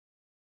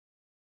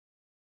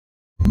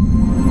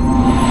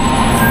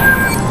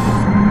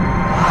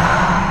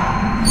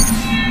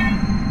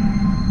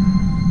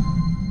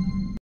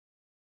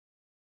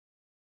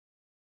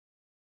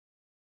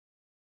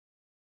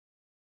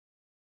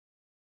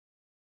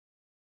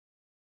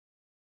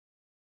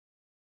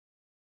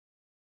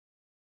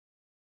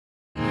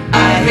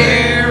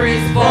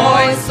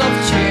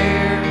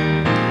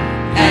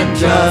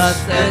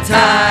just the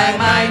time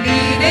I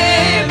need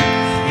him,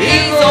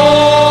 he's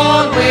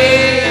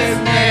always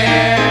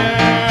there.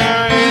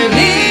 He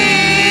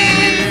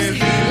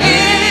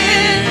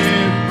lives,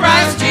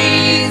 Christ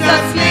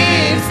Jesus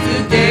lives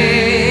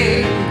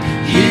today.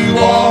 He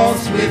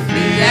walks with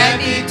me and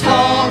he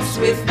talks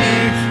with me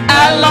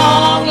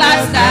along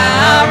life's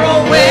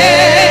narrow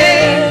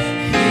way.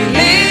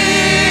 He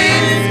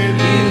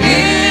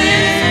lives,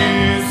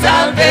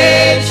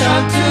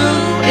 salvation to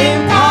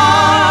impart.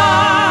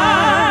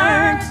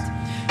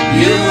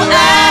 You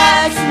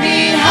ask me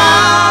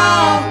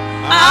how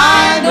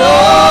I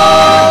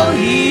know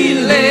he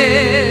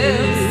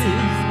lives.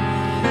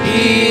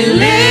 He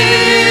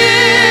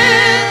lives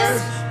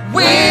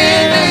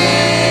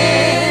within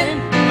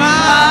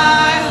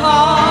my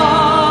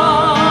heart.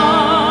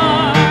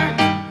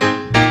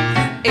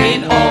 In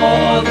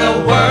all the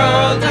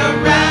world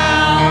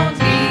around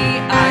me,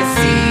 I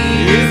see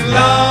his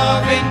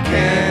love and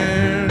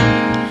care.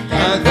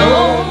 And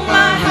though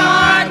my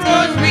heart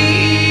was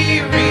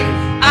weary,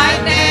 I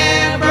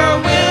never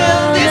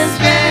will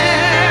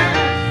despair.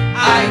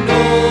 I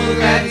know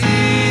that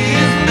he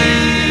is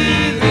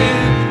leading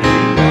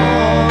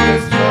all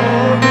his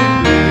joy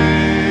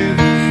and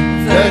bliss.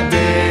 The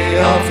day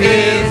of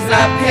his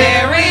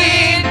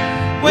appearing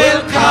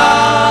will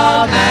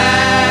come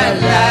at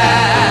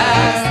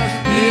last.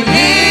 He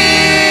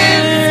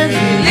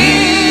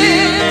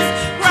lives,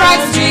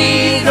 Christ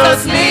Jesus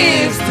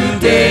lives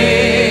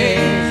today.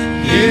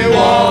 He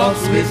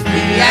walks with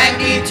me and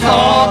he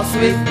talks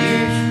with me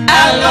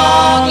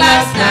along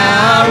life's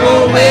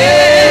narrow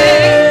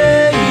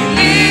way.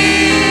 He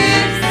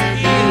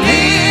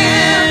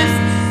lives,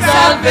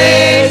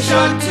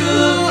 salvation to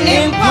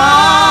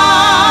impart.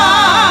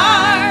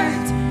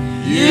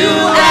 You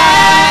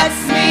ask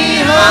me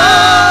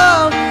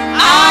how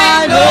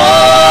I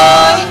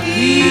know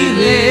he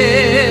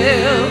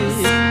lives.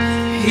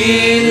 He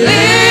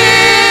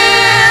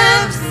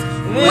lives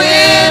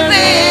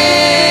within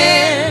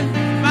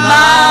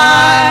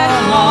my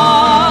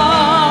heart.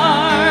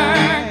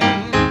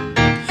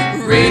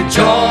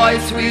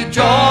 Rejoice,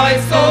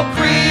 rejoice, O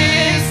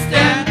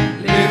Christian,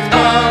 lift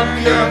up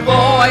your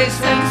voice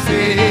and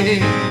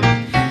sing.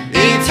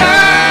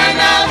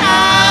 Eternal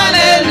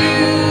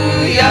hallelujah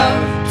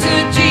to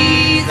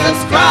Jesus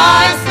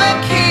Christ the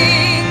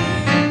King,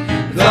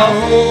 the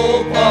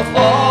hope of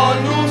all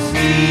who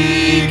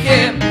seek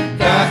him,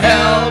 the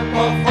help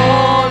of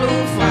all who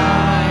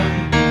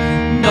find.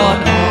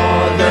 None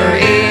other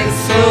is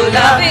so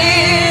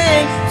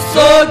loving,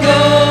 so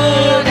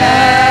good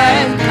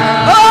and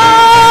kind.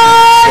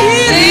 Oh, he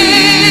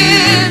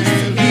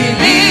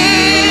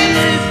lives,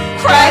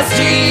 Christ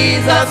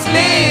Jesus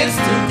lives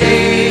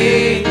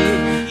today.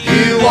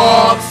 He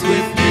walks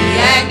with me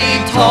and he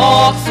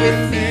talks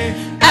with me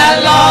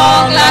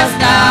along life's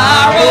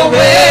narrow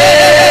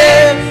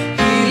way.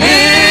 He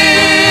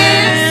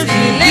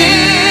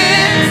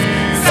lives,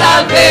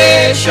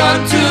 salvation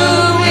to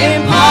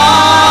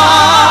impart.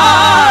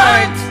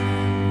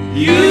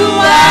 You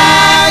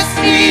ask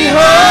me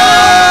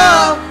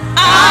how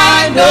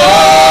I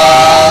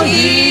know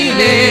he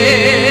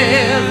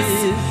lives.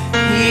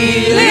 He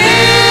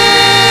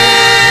lives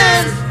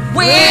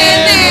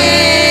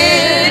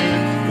within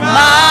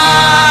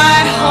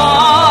my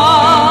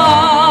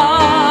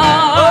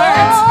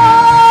heart.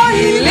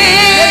 He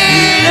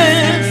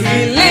lives,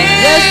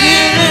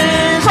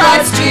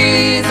 Christ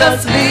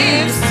Jesus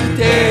lives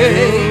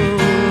today.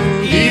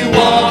 He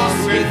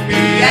walks with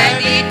me and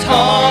he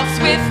talks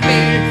with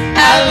me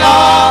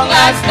along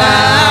life's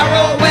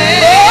narrow way.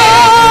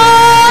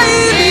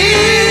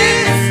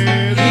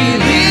 He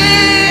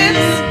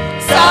lives,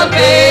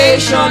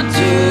 salvation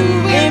to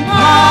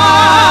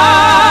impart.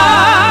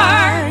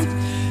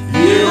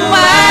 You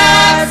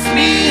ask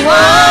me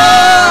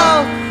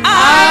how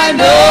I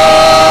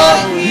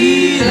know he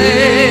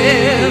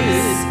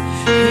lives.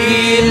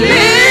 He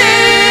lives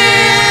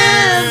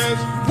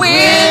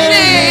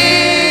within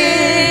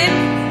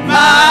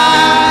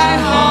my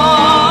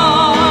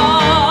heart.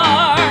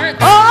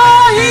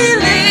 Oh, he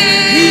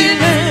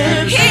lives,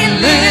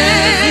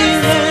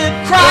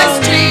 Christ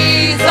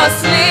Jesus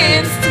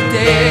lives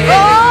today.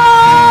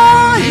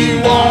 Oh, he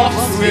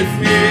walks with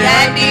me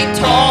and he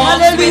talks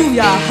with me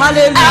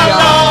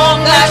along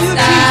that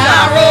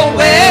narrow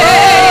way.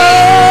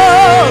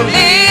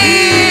 He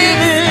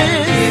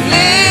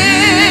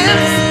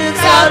lives,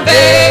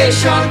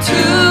 salvation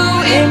to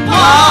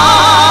impart.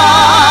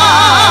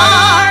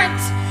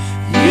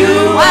 You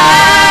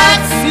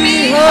ask me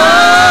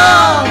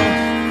how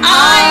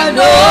I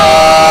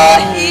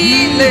know he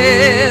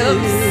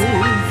lives.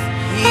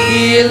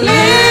 He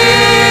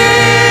lives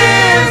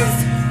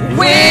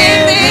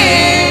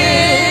within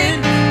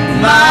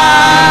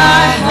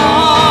my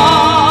heart.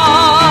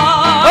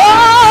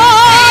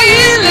 Oh,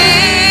 he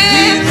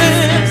lives,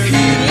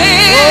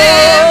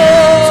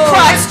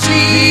 Christ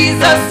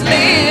Jesus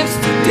lives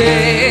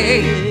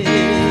today.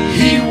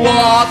 He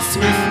walks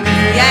with me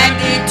and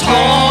he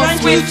talks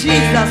with me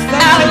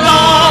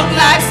along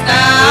life's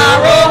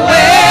narrow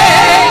way.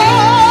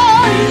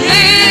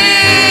 He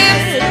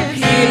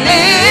lives,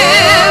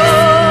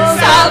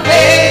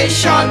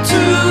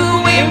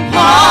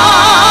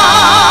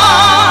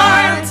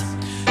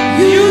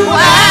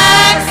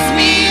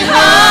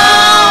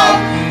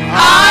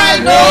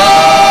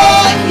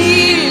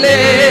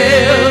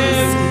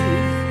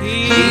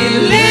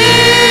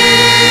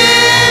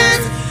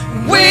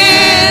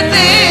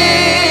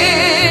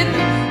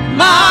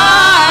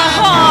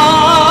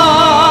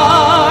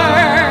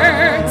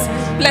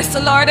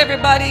 Lord,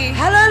 everybody.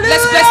 Hallelujah.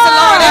 Let's bless the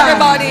Lord,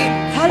 everybody.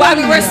 Hallelujah. While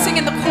we were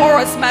singing the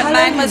chorus, my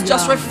mind was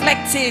just Hallelujah.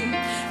 reflecting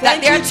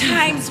that there are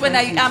times when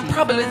I am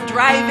probably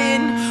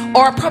driving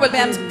or probably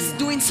I'm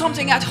doing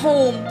something at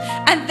home,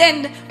 and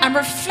then I'm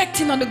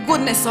reflecting on the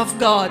goodness of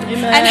God.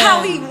 Amen. And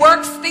how He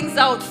works things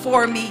out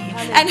for me,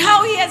 and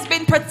how He has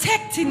been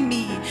protecting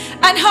me,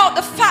 and how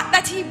the fact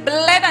that He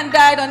bled and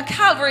died on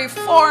Calvary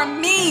for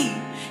me.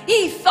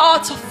 He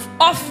thought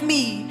of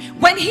me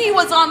when He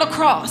was on the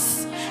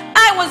cross.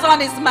 I was on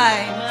His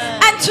mind.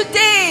 And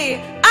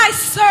today I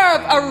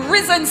serve a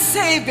risen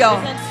Savior.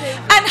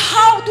 And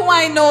how do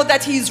I know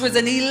that He's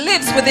risen? He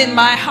lives within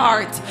my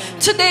heart.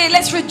 Today,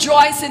 let's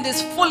rejoice in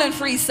this full and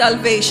free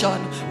salvation.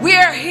 We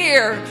are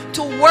here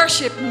to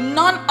worship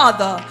none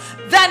other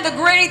than the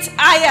great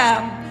I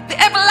Am,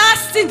 the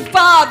everlasting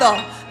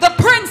Father, the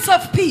Prince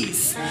of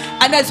Peace.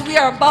 And as we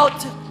are about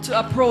to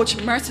approach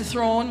Mercy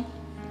Throne,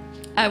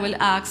 I will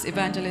ask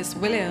Evangelist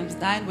Williams,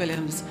 Diane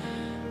Williams,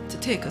 to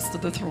take us to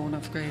the throne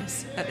of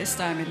grace at this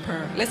time in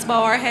prayer. Let's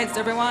bow our heads,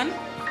 everyone.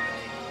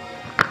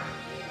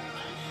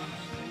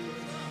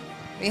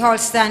 We all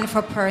stand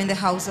for prayer in the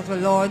house of the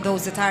Lord.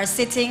 Those that are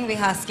sitting, we're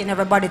asking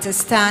everybody to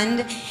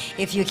stand,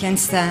 if you can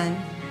stand.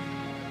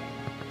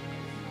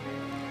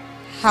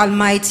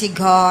 Almighty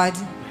God,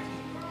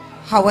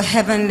 our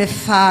Heavenly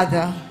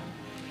Father,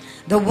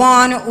 the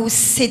one who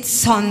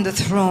sits on the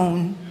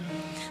throne,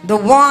 the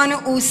one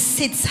who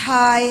sits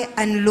high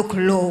and look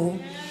low,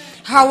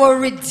 our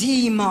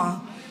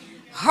Redeemer,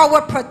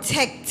 our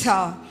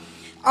Protector,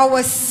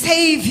 our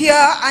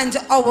Savior and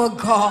our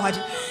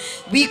God.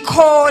 We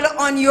call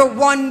on your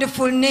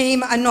wonderful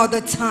name another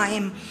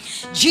time.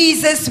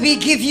 Jesus, we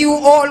give you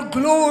all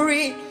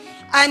glory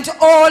and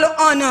all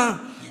honor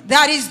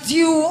that is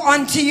due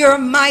unto your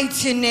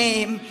mighty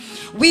name.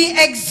 We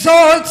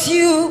exalt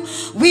you,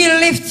 we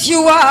lift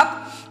you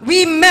up,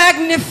 we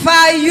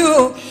magnify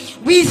you.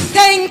 We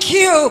thank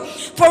you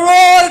for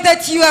all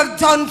that you have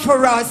done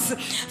for us.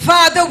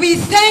 Father, we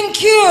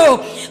thank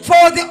you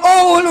for the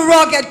old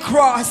rugged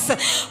cross.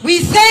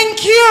 We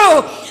thank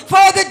you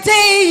for the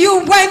day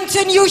you went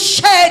and you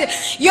shed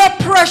your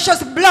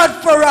precious blood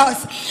for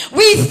us.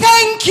 We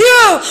thank you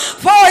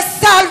for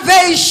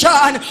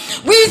salvation.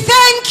 We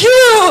thank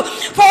you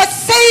for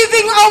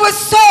saving our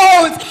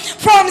souls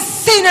from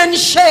sin and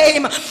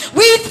shame.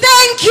 We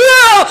thank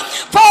you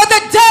for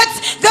the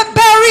death, the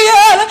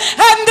burial,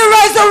 and the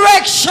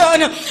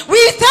resurrection.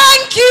 We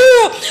thank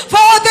you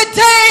for the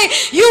day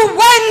you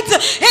went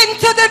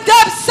into the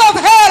depths of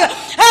hell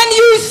and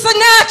you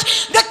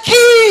snatched the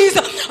keys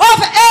of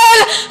hell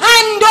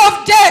and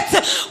of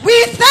death. We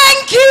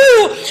thank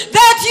you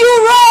that you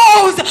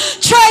rose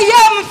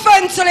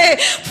triumphantly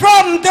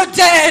from the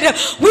dead.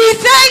 We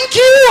thank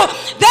you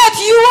that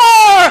you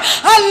are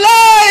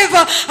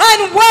alive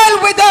and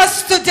well with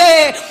us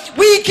today.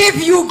 We give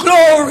you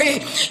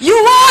glory. You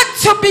ought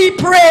to be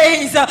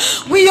praised.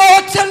 We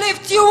ought to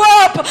lift you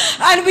up,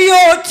 and we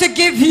ought to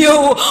give you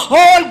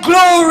all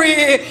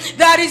glory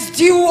that is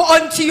due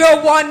unto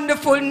your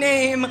wonderful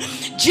name.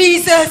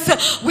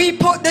 Jesus, we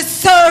put the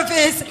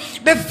service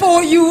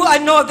before you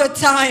another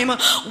time.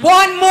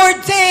 One more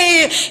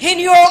day in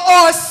your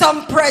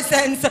awesome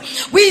presence.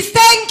 We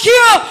thank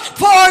you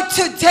for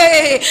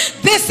today.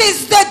 This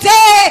is the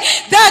day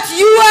that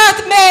you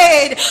have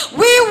made.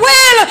 We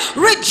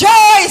will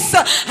rejoice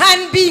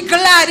and be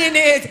glad in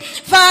it.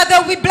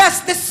 Father, we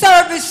bless the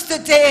service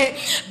today.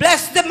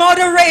 Bless the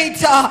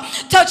moderator.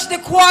 Touch the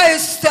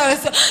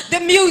choristers,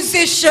 the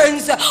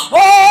musicians,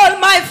 all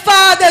my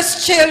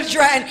Father's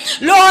children.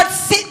 Lord,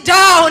 sit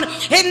down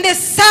in this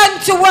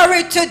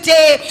sanctuary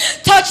today.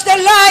 Touch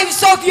the lives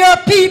of your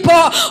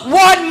people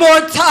one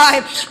more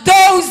time.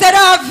 Those that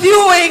are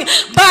viewing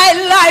by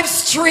live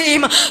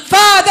stream,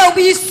 Father,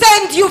 we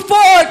send you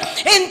forth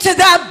into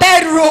that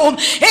bedroom,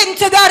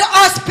 into that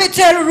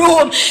hospital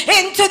room,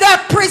 into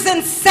that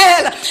prison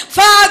cell.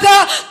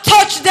 Father,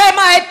 touch them,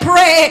 I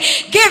pray.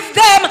 Give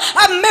them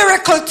a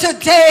miracle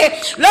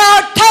today.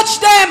 Lord, touch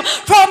them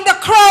from the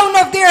crown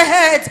of their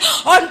heads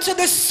unto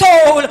the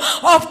sole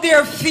of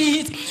their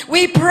feet.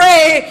 We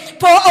pray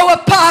for our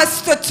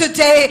pastor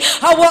today,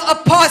 our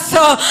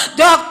apostle,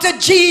 Dr.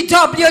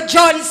 G.W.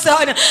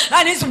 Johnson,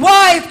 and his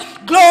wife,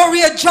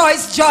 Gloria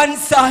Joyce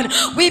Johnson.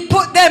 We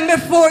put them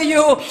before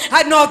you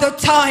another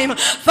time.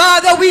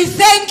 Father, we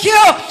thank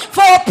you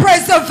for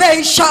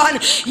preservation.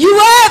 You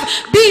have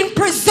been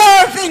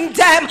preserving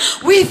them.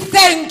 We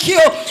thank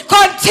you.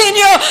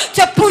 Continue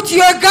to put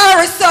your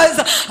garrisons,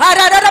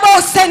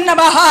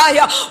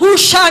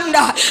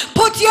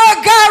 put your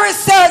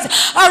garrisons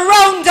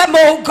around them,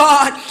 oh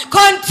God.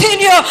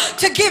 Continue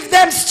to give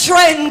them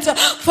strength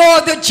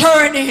for the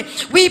journey.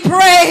 We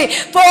pray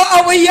for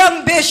our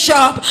young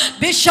bishop,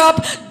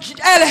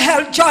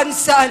 L.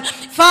 Johnson.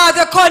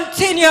 Father,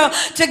 continue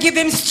to give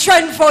him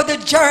strength for the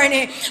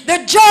journey.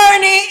 The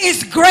journey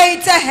is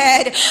great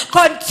ahead.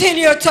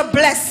 Continue to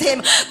bless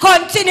him.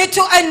 Continue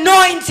to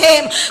anoint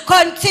him.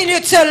 Continue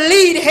to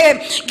lead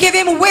him. Give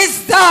him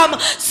wisdom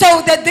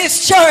so that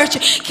this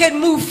church can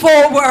move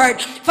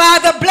forward.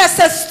 Father, bless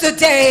us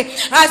today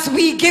as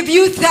we give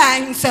you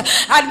thanks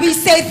and we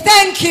say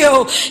thank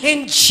you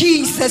in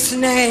Jesus'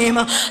 name.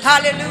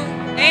 Hallelujah.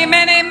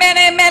 Amen, amen,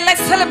 amen.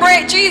 Let's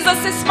celebrate Jesus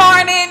this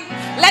morning.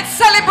 Let's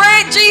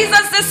celebrate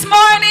Jesus this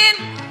morning.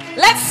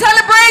 Let's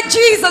celebrate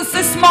Jesus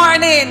this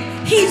morning.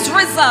 He's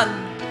risen.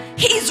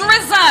 He's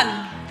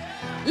risen.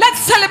 Let's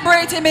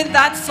celebrate him in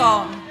that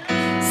song.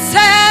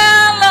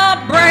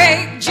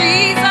 Celebrate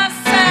Jesus,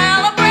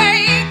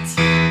 celebrate.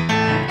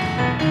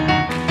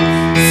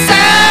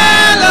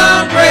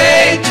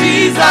 Celebrate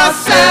Jesus,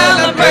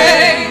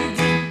 celebrate.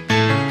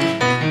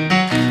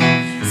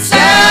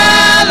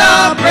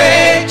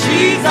 Celebrate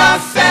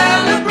Jesus,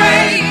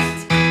 celebrate.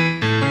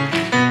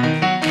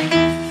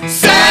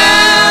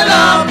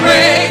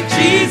 Celebrate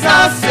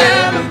Jesus,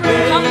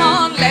 celebrate. Come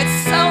on, let's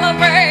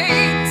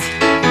celebrate.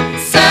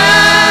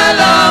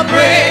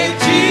 Celebrate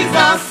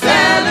Jesus,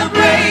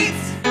 celebrate.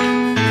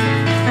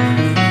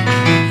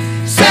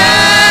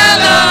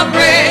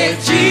 Celebrate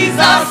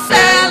Jesus,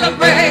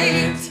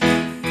 celebrate.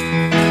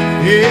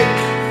 Yeah.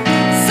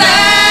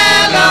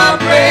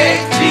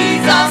 Celebrate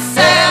Jesus,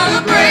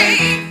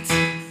 celebrate.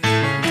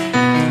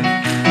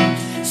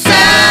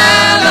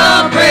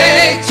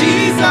 Celebrate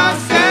Jesus,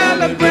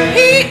 celebrate.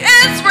 He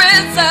is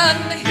risen.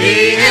 He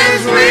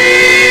is risen.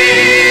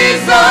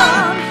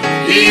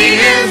 He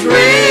is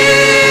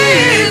risen.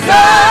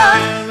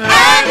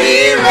 And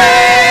he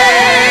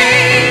reigns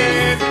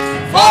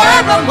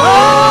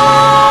forevermore.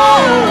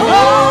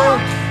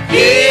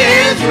 He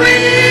is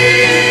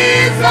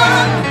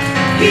risen.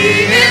 He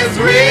is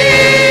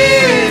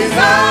risen.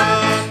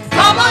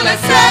 Come on,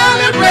 let's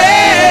celebrate.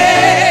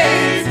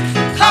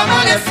 Come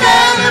on, let's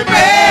celebrate.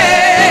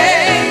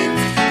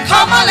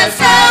 Come on, let's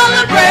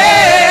celebrate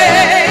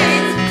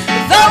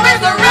the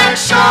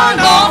resurrection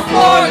of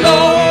our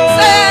Lord.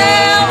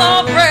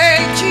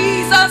 Celebrate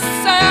Jesus,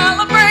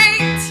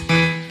 celebrate.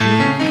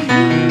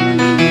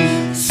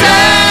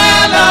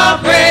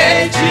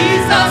 Celebrate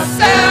Jesus,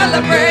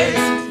 celebrate.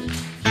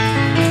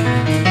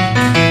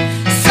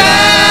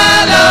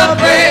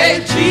 Celebrate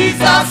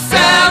Jesus,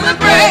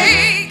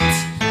 celebrate.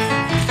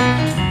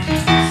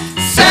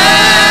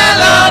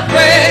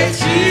 Celebrate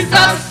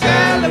Jesus,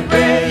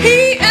 celebrate. He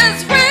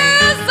is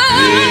risen.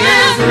 He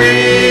is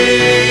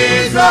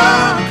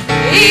risen.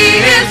 He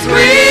is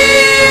risen.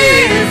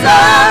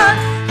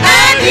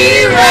 And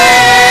he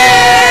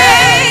reigns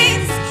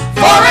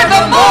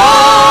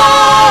forevermore.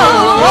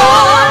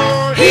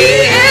 He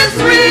is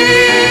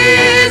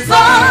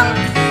risen.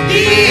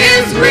 He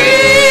is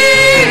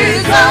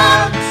risen.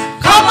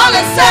 Come on,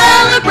 let's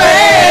celebrate.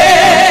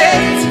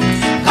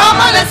 Come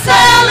on, let's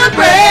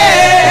celebrate.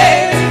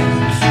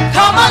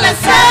 Come on, let's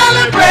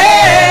celebrate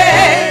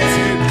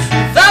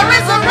the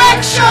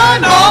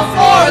resurrection of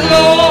our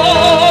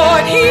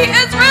Lord. He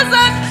is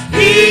risen.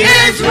 He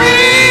is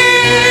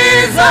risen.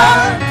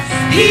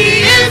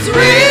 He is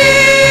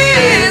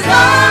risen.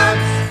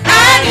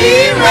 And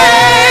he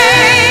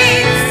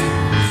reigns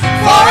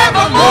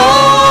forevermore.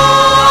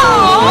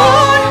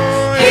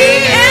 He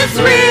is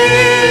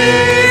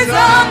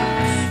risen.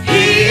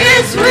 He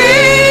is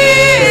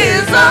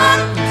risen.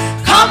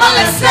 Come on,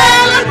 let's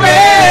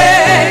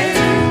celebrate.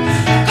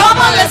 Come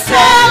on, let's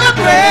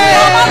celebrate.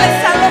 Come on, let's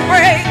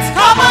celebrate.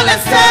 Come on,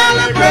 let's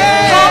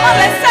celebrate. Come on,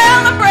 let's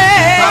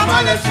celebrate. Come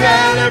on, let's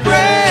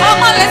celebrate.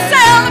 Come on, let's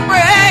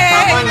celebrate.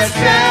 Come on, let's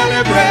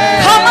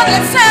celebrate. Come on,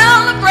 let's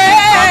celebrate.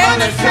 Come on,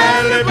 let's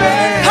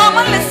celebrate. Come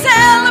on, let's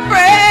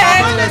celebrate.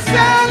 Come on, let's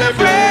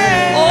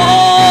celebrate.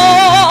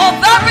 Oh,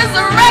 the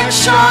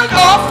resurrection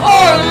of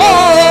our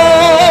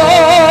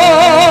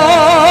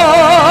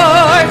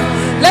Lord.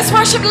 Let's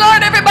worship the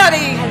Lord,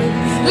 everybody.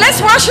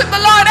 Let's worship the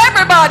Lord,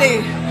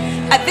 everybody.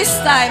 At this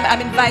time, I'm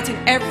inviting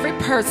every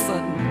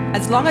person,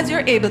 as long as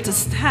you're able to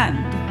stand,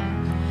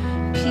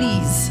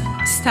 please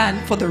stand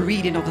for the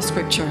reading of the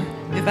scripture.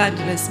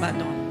 Evangelist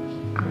Manon.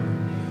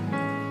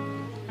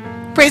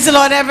 Praise the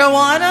Lord,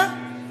 everyone.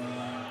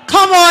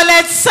 Come on,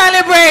 let's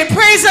celebrate.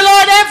 Praise the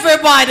Lord,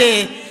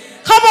 everybody.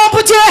 Come on,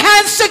 put your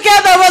hands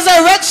together.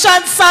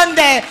 Resurrection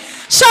Sunday.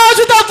 Shout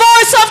with a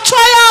voice of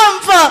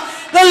triumph.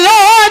 The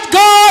Lord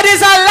God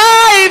is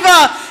alive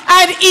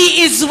and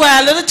he is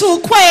well. A little too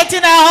quiet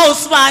in our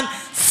house, man.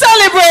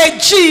 Celebrate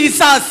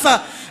Jesus.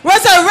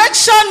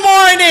 Resurrection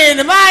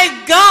morning. My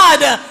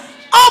God.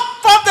 Up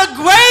from the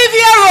grave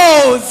he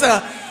arose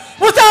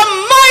with a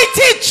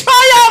mighty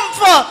triumph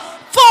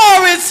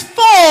for his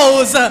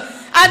foes.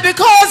 And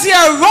because he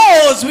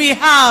arose, we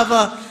have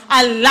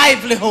a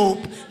lively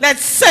hope.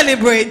 Let's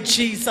celebrate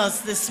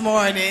Jesus this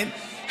morning.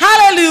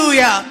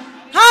 Hallelujah.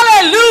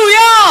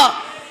 Hallelujah.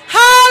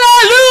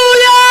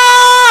 Hallelujah.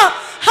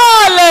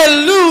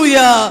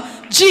 Hallelujah.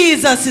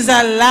 Jesus is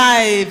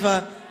alive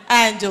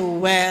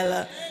and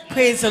well.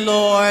 Praise the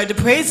Lord.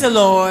 Praise the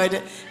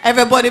Lord.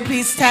 Everybody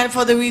please stand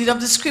for the reading of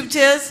the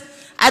scriptures.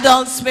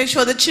 Adults, make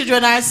sure the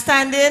children are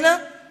standing.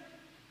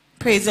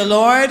 Praise the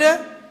Lord.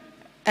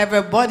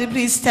 Everybody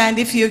please stand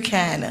if you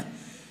can.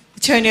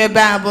 Turn your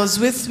Bibles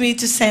with me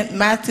to St.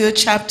 Matthew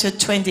chapter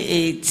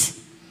 28,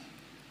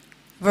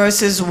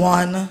 verses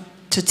 1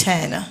 to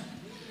 10.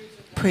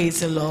 Praise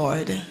the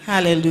Lord.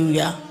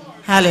 Hallelujah.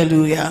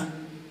 Hallelujah.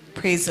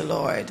 Praise the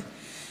Lord.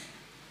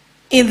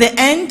 In the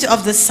end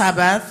of the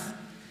Sabbath,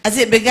 as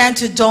it began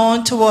to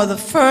dawn toward the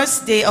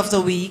first day of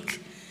the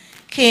week,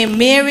 came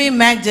Mary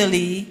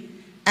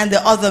Magdalene and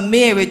the other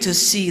Mary to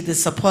see the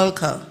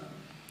sepulchre.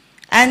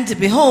 And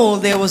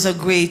behold, there was a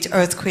great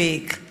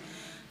earthquake.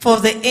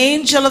 For the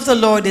angel of the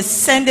Lord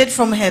descended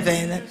from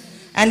heaven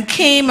and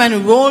came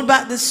and rolled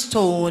back the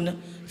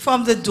stone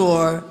from the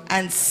door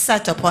and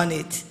sat upon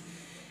it.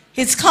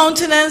 His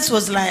countenance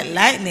was like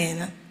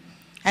lightning,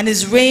 and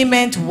his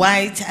raiment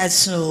white as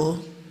snow.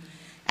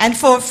 And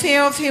for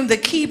fear of him the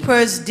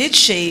keepers did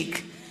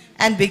shake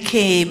and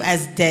became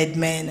as dead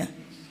men.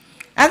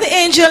 And the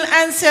angel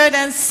answered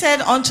and said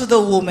unto the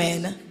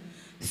woman,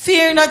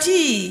 Fear not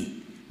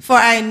ye, for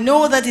I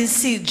know that ye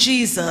seek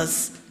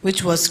Jesus,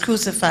 which was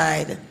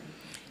crucified.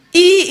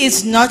 He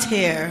is not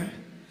here,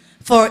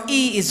 for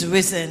he is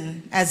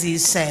risen, as he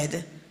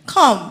said.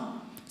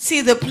 Come,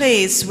 see the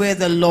place where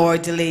the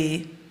Lord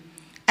lay.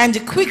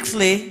 And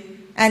quickly,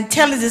 and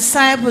tell his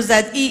disciples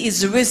that he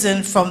is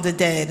risen from the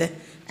dead.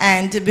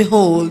 And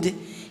behold,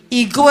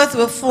 he goeth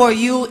before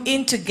you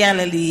into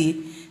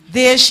Galilee.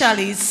 There shall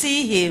ye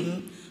see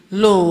him.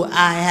 Lo,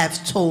 I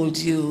have told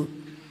you.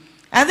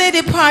 And they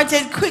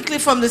departed quickly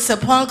from the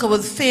sepulchre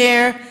with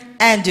fear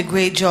and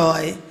great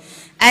joy,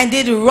 and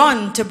did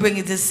run to bring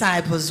his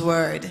disciples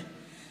word.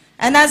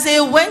 And as they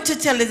went to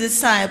tell his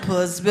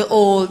disciples,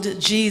 behold,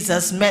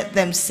 Jesus met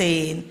them,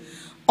 saying,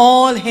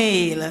 All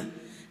hail.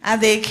 And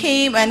they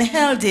came and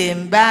held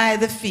him by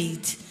the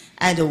feet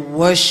and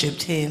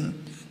worshipped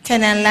him.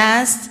 10 and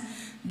last,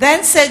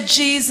 then said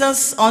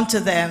Jesus unto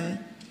them,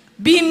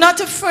 Be not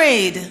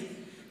afraid.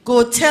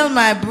 Go tell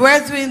my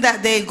brethren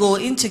that they go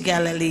into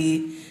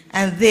Galilee,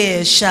 and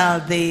there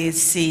shall they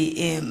see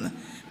him.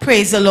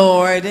 Praise the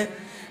Lord.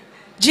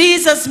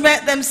 Jesus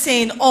met them,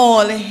 saying,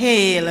 All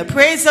hail.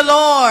 Praise the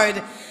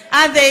Lord.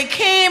 And they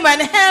came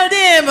and held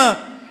him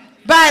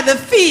by the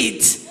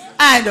feet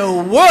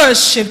and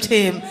worshipped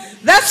him.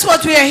 That's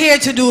what we are here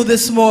to do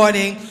this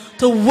morning,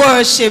 to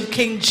worship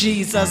King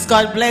Jesus.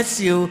 God bless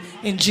you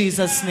in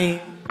Jesus' name.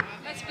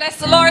 Let's bless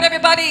the Lord,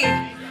 everybody.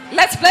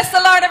 Let's bless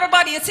the Lord,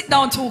 everybody. You sit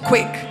down too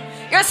quick.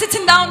 You're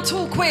sitting down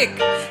too quick.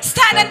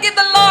 Stand and give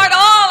the Lord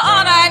all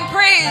honor and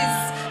praise.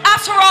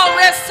 After all,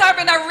 we're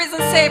serving our risen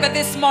Savior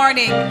this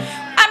morning.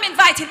 I'm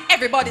inviting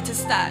everybody to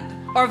stand.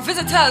 Our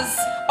visitors,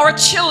 our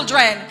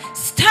children,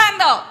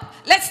 stand up.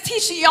 Let's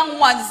teach the young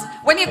ones,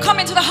 when you come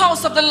into the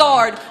house of the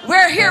Lord,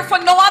 we're here for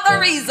no other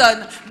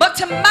reason but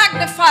to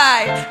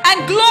magnify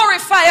and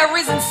glorify our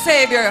risen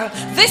Savior.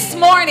 This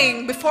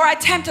morning, before I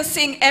attempt to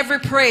sing every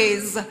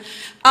praise,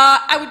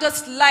 I would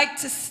just like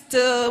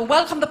to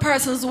welcome the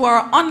persons who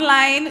are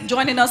online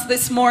joining us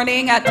this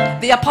morning at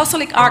the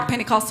Apostolic Ark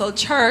Pentecostal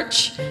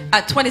Church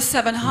at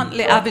 27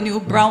 Huntley Avenue,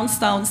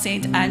 Brownstown,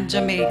 St. Anne,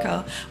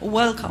 Jamaica.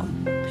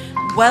 Welcome,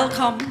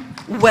 welcome,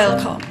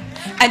 welcome.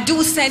 And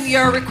do send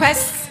your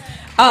requests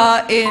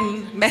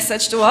in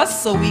message to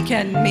us so we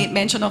can make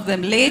mention of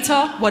them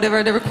later,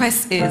 whatever the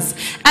request is.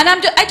 And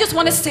I just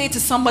want to say to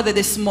somebody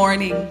this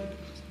morning,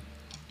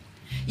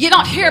 you're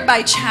not here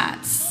by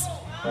chance.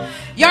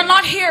 You're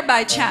not here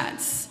by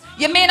chance.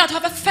 You may not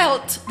have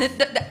felt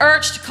the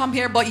urge to come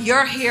here, but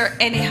you're here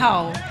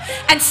anyhow.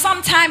 And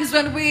sometimes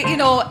when we,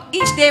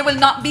 each day will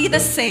not be the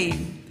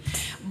same.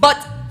 But,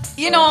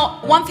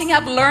 one thing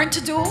I've learned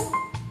to do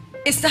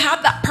is to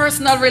have that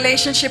personal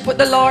relationship with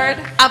the Lord.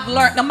 I've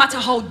learned no matter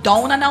how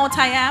down and out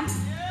I am,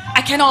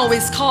 I can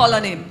always call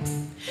on him.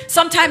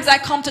 Sometimes I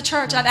come to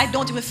church and I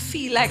don't even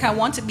feel like I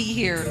want to be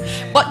here.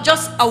 But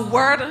just a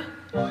word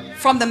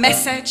from the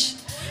message,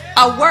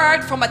 a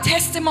word from a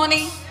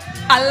testimony,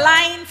 a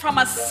line from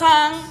a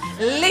song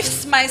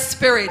lifts my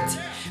spirit.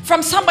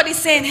 From somebody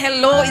saying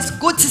hello, it's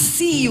good to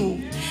see you.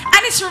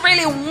 And it's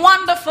really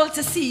wonderful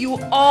to see you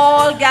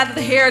all gathered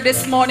here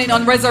this morning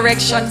on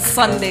Resurrection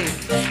Sunday.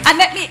 And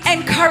let me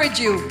encourage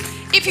you,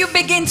 if you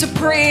begin to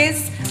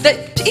praise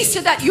the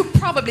issue that you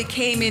probably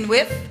came in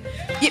with,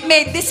 it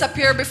may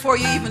disappear before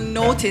you even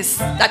notice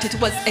that it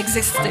was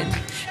existing.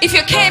 If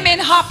you came in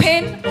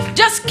hopping,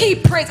 just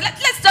keep praising.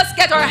 Let's just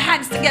get our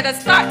hands together,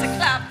 start to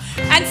clap,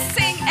 and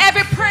sing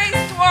every praise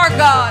to our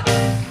God.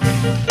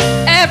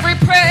 Every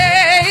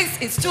praise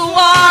is to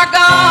our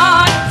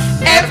God.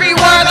 Every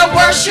word of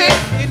worship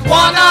in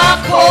one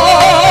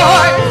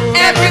accord.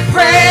 Every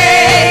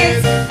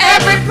praise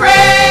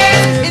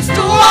is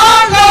to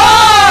our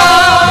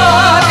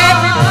Lord.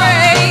 Every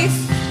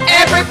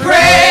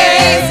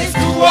praise is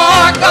to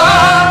our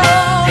God.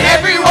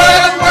 Every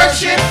word of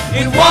worship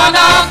in one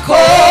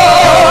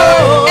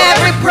accord.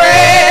 Every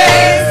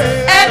praise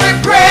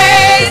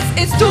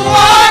is to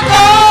our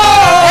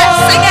God.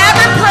 Let's sing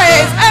every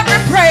praise.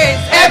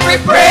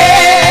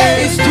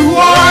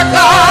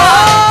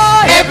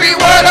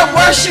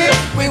 worship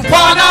with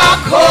one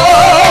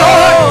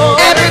accord.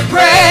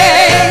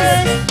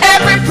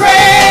 Every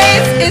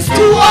praise is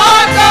to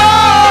our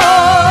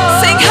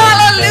God. Sing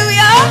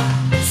hallelujah.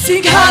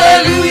 Sing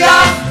hallelujah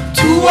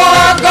to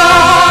our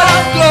God.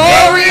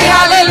 Glory,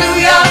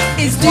 hallelujah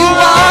is to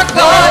our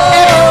God.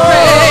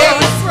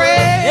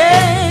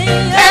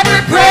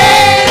 Every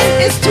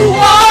praise is to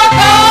our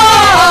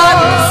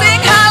God.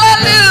 Sing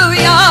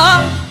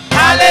hallelujah.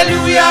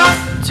 Hallelujah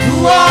to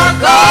our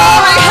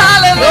God.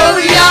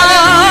 Glory,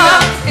 hallelujah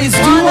is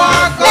to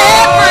our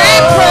God.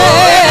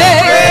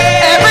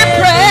 Every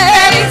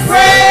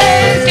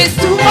praise is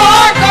to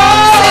our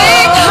God.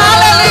 Sing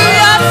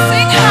hallelujah.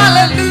 Sing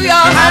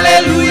hallelujah.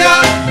 Hallelujah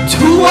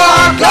to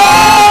our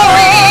God.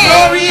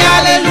 Glory,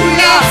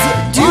 hallelujah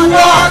to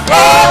our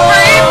God.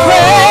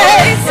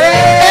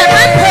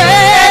 Every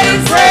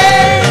praise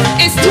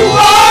is to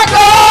our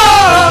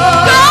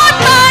God. God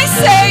my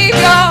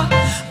Savior,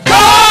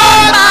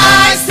 God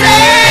my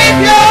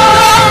Savior,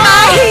 God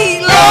my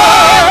healer,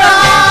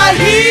 my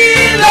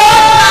healer,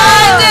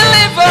 my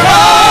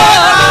deliverer.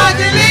 my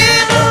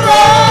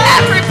deliverer.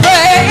 Every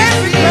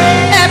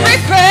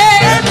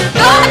praise,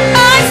 God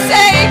my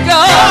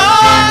Savior,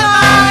 God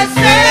my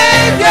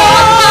Savior,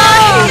 God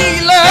my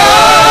healer,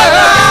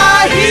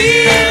 my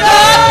healer,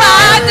 God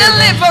my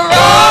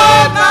deliverer.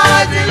 my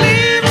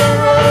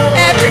deliverer.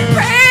 Every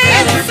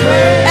praise,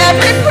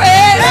 Every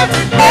praise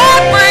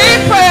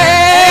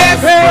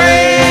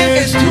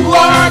is to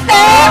our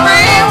God.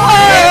 every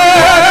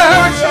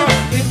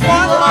word. Is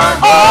one our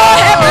Oh, God.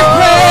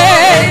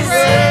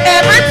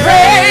 every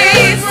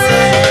praise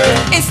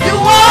is to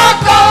our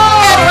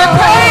God.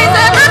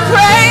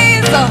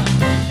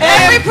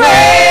 Every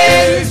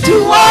praise to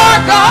our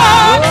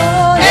God.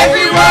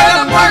 Every word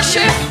of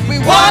worship, we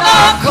want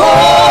our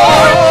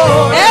accord.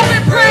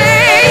 every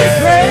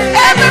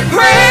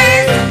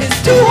praise is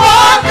to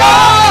our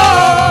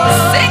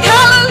God. Sing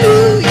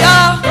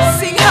hallelujah,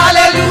 Sing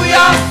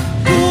hallelujah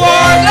to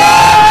our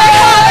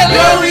God.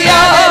 Glory,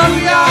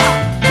 hallelujah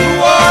to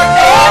our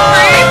God.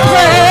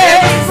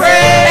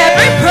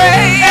 every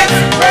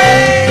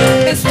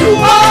praise is to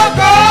our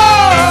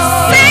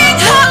God. sing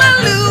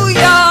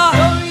hallelujah,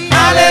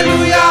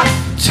 Hallelujah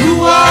to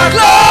our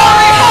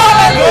glory,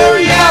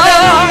 Glory,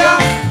 hallelujah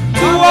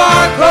to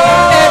our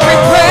God. every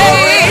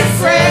praise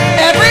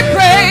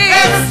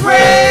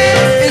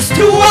is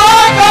to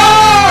our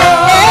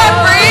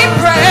God.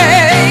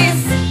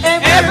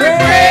 every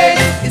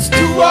praise is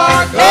to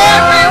our God.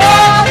 Every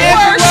word of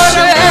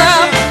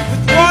worship.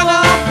 with one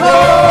accord.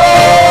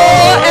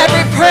 Oh,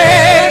 every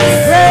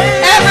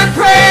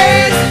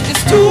praise is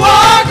to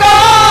our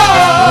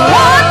God.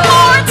 one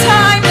more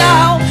time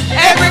now.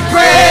 Every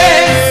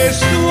praise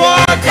to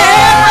our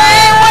God.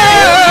 Every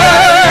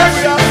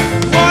word.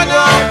 One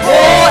Oh,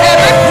 accord.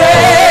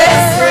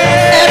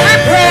 every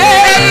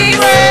praise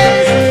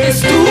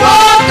is to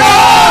our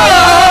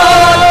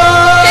God.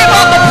 Give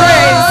all the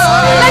praise.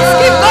 Let's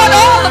give God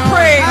all the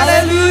praise.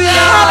 Hallelujah.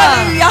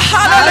 Hallelujah,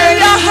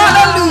 hallelujah,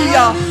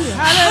 hallelujah,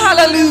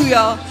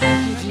 hallelujah.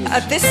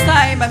 At this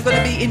time, I'm going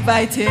to be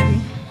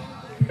inviting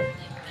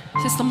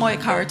Sister Moy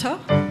Carter,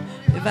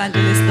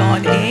 Evangelist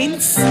Dawn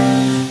Ains,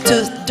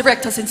 to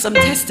direct us in some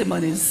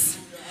testimonies.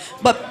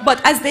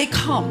 But as they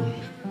come,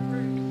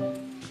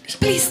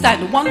 please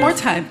stand one more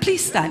time.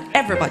 Please stand,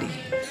 everybody.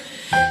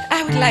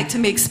 I would like to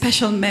make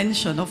special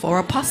mention of our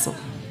apostle,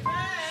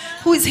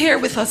 who is here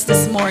with us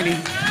this morning.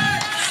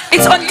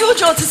 It's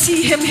unusual to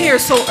see him here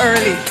so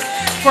early.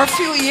 For a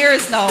few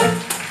years now,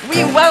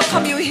 we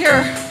welcome you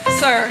here,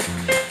 sir.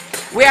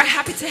 We are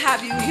happy to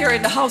have you here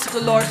in the house of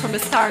the Lord from the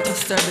start of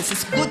service.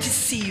 It's good to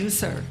see you,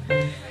 sir.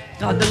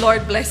 God, the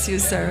Lord bless you,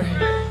 sir.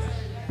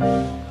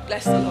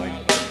 Bless the Lord.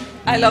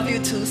 I love you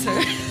too,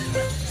 sir.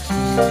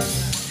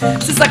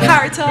 Sister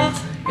Carter,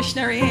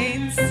 Missionary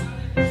Haynes.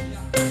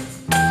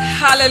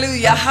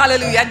 Hallelujah,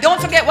 hallelujah.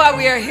 Don't forget why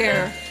we are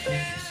here.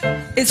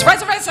 It's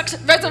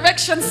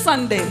Resurrection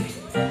Sunday,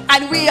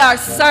 and we are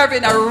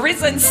serving a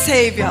risen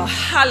Savior.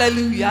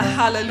 Hallelujah,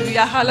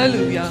 hallelujah,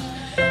 hallelujah.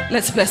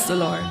 Let's bless the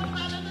Lord.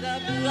 The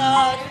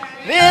blood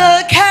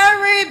will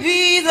carry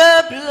me,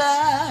 the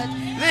blood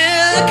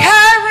will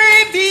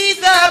carry me,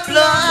 the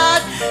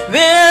blood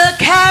will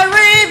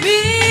carry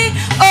me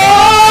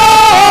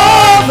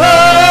over.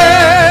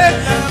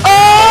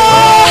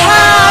 Oh,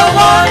 how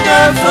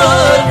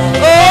wonderful,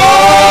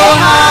 oh,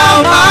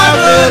 how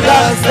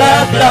marvelous, the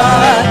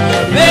blood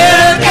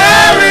will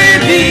carry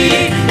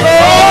me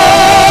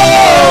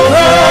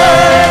over.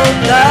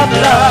 The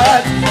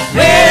blood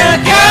will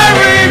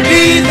carry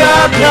me, the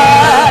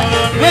blood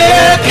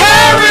will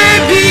carry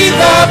me,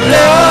 the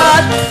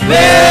blood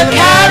will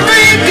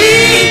carry me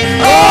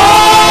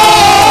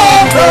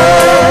over.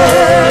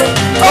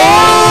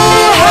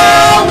 Oh,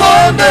 how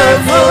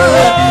wonderful,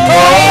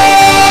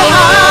 oh,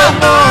 how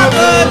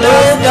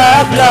marvelous, the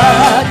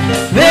blood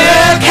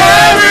will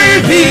carry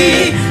me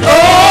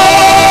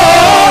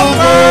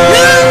over.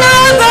 You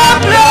know the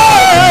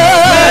blood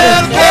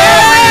will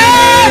carry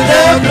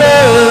the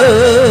blood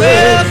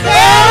will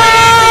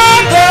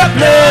carry the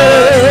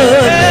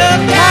blood will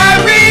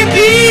carry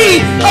me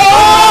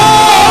over.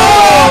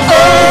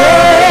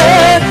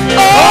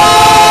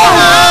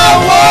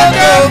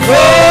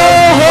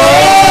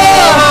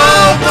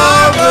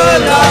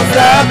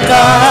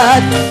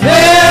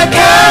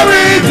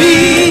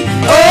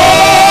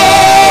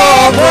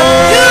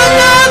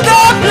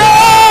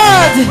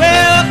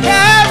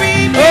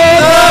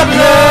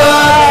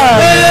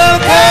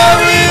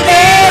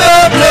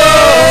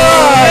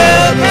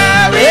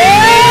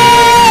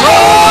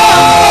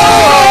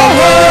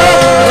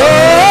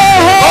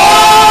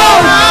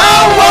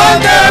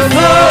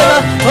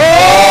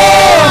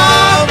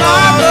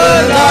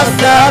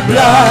 the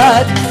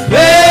blood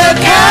will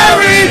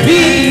carry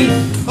me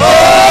over.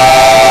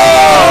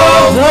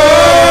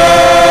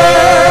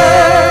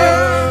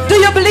 Do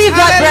you believe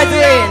that,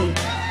 brethren?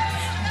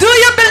 Do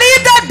you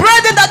believe that,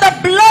 brethren, that the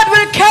blood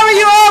will carry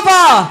you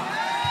over?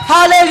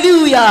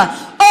 Hallelujah.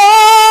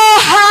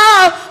 Oh,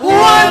 how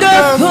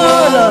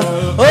wonderful.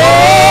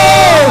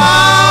 Oh,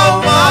 how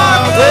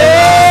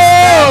marvelous.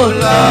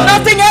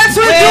 Nothing else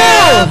will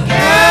do.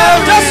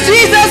 Just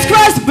Jesus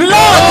Christ's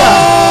blood.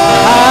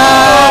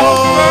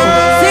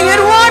 Sing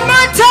it one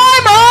more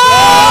time.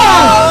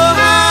 Oh,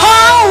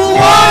 how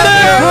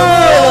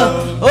wonderful.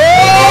 Oh,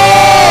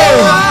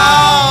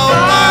 how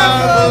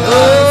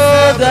marvelous.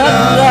 the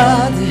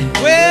blood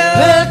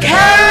will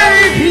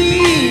carry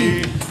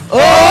me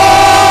over.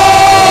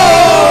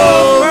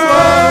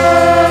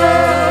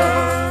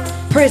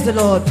 Praise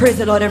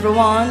the Lord,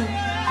 everyone.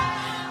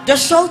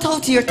 Just shout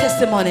out to your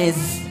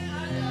testimonies.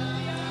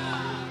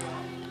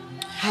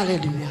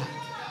 Hallelujah.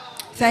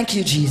 Thank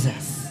you,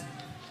 Jesus.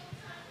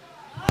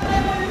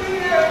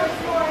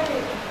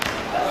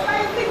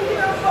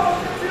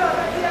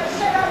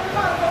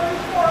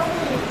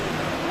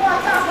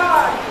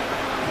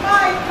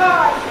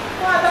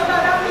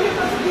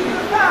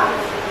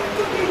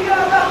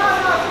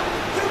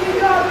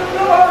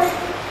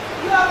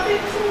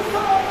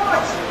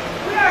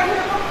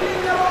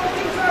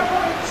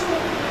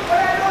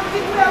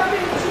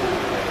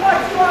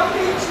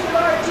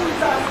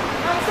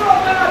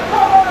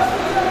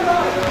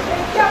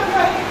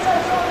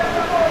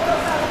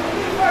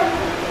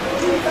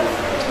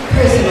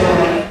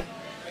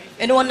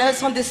 Anyone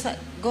else on this side?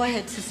 Go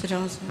ahead, Sister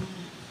Johnson.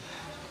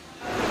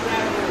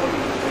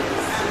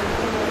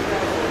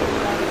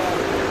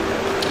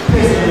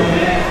 Praise the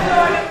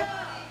Lord.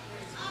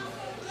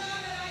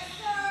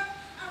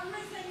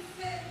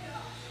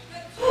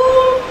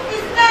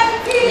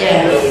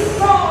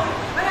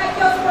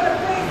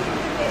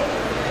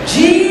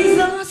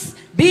 Jesus,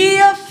 be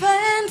a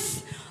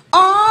fence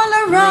all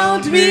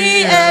around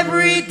me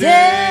every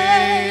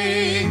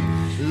day.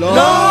 Lord,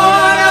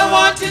 I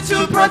want you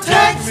to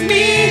protect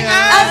me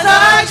as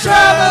I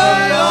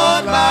travel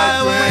on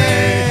my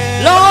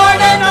way.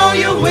 Lord, I know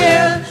you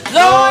will.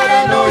 Lord,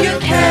 I know you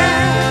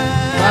can.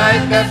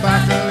 Fight the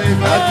battle if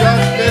I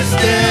just be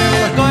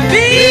still.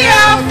 Be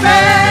a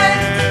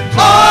fence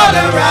all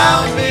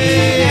around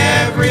me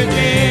every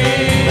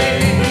day.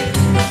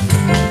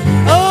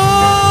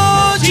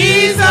 Oh,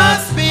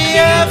 Jesus, be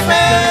a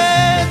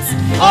fence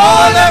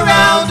all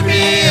around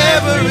me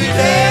every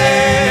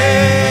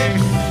day.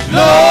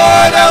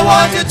 Lord, I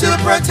want you to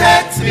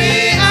protect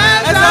me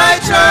as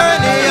I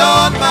journey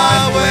on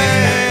my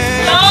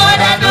way. Lord,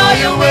 I know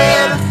you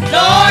will.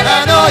 Lord,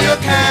 I know you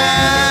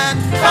can.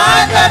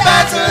 Fight the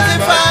battles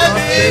if I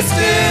be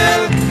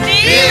still.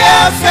 Be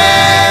a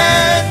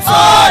fence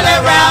all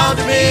around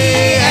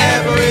me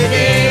every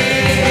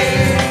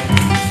day.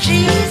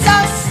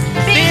 Jesus,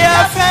 be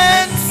a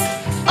fence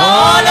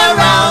all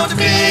around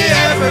me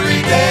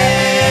every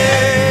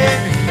day.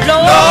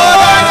 Lord,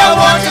 I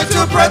want you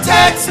to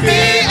protect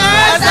me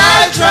as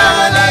I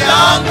travel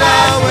along the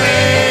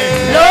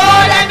way.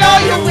 Lord, I know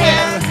you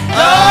will.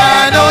 Lord,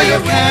 I know you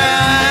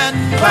can.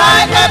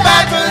 Fight the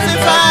battles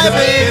if I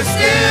be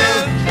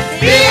still.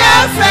 Be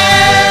a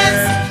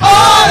fence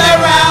all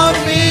around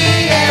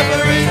me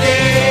every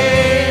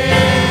day.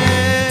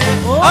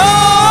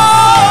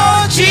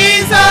 Oh,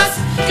 Jesus,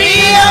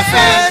 be a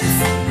fence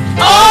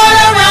all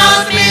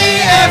around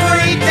me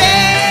every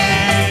day.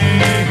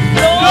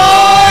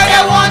 Lord,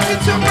 I want you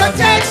to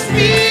protect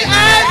me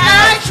as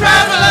I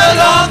travel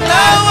along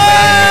the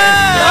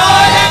way.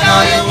 Lord, I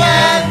know you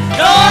will.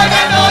 Lord,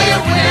 I know you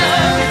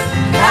will.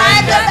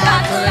 Fight the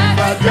battle and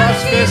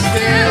just be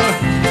still.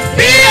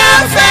 Be a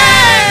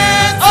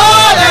fence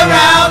all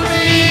around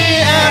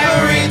me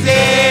every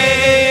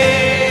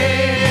day.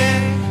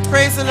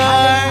 Praise the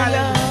Lord.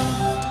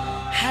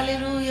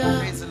 Hallelujah.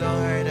 Praise the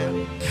Lord.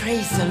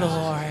 Praise the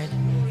Lord.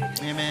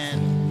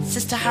 Amen.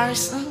 Sister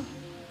Harrison.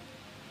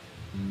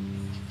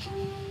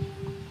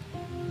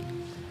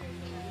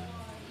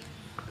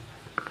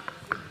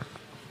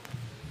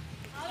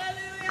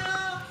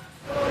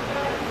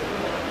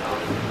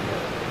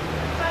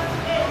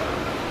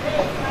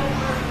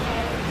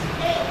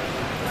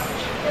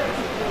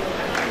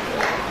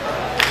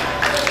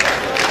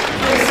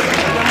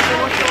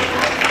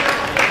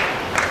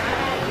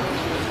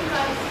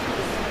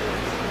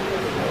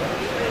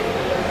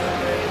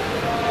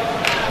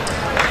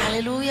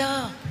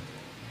 Hallelujah.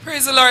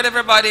 Praise the Lord,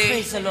 everybody.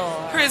 Praise the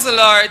Lord. Praise the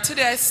Lord.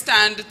 Today I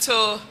stand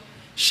to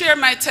share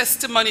my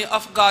testimony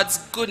of God's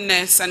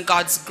goodness and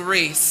God's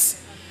grace.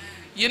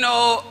 You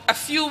know, a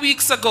few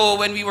weeks ago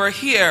when we were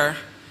here,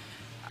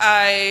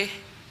 I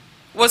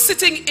was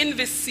sitting in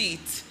this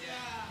seat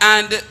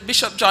and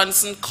Bishop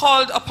Johnson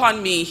called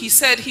upon me. He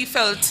said he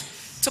felt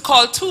to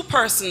call two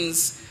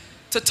persons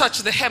to touch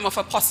the hem of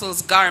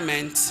Apostle's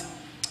garment,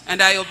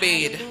 and I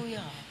obeyed.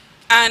 Hallelujah.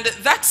 And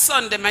that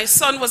Sunday, my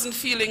son wasn't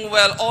feeling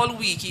well all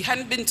week. He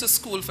hadn't been to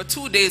school for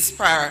 2 days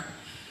prior.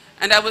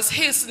 And I was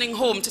hastening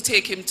home to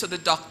take him to the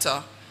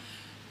doctor.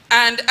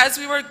 And as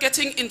we were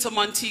getting into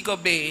Montego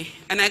Bay,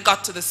 and I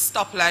got to the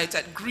stoplight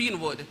at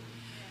Greenwood,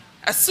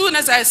 as soon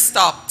as I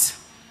stopped,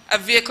 a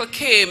vehicle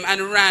came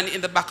and ran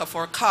in the back of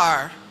our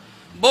car.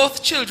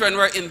 Both children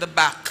were in the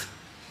back.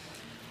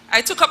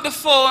 I took up the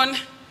phone.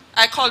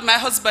 I called my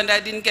husband. I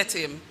didn't get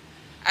him.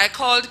 I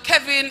called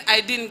Kevin.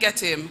 I didn't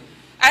get him.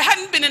 I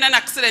hadn't been in an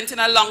accident in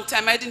a long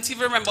time. I didn't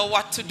even remember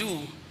what to do.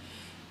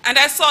 And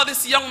I saw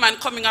this young man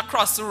coming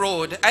across the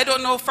road. I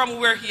don't know from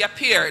where he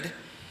appeared.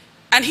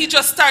 And he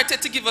just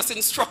started to give us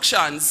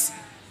instructions,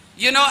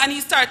 you know, and he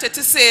started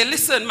to say,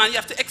 listen, man, you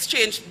have to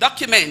exchange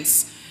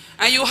documents,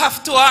 and you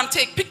have to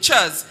take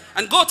pictures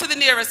and go to the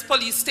nearest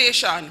police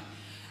station.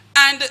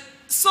 And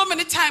so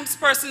many times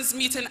persons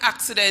meet in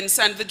accidents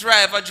and the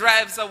driver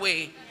drives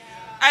away.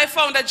 I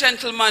found a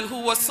gentleman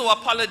who was so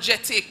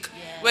apologetic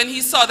when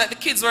he saw that the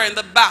kids were in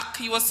the back.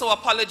 He was so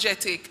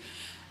apologetic.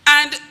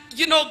 And,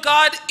 you know,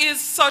 God is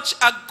such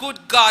a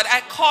good God.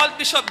 I called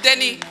Bishop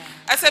Denny.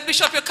 I said,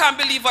 Bishop, you can't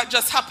believe what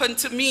just happened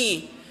to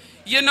me,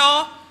 you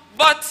know,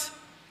 but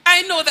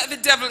I know that the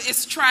devil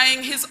is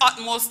trying his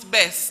utmost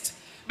best,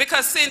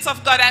 because, saints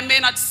of God, I may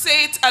not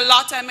say it a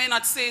lot, I may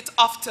not say it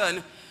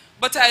often,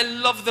 but I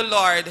love the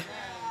Lord.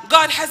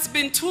 God has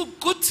been too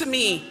good to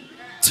me,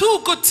 too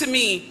good to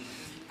me.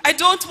 I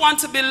don't want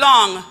to be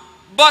long,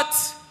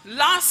 but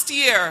last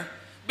year,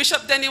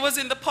 Bishop Denny was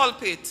in the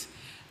pulpit,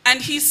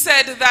 and he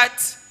said that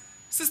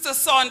Sister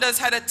Saunders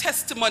had a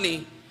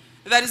testimony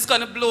that is going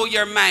to blow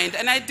your mind.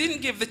 And I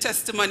didn't give the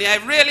testimony. I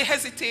really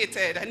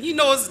hesitated, and he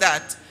knows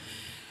that.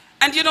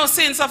 And you know,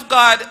 saints of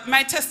God,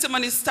 my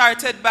testimony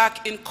started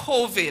back in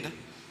COVID.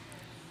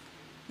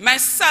 My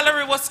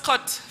salary was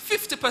cut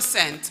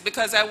 50%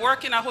 because I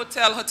work in a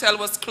hotel. Hotel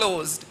was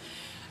closed,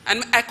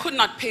 and I could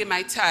not pay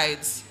my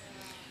tithes.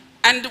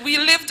 And we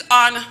lived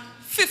on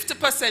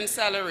 50%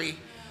 salary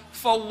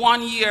for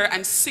 1 year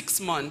and 6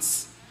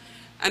 months.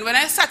 And when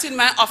I sat in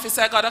my office,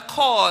 I got a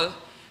call.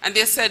 And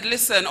they said,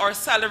 listen, our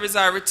salaries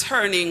are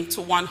returning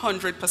to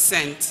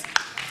 100%.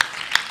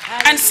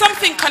 And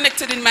something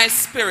connected in my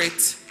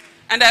spirit.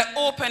 And I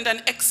opened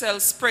an Excel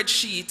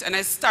spreadsheet and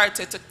I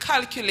started to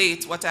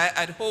calculate what I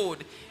had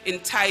owed in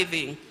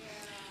tithing.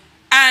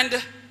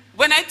 And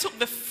when I took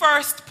the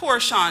first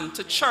portion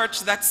to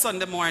church that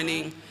Sunday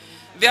morning,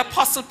 the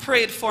apostle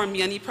prayed for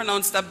me and he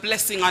pronounced a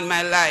blessing on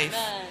my life.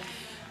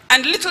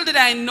 And little did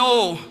I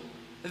know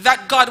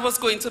that God was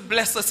going to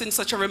bless us in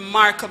such a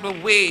remarkable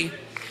way.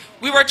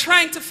 We were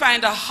trying to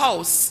find a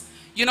house.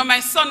 You know, my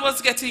son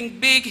was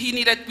getting big. We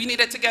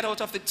needed to get out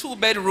of the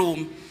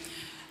 2-bedroom.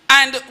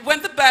 And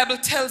when the Bible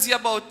tells you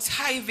about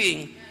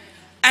tithing,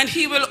 and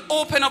he will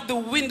open up the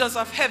windows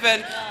of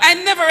heaven, I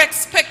never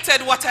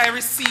expected what I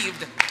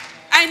received.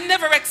 I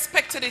never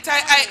expected it.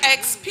 I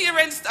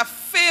experienced a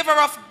favor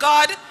of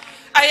God.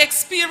 I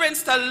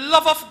experienced a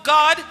love of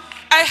God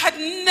I had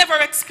never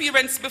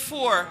experienced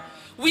before.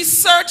 We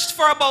searched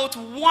for about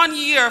 1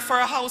 year for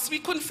a house. We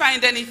couldn't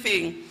find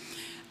anything.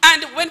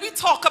 And when we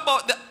talk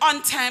about the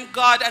on-time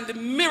God and the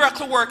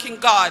miracle-working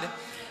God,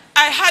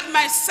 I had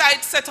my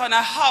sight set on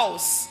a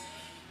house.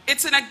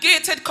 It's in a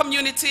gated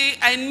community.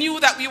 I knew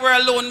that we were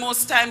alone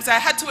most times. I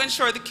had to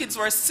ensure the kids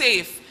were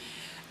safe.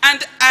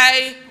 And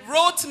I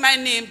wrote my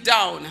name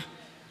down.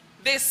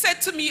 They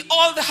said to me,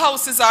 all the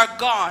houses are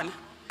gone,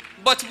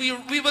 but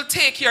we will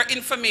take your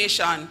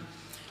information.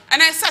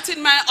 And I sat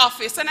in my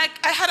office, and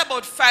I had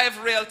about 5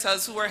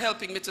 realtors who were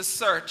helping me to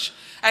search.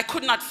 I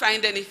could not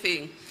find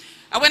anything.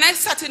 And when I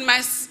sat in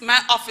my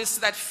office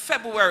that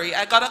February,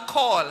 I got a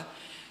call.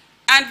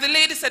 And the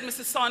lady said,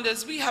 Mrs.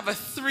 Saunders, we have a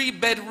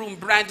 3-bedroom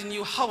brand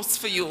new house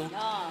for you.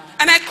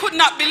 And I could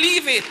not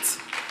believe it.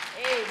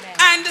 Amen.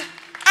 And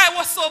I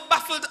was so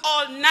baffled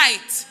all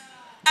night.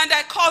 And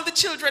I called the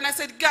children. I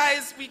said,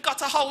 guys, we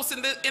got a house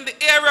in the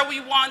area we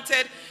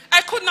wanted.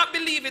 I could not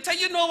believe it. And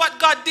you know what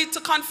God did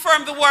to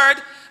confirm the word?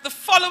 The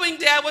following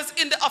day I was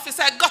in the office.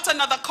 I got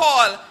another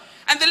call.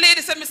 And the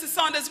lady said, Mrs.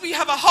 Saunders, we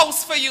have a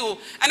house for you.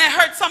 And I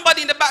heard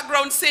somebody in the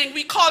background saying,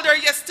 we called her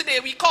yesterday.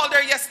 We called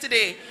her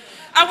yesterday.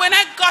 And when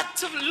I got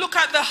to look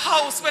at the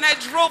house, when I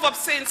drove up,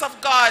 saints of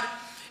God,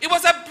 it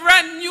was a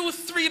brand new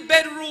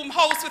 3-bedroom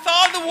house with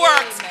all the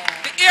works,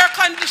 the air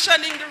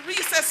conditioning, the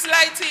recessed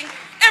lighting,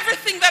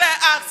 everything that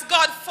I asked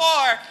God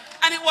for.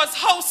 And it was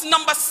house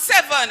number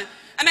 7.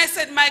 And I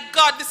said, my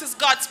God, this is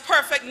God's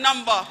perfect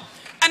number.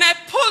 And I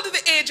pulled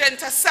the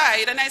agent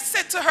aside and I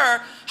said to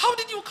her, how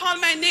did you call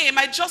my name?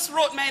 I just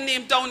wrote my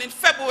name down in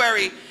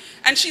February.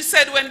 And she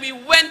said, when we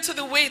went to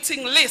the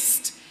waiting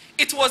list,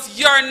 it was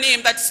your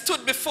name that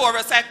stood before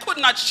us. I could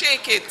not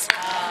shake it.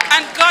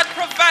 And God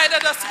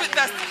provided us with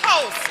that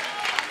house.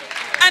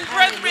 And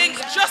brethren,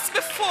 just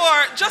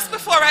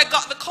before I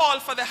got the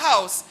call for the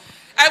house,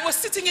 I was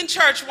sitting in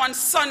church one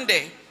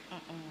Sunday.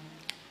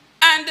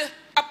 And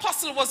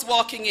Apostle was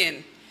walking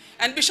in.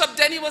 And Bishop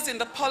Denny was in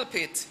the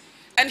pulpit.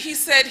 And he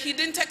said he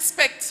didn't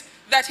expect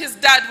that his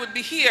dad would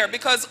be here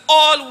because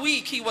all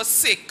week he was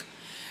sick.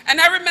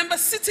 And I remember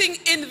sitting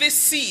in this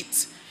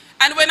seat.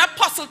 And when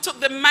Apostle took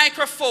the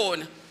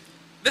microphone,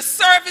 the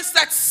service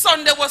that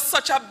Sunday was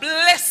such a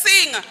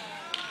blessing.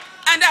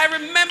 And I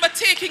remember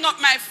taking up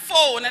my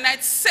phone and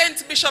I'd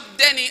sent Bishop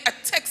Denny a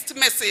text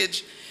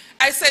message.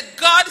 I said,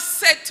 God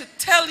said to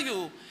tell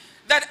you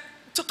that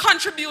to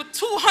contribute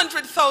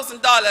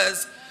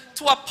 $200,000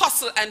 to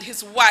Apostle and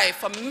his wife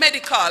for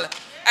medical.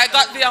 I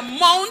got the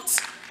amount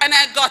and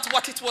I got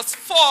what it was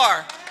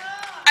for.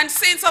 And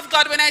saints of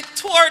God, when I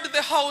toured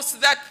the house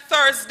that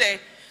Thursday,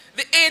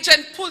 the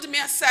agent pulled me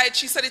aside.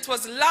 She said it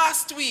was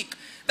last week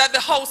that the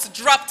house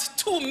dropped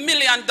 $2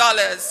 million.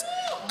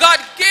 God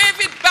gave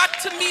it back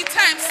to me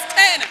times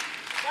 10.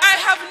 I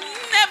have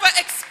never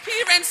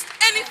experienced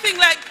anything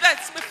like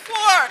this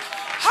before.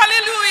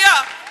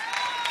 Hallelujah.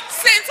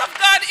 Saints of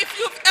God, if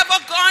you've ever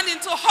gone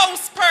into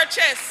house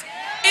purchase,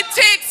 it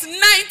takes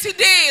 90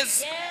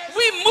 days.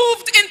 We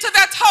moved into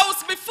that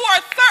house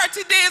before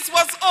 30 days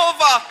was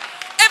over.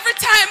 Every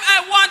time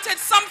I wanted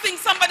something,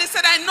 somebody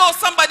said, I know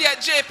somebody at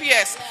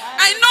JPS.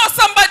 I know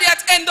somebody at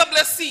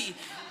NWC.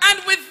 And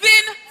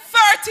within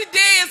 30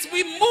 days,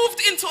 we moved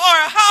into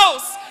our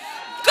house.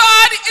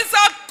 God is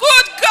a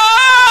good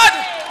God.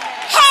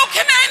 How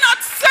can I not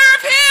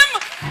serve him?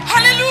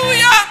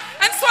 Hallelujah.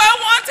 And so I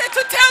wanted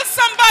to tell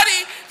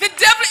somebody, the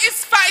devil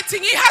is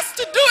fighting. He has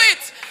to do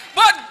it.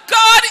 But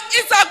God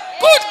is a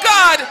good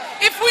God.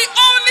 If we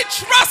only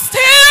trust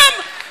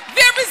him,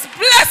 there is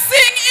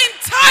blessing in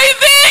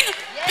tithing.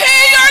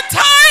 Pay your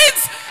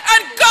tithes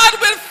and God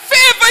will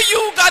favor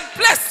you. God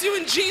bless you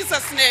in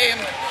Jesus' name.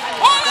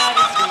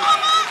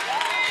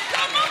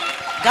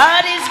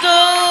 God is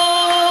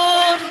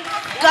good.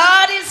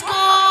 God is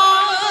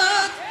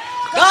good.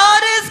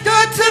 God is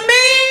good to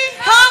me.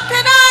 How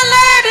can I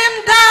let him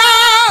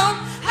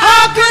down?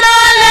 How could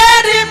I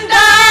let him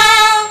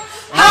down?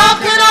 How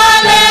could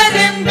I let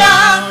him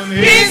down?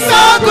 He's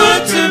so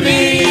good to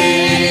me.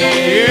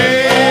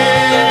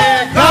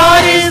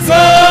 God is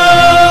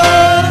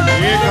good.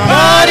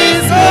 God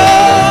is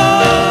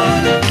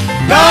good.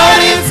 God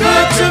is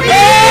good to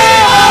me.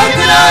 How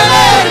could I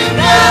let him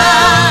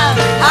down?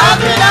 How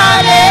could I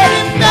let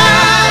him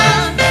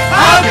down?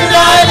 How could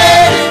I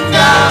let him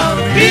down?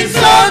 He's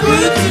so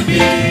good to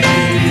me.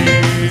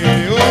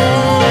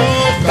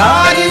 Oh,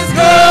 God is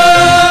good.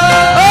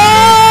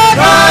 Oh,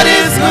 God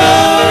is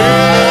good.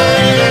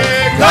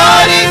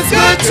 God is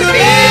good to me.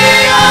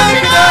 How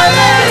could I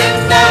let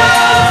him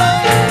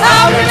down?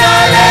 How could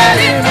I let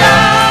him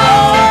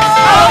down?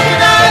 How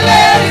could I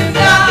let him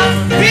down?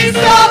 He's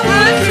so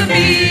good to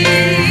me.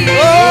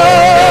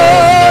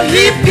 Oh,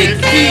 he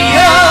picked me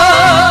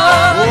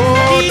up.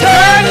 He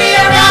turned me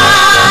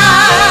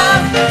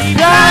around. He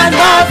planted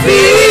my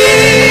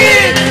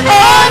feet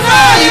on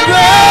high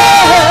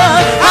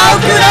ground. How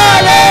could I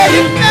let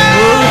him down?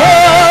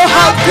 Oh,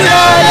 how could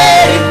I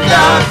let him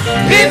down?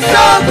 Been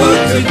so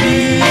good to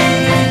me.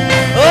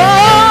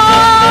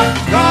 Oh,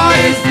 God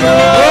is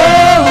good.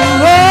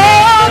 Oh,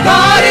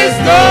 God is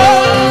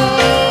good.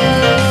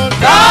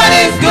 God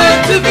is good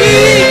to me.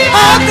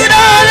 How could I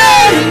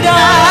let him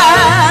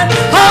down?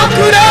 How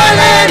could I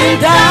let him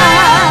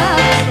down?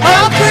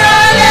 How could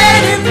I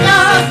let him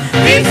down?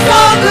 Been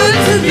so good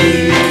to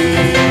me.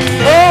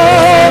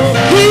 Oh,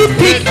 he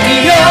picked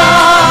me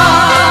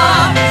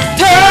up,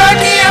 turned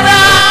me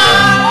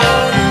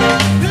around,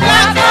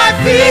 planted my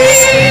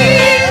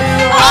feet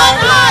on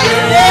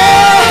higher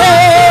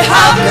ground.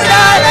 How could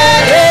I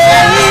let him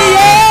down?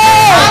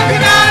 How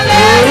could I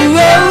let him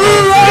down?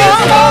 He's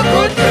so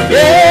good to me.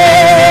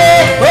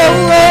 Pick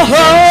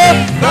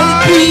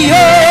me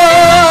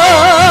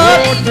up,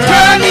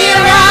 turn me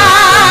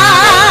around,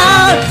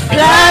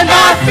 plant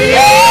my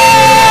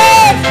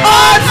feet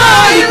on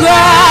higher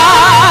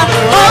ground.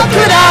 How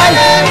could I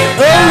let him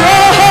down?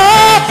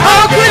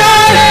 How could I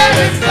let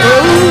him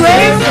down?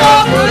 He's so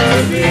good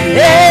to me.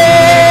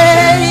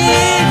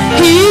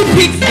 He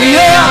picked me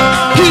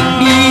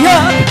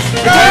up,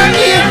 turn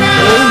me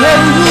around,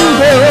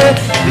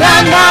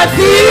 plant my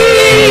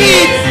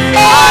feet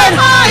on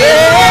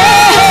higher.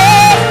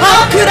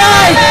 How could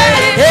I?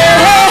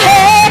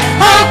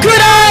 How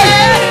could I?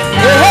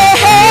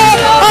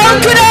 How could I? How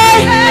could I?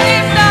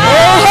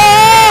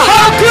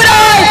 How could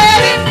I?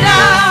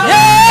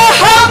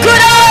 How could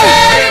I?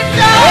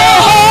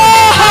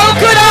 How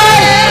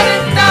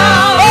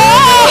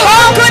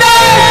could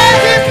I?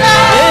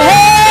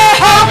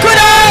 How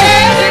could I?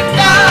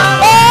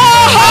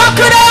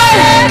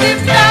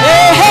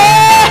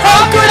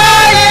 How could I? How could I?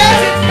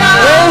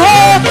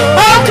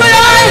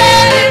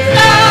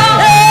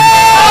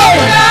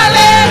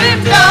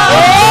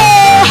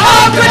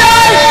 How could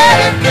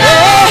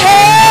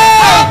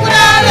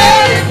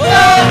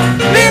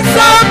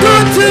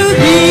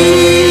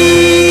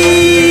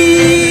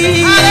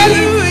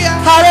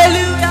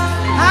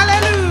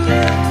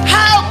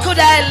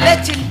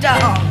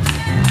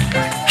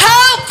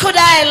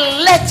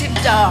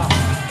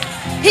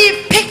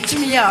He picked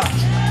me up.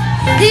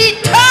 He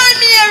turned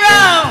me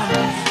around.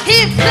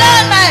 He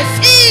planted my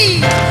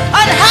feet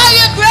on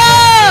higher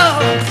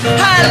ground.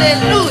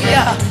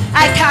 Hallelujah.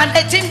 I can't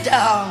let him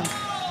down.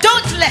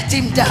 Don't let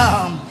him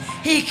down.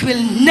 He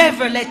will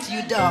never let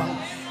you down.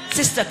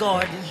 Sister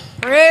Gordon.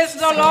 Praise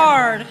the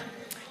Lord.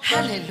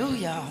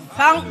 Hallelujah.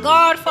 Thank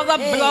God for the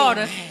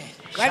blood.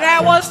 When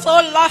I was so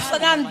lost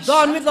and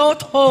undone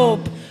without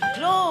hope,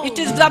 it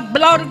is the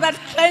blood that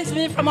cleansed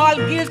me from all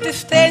guilty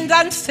stains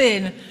and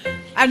sin.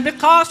 And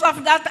because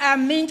of that, I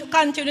mean to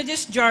continue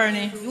this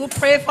journey. You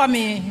pray for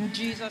me in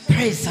Jesus' name.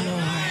 Praise the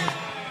Lord.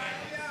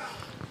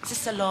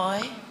 Sister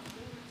Loy.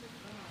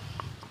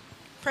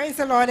 Praise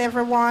the Lord,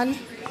 everyone.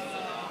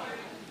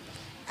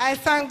 I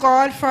thank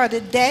God for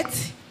the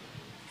death.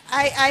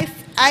 I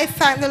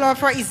thank the Lord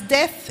for his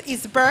death,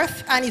 his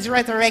birth, and his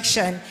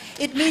resurrection.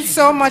 It means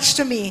so much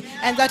to me,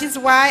 and that is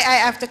why I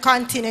have to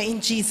continue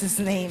in Jesus'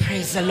 name.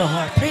 Praise the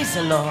Lord. Praise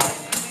the Lord.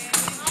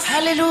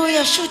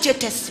 Hallelujah. Shoot your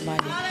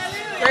testimony.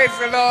 Praise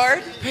the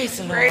Lord. Praise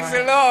the Lord. Praise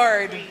the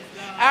Lord.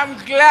 I'm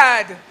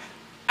glad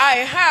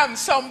I am.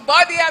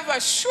 Somebody has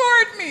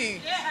assured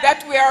me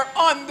that we are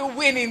on the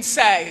winning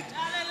side.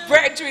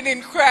 Brethren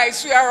in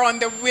Christ, we are on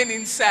the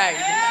winning side.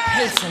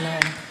 Praise the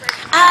Lord.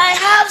 I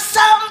have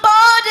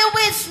somebody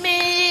with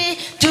me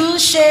to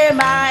share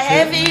my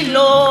heavy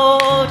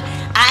load.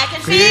 I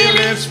can feel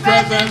his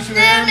presence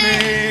near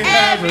me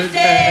every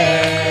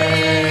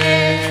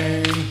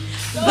day.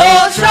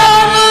 Though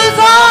troubles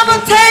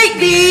overtake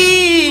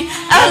me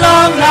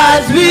along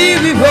life's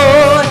weary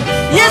road,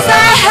 yes,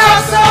 I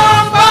have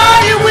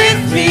somebody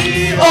with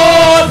me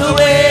all the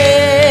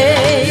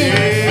way.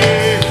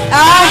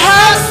 I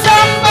have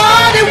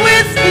somebody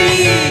with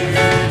me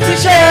to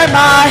share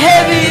my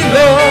heavy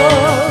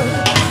load.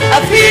 I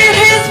feel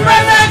his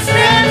presence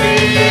near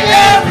me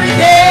every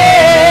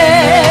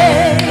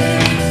day.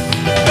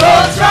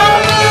 Though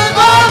troubles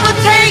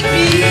overtake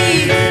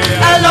me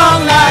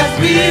along life's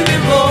weary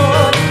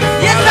road,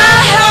 yes, I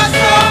have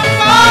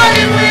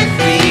somebody with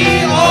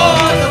me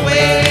all the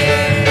way.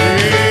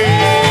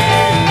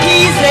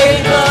 He's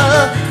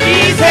able,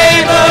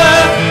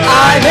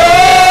 I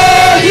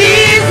know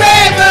he's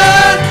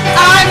able,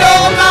 I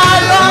know my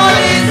Lord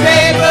is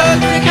able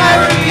to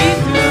carry me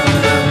through.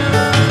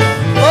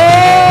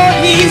 Oh,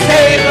 he's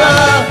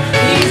able,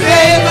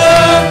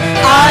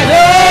 I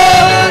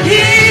know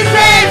he's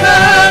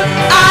able,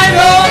 I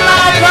know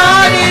my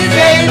God is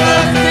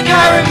able to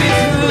carry me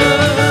through.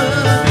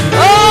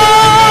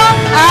 Oh,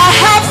 I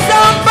have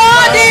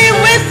somebody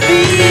with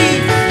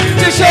me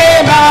to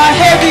share my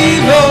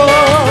heavy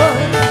load.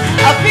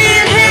 I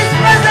feel his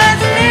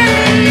presence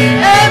near me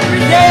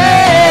every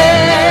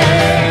day.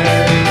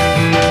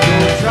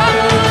 Though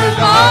troubles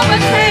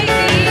overtake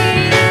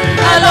me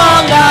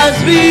along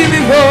life's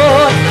weary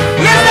road,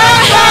 yes, I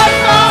have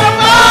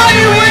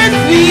somebody with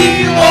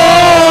me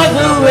all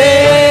the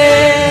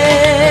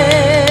way.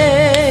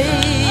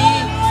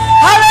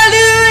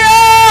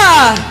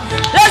 Hallelujah!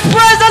 Let's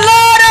praise the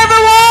Lord,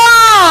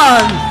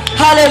 everyone!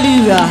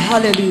 Hallelujah,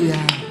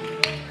 hallelujah.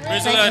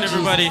 Praise the Lord,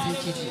 everybody.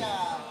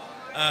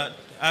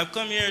 I've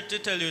come here to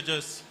tell you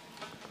just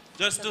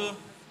to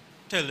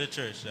tell the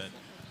church that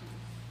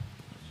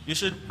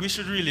we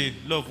should really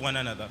love one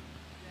another.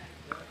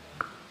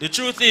 The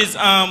truth is,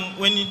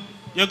 when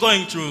you're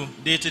going through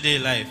day-to-day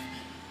life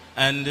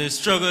and the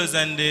struggles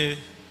and the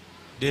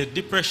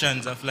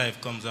depressions of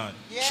life comes on,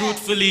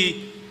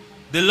 truthfully,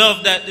 the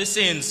love that the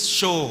saints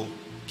show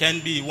can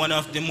be one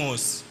of the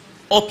most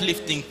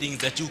uplifting things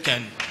that you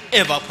can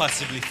ever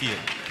possibly feel.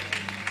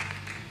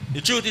 The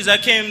truth is, I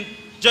came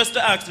just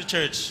to ask the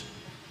church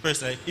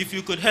personally if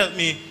you could help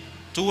me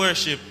to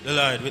worship the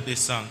Lord with this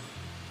song.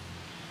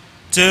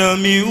 Tell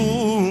me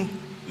who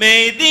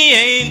made the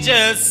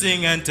angels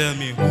sing, and tell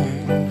me who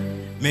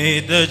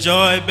made the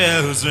joy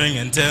bells ring,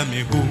 and tell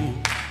me who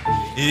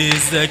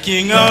is the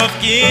King of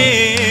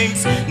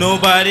Kings,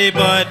 nobody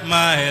but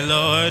my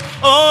Lord.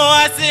 Oh,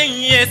 I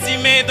sing, yes, he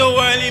made the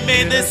world, he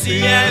made the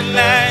sea and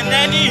land,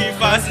 and he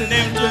fastened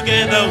them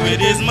together with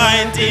his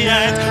mighty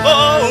hand.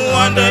 Oh,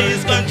 under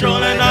his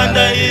control and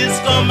under his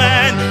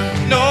command,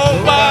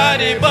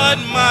 nobody but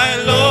my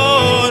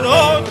Lord.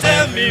 Oh,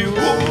 tell me who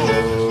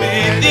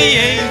made the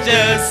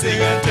angels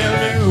sing, and tell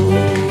me who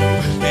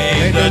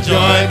made the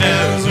joy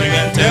bells ring,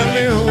 and tell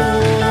me who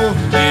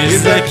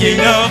is the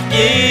King of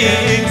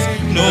Kings,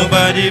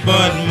 nobody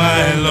but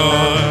my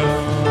Lord.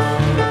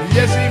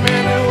 Yes, he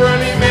made the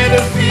world, he made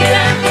the sea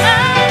and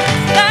land.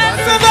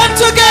 Fastened them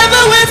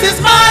together with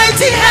his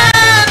mighty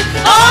hand.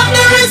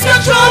 Under his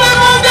control and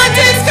under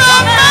his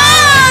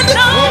command,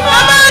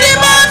 nobody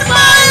but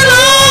my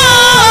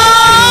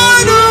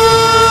Lord.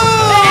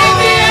 Made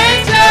the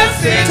angels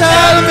sing,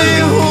 tell me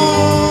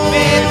who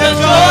made the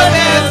joy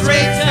bells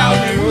ring, tell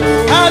me who.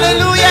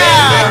 Hallelujah.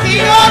 The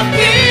King of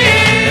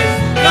Kings,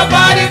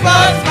 nobody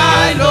but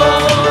my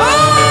Lord.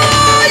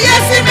 Oh,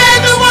 yes, he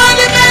made the world,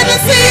 he made the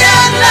sea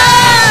and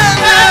land.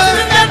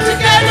 Fastened them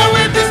together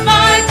with his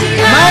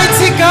mighty hand.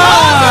 Mighty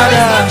God.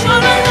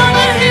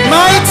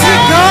 Mighty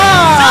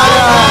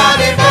God.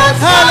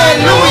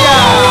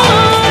 Hallelujah.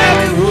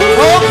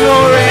 Oh,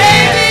 glory.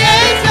 Made the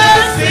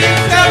angels sing,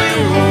 tell me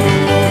who.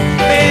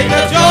 Made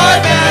the joy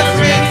bells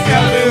ring,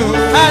 tell me who.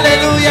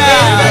 Hallelujah.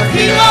 The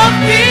King of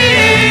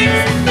Kings,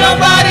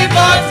 nobody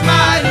but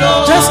my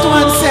Lord. Just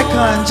 1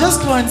 second,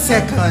 just 1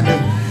 second,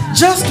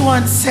 just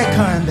 1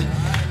 second.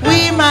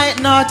 We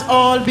might not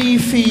all be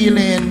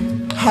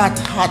feeling hot,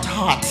 hot,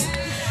 hot,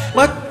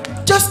 but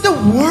Just the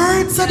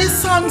words of the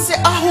song say,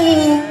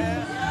 Ahu,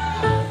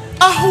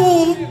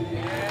 Ahu,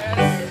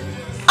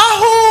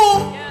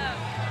 Ahu,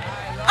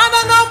 and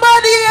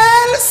nobody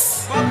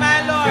else. Oh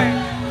my Lord.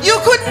 You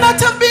could not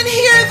have been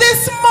here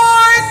this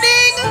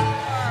morning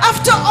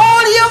after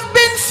all you've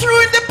been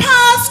through in the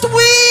past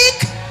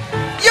week.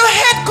 Your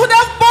head could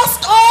have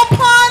bust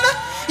open.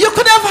 You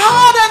could have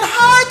had an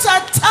heart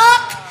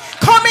attack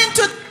coming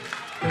to.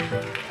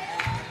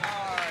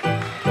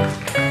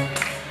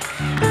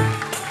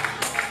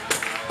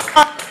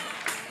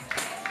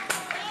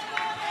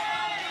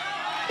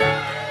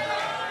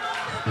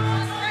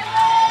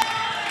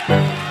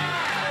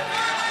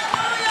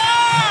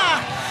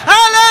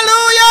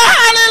 Hallelujah,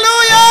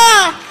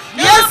 hallelujah.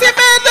 Yes, he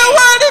made the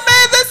world, he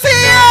made the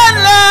sea and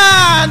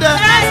land.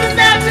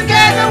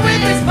 Together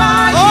with his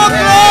body. Oh,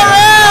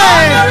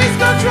 glory.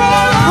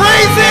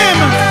 Praise him.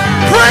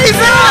 Praise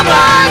him. Go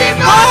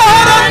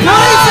ahead and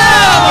praise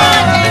him.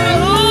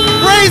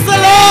 Praise the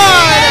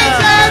Lord.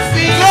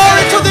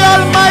 Glory to the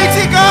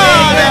Almighty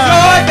God.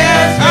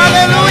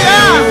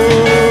 Hallelujah.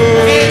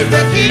 He's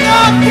the King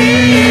of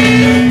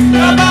Kings.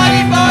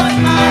 Nobody but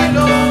my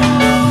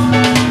Lord.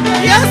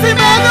 Yes, he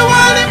made the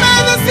world, he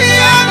made the sea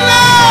and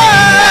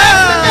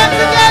land.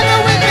 Together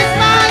with his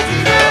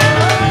mighty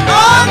hand.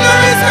 Under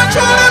his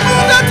control and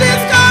move that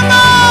is coming.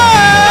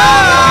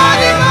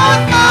 Nobody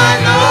but my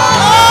Lord.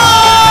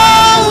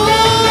 Oh,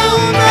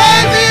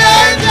 may the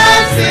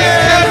angels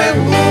sing.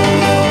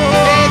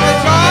 May the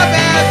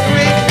drawbells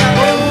ring.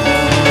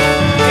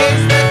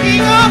 He's the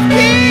King of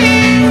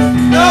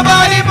Kings.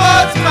 Nobody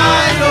but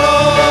my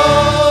Lord.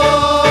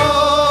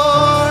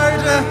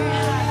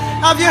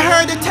 Have you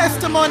heard the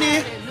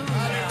testimony?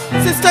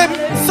 Sister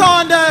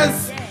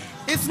Saunders,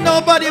 it's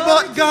nobody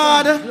but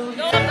God.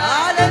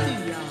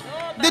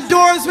 The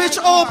doors which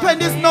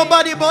opened is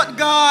nobody but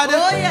God.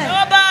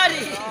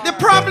 Nobody. The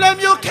problem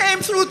you came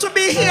through to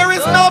be here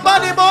is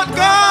nobody but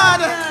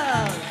God.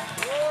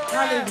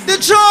 The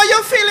joy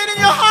you're feeling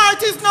in your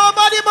heart is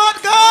nobody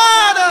but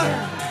God.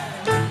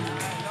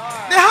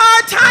 The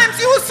hard times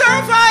you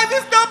survive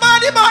is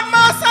nobody but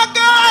Master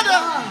God.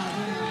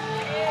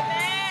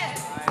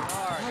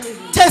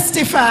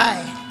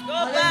 Testify.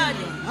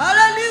 Nobody.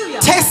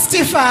 Hallelujah.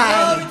 Testify.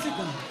 Glory to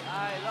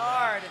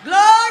God.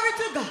 Glory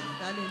to God.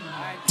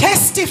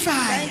 Testify.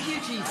 Thank you,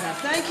 Jesus.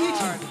 Thank you,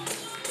 Jesus.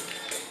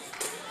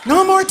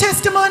 No more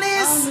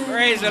testimonies.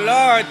 Praise the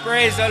Lord.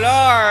 Praise the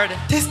Lord.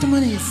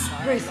 Testimonies.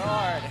 Praise the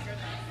Lord.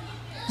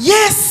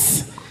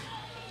 Yes.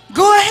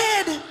 Go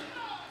ahead.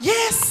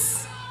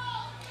 Yes.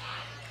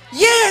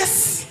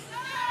 Yes.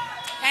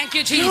 Thank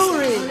you, Jesus.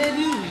 Glory.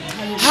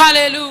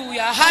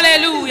 Hallelujah.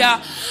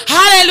 Hallelujah.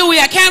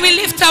 Hallelujah. Can we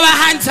lift our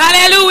hands?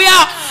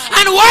 Hallelujah.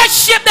 And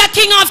worship the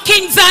King of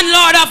Kings and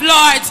Lord of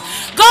Lords.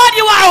 God,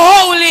 you are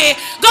holy.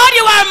 God,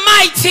 you are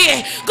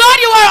mighty. God,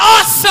 you are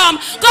awesome.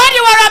 God,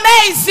 you are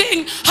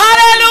amazing.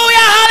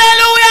 Hallelujah.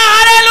 Hallelujah.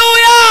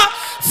 Hallelujah.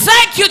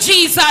 Thank you,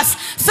 Jesus.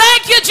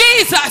 Thank you,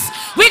 Jesus.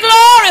 We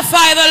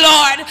glorify the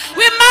Lord.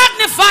 We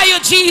magnify you,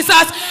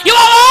 Jesus. You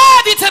are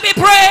worthy to be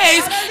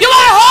praised. You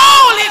are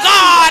holy,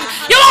 God.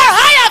 You are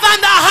higher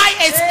than the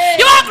highest.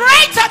 You are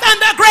greater than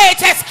the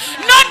greatest.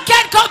 None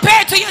can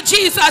compare to you,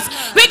 Jesus.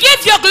 We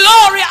give you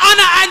glory,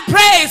 honor, and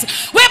praise.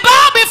 We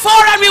bow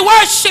before and we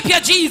worship you,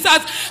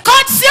 Jesus.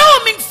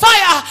 Consuming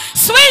fire,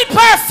 sweet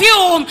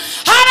perfume.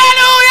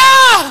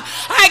 Hallelujah.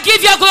 I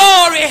give you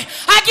glory.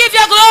 I give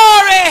you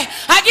glory.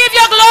 I give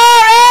you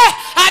glory.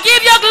 I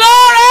give you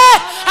glory.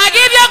 I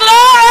give you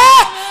glory.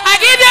 I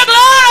give you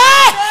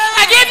glory.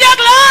 I give you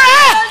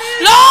glory.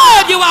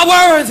 Lord, you are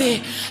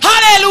worthy.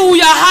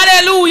 Hallelujah.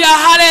 Hallelujah.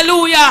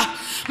 Hallelujah.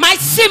 My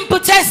simple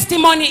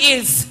testimony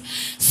is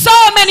so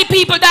many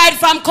people died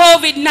from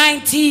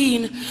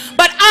COVID-19,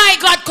 but I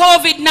got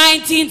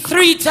COVID-19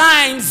 3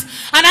 times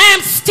and I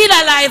am still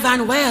alive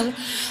and well.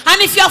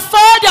 And if you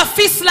fold your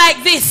fist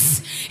like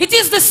this, it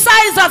is the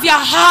size of your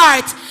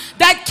heart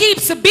that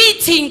keeps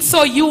beating,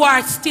 so you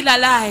are still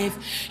alive.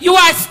 You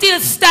are still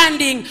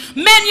standing.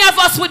 Many of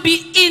us would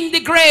be in the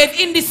grave,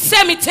 in the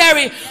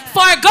cemetery,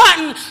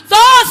 forgotten.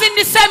 Those in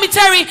the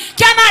cemetery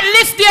cannot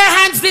lift their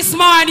hands this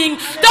morning.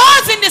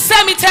 Those in the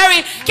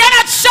cemetery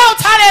cannot shout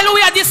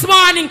hallelujah this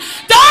morning.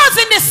 Those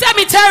in the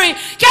cemetery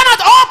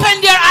cannot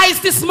open their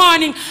eyes this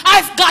morning.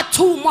 I've got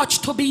too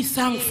much to be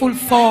thankful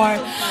for.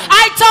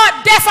 I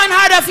taught deaf and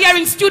hard of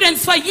hearing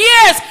students for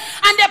years,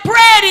 and they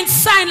prayed in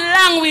sign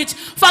language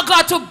for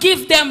God to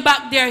give them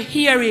back their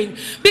hearing.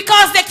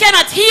 Because they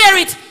cannot hear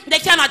it, they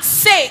cannot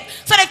say it.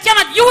 So they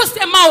cannot use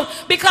their mouth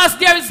because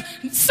there is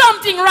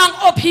something wrong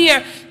up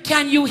here.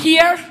 Can you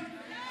hear?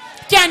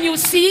 Can you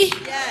see?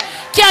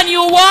 Can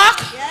you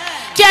walk?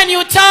 Can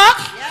you talk?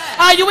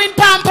 Are you in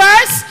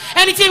Pampers?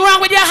 Anything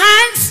wrong with your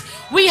hands?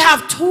 We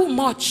have too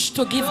much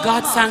to give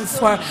God thanks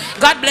for.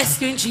 God bless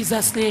you in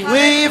Jesus' name.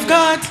 We've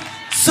got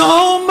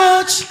so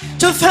much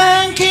to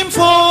thank him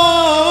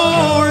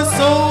for,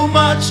 so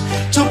much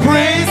to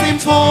praise him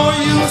for,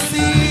 you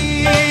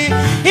see.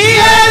 He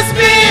has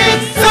been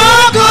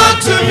so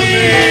good to me.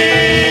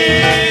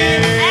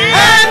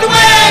 And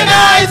when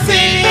I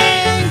think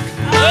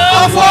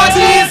of what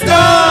he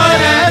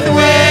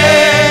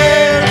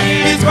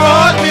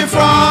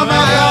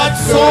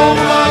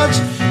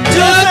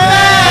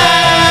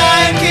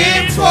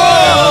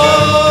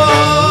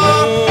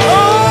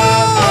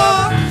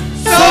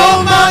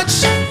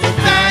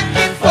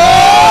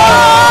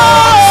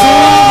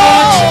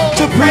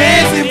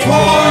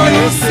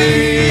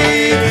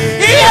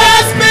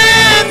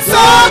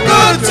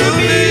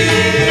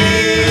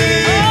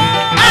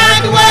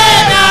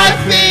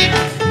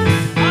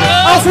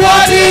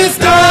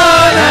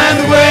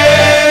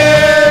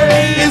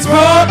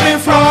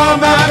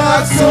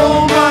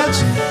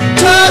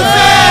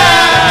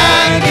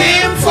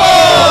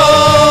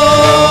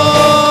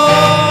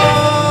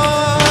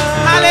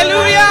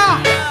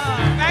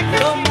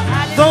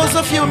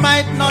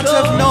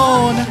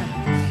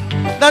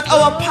that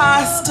our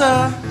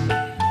pastor,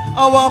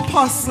 our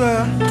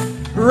apostle,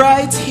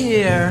 right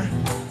here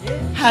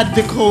had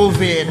the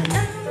COVID.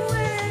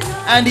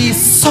 And he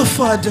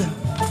suffered.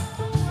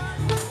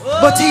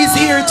 But he's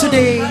here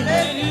today.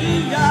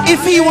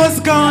 If he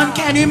was gone,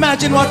 can you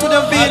imagine what would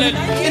have been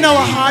in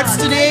our hearts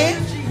today?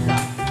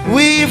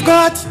 We've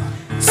got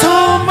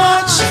so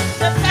much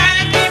to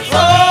thank him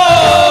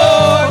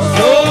for,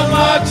 so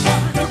much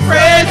to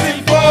praise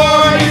him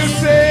for. You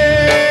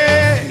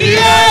say he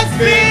has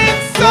been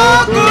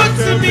so good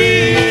to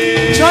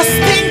me. Just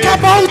think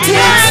about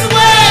it. And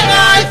when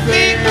I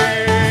think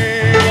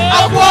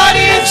of what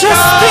he's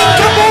just done, think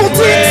about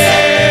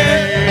it.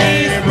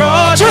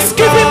 Just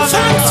give him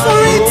thanks for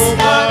it. So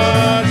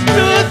much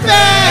to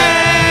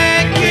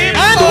thank him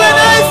and for. when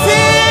I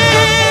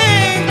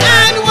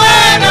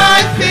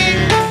think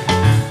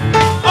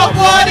of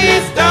what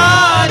he's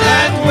done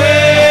and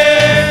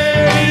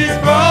where he's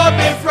brought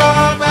me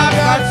from, I've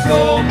got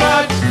so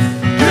much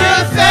to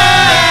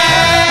thank.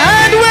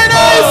 And when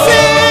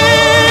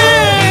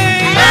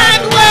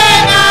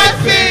I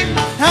think,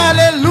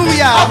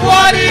 hallelujah, of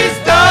what he's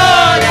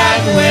done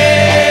and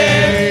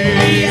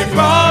where he's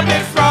brought me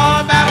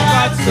from, I've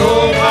got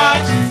so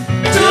much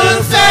to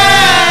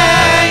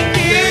thank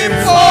him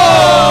for.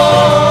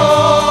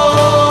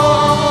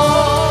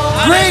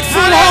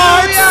 Grateful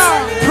hearts,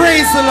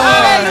 praise the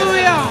Lord.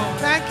 Hallelujah.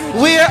 Thank you.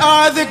 Where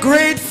are the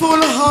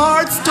grateful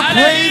hearts to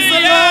praise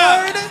the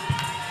Lord?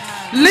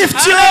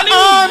 Lift your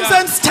arms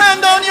and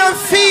stand on your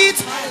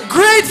feet.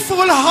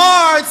 Grateful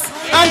hearts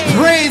and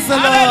praise the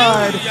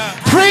Lord.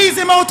 Praise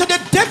him out of the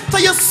depth of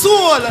your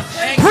soul.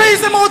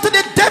 Praise him out of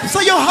the depths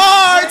of your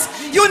heart.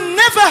 You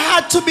never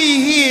had to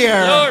be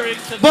here,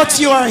 but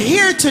you are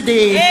here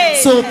today,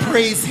 so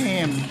praise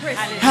him.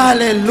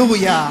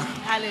 Hallelujah.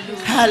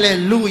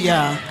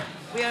 Hallelujah.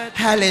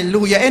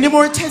 Hallelujah. Any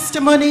more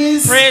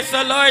testimonies? Praise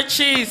the Lord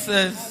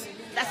Jesus.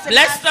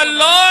 Bless the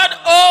Lord,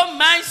 oh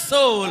my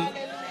soul.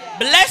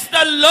 Bless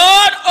the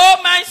Lord, oh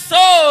my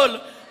soul,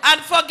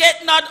 and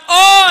forget not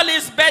all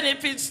his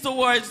benefits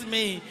towards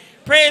me.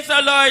 Praise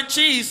the Lord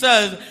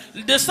Jesus.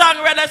 The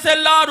songwriter said,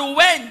 Lord,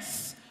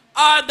 whence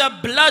are the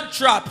blood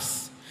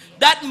drops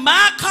that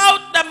mark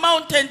out the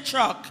mountain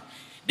truck?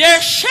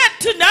 They're shed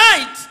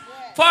tonight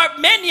for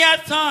many a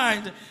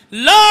time.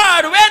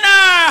 Lord, when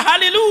are,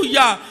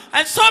 hallelujah,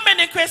 and so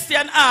many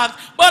Christians ask,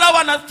 but I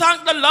want to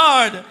thank the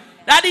Lord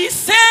that he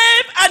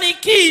saves and he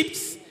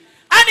keeps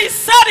and he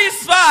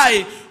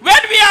satisfies.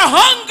 When we are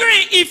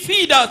hungry, he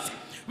feeds us.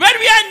 When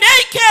we are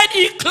naked,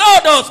 he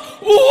clothes us.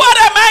 What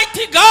a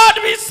mighty God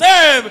we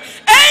serve.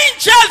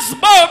 Angels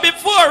bow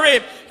before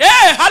him.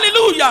 Hey,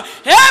 hallelujah.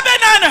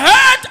 Heaven and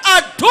earth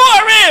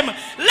adore him.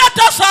 Let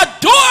us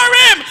adore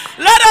him.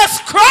 Let us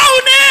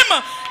crown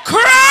him.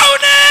 Crown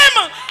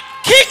him.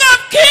 King of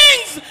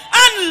kings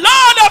and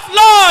Lord of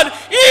lords.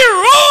 He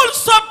rules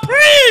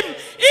supreme.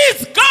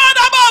 He's God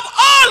above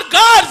all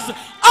gods.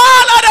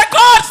 All other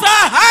gods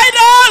are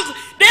idols.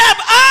 They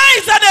have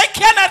eyes and they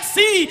cannot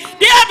see.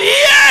 They have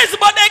ears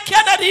but they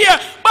cannot hear.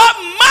 But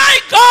my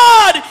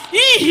God,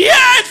 he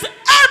hears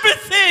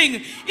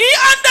everything. He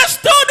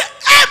understood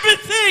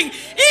everything.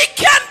 He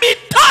can be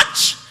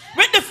touched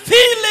with the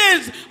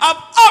feelings of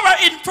our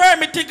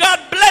infirmity. God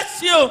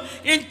bless you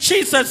in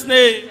Jesus'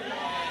 name.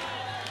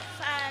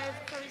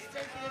 5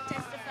 Christians will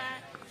testify.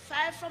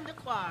 5 from the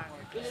choir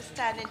will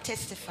stand and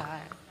testify.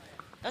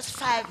 That's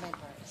 5 members.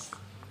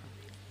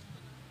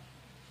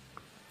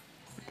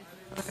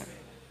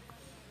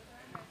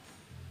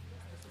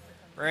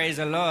 Praise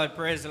the Lord,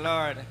 praise the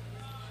Lord.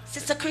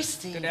 Sister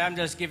Christy. Today I'm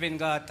just giving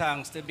God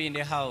thanks to be in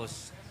the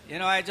house. You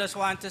know, I just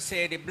want to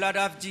say the blood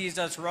of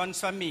Jesus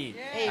runs for me.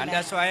 Amen. And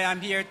that's why I'm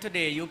here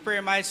today. You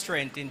pray my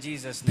strength in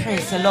Jesus' name.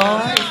 Praise the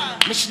Lord.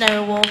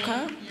 Missionary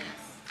Walker.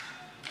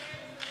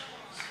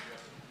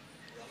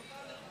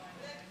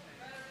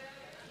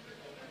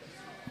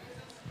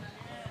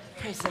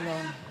 Praise the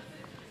Lord.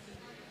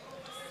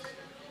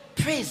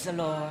 Praise the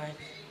Lord.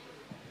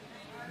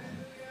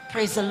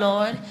 Praise the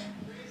Lord.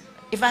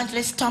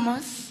 Evangelist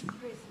Thomas.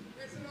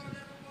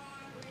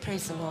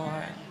 Praise the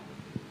Lord.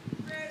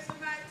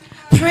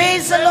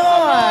 Praise the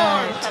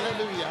Lord.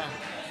 Hallelujah.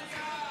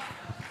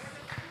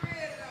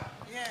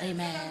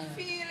 Amen.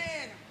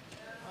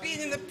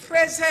 Being in the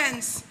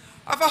presence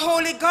of a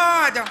holy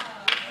God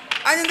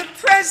and in the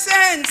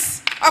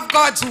presence of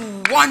God's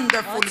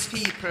wonderful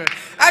people.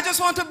 I just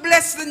want to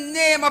bless the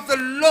name of the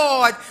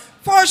Lord.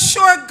 For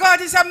sure, God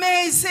is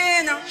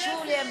amazing.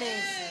 Truly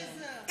amazing.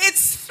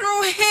 It's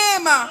through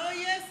him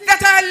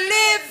that I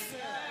live,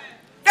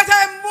 that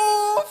I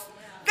move,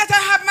 that I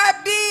have my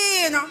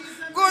being.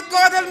 Good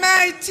God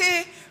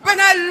Almighty,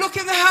 when I look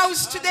in the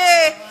house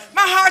today,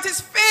 my heart is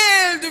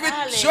filled with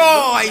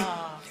joy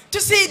to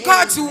see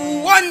God's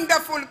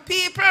wonderful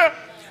people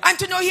and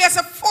to know he has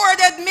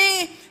afforded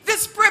me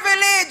this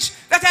privilege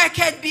that I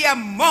can be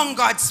among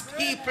God's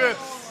people.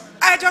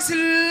 I just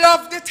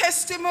love the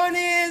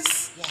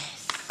testimonies.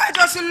 I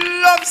just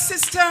love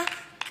Sister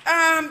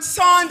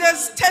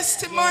Saunders'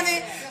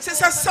 testimony.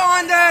 Sister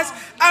Saunders,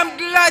 I'm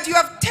glad you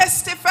have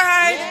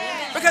testified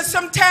because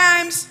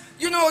sometimes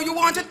you know, you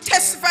want to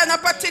testify in a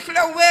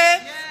particular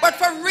way, but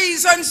for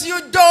reasons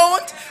you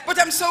don't. But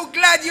I'm so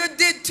glad you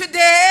did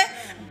today.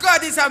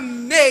 God is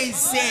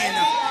amazing.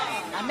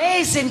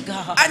 Amazing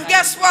God. And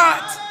guess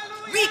what?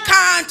 We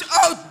can't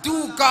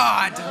outdo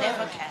God.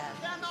 Never can.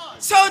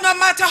 So no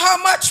matter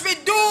how much we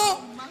do,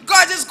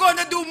 God is going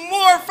to do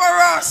more for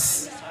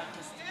us.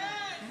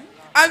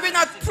 And we're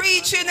not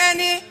preaching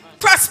any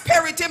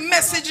prosperity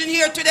message in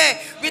here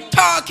today. We're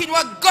talking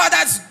what God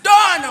has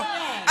done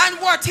and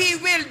what he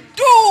will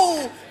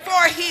do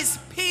for his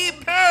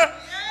people.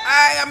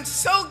 I am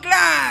so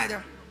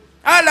glad.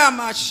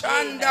 Alama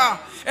Shanda.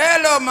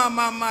 Hello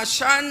Mama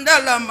Shanda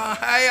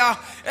Lamahaya.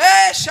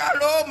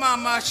 Shalom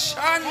Mama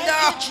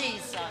Shanda.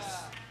 Jesus.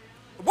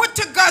 Would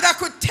to God I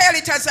could tell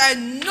it as I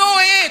know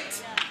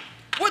it.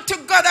 Would to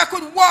God I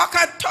could walk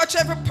and touch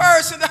every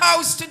person in the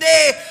house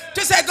today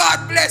to say,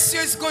 God bless you,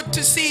 it's good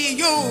to see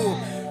you.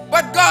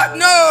 But God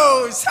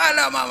knows. Praise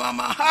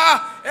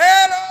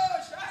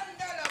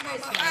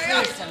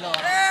the Lord.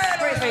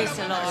 Praise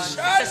the Lord.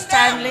 Mr.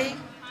 Stanley.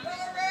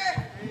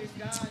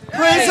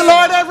 Praise the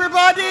Lord,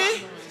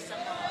 everybody.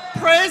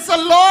 Praise the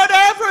Lord,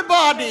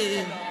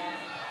 everybody.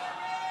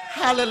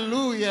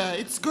 Hallelujah.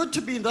 It's good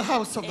to be in the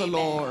house of the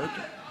Lord.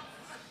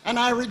 And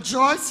I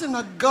rejoice in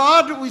a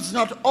God who is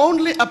not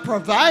only a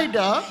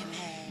provider,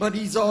 but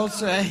he's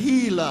also a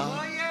healer.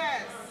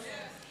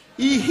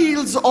 He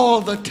heals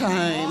all the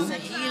time. He's a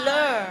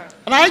healer.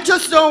 And I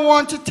just don't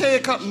want to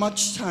take up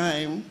much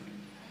time.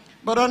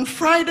 But on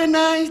Friday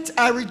night,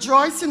 I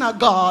rejoice in a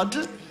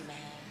God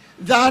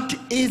that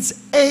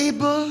is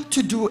able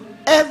to do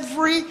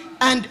every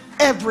and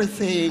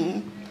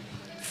everything.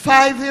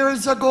 5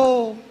 years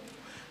ago,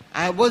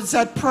 I was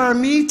at prayer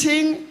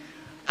meeting.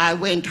 I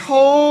went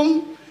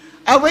home.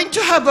 I went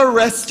to have a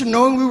rest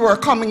knowing we were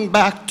coming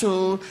back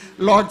to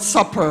Lord's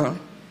Supper.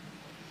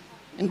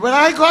 And when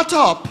I got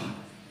up,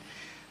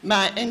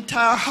 my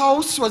entire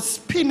house was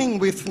spinning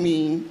with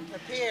me.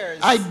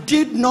 I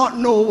did not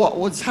know what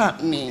was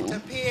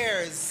happening.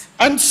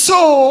 And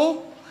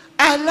so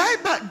I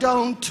lay back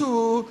down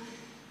to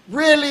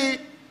really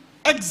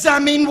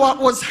examine what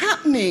was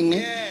happening.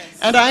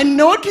 And I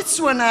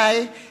noticed when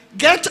I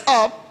get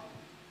up,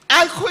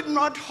 I could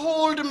not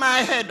hold my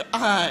head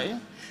high.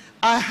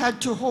 I had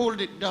to hold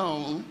it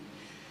down.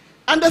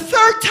 And the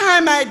third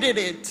time I did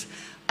it,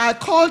 I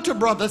called to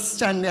Brother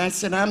Stanley. I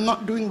said, I'm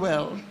not doing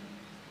well.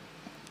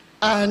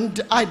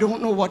 And I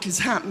don't know what is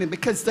happening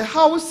because the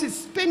house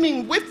is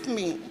spinning with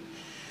me.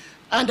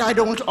 And I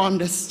don't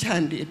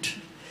understand it.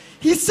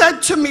 He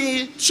said to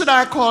me, should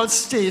I call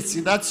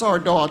Stacy? That's our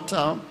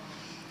daughter.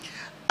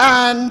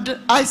 And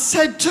I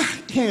said to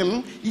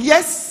him,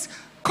 yes,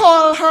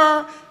 call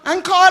her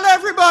and call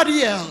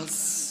everybody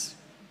else.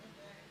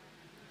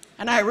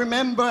 And I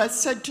remember I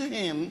said to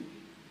him,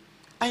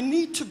 I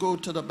need to go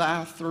to the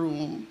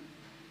bathroom.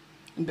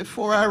 And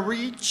before I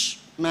reach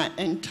my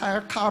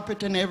entire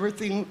carpet and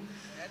everything,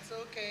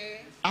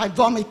 I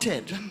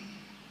vomited.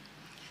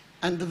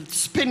 And the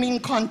spinning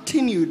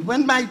continued.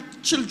 When my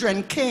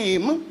children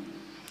came,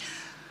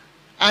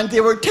 and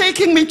they were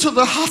taking me to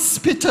the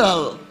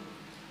hospital,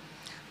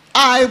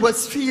 I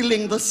was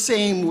feeling the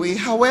same way.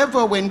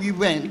 However, when we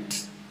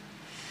went,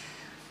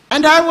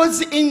 and I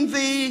was in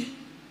the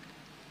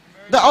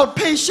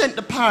outpatient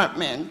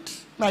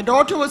department, my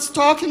daughter was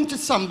talking to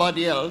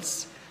somebody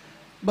else,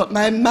 but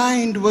my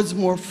mind was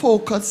more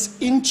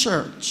focused in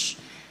church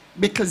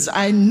because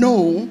I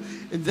know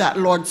that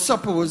Lord's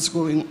Supper was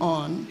going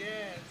on.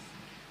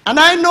 And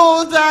I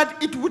know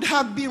that it would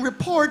have been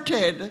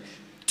reported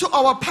to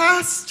our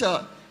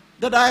pastor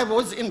that I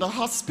was in the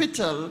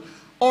hospital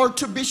or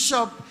to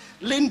Bishop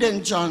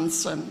Lyndon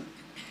Johnson.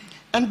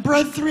 And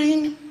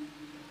brethren,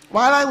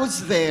 while I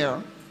was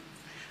there,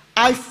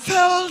 I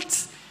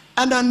felt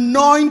an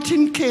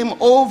anointing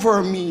came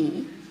over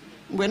me.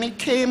 When it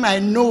came, I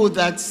know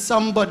that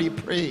somebody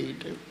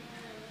prayed.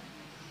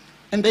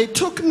 And they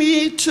took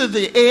me to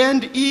the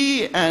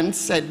A&E and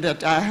said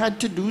that I had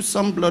to do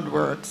some blood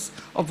works,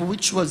 of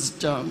which was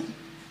done.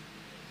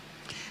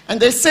 And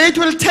they say it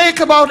will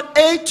take about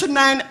 8 to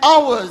 9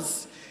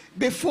 hours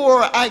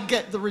before I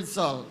get the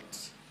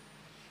result.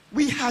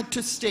 We had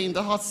to stay in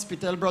the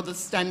hospital, Brother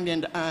Stanley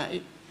and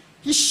I.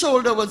 His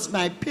shoulder was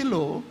my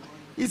pillow.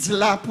 His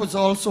lap was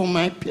also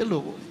my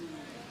pillow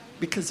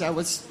because I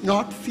was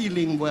not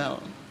feeling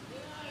well.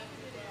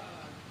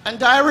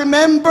 And I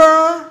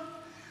remember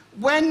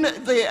when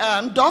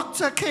the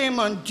doctor came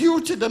on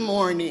duty the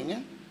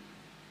morning,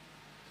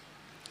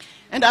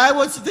 and I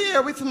was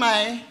there with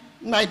my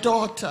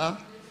daughter,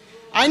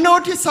 I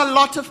noticed a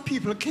lot of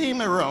people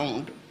came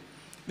around.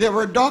 There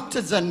were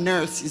doctors and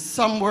nurses.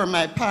 Some were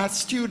my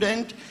past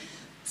student,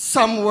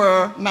 some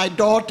were my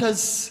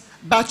daughter's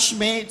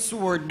batchmates who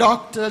were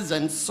doctors,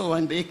 and so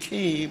on. They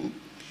came.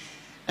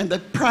 And the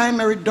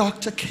primary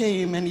doctor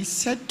came and he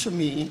said to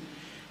me,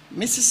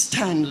 Mrs.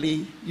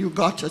 Stanley, you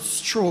got a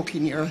stroke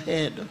in your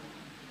head.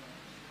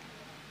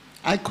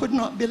 I could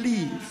not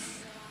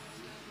believe.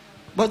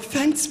 But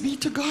thanks be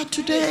to God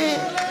today.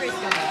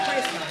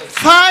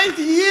 5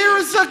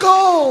 years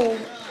ago,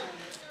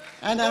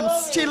 and I'm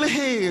still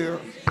here.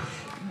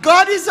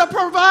 God is a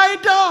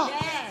provider.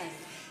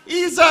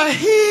 He's a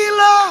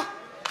healer.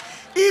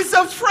 He's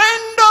a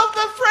friend of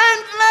the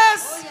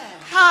friendless.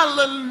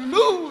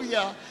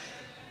 Hallelujah.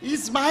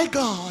 He's my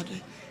God.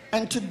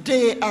 And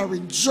today I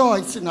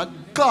rejoice in a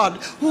God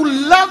who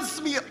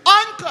loves me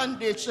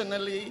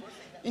unconditionally.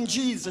 In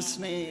Jesus'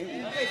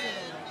 name.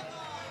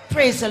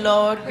 Praise the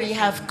Lord. We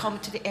have come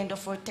to the end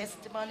of our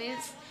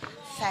testimonies.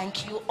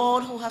 Thank you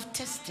all who have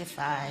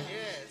testified.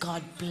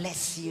 God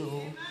bless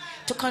you.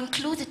 To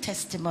conclude the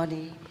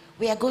testimony,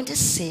 we are going to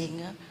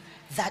sing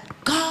that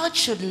God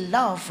should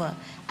love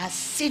a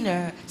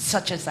sinner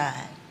such as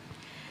I.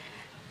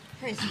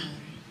 Praise the Lord.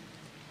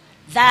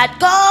 That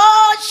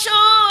God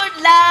should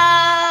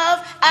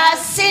love a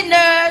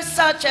sinner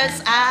such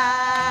as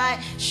I,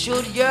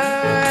 should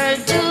yearn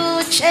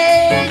to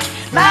change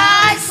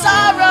my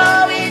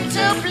sorrow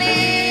into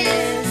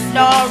bliss,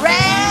 nor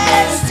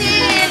rest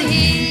till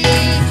He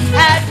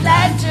had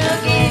planned to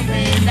give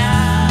me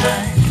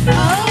life.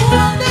 How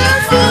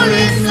wonderful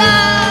is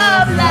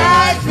love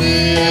like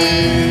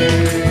this!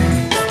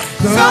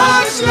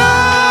 Such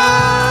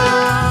love,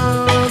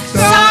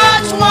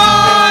 such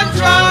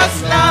wondrous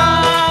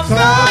love,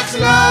 such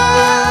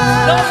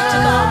love,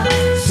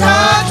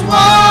 such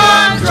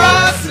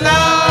wondrous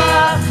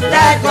love,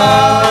 that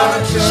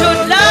God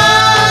should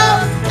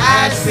love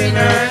a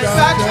sinner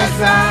such as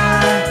I.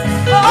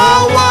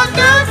 Oh,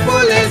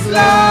 wonderful is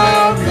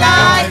love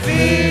like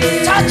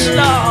this. Such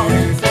love,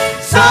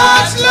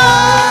 such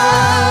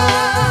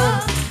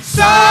love,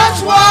 such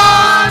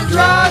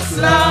wondrous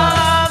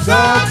love,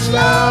 such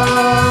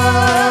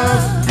love,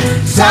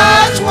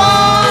 such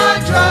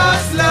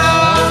wondrous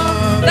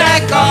love,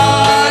 that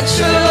God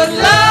should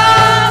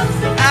love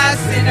a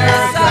sinner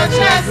such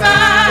as I.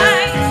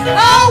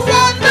 How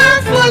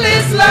wonderful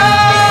is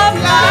love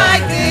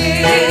like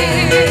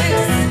this.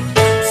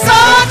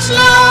 Such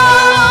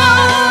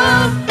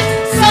love,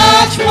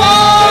 such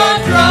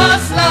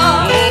wondrous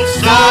love,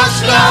 such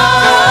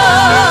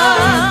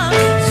love,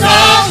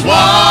 such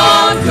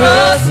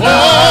wondrous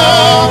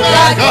love,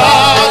 that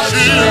God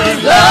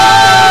should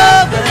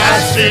love a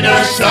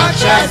sinner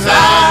such as I.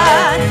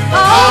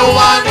 How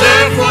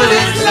wonderful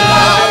is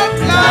love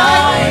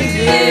like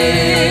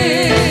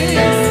this.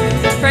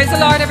 Praise the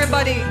Lord,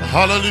 everybody.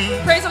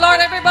 Hallelujah. Praise the Lord,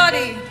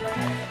 everybody.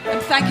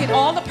 I'm thanking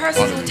all the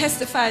persons who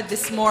testified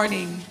this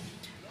morning.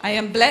 I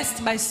am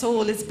blessed. My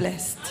soul is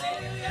blessed.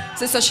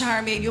 Sister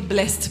Charmaine, you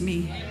blessed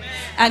me.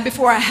 And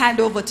before I hand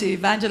over to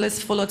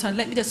Evangelist Fullerton,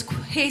 let me just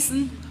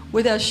hasten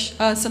with a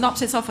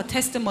synopsis of a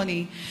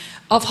testimony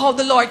of how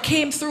the Lord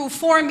came through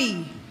for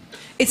me.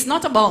 It's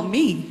not about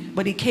me,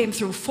 but He came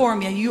through for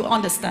me, and you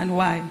understand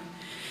why.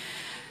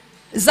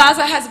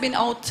 Zaza has been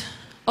out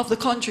of the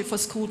country for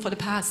school for the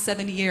past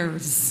 7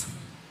 years.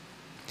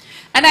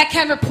 And I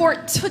can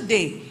report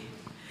today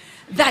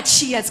that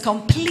she has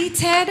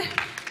completed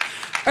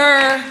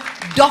her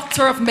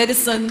Doctor of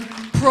Medicine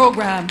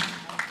program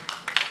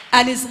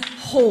and is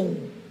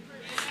home.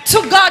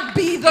 To God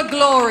be the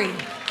glory.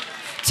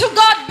 To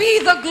God be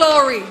the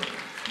glory.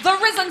 The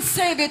risen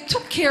Savior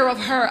took care of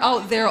her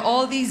out there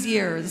all these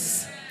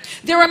years.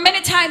 There were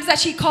many times that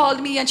she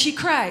called me and she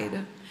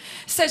cried.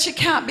 Said she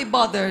can't be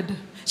bothered.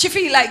 She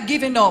feels like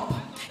giving up.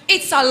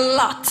 It's a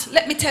lot.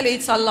 Let me tell you,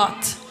 it's a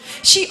lot.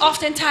 She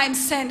oftentimes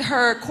sent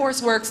her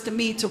courseworks to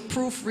me to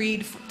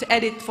proofread, to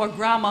edit for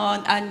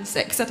grammar, and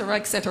etc.,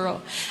 etc.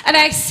 And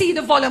I see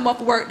the volume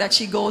of work that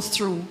she goes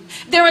through.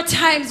 There are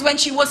times when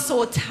she was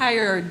so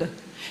tired,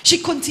 she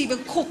couldn't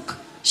even cook.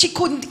 She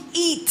couldn't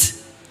eat.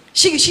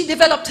 She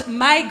developed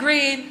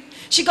migraine.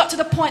 She got to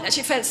the point that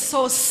she felt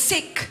so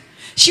sick.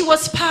 She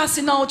was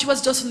passing out. She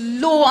was just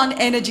low on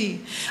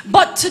energy.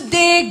 But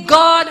today,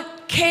 God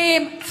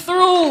came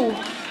through.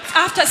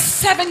 After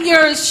 7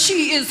 years,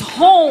 she is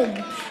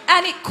home.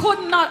 And it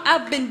could not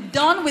have been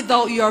done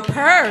without your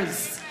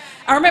prayers.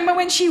 I remember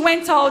when she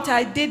went out,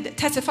 I did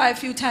testify a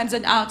few times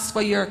and asked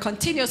for your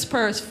continuous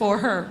prayers for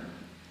her.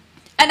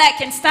 And I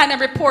can stand and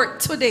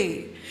report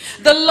today,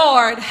 the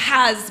Lord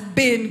has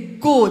been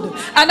good.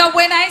 And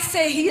when I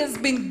say He has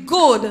been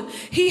good,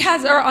 He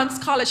has her on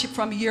scholarship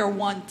from year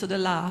 1 to the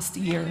last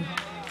year.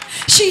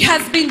 She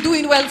has been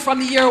doing well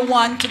from year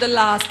 1 to the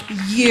last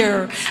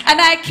year. And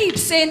I keep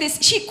saying this,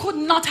 she could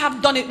not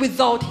have done it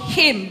without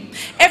Him.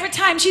 Every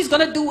time she's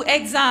going to do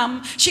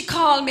exam, she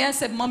called me and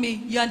said,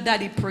 Mommy, you and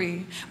Daddy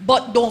pray.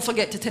 But don't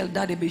forget to tell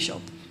Daddy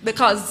Bishop.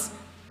 Because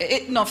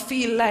it not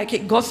feel like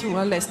it goes through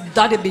unless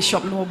Daddy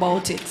Bishop know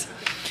about it.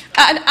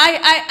 And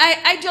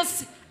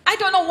I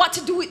don't know what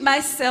to do with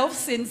myself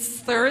since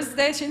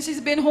Thursday, since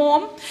she's been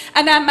home.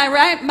 And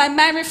my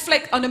mind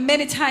reflects on the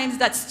many times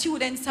that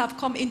students have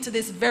come into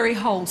this very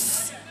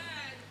house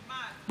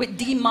with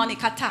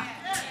demonic attack.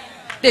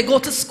 They go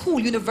to school,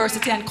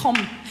 university, and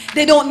come.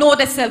 They don't know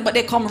themselves, but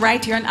they come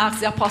right here and ask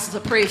the apostle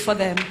to pray for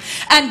them.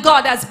 And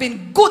God has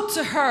been good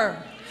to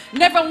her.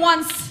 Never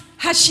once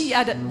has she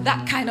had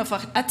that kind of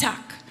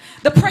attack.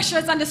 The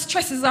pressures and the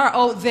stresses are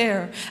out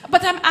there.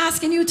 But I'm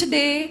asking you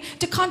today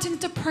to continue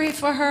to pray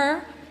for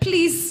her.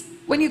 Please,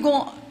 when you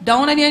go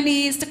down on your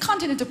knees to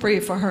continue to pray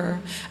for her.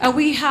 And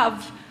we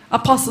have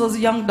Apostle's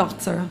young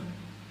daughter.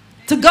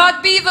 To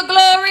God be the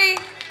glory.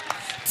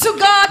 To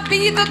God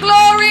be the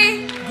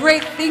glory.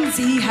 Great things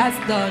he has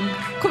done.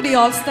 Could we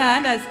all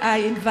stand as I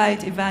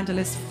invite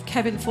Evangelist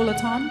Kevin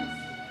Fullerton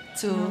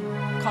to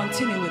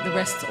continue with the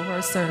rest of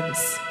our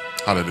service.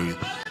 Hallelujah.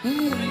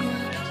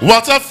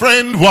 What a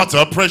friend, what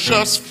a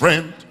precious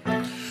friend.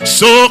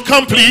 So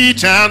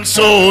complete and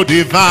so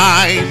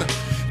divine.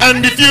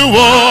 And if you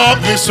walk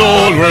this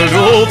whole world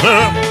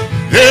over,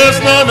 there's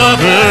none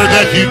other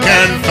that you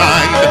can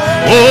find.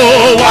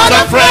 Oh, what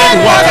a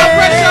friend, what a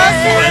precious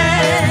friend.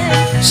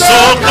 So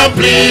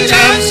complete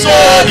and so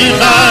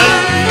divine.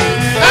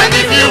 And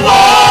if you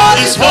walk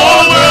this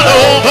whole world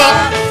over,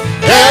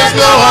 there's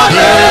no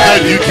other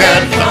that you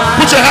can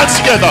find. Put your hands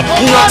together.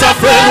 What a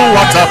friend,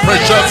 what a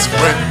precious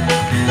friend.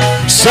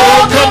 So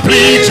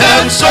complete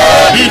and so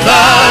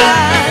divine.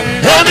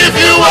 And if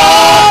you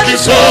walk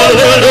this whole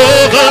world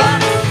over,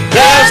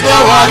 there's no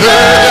other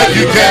that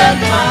you can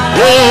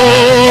find.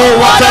 Oh,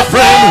 what a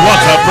friend,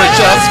 what a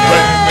precious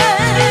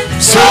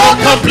friend. So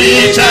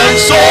complete and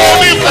so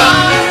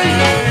divine.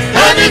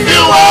 And if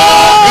you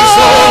walk this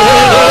whole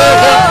world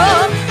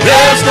over,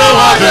 there's no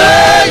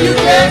other you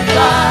can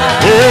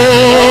find.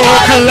 Oh,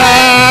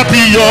 clap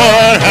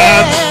your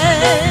hands,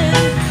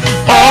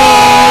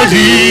 all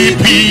ye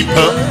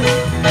people.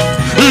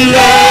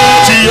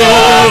 Let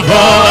your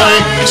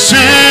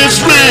voices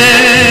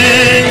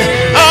ring.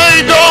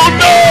 I don't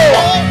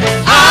know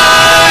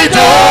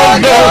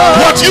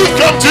what you've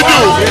come to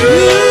do,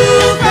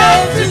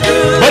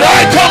 but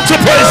I come to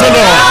praise the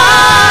Lord.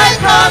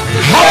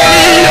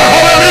 Hallelujah,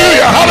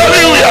 hallelujah,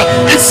 hallelujah.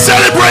 It's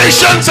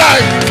celebration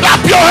time.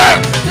 Clap your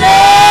hands.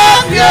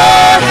 Clap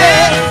your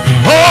hands.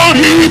 All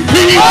ye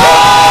people.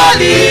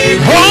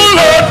 Oh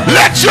Lord,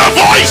 let your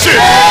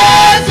voices.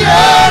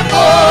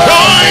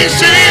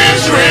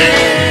 Voices ring.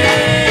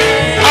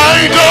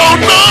 I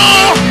don't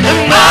know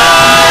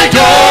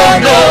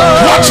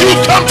what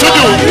you've come to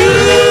do,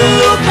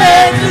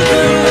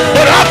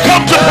 but I've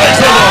come to praise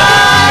the Lord.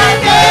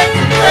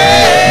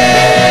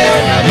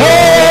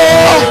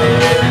 Oh,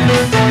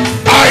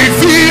 I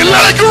feel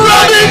like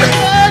running,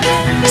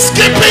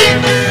 skipping,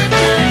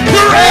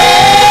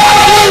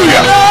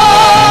 hallelujah,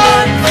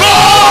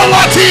 for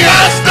what he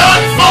has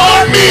done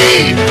for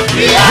me.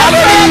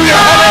 Hallelujah,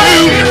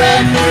 hallelujah.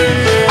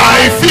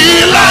 I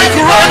feel like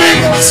running,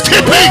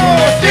 skipping,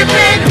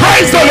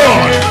 praise the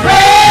Lord.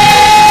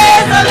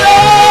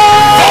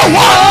 For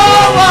what?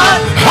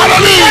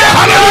 Hallelujah,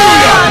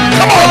 hallelujah.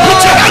 Come on, put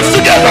your hands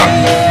together.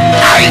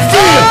 I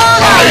feel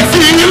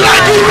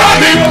like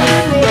running,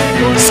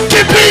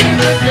 skipping,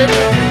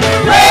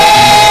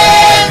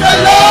 praise the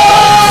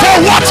Lord. For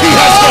what he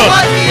has done.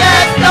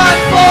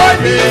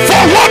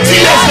 For what he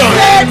has done.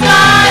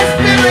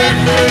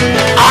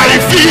 I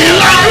feel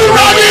like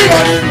running.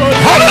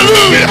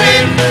 Hallelujah.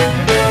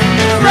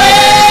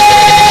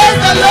 Praise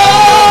the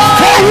Lord.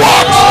 For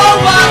what?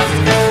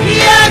 He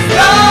has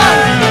done.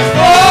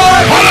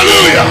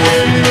 Hallelujah.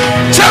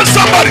 Tell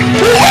somebody,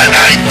 when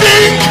I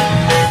think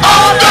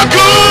of the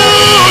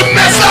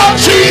goodness of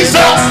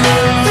Jesus,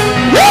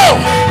 whoa,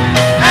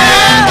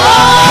 and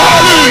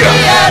all he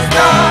has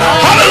done.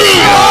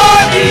 Hallelujah.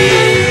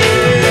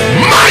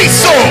 My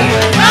soul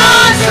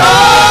cries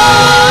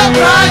out.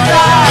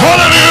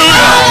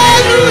 Hallelujah.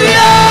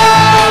 Hallelujah.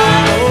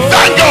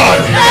 Thank God.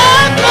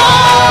 Thank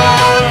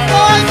God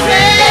for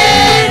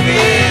saving.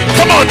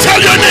 Come on, tell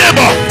your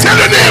neighbor,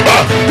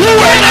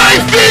 when I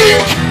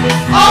think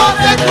of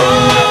the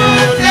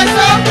goodness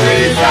of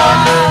Jesus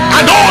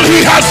and all he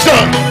has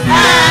done,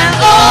 and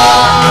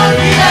all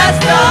he has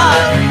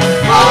done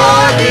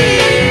for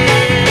me,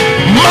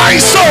 my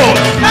soul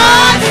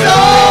cries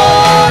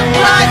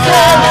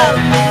out.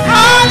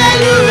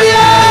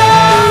 Hallelujah.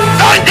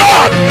 Thank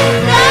God.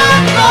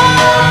 Thank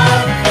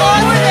God for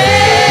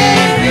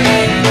saving.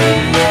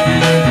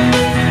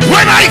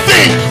 When I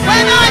think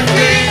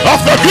of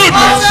the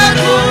goodness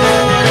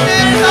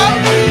of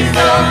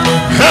Jesus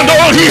and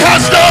all he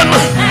has done,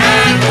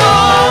 and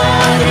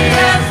all he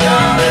has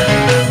done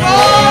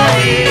for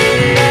me,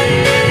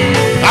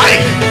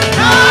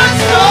 my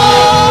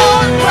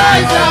soul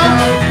cries out.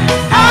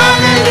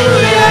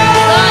 Hallelujah.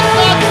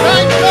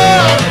 Thank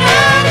God.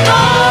 Thank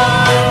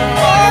God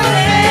for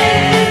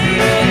saving.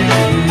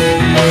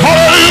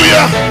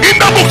 Hallelujah. In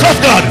the book of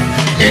God.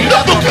 In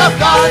the book of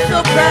God, so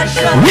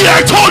precious. We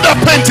are told of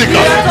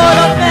Pentecost.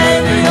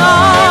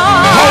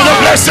 How the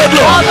blessed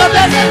Lord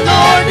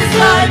is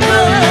like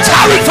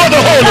tarry for the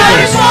Holy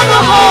Ghost.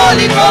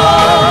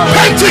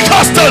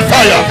 Pentecostal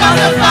fire.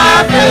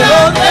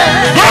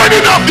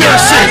 Burning up their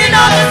sin.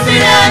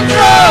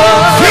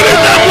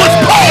 Filling them with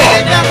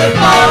power.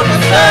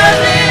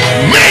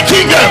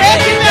 Making them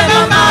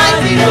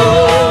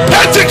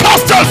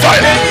Pentecostal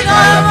fire.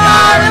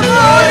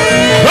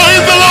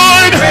 Praise the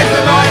Lord.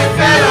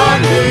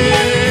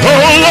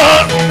 Oh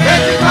Lord.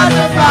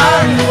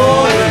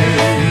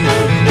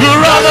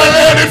 Rather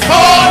let it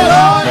fall.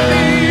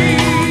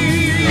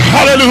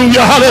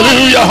 Hallelujah,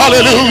 hallelujah,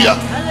 hallelujah.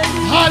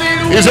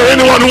 Hallelujah. Is there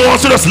anyone who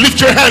wants to just lift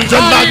your hands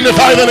and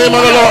magnify the name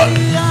of the Lord?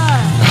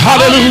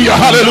 Hallelujah,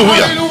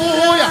 hallelujah.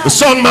 The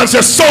songman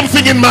says,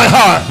 something in my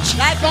heart,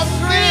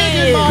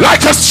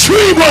 like a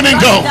stream running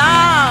down,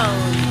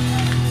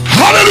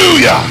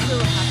 hallelujah,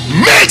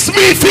 makes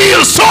me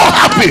feel so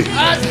happy.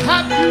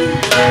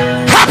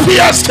 Happy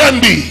as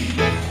can be.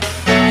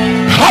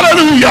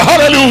 Hallelujah,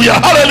 hallelujah,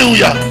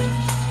 hallelujah.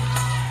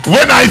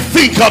 When I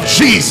think of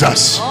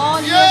Jesus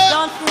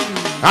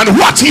and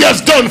what he has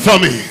done for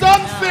me,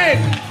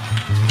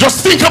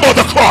 just think about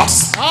the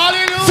cross.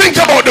 Hallelujah. Think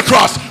about the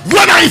cross.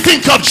 When I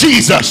think of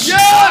Jesus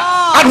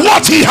and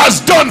what he has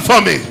done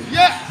for me,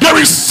 there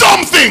is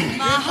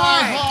something.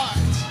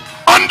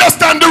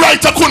 Understand, the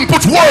writer couldn't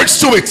put words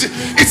to it.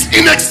 It's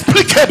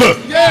inexplicable.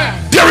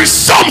 There is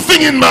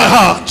something in my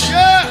heart,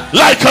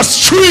 like a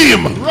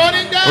stream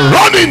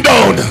running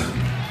down.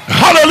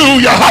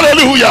 Hallelujah,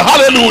 hallelujah,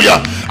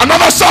 hallelujah.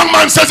 Another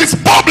songman says it's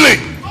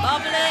bubbling.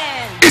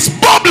 It's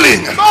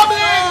bubbling.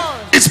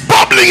 It's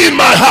bubbling in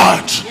my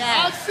heart.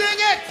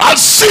 I'll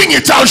sing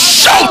it. I'll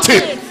shout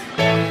it.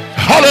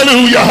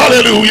 Hallelujah,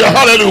 hallelujah,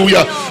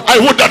 hallelujah. I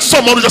would that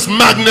someone would just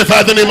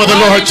magnify the name of the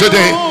Lord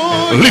today.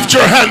 Lift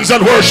your hands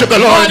and worship the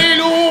Lord.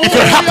 If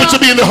you're happy to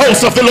be in the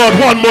house of the Lord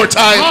one more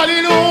time.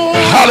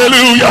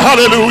 Hallelujah,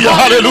 hallelujah,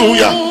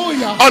 hallelujah.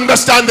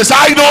 Understand this.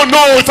 I don't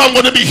know if I'm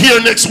going to be here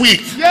next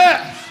week.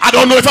 I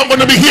don't know if I'm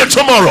going to be here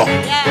tomorrow.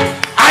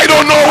 I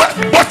don't know,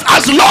 but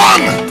as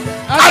long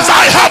as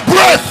I have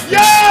breath,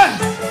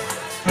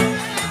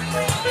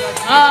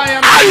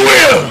 I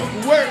will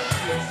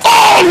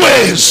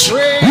always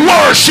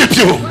worship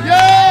you.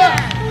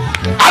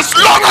 As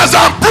long as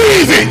I'm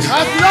breathing.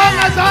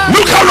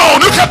 Look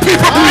around, look at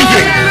people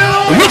breathing.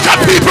 Look at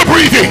people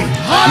breathing.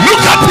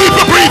 Look at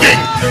people breathing.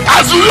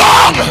 As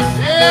long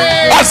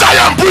as I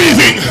am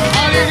breathing,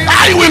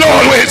 I will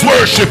always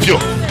worship you.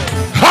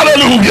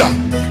 Hallelujah.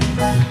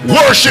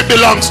 Worship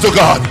belongs to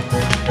God.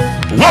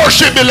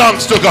 Worship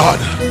belongs to God.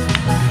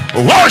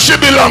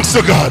 Worship belongs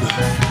to God.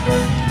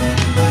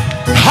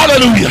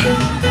 Hallelujah.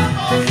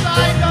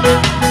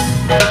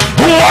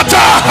 What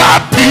a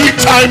happy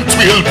time it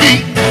will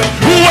be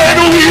when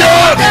we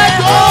are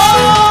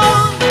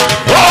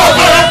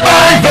over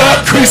by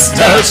the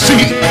crystal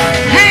sea.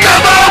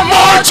 Never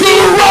more to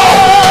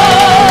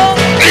roam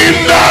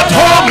in that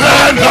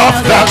homeland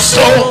of that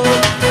soul.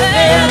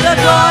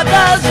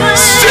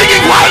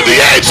 Singing while the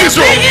ages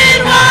roll.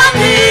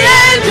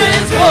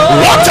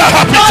 What a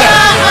happy time.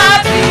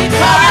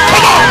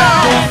 Come on.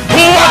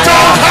 What a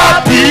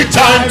happy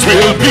time it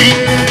will be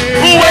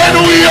when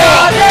we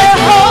are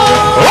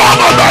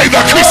over by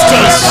the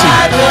crystal sea.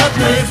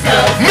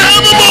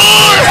 Never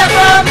more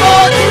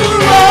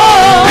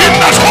in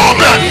that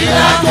homeland.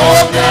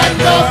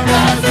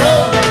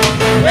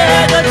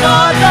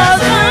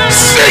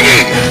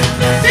 Singing.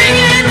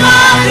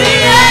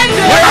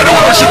 Where are the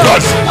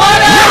worshipers?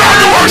 Where are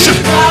the worship?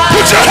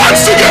 Put your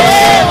hands together.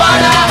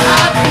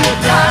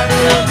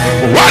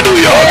 Why do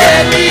we all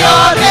get?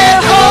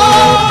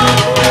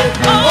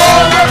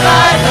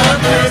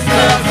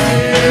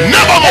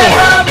 Never more.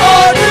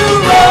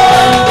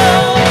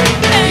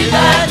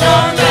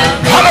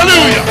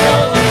 Hallelujah.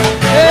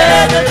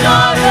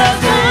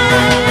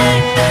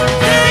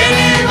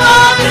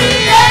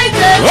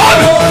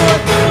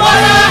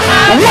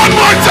 One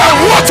more time.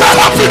 What a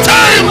happy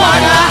time.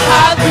 What a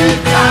happy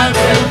time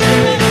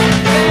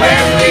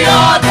when we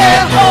are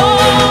there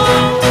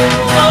home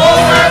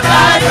over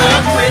by the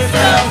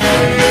crystal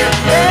sea.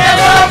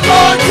 Never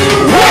more to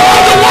roam. Where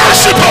are the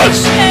worshipers?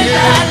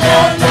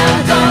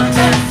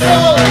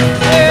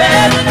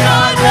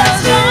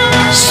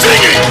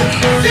 Singing.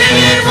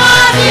 Singing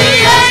while the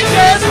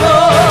angels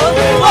roll.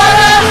 What a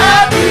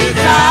happy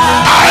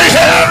time. I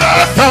hear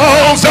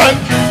 1,000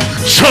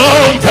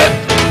 trumpets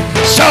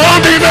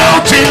sounding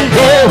out in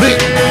glory,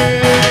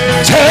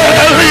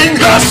 telling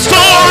the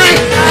story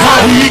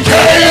how he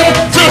came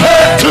to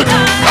earth.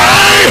 I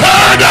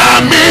heard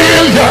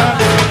 1,000,000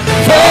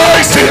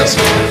 voices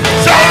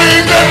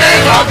sounding the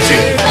name of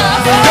Jesus.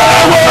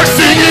 They were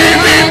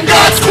singing in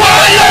God's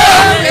choir.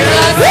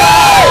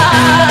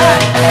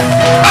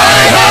 I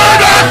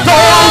heard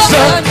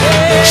 1,000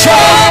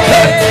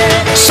 trumpets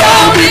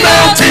sounding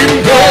out in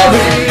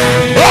glory,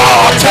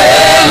 oh,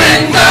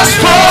 telling the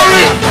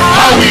story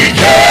how he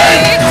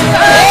came.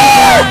 I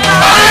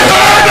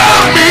heard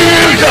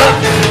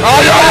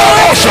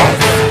 1,000,000.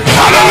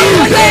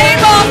 Hallelujah.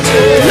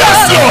 Yes,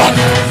 Lord.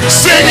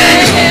 Singing.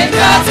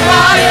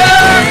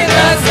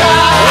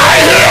 I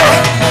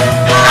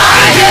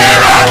hear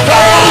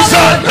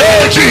 1,000.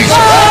 Hey, Jesus.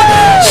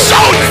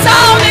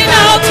 Sounding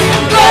out in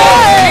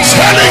glory.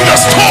 Telling the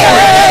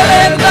story.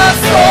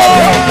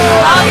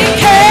 How he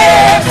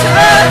came to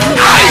earth. I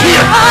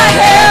hear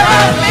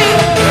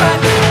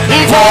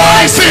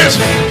voices.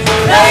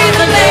 Praise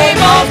the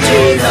name of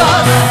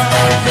Jesus.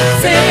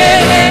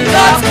 Singing in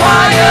God's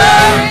choir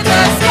in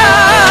the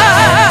sky.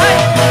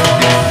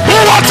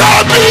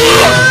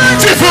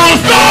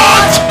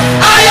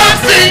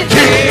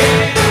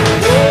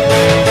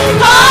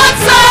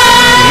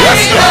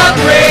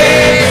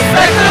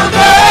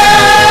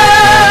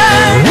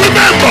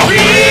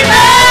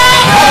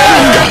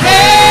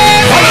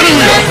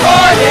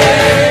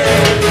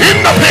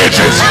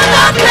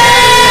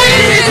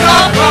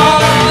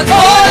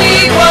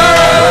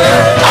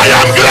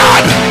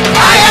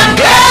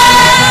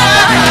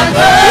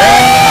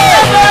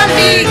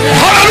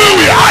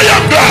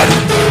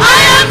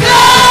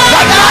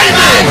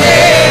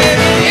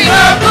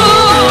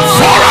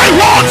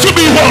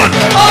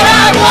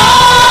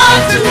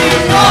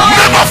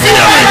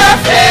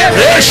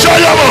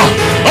 Shayama.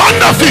 On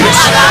the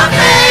face.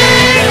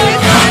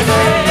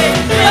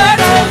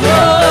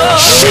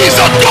 She's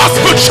a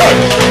gospel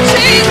church.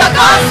 She's a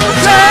gospel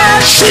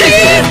church.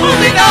 She's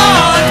moving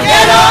on.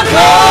 Get on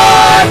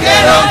board.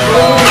 Get on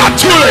board. Not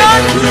too late.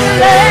 Not too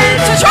late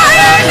to try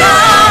it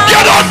now.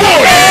 Get on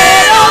board.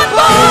 Get on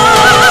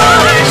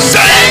board.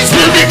 Saints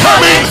will be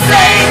coming.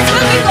 Saints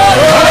will be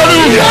going.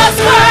 Hallelujah. Jesus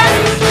Christ.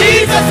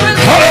 Jesus will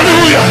be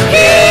Hallelujah.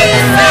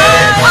 He's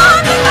on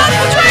the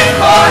gospel train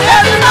for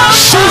heaven.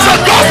 She's a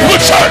gospel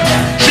church.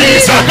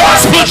 She's a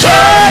gospel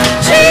church.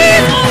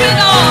 She's moving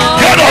on.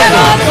 Get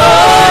on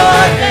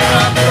board.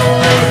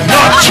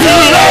 Not too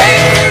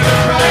late.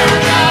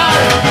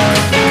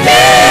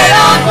 Get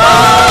on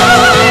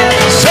board.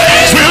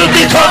 Saints will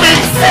be coming.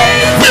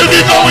 We'll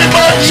be going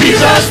by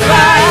Jesus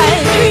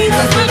Christ.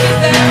 Jesus will be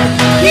there.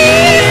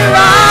 He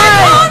rides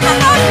on the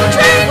gospel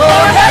train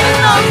for heaven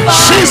on fire.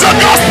 She's a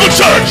gospel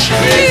church.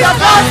 She's a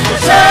gospel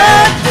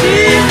church.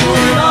 She's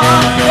moving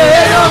on.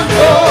 Get on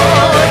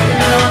board.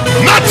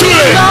 Not too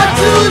late. Not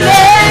too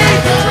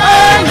late.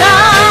 Turn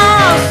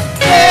now.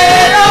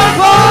 Get on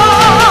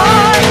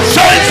board.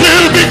 Saints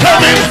will be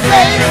coming.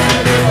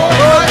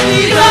 For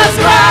Jesus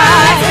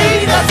Christ.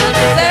 Jesus will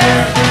be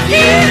there.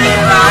 He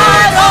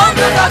rides on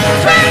the gospel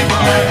train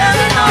for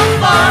heaven on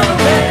fire.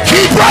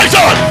 Keep right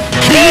on.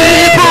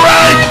 Keep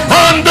right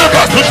on the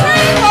gospel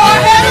train. For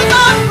heaven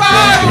on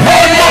fire.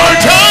 One more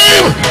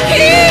time.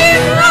 Keep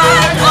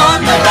right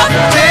on the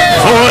gospel train.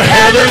 For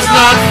heaven's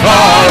not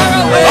far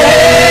away.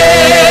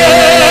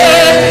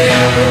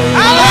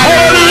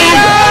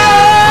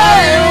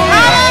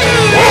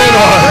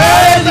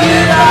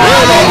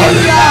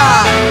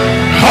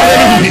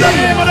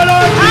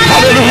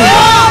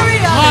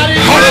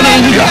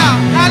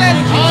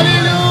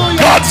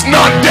 God's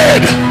not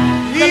dead.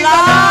 He's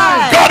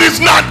alive. God is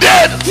not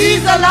dead.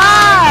 He's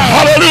alive.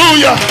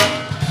 Hallelujah.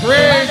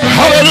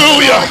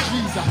 Hallelujah.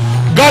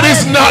 God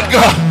is not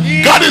God.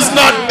 God is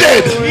not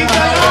dead.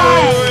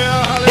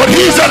 But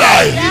he's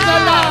alive.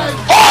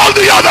 All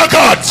the other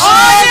gods.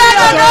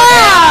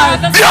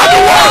 They are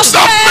the works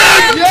of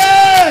men.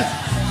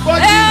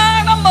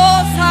 They're the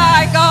most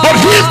high God. But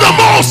he's the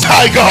most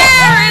high God.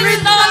 There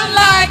is none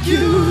like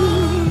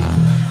you.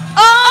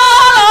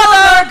 All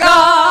other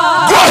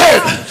gods. Go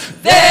ahead.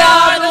 They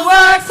are the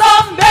works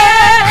of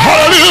men.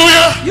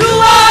 Hallelujah. You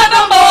are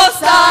the most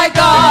high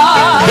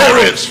God.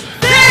 There is.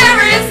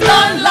 There is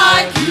none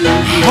like you.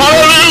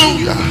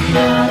 Hallelujah.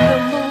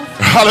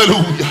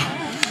 Hallelujah.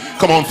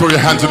 Come on, throw your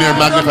hands in the air and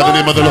magnify the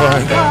name of the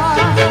Lord.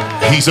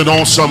 He's an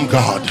awesome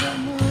God.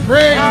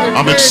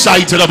 I'm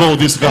excited about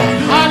this God.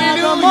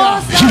 Hallelujah.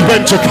 He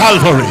went to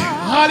Calvary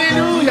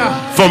Hallelujah.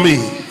 for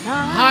me.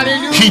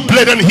 Hallelujah. He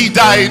bled and he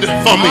died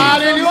for me.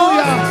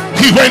 Hallelujah.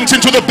 He went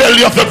into the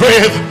belly of the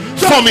grave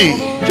for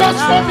me.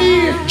 Just for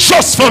me.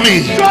 Just for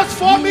me. Just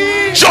for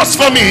me. Just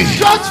for me.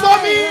 Just for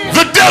me.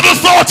 The devil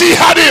thought he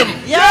had him.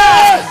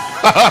 Yes.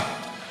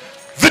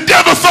 The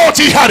devil thought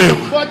he had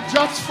him. But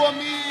just for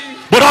me.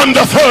 But on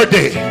the third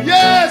day.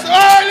 Yes,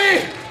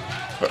 early.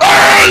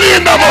 Early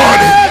in the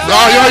morning. Yes,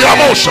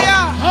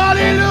 hallelujah.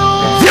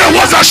 There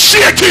was a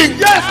shaking.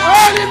 Yes,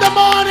 early in the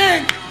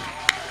morning.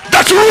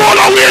 That rolled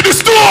away the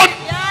stone.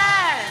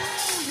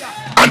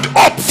 And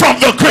up from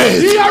the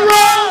grave. He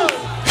arose.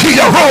 He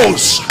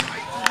arose.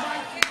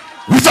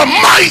 With a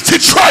mighty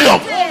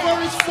triumph.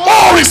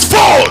 Over his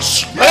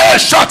foes.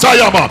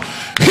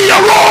 He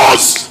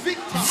arose.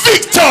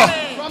 Victor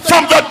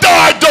from the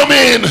dark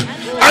domain.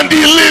 And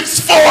he lives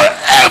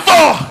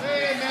forever.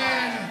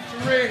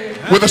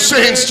 With the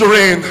saints to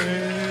reign.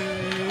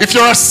 If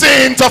you're a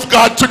saint of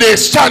God today,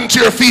 stand to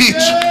your feet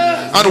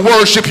and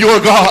worship your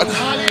God.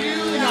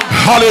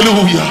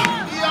 Hallelujah.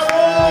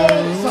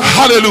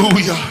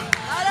 Hallelujah.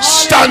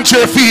 Stand to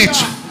your feet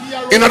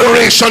in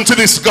adoration to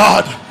this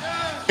God,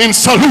 in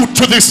salute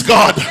to this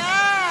God.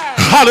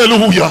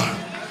 Hallelujah.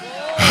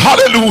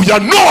 Hallelujah.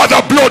 No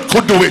other blood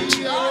could do it.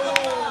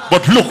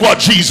 But look what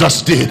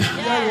Jesus did.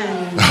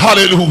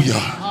 Hallelujah.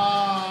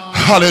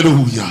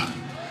 Hallelujah.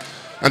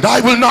 And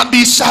I will not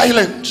be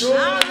silent.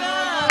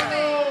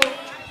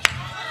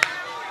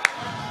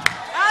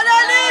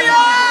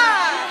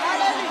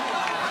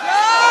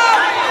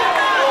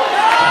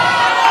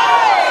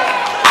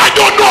 I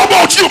don't know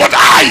about you, but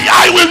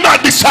I will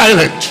not be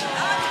silent.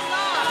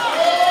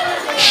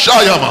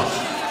 Shayama.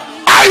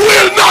 I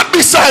will not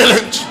be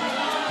silent.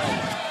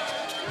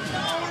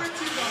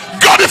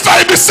 God, if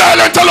I be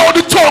silent, allow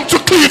the tongue to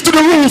cleave to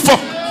the roof.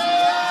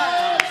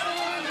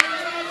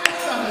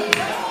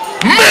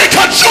 Make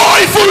a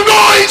joyful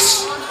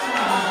noise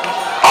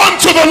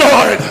unto the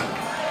Lord.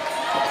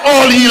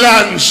 All ye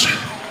lands,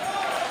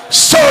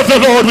 serve the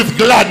Lord with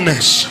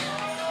gladness.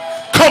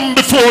 Come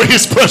before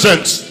his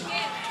presence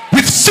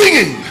with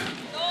singing.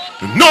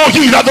 Know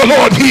ye that the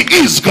Lord, he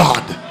is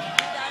God.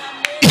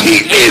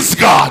 He is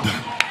God.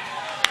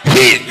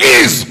 He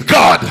is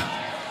God.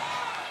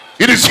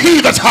 It is he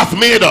that hath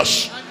made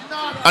us,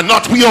 and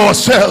not we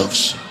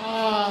ourselves.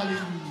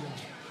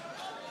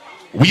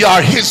 We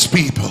are his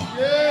people,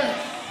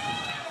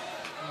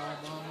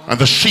 and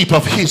the sheep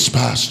of his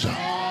pasture.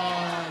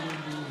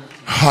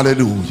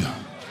 Hallelujah.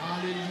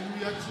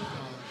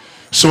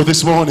 So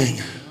this morning,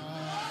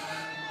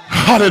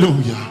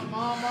 hallelujah,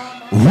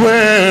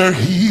 where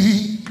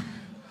he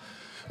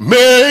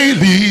may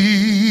lead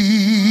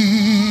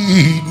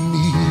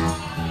me,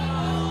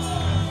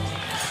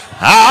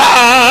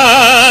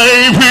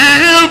 I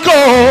will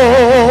go,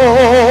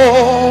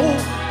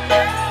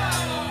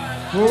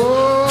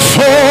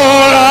 for I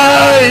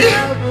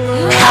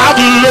have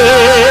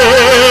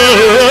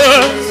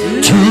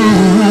learned to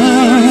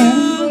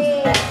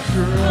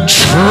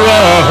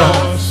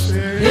trust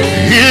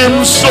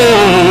him so.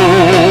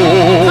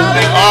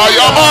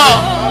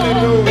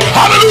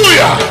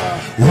 Hallelujah.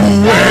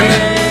 When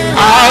I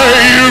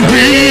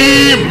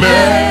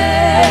remember,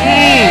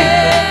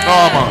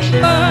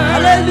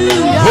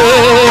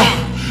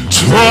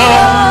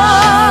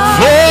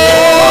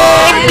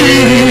 for me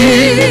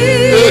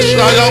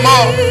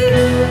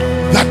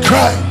that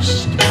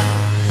Christ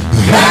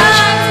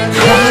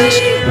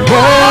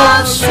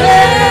was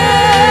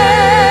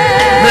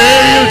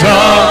nailed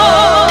on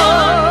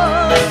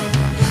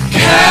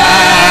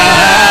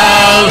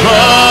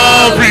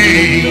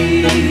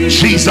Calvary.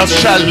 Jesus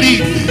shall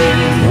lead me.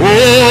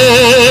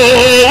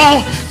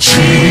 Oh,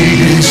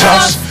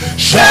 Jesus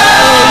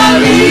shall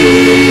lead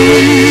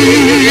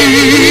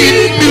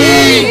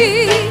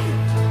me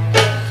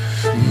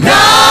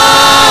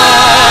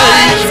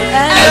night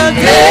and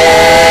day.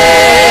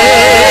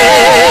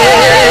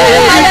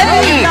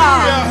 Hallelujah.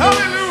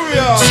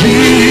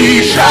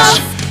 Jesus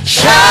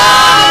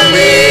shall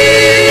lead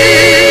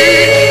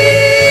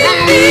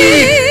me.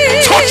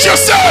 Touch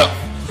yourself.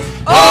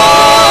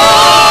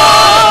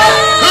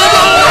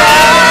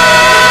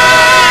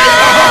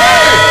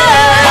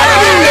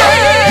 Hallelujah.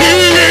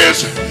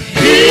 Jesus.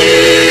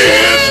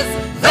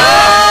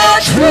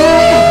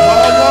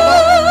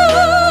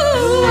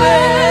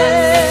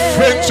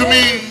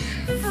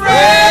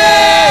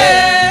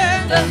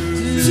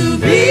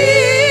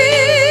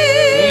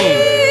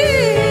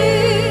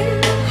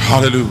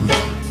 Hallelujah.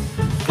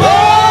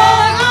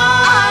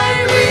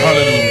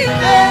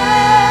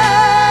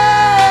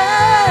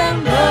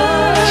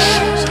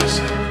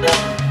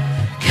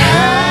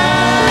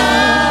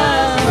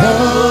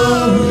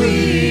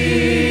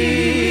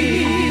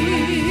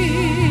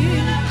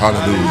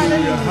 Hallelujah.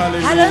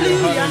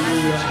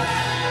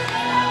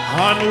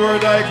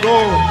 Onward I go.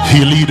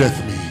 He leadeth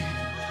me.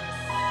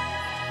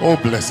 Oh,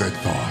 blessed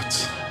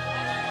thought.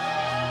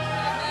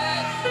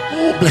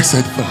 Oh,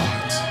 blessed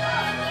thought.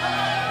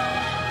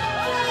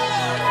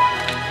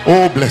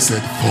 Oh,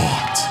 blessed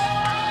thought.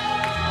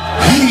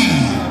 He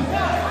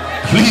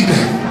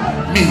leadeth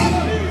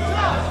me.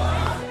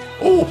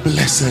 Oh,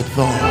 blessed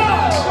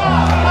thought.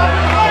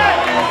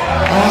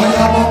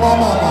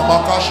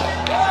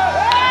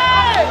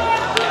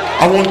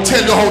 I won't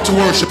tell you how to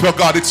worship your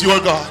God. It's your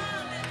God.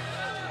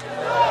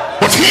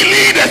 But he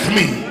leadeth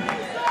me.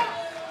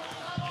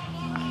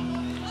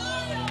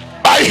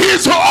 By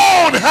his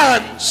own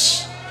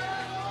hands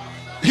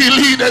he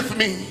leadeth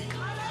me.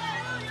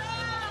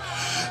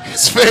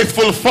 His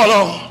faithful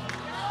follower.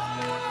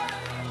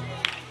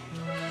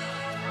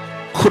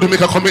 Could you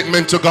make a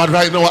commitment to God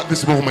right now at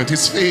this moment?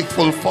 His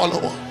faithful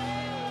follower.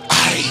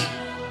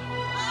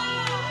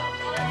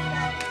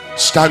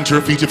 Stand to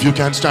your feet if you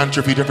can. Stand to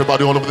your feet,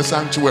 everybody all over the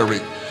sanctuary.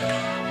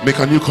 Make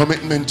a new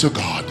commitment to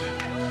God.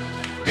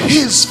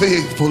 His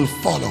faithful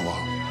follower.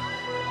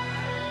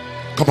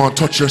 Come on,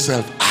 touch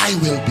yourself. I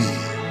will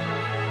be.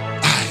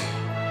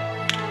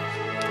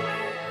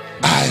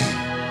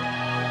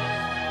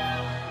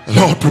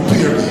 Lord,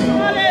 prepare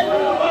me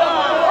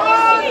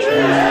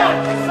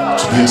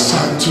to be a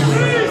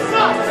sanctuary,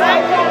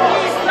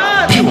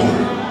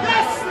 pure,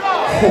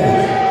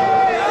 holy,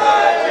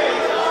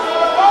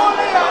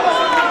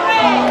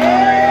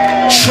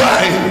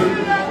 tried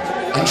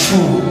and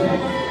true,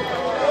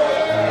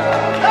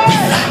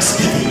 with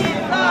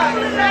thanksgiving.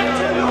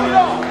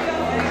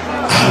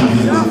 I'll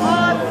be a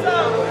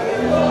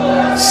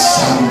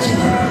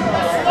sanctuary.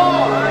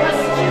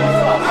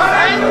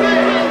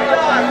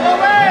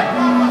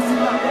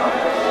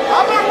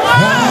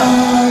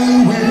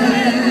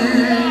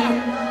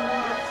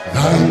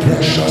 Thy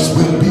precious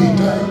will be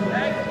done.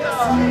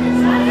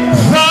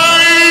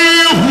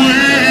 Thy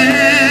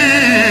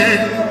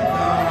will.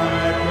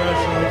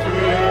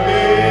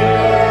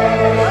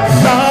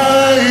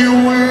 Thy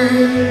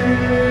will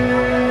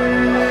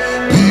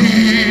be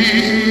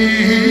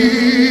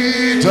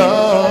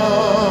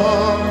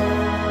done.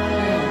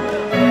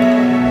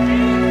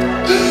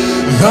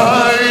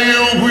 Thy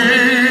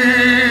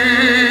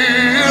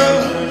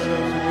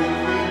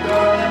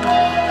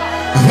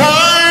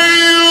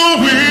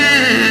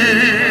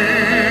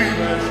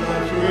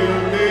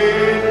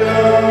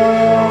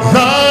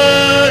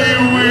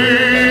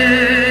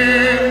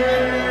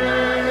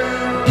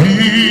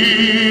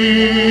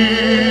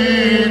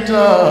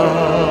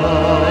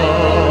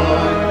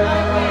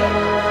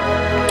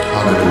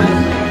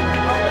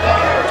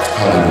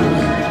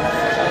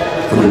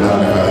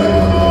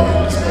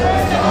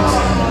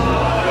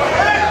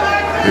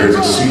There's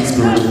a sweet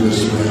spirit in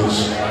this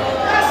place.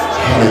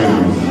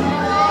 Hallelujah.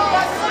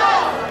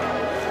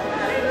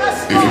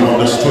 you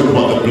understood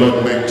what the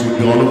blood meant, to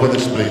be all over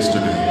this place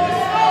today.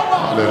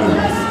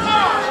 Hallelujah.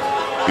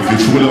 If you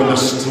truly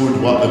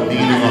understood what the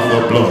meaning of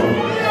the blood,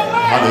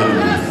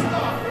 hallelujah.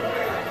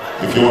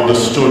 If you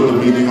understood the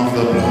meaning of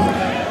the blood,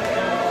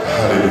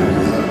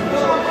 hallelujah.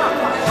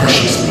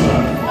 Precious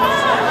blood.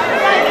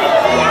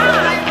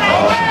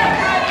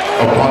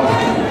 Upon the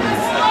door.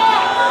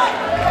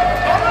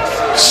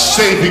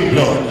 Saving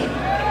blood.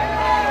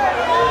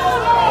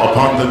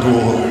 Upon the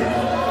door.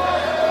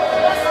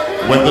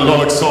 When the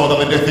Lord saw that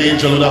the death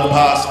angel would have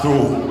passed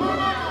through.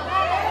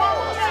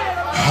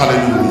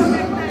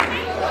 Hallelujah.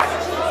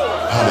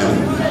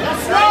 Hallelujah.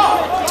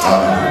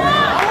 Hallelujah.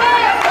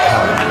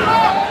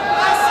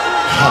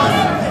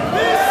 Hallelujah.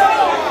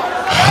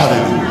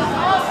 Hallelujah.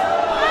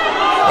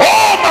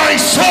 Oh my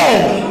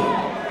soul,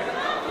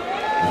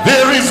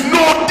 there is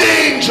no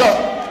danger,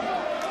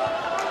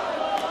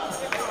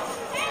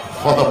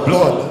 for the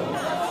blood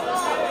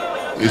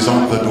is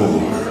on the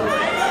door.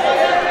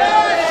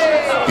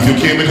 If you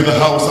came into the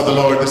house of the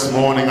Lord this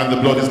morning and the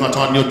blood is not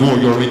on your door,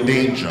 you're in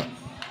danger.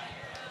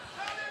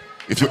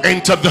 If you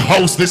entered the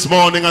house this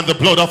morning and the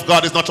blood of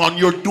God is not on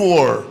your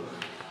door,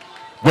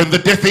 when the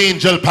death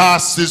angel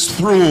passes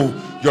through,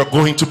 you're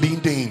going to be in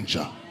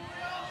danger.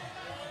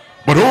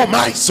 But oh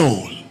my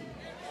soul,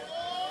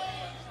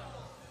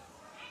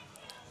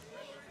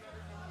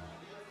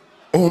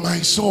 oh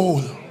my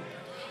soul,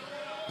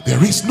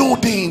 there is no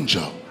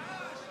danger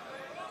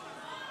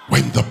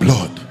when the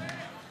blood.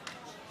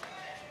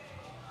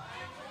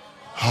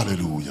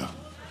 Hallelujah.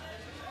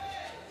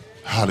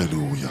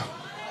 Hallelujah.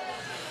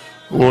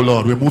 Oh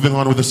Lord, we're moving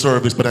on with the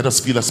service, but I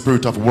just feel a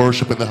spirit of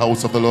worship in the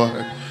house of the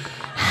Lord.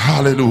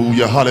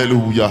 Hallelujah,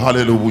 hallelujah,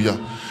 hallelujah.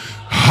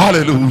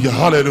 Hallelujah,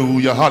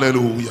 hallelujah,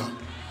 hallelujah.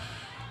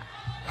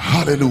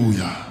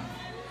 Hallelujah.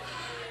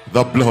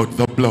 The blood,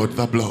 the blood,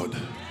 the blood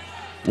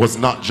was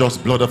not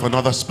just blood of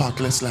another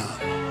spotless lamb,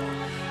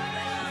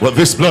 but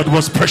this blood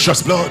was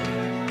precious blood.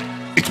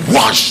 It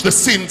washed the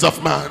sins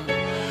of man.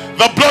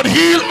 The blood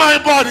healed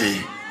my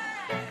body,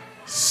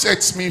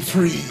 sets me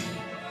free.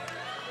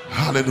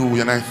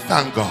 Hallelujah. And I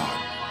thank God.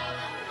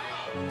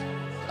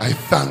 I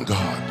thank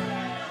God.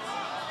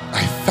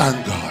 I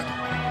thank God.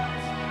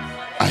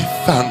 I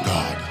thank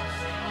God.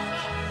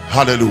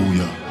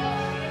 Hallelujah.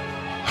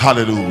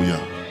 Hallelujah.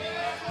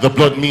 The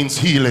blood means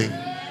healing.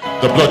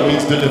 The blood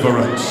means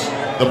deliverance.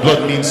 The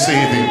blood means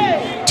saving.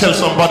 Tell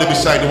somebody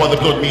beside you what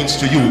the blood means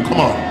to you.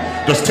 Come on.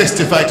 Just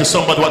testify to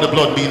somebody what the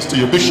blood means to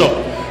you. Bishop,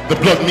 the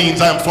blood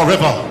means I am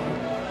forever.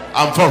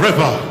 I'm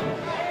forever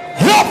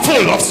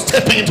hopeful of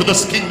stepping into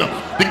this kingdom,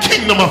 the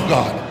kingdom of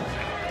God.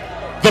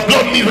 The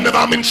blood means whenever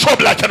I'm in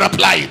trouble, I can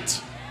apply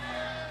it.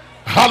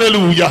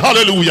 Hallelujah,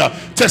 hallelujah.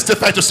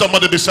 Testify to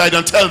somebody beside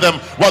and tell them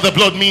what the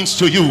blood means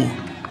to you.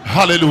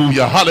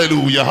 Hallelujah,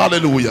 hallelujah,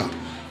 hallelujah.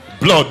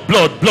 Blood,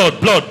 blood, blood,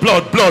 blood,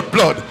 blood, blood,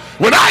 blood.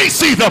 When I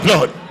see the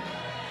blood,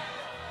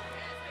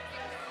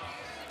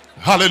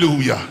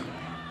 hallelujah,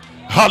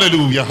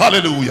 hallelujah,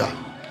 hallelujah.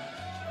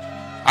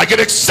 I get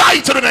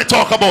excited when I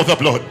talk about the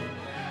blood.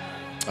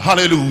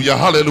 Hallelujah,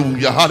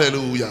 hallelujah,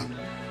 hallelujah.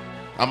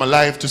 I'm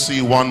alive to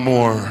see one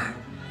more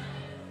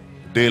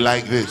day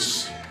like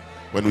this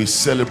when we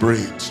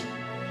celebrate,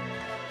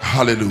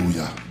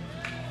 hallelujah,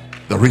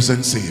 the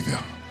risen Savior.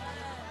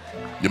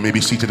 You may be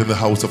seated in the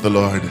house of the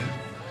Lord.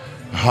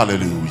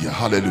 Hallelujah,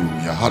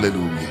 hallelujah,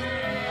 hallelujah.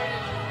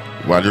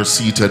 While you're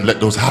seated,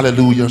 let those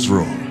hallelujahs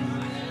roll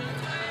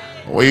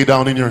way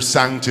down in your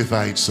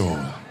sanctified soul.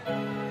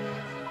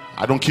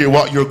 I don't care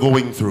what you're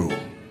going through.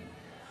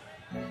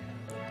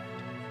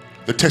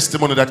 The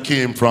testimony that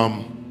came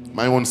from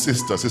my own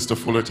sister, Sister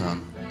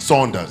Fullerton,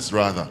 Saunders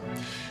rather.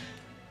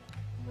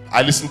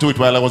 I listened to it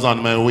while I was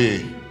on my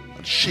way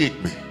and shake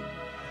me.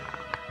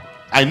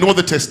 I know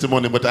the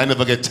testimony, but I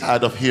never get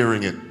tired of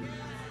hearing it.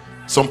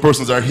 Some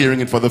persons are hearing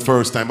it for the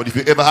first time, but if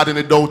you ever had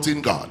any doubt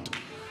in God,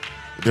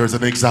 there's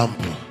an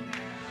example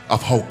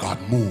of how God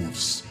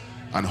moves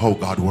and how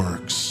God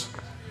works.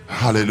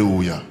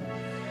 Hallelujah.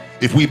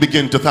 If we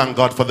begin to thank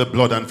God for the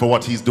blood and for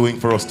what he's doing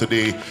for us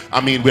today,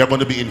 I mean, we're going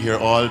to be in here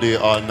all day,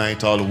 all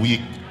night, all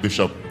week,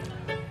 Bishop.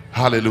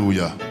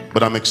 Hallelujah.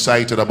 But I'm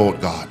excited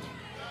about God.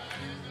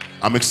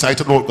 I'm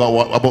excited about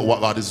what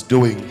God is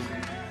doing,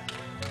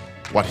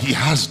 what he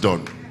has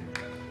done,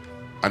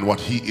 and what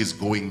he is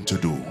going to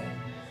do.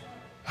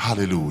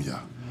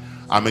 Hallelujah.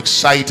 I'm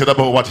excited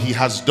about what he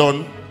has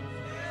done,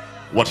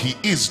 what he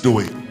is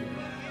doing,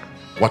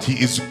 what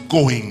he is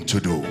going to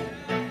do.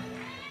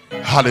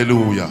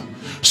 Hallelujah.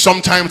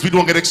 Sometimes we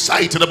don't get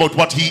excited about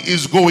what he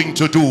is going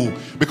to do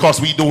because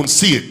we don't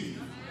see it.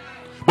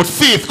 But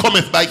faith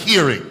cometh by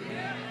hearing.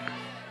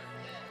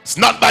 It's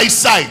not by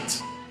sight.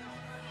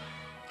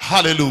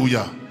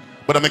 Hallelujah.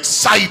 But I'm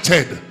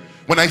excited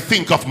when I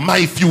think of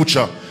my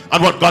future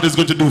and what God is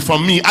going to do for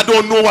me. I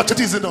don't know what it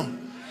is,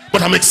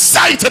 but I'm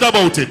excited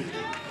about it.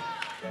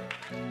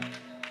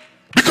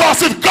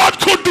 Because if God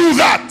could do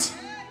that,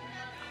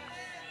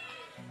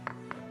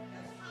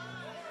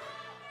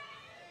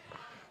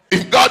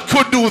 if God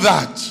could do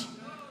that,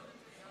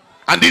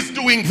 and he's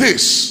doing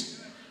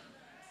this,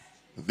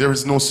 there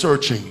is no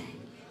searching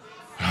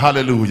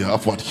Hallelujah,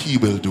 of what he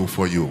will do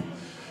for you.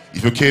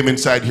 If you came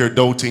inside here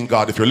doubting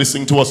God, if you're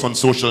listening to us on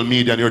social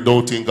media and you're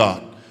doubting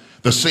God,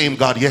 the same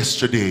God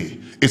yesterday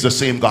is the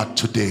same God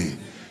today.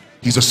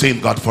 He's the same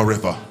God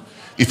forever.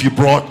 If he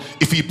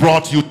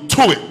brought you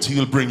to it,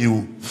 he'll bring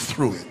you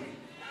through it.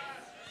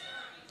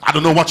 I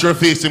don't know what you're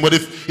facing, but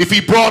if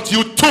he brought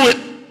you to it,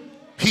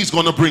 he's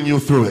going to bring you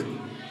through it.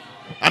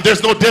 And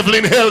there's no devil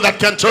in hell that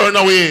can turn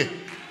away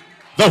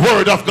the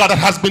word of God that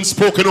has been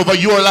spoken over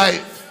your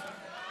life.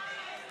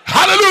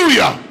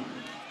 Hallelujah.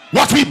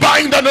 What we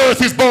bind on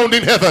earth is bound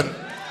in heaven.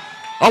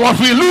 And what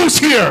we lose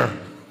here,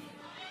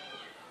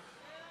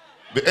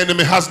 the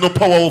enemy has no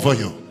power over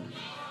you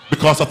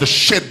because of the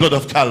shed blood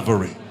of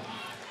Calvary.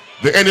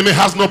 The enemy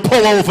has no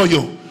power over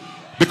you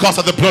because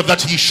of the blood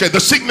that he shed. The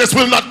sickness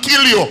will not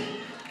kill you.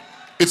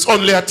 It's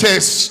only a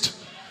test.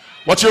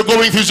 What you're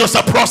going through is just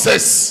a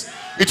process.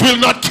 It will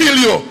not kill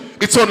you.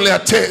 It's only a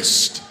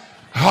test.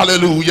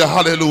 Hallelujah,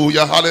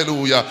 hallelujah,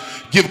 hallelujah.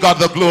 Give God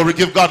the glory,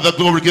 give God the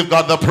glory, give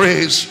God the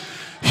praise.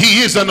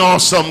 He is an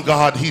awesome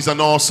God. He's an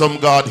awesome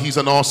God. He's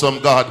an awesome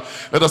God.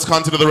 Let us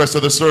continue the rest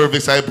of the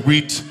service. I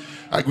greet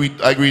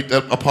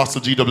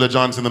Apostle G.W.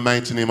 Johnson in the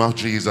mighty name of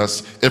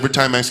Jesus. Every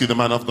time I see the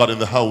man of God in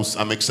the house,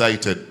 I'm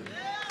excited.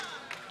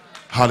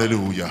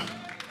 Hallelujah.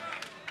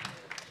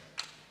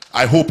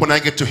 I hope when I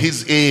get to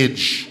his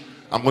age,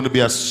 I'm going to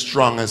be as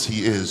strong as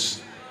he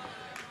is.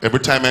 Every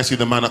time I see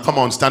the man, come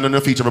on, stand on your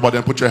feet, everybody,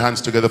 and put your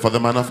hands together for the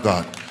man of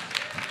God.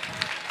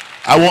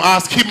 I won't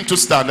ask him to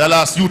stand. I'll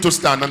ask you to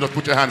stand and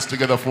put your hands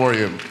together for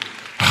him.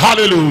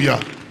 Hallelujah.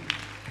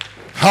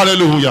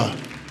 Hallelujah.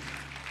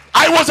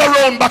 I was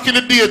around back in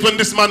the days when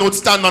this man would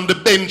stand on the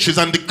benches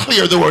and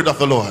declare the word of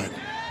the Lord.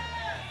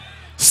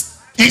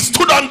 He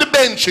stood on the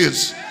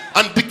benches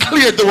and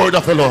declared the word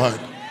of the Lord.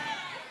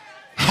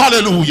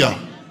 Hallelujah.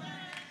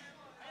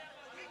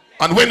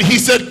 And when he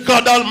said,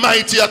 God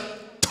Almighty, at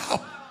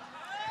top,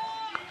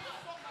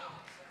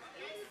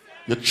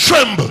 you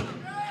tremble.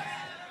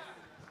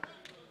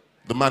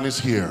 The man is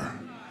here.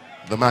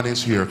 The man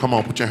is here. Come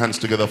on, put your hands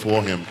together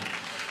for him.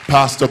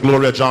 Pastor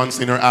Gloria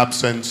Johnson, in her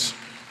absence,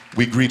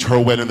 we greet her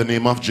well in the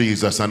name of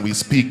Jesus, and we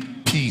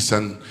speak peace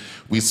and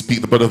we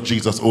speak the blood of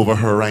Jesus over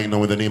her right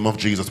now in the name of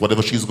Jesus.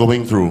 Whatever she's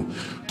going through,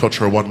 touch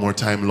her one more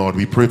time, Lord.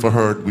 We pray for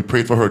her. We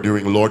prayed for her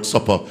during Lord's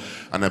Supper,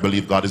 and I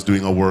believe God is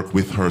doing a work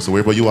with her. So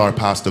wherever you are,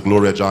 Pastor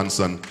Gloria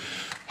Johnson,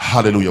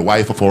 hallelujah,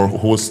 wife of our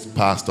host,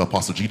 Pastor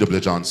Apostle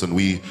G.W. Johnson,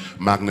 we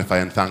magnify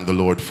and thank the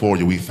Lord for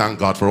you. We thank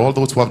God for all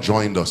those who have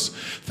joined us.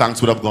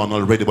 Thanks would have gone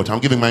already, but I'm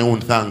giving my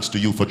own thanks to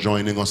you for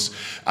joining us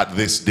at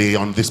this day,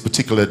 on this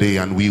particular day,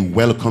 and we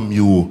welcome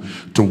you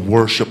to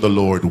worship the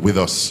Lord with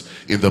us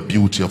in the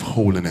beauty of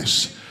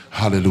holiness.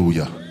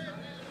 Hallelujah.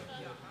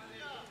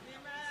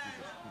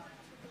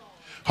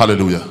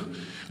 Hallelujah.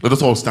 Let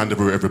us all stand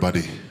everywhere,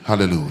 everybody.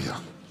 Hallelujah.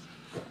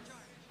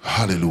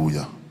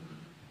 Hallelujah.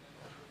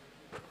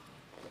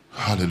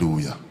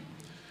 Hallelujah.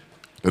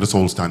 Let us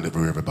all stand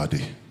everywhere,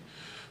 everybody.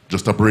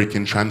 Just a break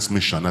in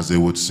transmission, as they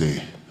would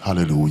say.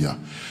 Hallelujah.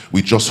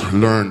 We just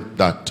learned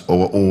that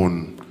our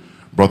own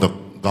brother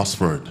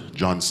Gosford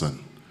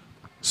Johnson,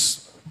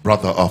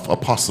 brother of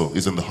Apostle,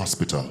 is in the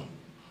hospital.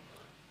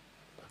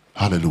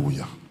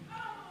 Hallelujah.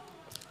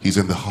 He's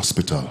in the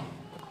hospital.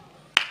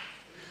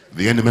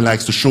 The enemy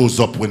likes to show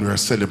up when we're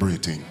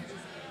celebrating.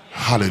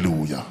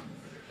 Hallelujah.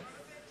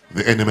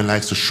 The enemy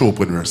likes to show up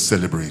when we're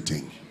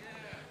celebrating.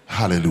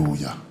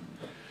 Hallelujah.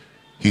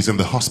 He's in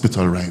the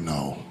hospital right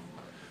now.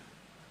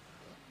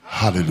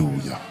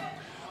 Hallelujah.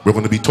 We're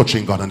going to be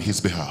touching God on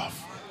his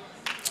behalf.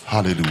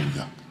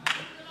 Hallelujah.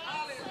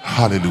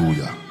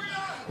 Hallelujah.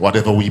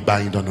 Whatever we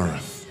bind on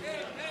earth.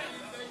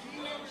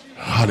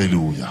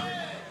 Hallelujah.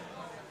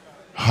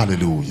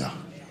 Hallelujah.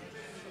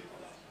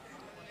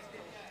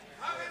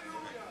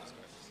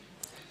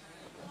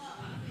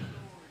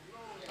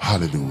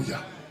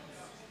 Hallelujah.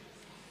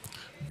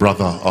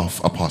 Brother of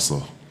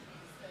Apostle.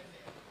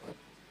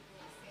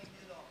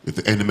 If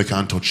the enemy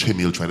can't touch him,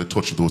 he'll try to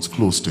touch those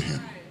close to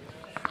him.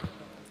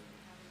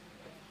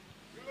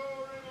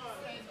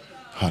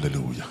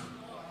 Hallelujah.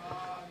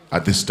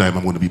 At this time,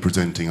 I'm going to be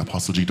presenting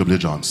Apostle G.W.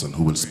 Johnson,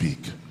 who will speak.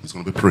 He's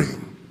going to be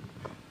praying.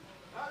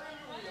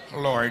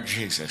 Lord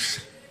Jesus.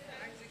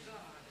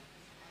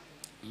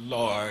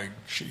 Lord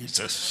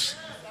Jesus.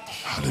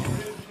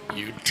 Hallelujah.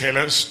 You tell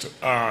us to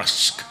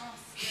ask,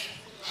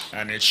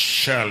 and it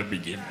shall be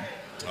given.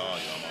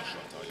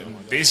 And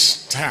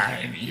this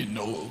time, you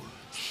know,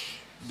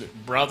 the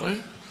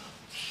brother,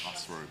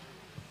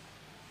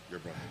 your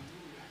brother,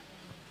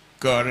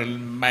 God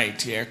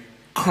Almighty, I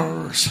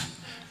curse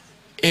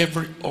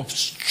every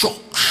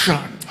obstruction.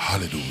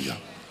 Hallelujah.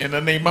 In the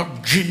name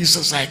of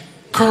Jesus, I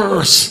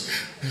curse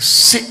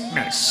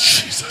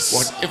sickness. Jesus.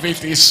 Whatever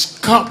it is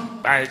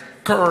come, I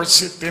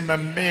curse it in the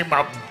name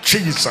of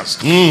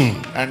Jesus.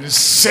 And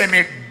send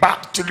it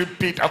back to the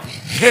pit of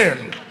hell.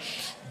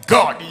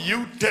 God,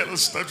 you tell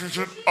us that we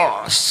should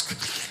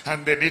ask,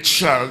 and then it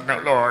shall, no,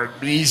 Lord,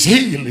 he's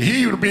healed.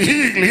 He will be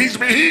healed. He's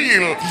be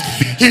healed.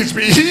 He's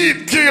be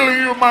healed. Kill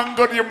you, man,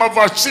 God, you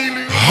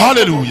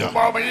hallelujah.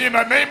 In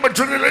the name of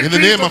Jesus. In the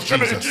name of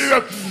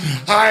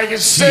Jesus. I can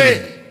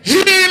say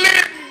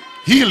healing.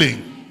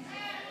 Healing.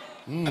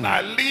 And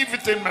I leave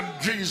it in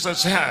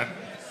Jesus' hand.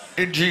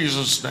 In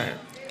Jesus' name.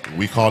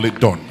 We call it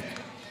done.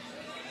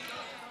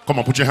 Come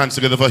on, put your hands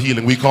together for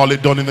healing. We call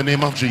it done in the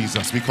name of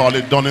Jesus. We call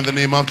it done in the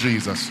name of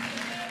Jesus.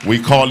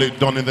 We call it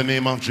done in the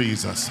name of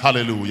Jesus.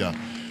 Hallelujah.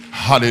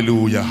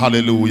 Hallelujah.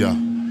 Hallelujah.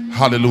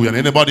 Hallelujah. And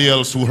anybody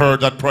else who heard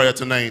that prayer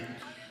tonight,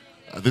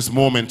 at this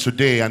moment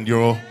today, and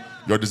your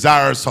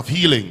desires of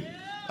healing,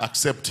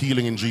 accept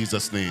healing in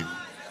Jesus' name.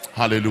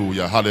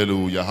 Hallelujah.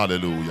 Hallelujah.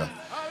 Hallelujah.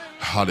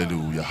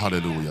 Hallelujah.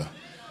 Hallelujah.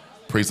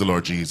 Praise the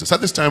Lord Jesus.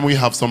 At this time we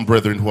have some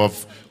brethren who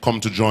have come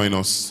to join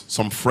us,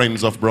 some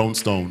friends of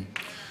Brownstone,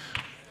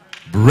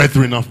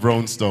 brethren of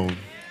Brownstone,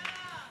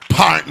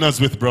 partners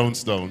with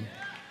Brownstone.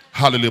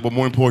 Hallelujah. But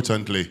more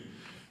importantly,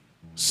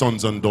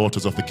 sons and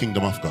daughters of the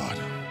kingdom of God.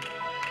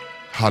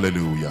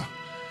 Hallelujah.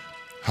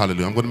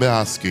 Hallelujah. I'm going to be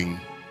asking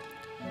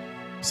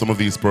some of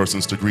these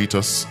persons to greet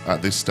us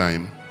at this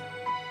time.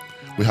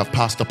 We have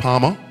Pastor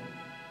Palmer.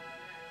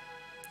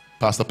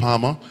 Pastor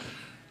Palmer.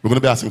 We're going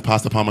to be asking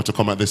Pastor Palmer to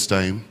come at this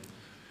time.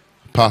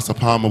 Pastor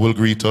Palmer will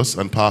greet us,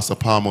 and Pastor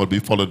Palmer will be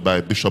followed by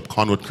Bishop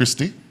Conrad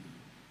Christie.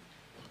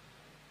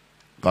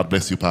 God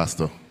bless you,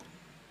 Pastor.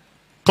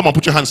 Come on,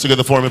 put your hands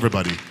together for him,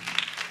 everybody.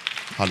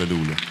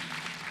 Hallelujah.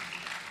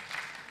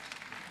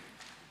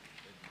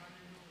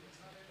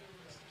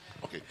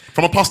 Okay.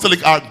 From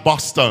Apostolic Ark,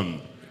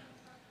 Boston.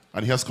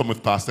 And he has come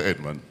with Pastor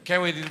Edmund.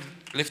 Can we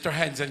lift our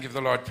hands and give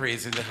the Lord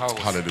praise in the house?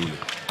 Hallelujah.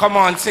 Come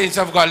on, saints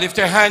of God, lift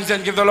your hands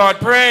and give the Lord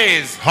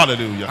praise.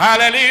 Hallelujah.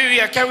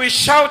 Hallelujah. Can we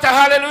shout a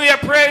hallelujah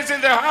praise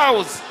in the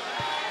house?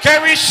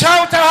 Can we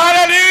shout a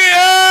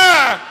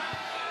hallelujah?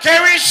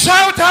 Can we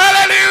shout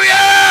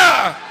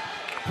hallelujah?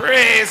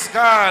 Praise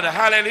God.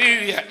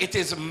 Hallelujah. It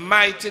is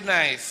mighty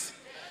nice.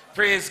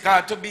 Praise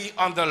God to be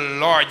on the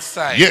Lord's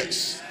side.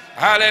 Yes.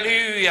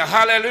 Hallelujah.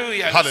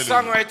 Hallelujah. Hallelujah. The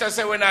songwriter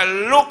said, when I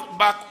look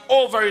back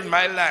over in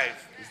my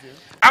life,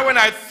 and when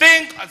I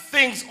think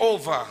things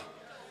over,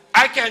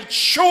 I can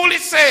truly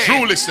say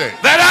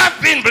that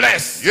I've been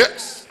blessed.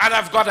 Yes. And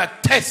I've got a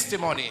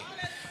testimony.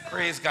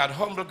 Praise God.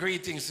 Humble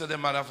greetings to the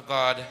man of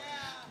God,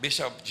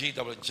 Bishop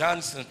G.W.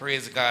 Johnson,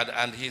 praise God,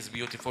 and his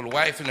beautiful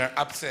wife in her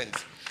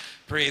absence.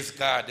 Praise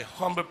God. The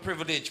humble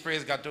privilege,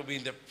 praise God, to be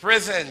in the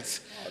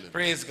presence,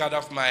 praise God,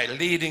 of my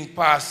leading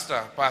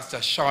pastor,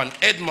 Pastor Sean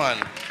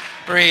Edmund.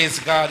 Praise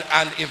God,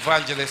 and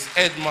Evangelist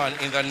Edmund,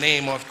 in the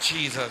name of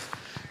Jesus.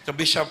 To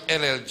Bishop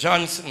L.L.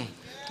 Johnson,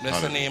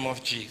 bless the name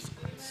of Jesus.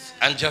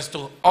 And just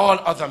to all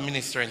other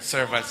ministering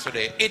servants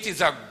today. It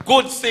is a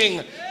good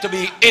thing to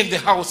be in the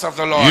house of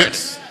the Lord.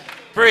 Yes.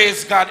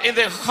 Praise God. In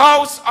the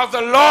house of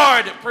the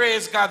Lord,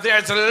 praise God,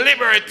 there's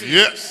liberty.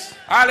 Yes.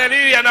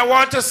 Hallelujah. And I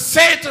want to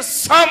say to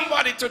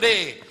somebody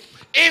today,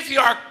 if you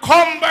are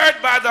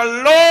cumbered by the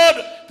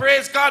load,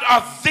 praise God,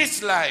 of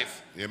this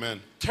life,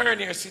 amen, turn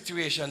your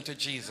situation to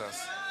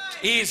Jesus.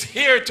 He is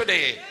here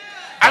today.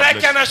 And I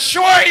can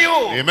assure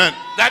you, amen,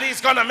 that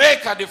he's going to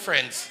make a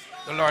difference.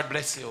 The Lord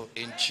bless you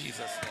in Jesus'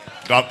 name.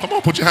 God, come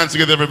on, put your hands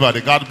together,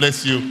 everybody. God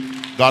bless you.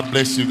 God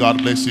bless you. God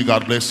bless you.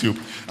 God bless you.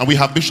 And we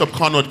have Bishop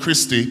Conrad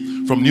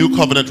Christie from New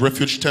Covenant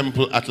Refuge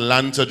Temple,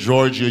 Atlanta,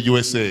 Georgia,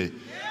 USA.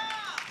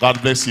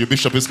 God bless you.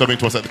 Bishop is coming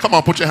to us. Come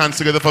on, put your hands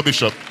together for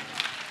Bishop.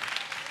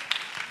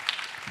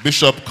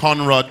 Bishop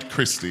Conrad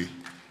Christie.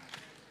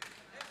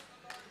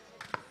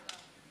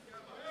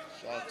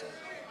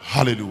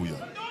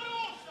 Hallelujah.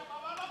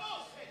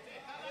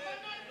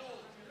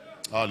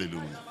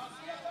 Hallelujah.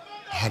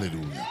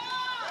 Hallelujah.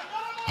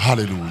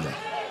 Hallelujah.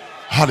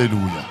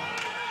 Hallelujah.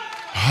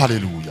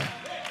 Hallelujah.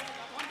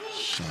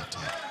 Shut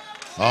up.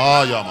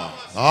 Ah, Yama.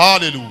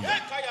 Hallelujah.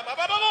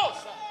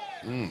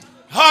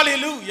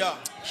 Hallelujah.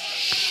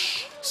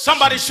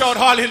 Somebody shout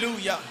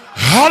hallelujah.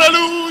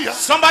 Hallelujah.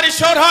 Somebody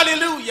shout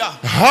hallelujah.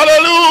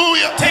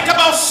 Hallelujah. Take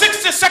about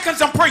 60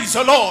 seconds and praise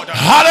the Lord.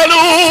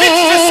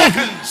 Hallelujah. 60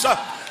 seconds.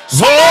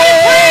 Somebody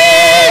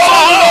praise the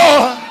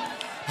Lord.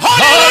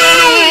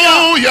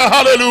 Hallelujah.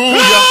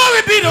 Hallelujah.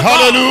 Glory be to God.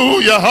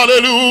 Hallelujah.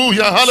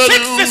 Hallelujah.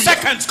 Hallelujah. 60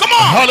 seconds. Come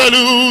on.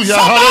 Hallelujah.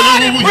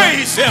 Somebody Hallelujah.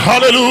 praise him.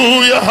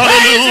 Hallelujah.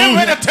 Praise him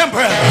with Hallelujah. a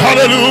temper.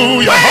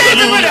 Hallelujah.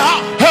 Hallelujah.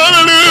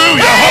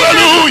 Hallelujah.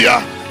 Hallelujah.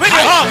 With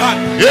your heart.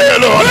 Yeah,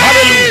 Lord.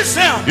 Praise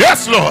him.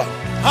 Yes, Lord.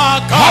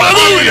 God.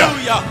 Hallelujah.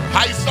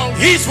 Hallelujah.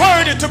 He's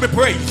worthy to be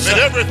praised. With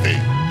everything.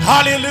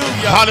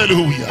 Hallelujah.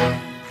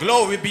 Hallelujah.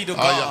 Glory be to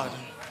God.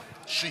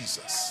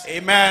 Jesus.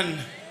 Amen.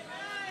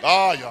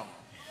 Ah, yeah.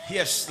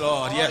 Yes,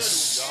 Lord.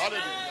 Yes.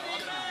 Hallelujah.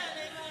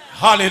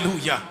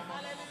 Hallelujah.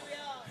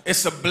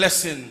 It's a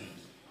blessing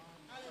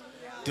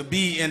to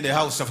be in the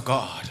house of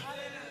God.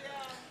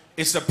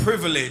 It's a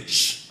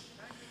privilege,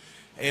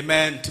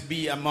 amen, to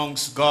be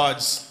amongst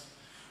God's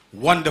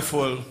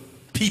wonderful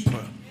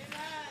people.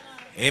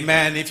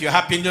 Amen. If you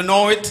happen to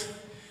know it,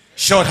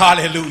 shout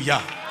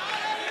hallelujah.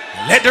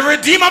 Let the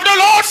Redeemer of the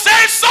Lord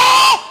say so.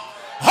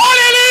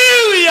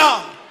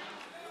 Hallelujah.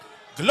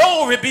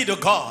 Glory be to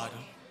God.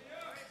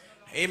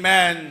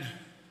 Amen.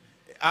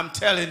 I'm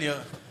telling you,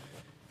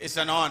 it's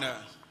an honor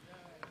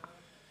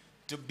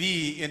to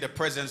be in the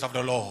presence of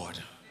the Lord.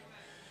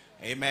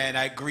 Amen.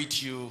 I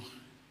greet you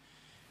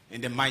in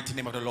the mighty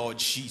name of the Lord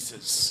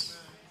Jesus.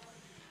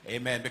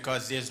 Amen.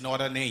 Because there's no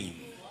other name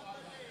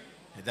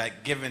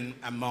that given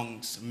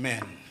amongst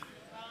men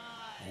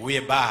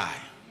whereby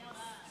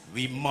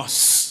we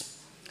must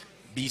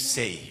be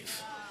saved,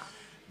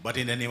 but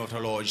in the name of the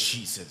Lord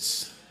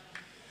Jesus.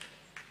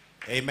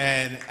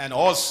 Amen. And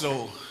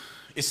also,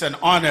 it's an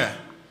honor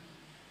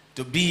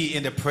to be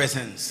in the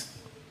presence,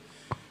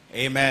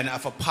 amen,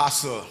 of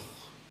Apostle,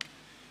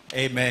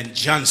 amen,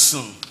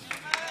 Johnson.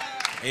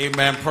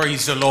 Amen.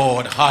 Praise the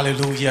Lord.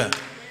 Hallelujah.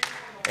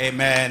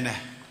 Amen.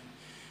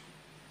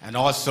 And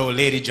also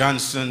Lady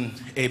Johnson,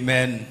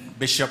 amen,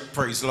 Bishop,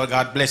 praise the Lord,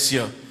 God bless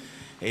you.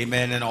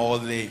 Amen. And all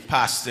the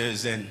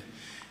pastors and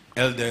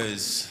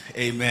elders,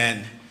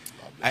 amen.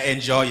 I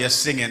enjoy your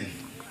singing,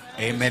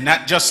 amen.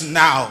 Not just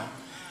now,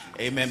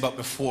 amen, but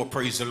before,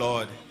 praise the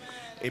Lord.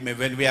 Amen.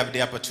 When we have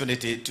the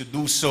opportunity to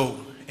do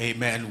so,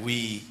 amen,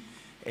 we,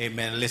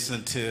 amen,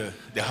 listen to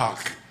the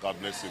Ark. God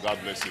bless you, God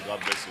bless you, God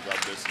bless you, God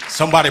bless you.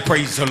 Somebody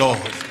praise the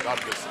Lord. God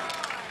bless you.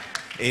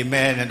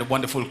 Amen. And the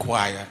wonderful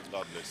choir.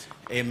 God bless you.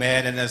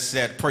 Amen. And as I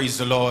said, praise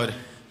the Lord.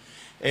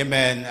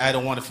 Amen. I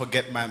don't want to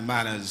forget my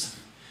manners.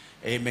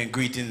 Amen.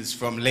 Greetings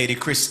from Lady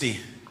Christie.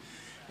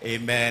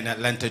 Amen.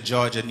 Atlanta,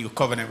 Georgia, New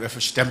Covenant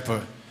Refuge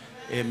Temple.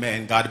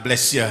 Amen. God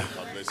bless you.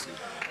 God bless you.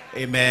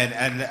 Amen.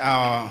 And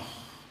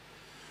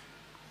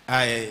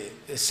I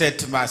said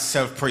to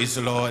myself, praise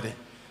the Lord,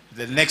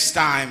 the next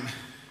time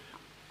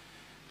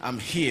I'm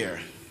here,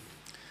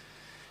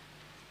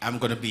 I'm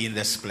going to be in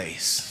this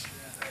place.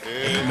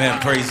 Amen.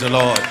 Praise the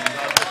Lord.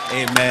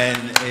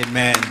 Amen.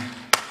 Amen.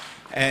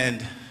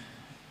 And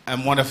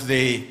I'm one of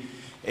the,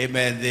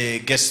 amen, the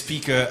guest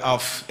speaker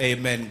of,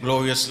 amen,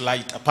 Glorious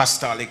Light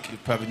Apostolic. You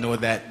probably know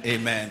that.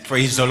 Amen.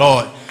 Praise the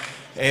Lord.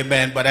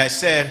 Amen. But I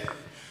said,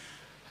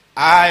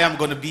 I am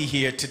going to be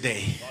here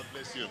today. God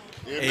bless you.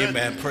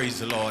 Amen. Praise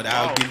the Lord.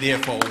 I'll be there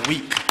for a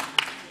week.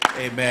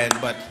 Amen.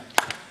 But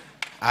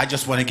I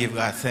just want to give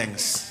God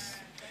thanks.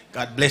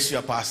 God bless you,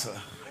 Apostle.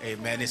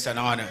 Amen. It's an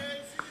honor.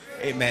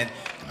 Amen.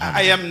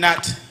 I am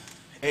not,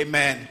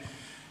 amen,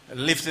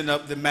 lifting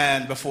up the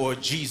man before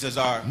Jesus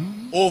or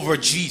over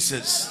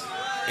Jesus.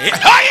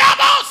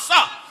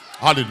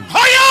 Hallelujah.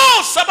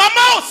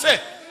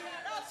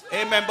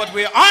 Amen. But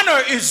where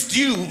honor is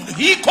due,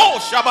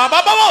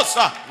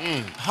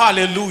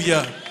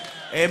 hallelujah.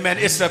 Amen.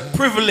 It's a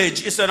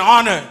privilege, it's an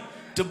honor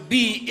to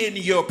be in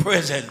your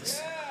presence.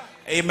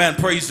 Amen.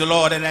 Praise the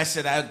Lord. And I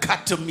said, I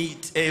got to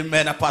meet,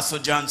 amen, Apostle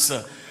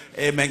Johnson.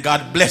 Amen.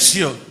 God bless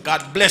you.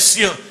 God bless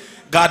you.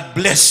 God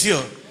bless you.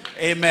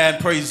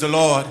 Amen. Praise the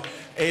Lord.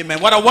 Amen.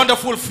 What a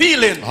wonderful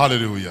feeling.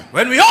 Hallelujah.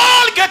 When we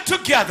all get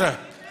together.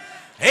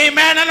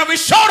 Amen. And we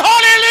shout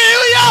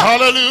hallelujah.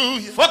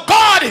 Hallelujah. For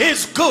God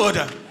is good.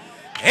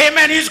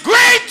 Amen. He's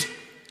great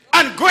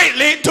and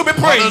greatly to be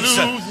praised.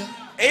 Hallelujah.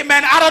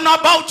 Amen. I don't know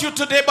about you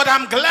today, but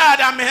I'm glad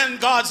I'm in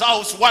God's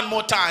house one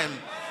more time.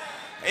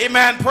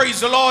 Amen.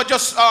 Praise the Lord.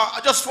 Just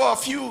for a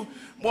few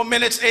more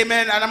minutes.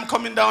 Amen. And I'm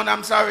coming down.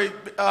 I'm sorry,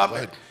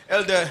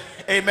 Elder.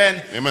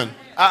 Amen. Amen.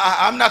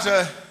 I'm not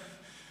a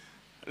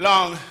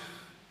long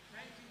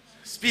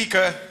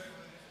speaker,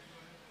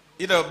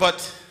 you know,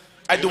 but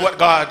I do what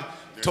God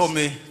told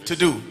me to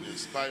do.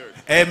 Inspired.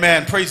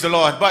 Amen. Praise the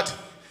Lord. But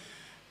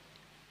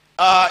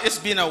it's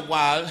been a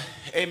while.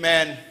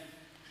 Amen.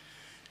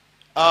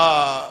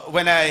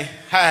 When I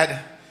had,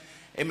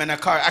 amen, a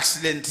car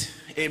accident,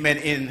 amen,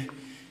 in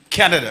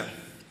Canada.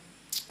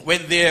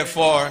 Went there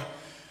for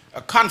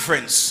a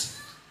conference.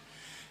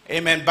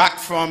 Amen. Back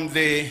from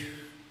the,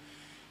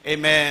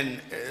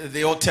 amen,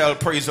 the hotel,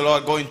 praise the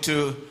Lord, going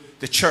to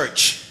the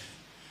church.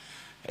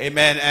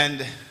 Amen.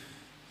 And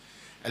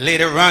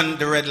later on,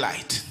 the red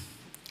light.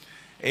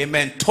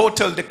 Amen.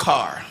 Totaled the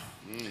car.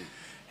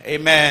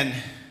 Amen.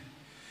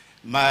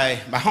 My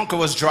uncle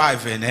was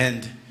driving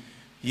and,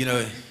 you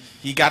know,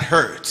 he got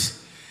hurt.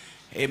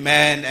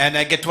 Amen. And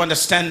I get to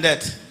understand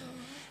that,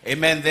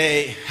 amen,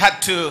 they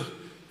had to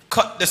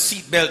cut the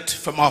seatbelt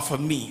from off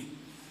of me.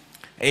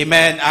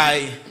 Amen.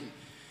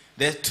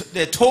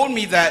 They told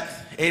me that,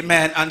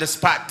 amen, on the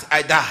spot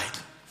I died.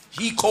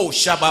 He called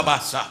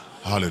Shababasa.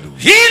 Hallelujah.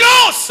 He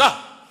knows.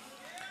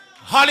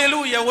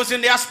 Hallelujah. Was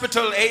in the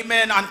hospital,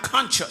 amen,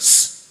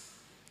 unconscious.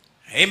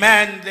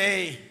 Amen.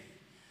 They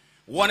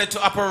wanted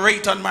to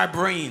operate on my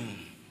brain.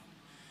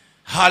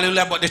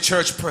 Hallelujah. But the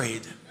church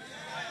prayed.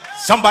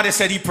 Somebody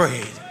said he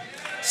prayed.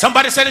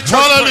 Somebody said the church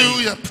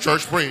Hallelujah. prayed.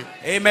 Church prayed.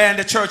 Amen.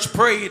 The church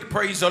prayed.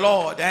 Praise the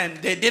Lord. And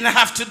they didn't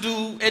have to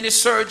do any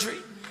surgery.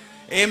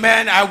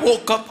 Amen. I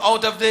woke up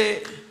out of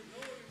the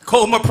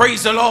coma.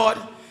 Praise the Lord.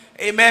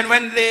 Amen.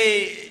 When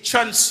they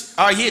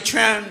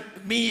transferred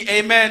me,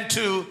 amen,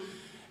 to,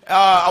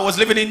 I was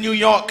living in New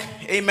York.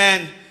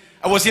 Amen.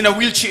 I was in a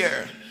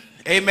wheelchair.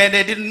 Amen.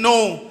 They didn't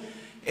know,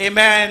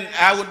 amen,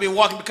 I would be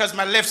walking because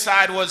my left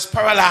side was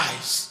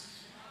paralyzed.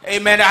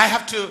 Amen. I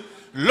have to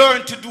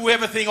learn to do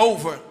everything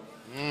over.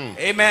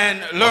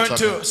 Amen. Learn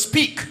to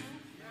speak.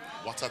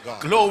 What a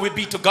God. Glory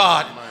be to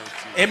God.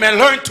 Amen.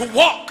 Learn to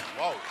walk.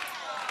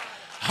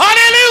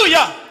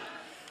 Hallelujah.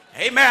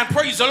 Amen.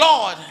 Praise the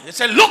Lord. It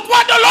said, look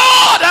what the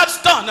Lord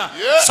has done.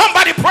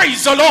 Somebody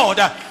praise the Lord.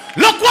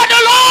 Look what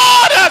the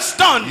Lord has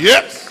done.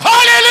 Yes.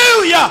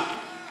 Hallelujah.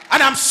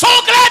 And I'm so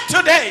glad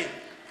today,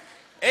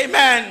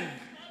 amen,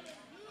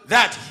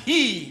 that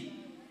he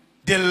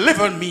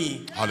delivered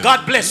me. Hallelujah.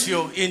 God bless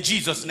you in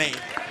Jesus' name.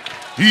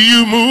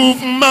 You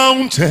move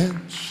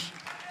mountains.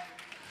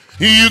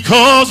 You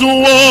cause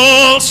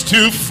walls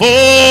to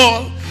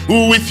fall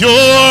with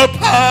your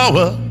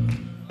power.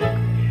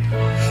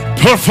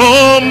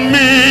 Perform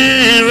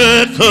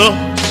miracles.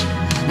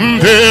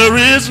 There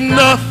is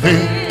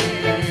nothing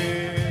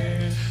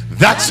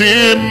that's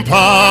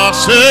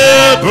impossible.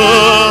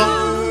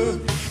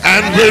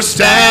 And we're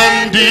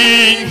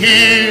standing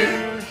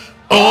here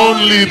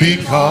only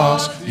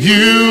because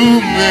you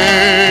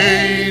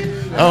made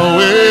a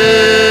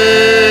way.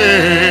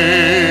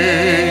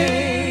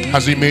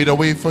 Has he made a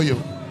way for you?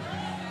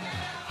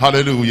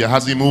 Hallelujah.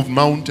 Has he moved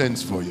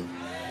mountains for you?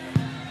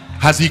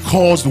 Has he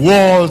caused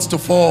walls to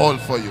fall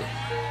for you?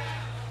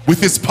 With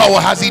his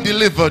power has he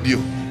delivered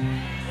you?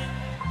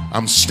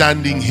 I'm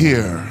standing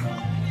here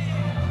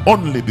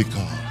only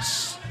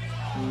because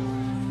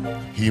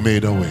he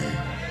made a way.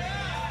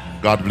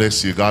 God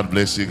bless you. God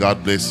bless you.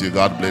 God bless you.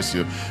 God bless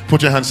you.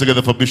 Put your hands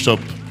together for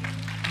Bishop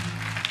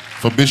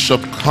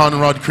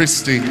Conrad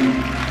Christie.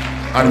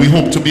 And we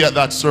hope to be at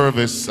that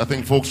service. I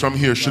think folks from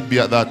here should be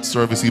at that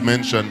service he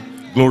mentioned.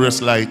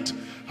 Glorious light.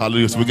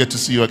 Hallelujah. So we get to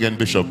see you again,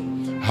 Bishop.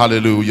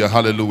 Hallelujah.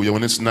 Hallelujah.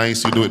 When it's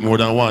nice, you do it more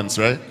than once,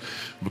 right?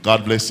 But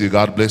God bless you.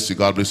 God bless you.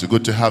 God bless you.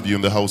 Good to have you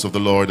in the house of the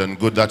Lord, and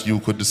good that you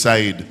could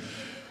decide,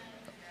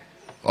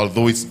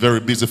 although it's very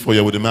busy for you,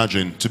 I would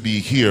imagine, to be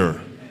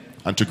here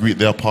and to greet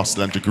the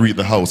apostle and to greet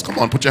the house. Come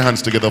on, put your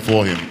hands together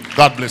for him.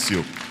 God bless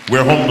you.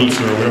 We're humbled,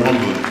 sir. We're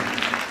humbled.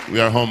 We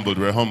are humbled.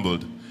 We're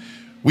humbled.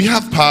 We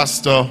have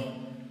Pastor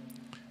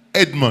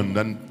Edmund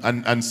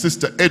and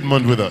Sister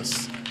Edmund with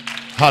us.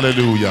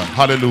 Hallelujah.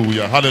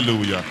 Hallelujah.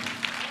 Hallelujah.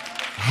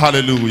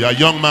 Hallelujah. A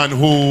young man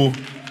who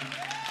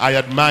I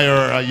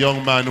admire, a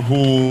young man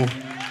who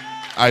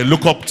I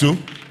look up to,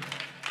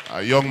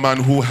 a young man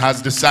who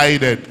has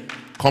decided,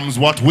 comes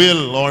what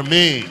will or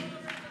may,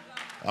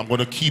 I'm going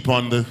to keep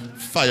on the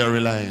fiery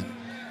line.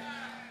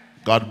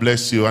 God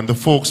bless you. And the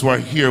folks who are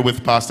here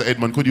with Pastor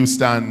Edmund, could you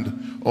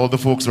stand? All the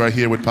folks who are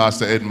here with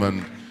Pastor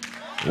Edmund.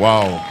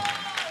 Wow.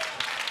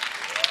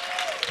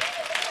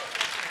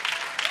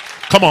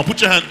 Come on, put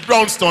your hand.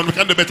 Brownstone, we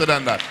can do better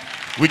than that.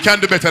 We can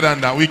do better than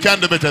that. We can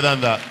do better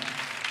than that.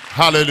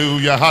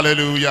 Hallelujah,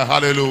 hallelujah,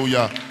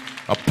 hallelujah.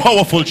 A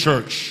powerful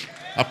church,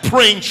 a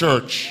praying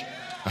church.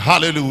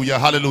 Hallelujah,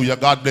 hallelujah.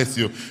 God bless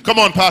you. Come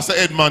on, Pastor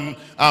Edmund.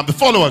 The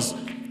followers,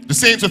 the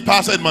saints with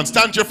Pastor Edmund,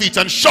 stand to your feet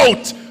and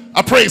shout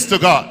a praise to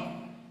God.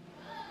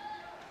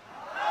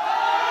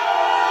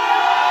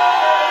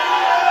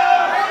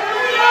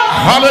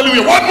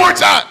 Hallelujah. One more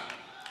time.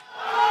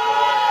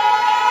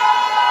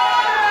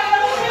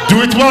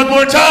 Do it one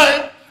more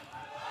time.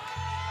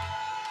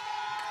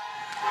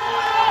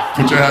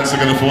 Put your hands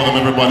together for them,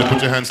 everybody.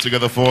 Put your hands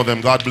together for them.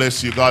 God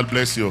bless you. God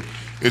bless you.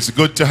 It's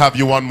good to have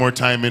you one more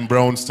time in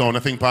Brownstone. I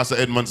think Pastor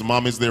Edmund's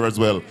mom is there as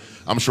well.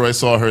 I'm sure I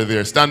saw her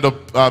there. Stand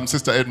up,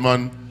 Sister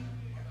Edmund.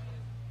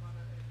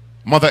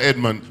 Mother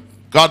Edmund.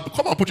 God,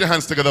 come on, put your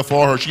hands together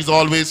for her. She's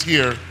always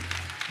here.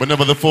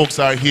 Whenever the folks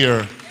are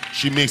here,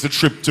 she makes a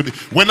trip to me.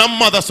 When a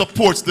mother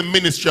supports the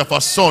ministry of her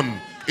son,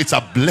 it's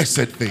a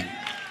blessed thing.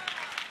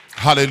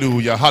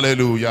 Hallelujah,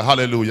 hallelujah,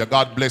 hallelujah.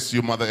 God bless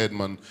you, Mother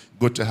Edmund.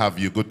 Good to have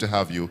you, good to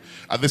have you.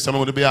 At this time, I'm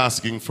going to be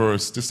asking for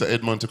Sister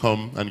Edmund to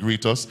come and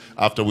greet us,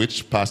 after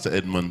which Pastor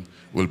Edmund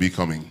will be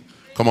coming.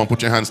 Come on,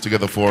 put your hands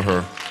together for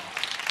her.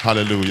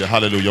 Hallelujah,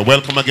 hallelujah.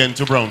 Welcome again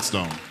to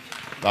Brownstone.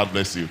 God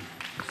bless you.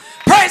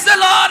 Praise the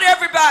Lord,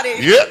 everybody.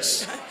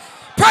 Yes.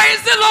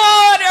 Praise the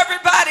Lord,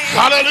 everybody.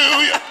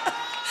 Hallelujah.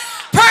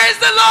 Praise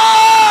the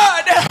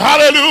Lord.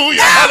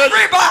 Hallelujah.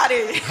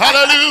 Everybody.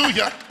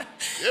 Hallelujah.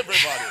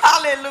 Everybody.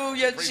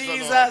 Hallelujah, Praise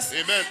Jesus.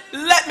 Amen.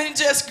 Let me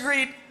just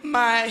greet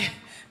my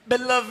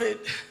beloved,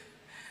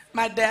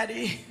 my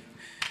daddy,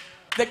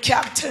 the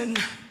captain,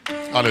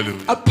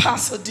 hallelujah,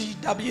 Apostle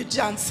D.W.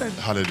 Johnson.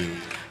 Hallelujah.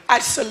 I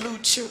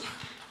salute you.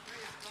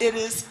 It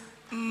is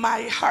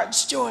my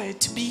heart's joy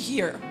to be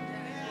here.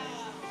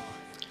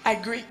 I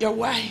greet your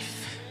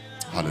wife,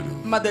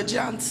 hallelujah, Mother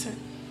Johnson.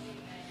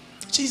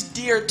 She's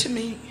dear to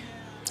me,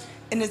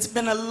 and it's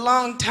been a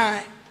long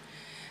time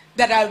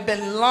that I've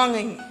been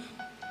longing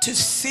to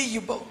see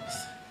you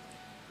both.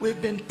 We've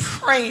been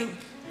praying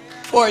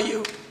for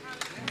you,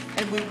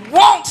 and we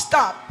won't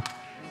stop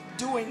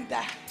doing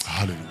that.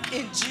 Hallelujah.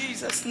 In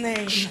Jesus'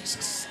 name.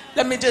 Jesus.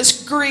 Let me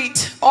just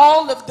greet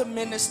all of the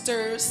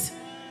ministers,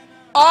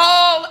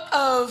 all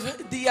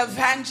of the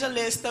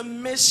evangelists, the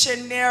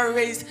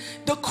missionaries,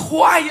 the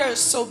choir is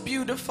so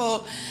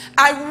beautiful.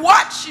 I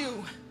watch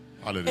you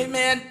Hallelujah.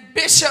 Amen.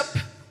 Bishop,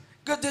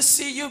 good to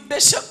see you.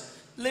 Bishop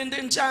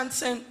Lyndon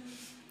Johnson,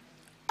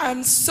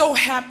 I'm so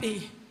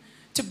happy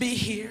to be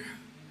here.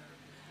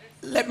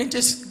 Let me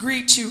just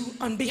greet you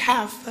on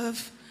behalf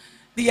of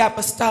the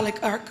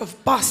Apostolic Ark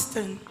of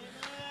Boston.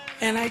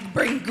 And I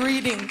bring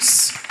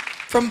greetings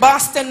from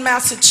Boston,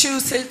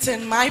 Massachusetts,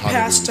 and my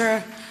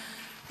pastor,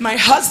 my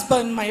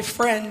husband, my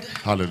friend,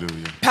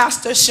 hallelujah,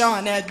 Pastor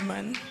Sean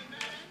Edmond.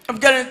 I'm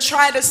going to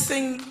try to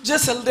sing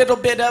just a little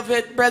bit of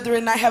it.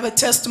 Brethren, I have a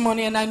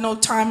testimony and I know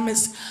time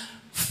is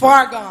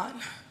far gone.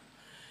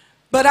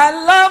 But I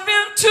love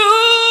him too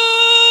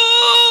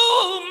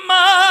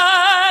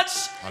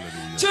much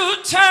to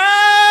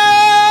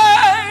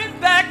turn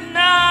back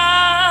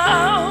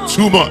now.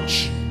 Too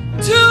much.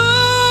 Too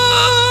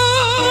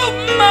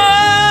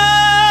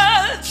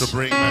much. To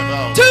break my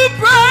vow. To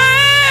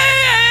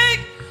break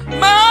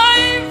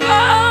my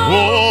vow.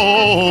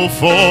 Oh,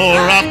 for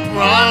I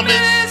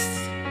promise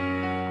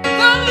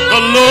the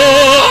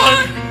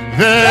Lord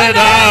that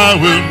I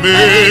will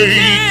make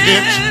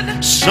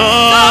it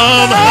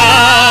somehow.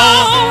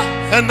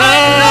 And now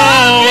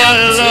I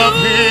love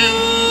him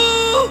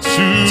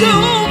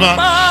too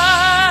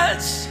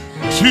much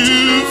to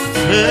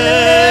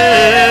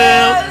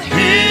fail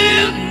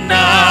him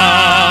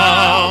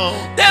now.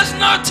 There's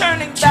no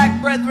turning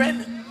back,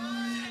 brethren.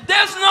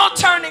 There's no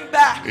turning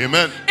back.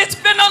 Amen. It's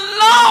been a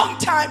long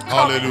time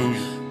coming.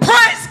 Hallelujah.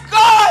 Praise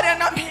God,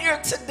 and I'm here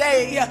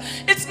today.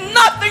 It's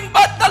nothing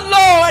but the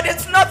Lord.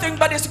 It's nothing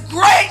but his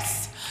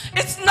grace.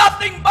 It's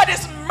nothing but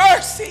his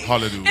mercy.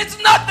 Hallelujah. It's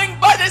nothing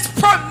but his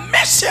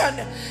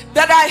permission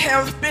that I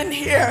have been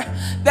here,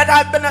 that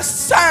I've been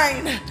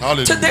assigned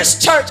to this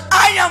church.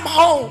 I am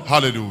home.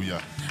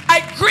 Hallelujah.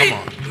 I greet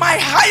my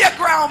higher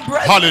ground,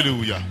 brethren.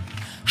 Hallelujah.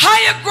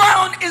 Higher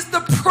ground is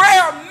the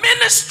prayer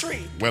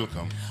ministry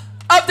Welcome.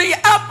 of the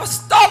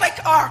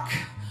Apostolic Ark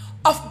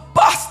of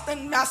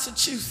Boston,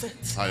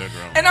 Massachusetts. Higher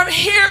ground. And I'm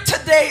here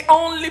today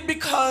only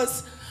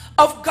because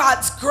of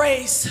God's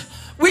grace.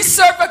 We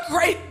serve a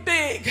great,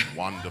 big,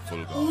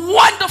 wonderful God.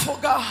 Wonderful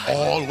God.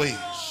 Always.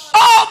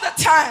 All the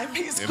time.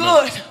 He's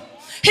Amen. good.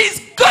 He's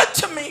good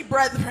to me,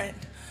 brethren.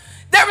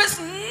 There is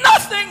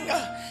nothing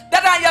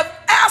that I have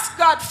asked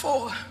God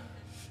for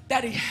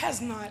that he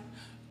has not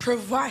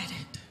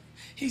provided.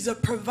 He's a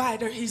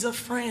provider. He's a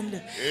friend.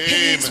 Amen.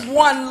 He's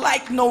one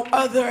like no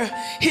other.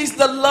 He's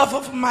the love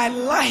of my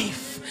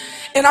life.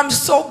 And I'm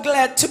so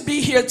glad to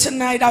be here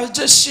tonight. I'll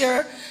just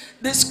share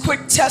this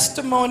quick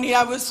testimony.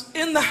 I was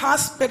in the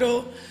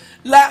hospital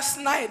last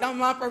night.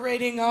 I'm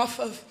operating off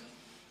of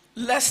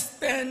less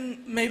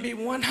than maybe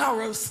 1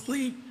 hour of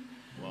sleep.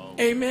 Wow.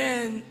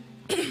 Amen.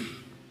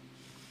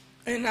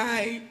 And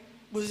I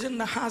was in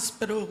the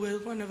hospital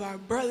with one of our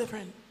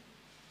brethren.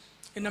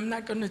 And I'm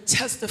not going to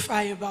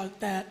testify about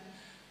that.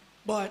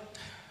 But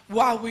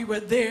while we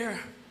were there,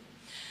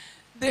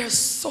 there's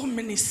so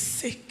many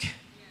sick.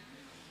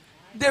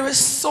 There is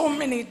so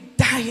many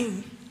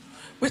dying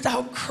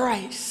without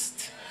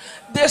Christ.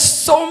 There's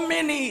so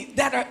many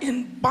that are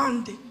in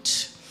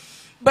bondage.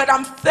 But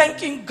I'm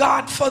thanking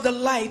God for the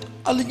light.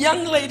 A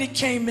young lady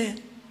came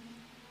in.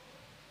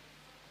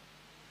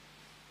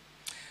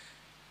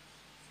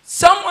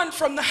 Someone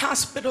from the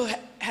hospital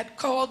had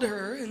called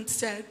her and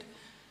said,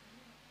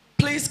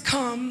 please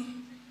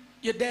come,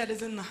 your dad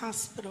is in the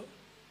hospital.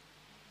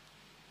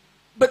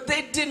 But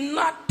they did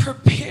not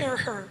prepare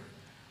her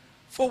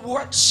for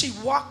what she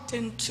walked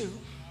into.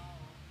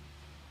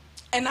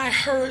 And I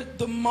heard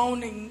the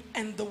moaning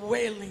and the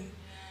wailing,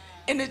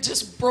 and it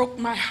just broke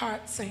my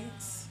heart,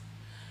 saints.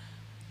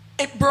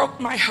 It broke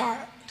my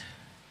heart.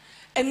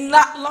 And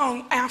not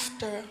long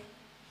after,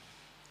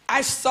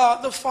 I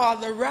saw the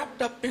father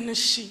wrapped up in a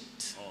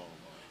sheet,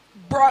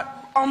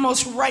 brought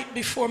almost right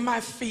before my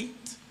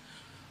feet,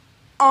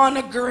 on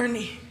a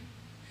gurney,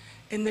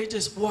 and they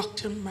just walked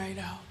him right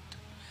out.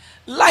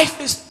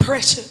 Life is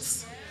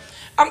precious.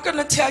 I'm going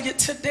to tell you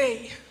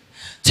today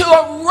to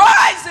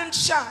arise and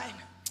shine.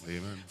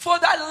 Amen. For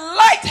the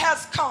light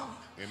has come.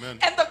 Amen.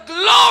 And the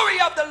glory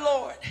of the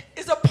Lord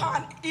is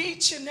upon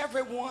each and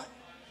every one.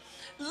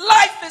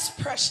 Life is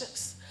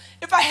precious.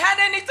 If I had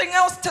anything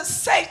else to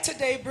say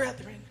today,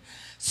 brethren,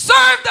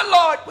 serve the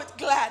Lord with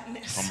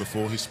gladness. Come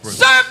before his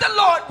presence. Serve the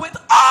Lord with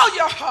all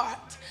your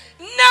heart.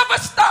 Never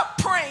stop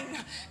praying.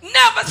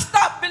 Never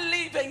stop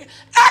believing.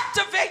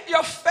 Activate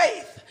your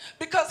faith,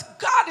 because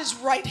God is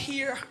right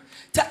here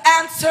to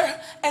answer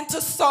and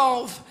to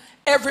solve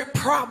every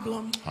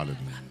problem. Hallelujah.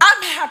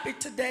 I'm happy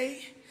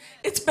today.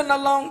 It's been a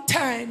long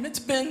time. It's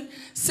been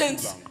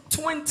since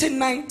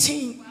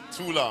 2019.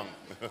 Too long.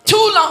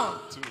 Too long.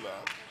 Too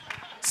long.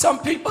 Some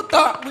people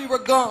thought we were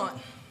gone.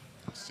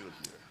 Still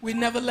here. We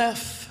never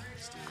left.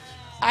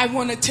 I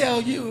want to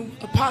tell you,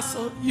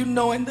 Apostle, you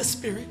know in the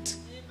spirit,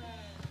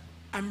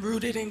 I'm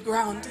rooted and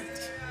grounded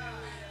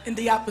in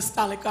the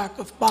Apostolic Ark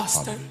of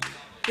Boston.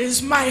 It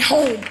is my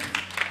home.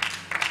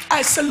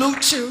 I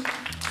salute you.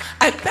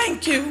 I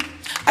thank you.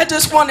 I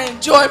just want to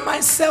enjoy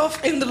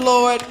myself in the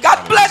Lord.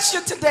 God bless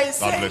you today,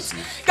 saints. God bless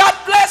you. God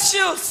bless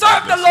you.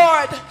 Serve the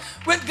Lord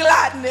with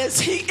gladness.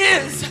 He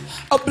is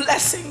a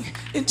blessing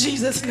in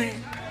Jesus'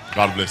 name.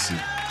 God bless you.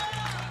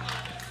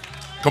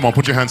 Come on,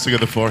 put your hands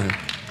together for him.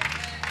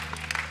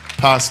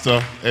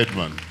 Pastor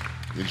Edmund,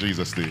 in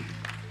Jesus' name.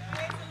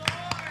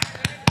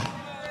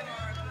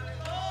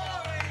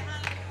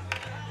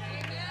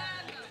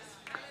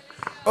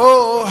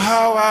 Oh,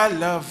 how I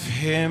love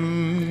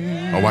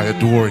him. How I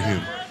adore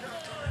him.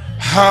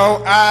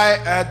 How I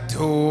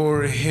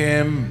adore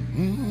him.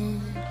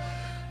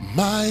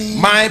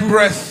 My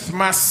breath,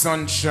 my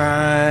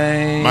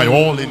sunshine. My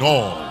all in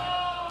all.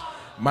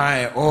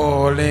 My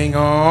all in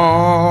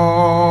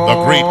all.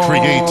 The great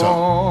creator.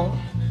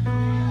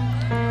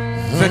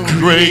 The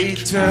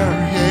creator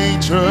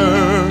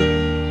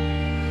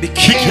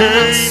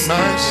became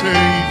my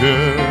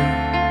Savior,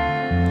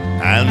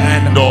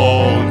 and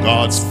all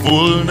God's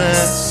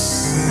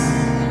fullness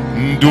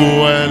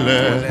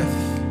dwelleth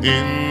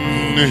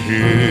in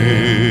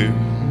him.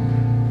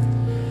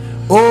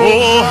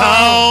 Oh,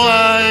 how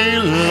I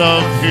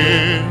love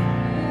him,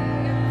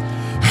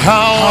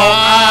 how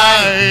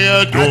I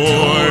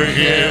adore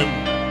him.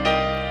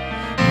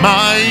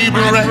 My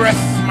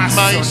breath, my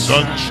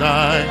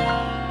sunshine,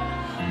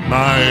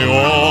 my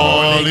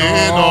all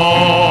in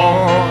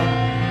all.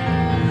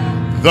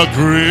 The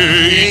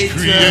great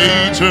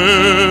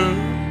creator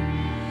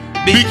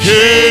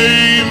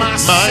became my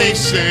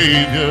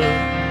Savior,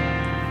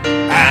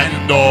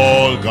 and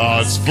all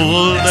God's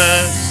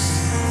fullness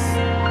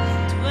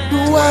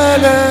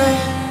dwelleth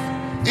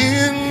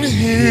in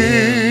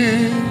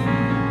him.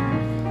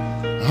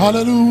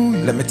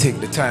 Hallelujah. Let me take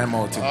the time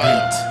out to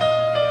greet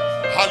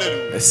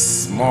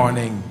this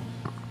morning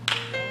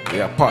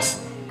the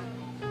Apostle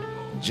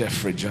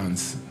Jeffrey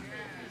Johnson.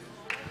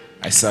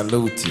 I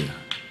salute you.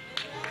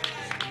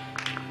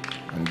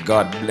 And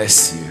God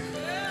bless you.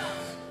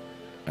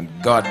 And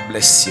God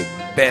bless you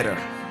better.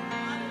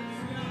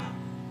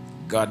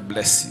 God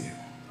bless you.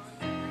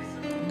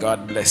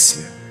 God bless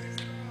you.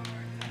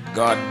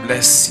 God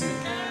bless you.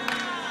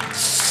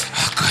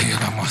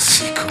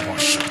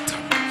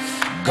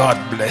 God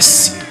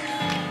bless you.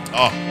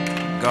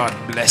 God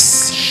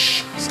bless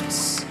you.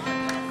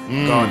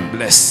 God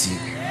bless you.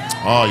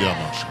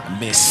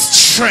 May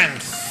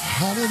strength,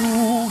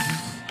 hallelujah,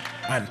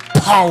 and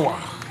power,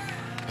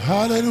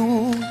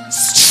 hallelujah,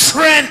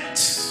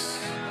 strength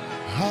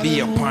be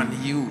upon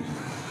you.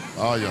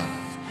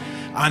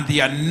 And the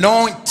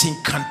anointing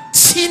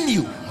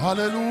continue.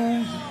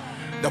 Hallelujah.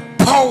 The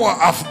power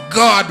of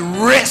God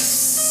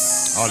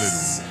rests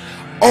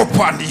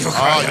upon you.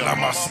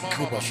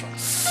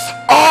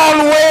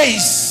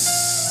 Always.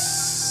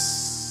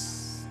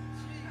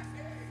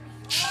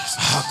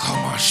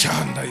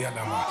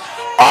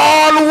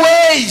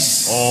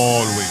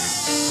 Always.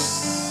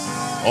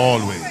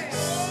 Always.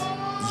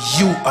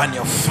 You and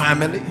your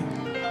family,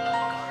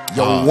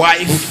 your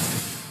wife,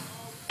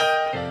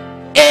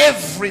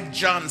 every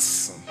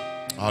Johnson.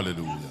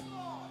 Hallelujah.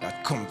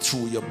 That come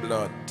through your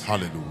blood.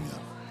 Hallelujah.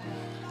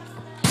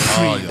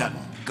 Pray that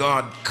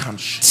God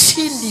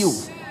continue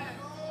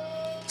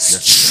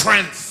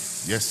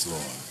strength. Yes,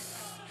 Lord.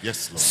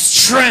 Yes, Lord.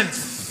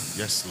 Strength.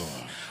 Yes,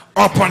 Lord.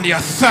 Upon the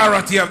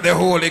authority of the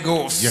Holy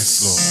Ghost.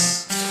 Yes, Lord.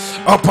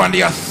 Upon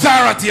the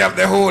authority of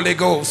the Holy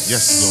Ghost.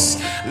 Yes,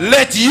 Lord.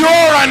 Let your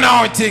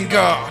anointing,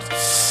 God.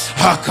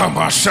 Let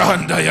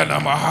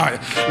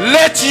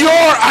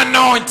your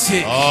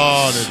anointing.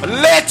 Hallelujah.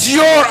 Let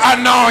your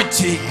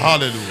anointing.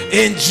 Hallelujah.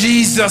 In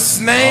Jesus'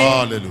 name.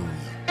 Hallelujah.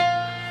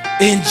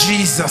 In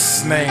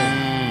Jesus' name.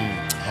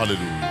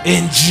 Hallelujah.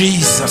 In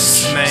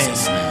Jesus' name.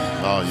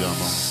 Hallelujah.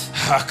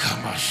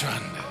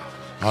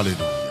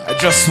 I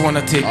just want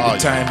to take the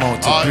time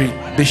out to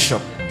greet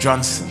Bishop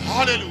Johnson.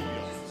 Hallelujah.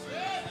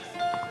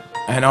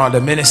 And all the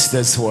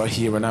ministers who are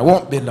here, and I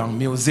won't be long,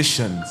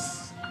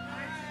 musicians,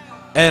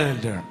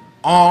 elder,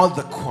 all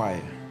the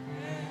choir.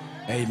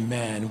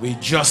 Amen. We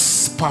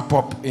just pop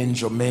up in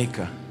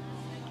Jamaica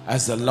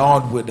as the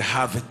Lord would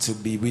have it to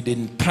be. We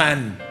didn't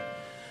plan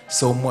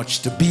so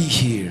much to be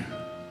here,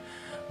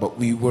 but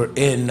we were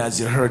in, as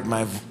you heard,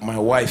 my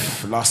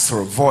wife lost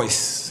her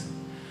voice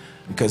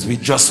because we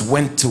just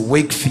went to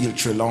Wakefield,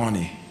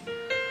 Trelawney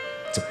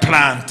to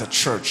plant a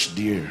church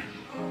there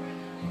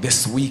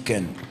this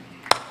weekend.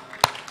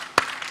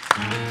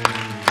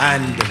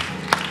 And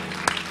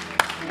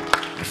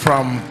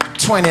from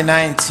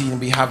 2019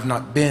 we have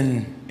not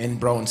been in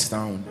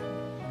Brownstown,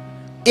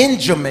 in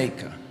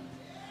Jamaica,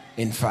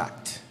 in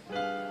fact.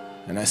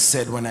 And I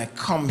said, when I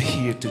come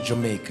here to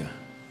Jamaica,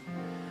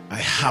 I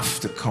have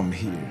to come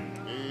here.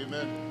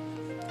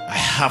 Amen. I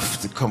have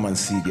to come and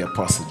see the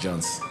Apostle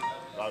Johnson.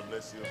 God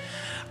bless you.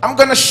 I'm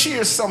going to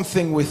share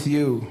something with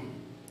you,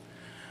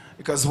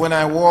 because when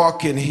I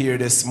walk in here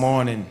this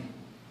morning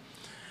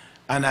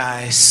and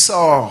I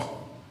saw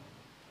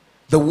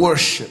the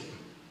worship,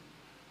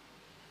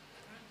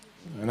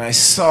 and I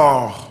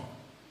saw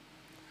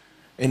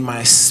in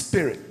my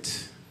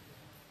spirit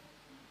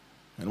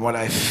and what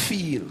I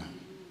feel,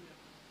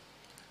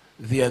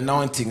 the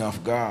anointing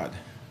of God,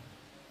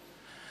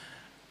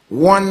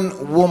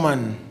 One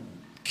woman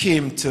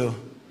came to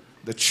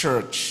the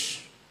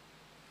church,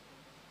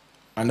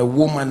 and the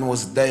woman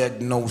was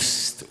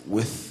diagnosed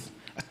with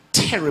a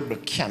terrible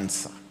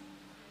cancer.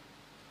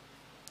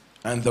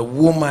 And the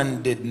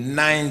woman did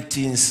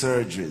 19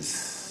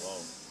 surgeries. Wow.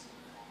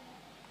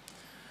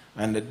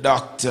 And the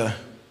doctor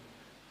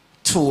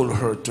told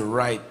her to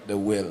write the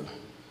will.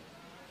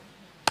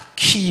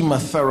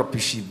 Chemotherapy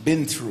she'd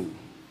been through.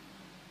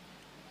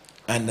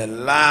 And the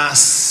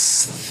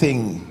last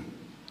thing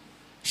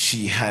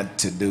she had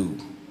to do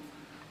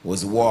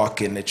was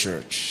walk in the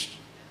church.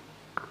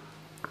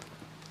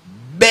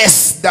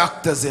 Best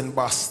doctors in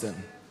Boston.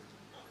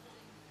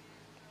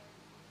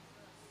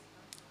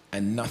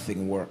 And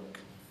nothing worked.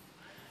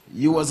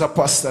 You as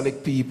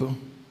apostolic people,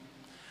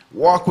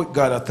 walk with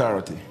God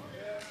authority.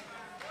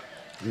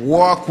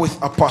 Walk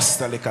with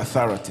apostolic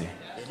authority.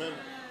 Amen.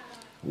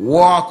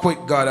 Walk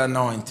with God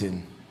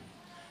anointing.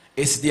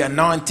 It's the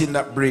anointing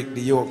that breaks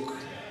the yoke.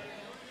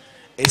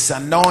 It's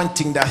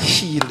anointing that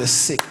heals the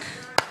sick.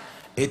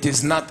 It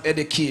is not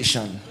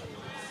education.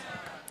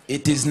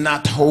 It is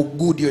not how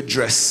good you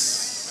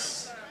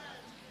dress.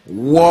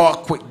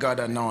 Walk with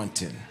God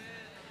anointing.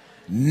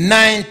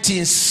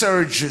 19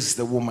 surgeries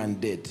the woman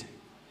did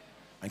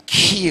and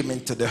came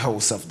into the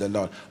house of the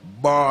Lord,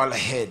 bald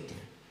head.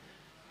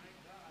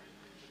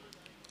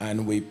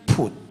 And we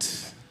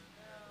put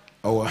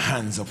our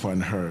hands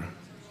upon her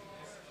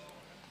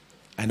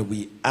and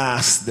we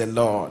asked the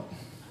Lord.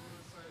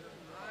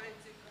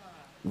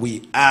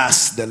 We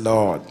asked the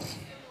Lord.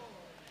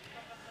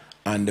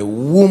 And the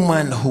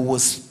woman who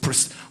was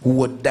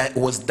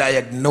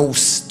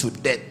diagnosed to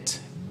death,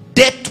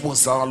 death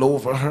was all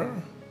over her.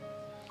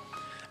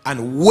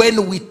 And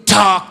when we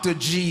talk to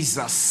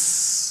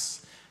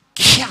Jesus,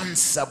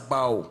 cancer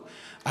bow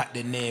at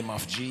the name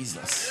of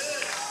Jesus.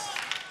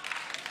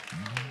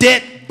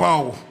 Death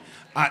bow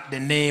at the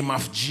name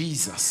of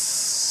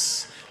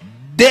Jesus.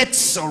 Death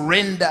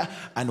surrender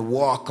and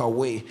walk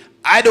away.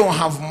 I don't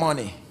have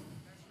money.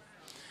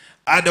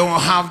 I don't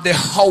have the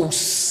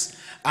house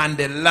and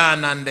the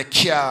land and the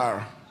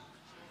car.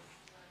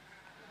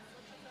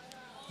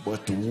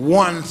 But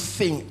one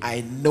thing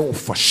I know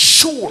for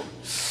sure,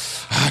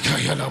 that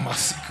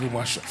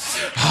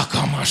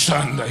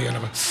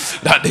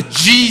the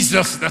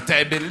Jesus that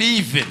I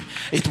believe in,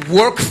 it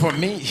worked for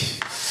me.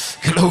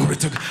 Glory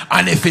to God.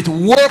 And if it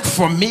worked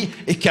for me,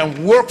 it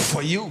can work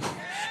for you.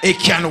 It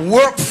can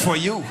work for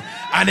you.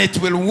 And it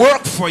will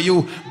work for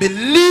you.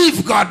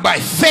 Believe God by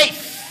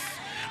faith.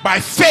 By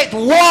faith,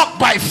 walk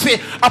by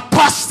faith.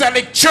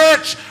 Apostolic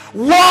church,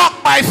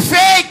 walk by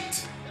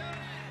faith.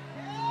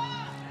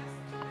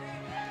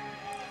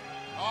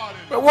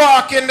 We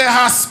walk in the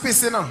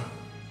hospice, you know.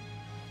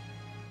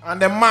 And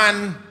the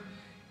man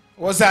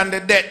was on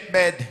the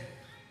deathbed.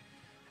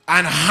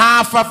 And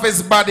half of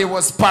his body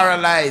was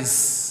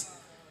paralyzed.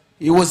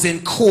 He was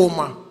in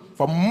coma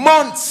for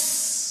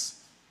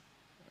months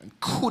and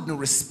couldn't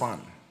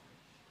respond.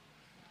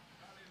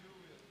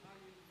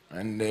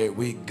 And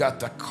we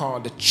got a call.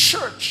 The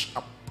church,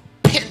 a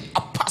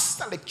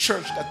apostolic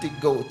church that he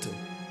go to.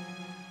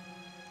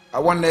 I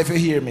wonder if you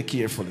hear me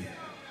carefully.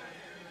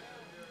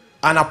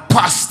 And a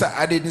pastor,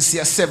 I didn't see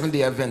a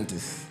 7-day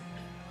Adventist.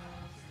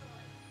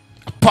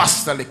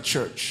 Apostolic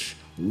church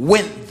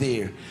went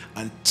there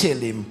and tell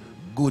him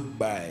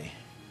goodbye.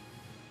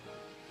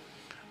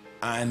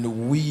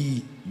 And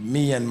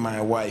me and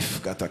my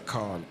wife got a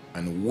call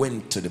and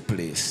went to the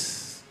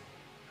place.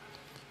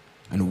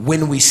 And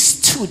when we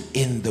stood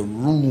in the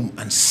room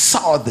and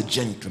saw the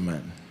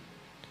gentleman,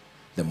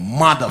 the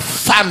mother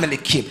family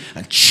came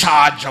and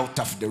charged out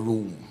of the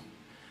room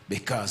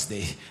because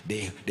they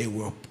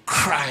were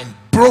crying,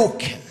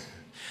 broken.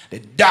 The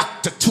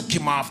doctor took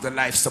him off the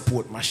life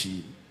support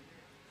machine.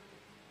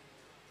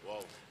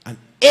 And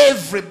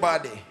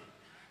everybody,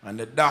 and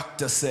the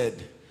doctor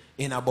said,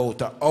 in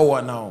about an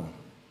hour now,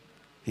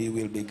 he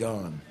will be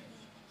gone.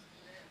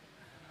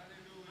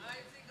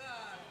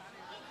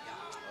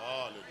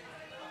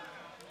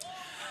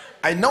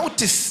 I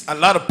notice a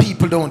lot of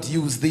people don't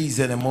use these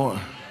anymore.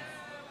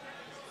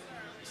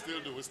 Still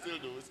do, still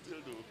do, still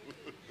do.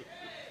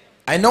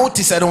 I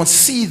notice I don't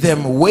see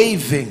them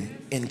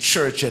waving in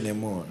church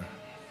anymore.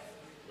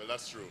 Well,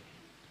 that's true.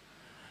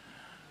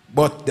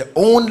 But the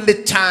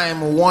only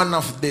time one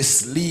of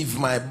this leave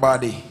my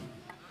body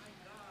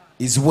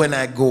is when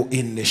I go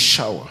in the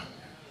shower.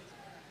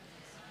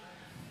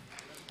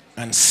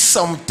 And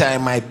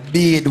sometime I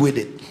bathe with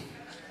it.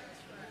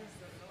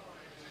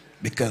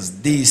 Because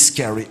these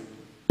carry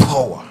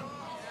power.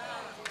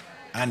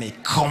 And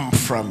it come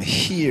from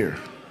here.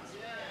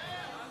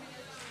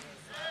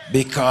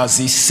 Because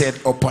he said,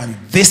 upon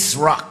this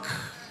rock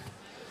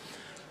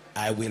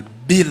I will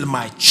build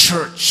my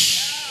church.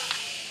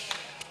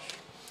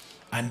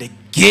 And the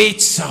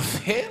gates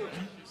of hell,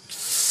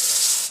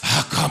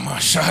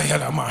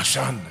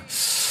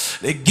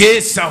 the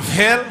gates of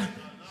hell,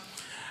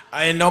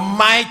 I know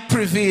might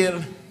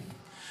prevail.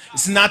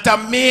 It's not a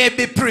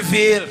maybe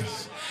prevail.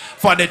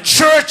 For the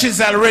church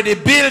is already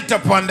built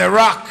upon the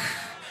rock.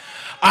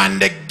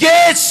 And the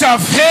gates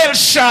of hell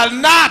shall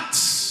not.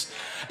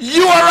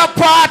 You are a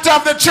part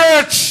of the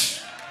church.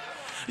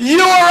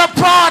 You are a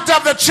part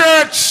of the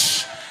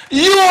church.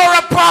 You are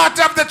a part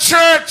of the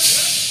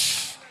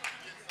church.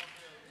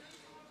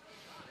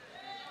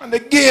 And the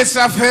gates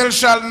of hell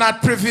shall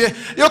not prevail.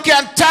 You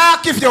can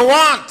talk if you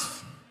want.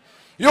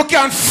 You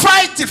can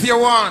fight if you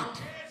want.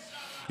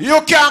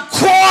 You can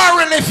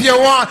quarrel if you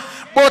want.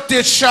 But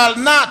it shall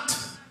not.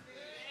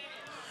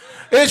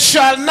 It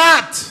shall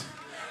not.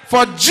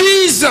 For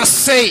Jesus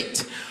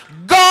said,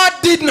 God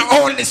didn't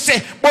only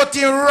say, but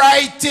he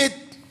write it.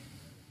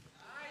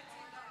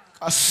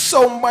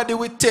 Somebody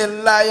will tell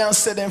lie and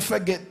say them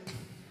forget.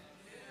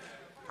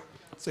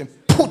 So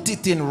put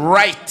it in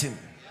writing.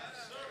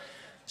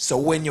 So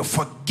when you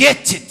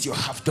forget it, you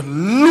have to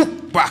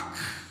look back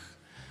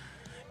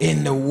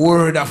in the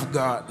Word of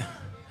God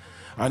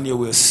and you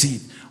will see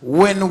it.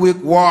 When we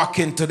walk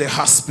into the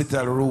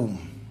hospital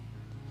room,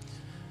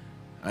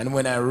 and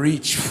when I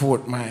reach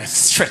forth,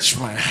 stretch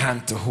my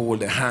hand to hold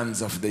the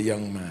hands of the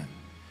young man,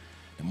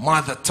 the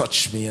mother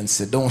touched me and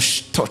said, don't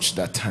touch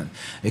that hand,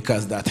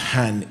 because that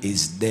hand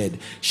is dead.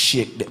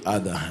 Shake the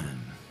other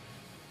hand.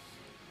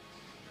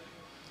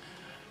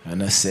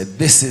 And I said,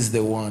 this is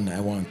the one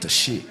I want to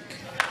shake.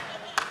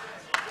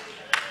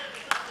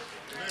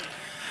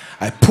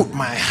 I put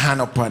my hand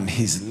upon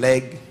his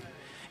leg.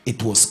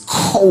 It was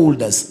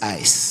cold as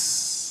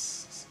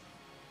ice.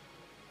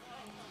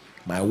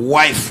 My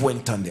wife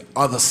went on the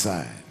other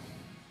side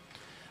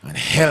and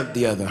held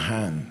the other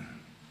hand.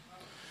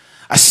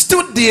 I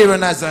stood there,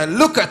 and as I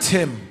look at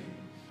him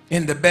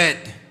in the bed,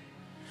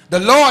 the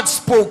Lord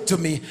spoke to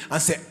me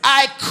and said,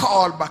 I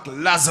call back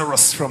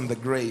Lazarus from the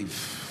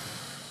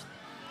grave.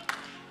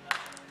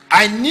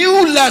 I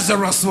knew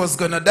Lazarus was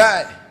going to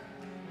die.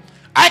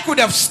 I could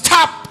have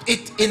stopped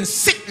it in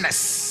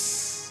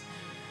sickness.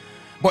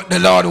 But the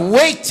Lord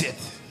waited.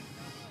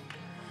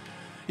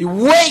 He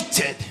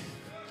waited.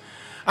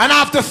 And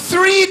after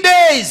 3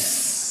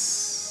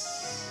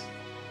 days,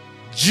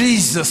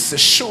 Jesus said,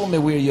 show me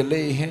where you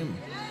lay him.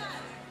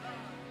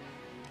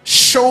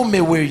 Show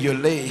me where you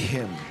lay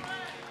him.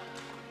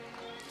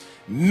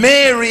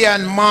 Mary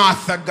and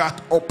Martha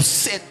got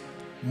upset,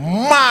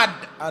 mad,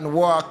 and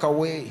walked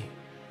away.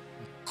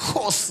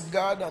 Curse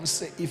God and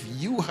say, if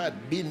you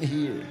had been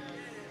here.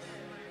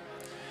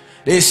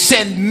 They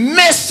sent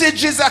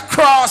messages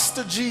across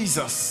to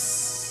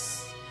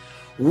Jesus,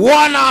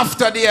 one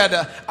after the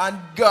other, and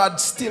God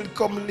still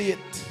come late.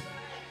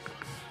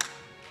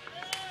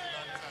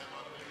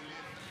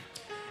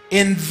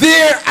 In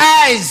their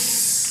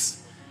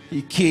eyes,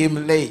 he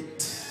came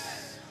late.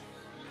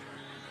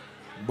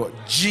 But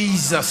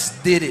Jesus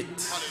did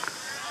it.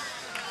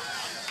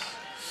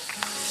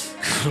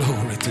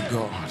 Glory to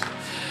God.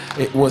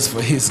 It was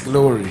for his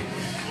glory.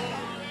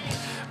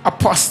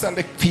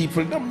 Apostolic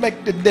people, don't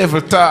make the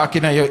devil talk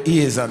in your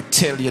ears and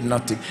tell you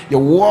nothing. You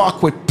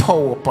walk with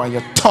power upon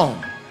your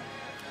tongue.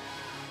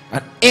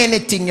 And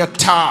anything you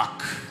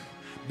talk,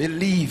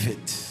 believe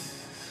it.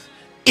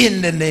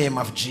 In the name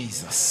of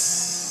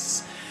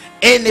Jesus.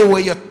 Anywhere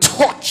you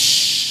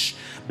touch,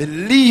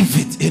 believe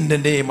it in the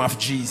name of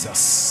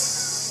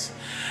Jesus.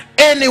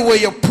 Anywhere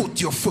you put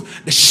your foot,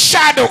 the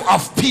shadow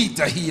of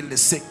Peter healed the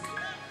sick.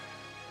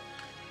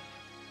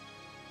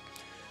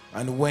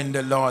 And when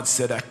the Lord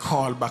said, I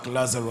call back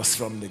Lazarus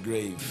from the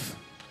grave,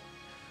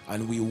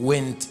 and we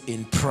went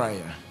in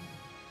prayer,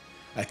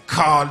 I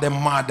called the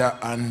mother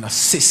and a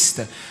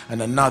sister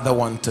and another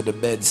one to the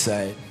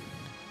bedside,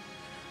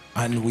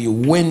 and we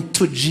went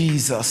to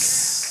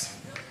Jesus.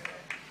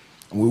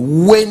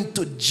 We went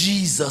to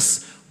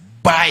Jesus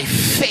by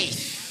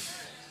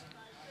faith,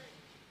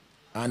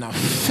 and I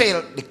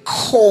felt the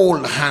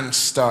cold hand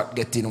start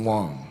getting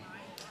warm.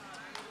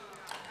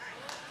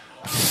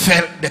 I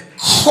felt the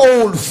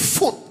cold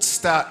foot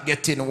start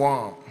getting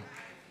warm.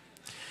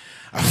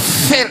 I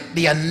felt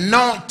the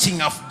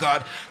anointing of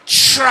God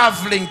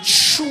traveling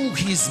through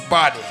his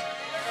body.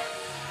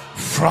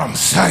 From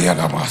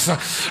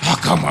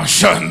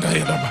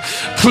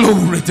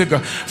glory to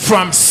God.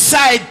 From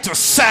side to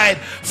side,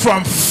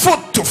 from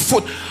foot to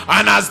foot.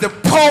 And as the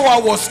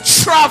power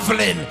was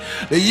traveling,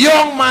 the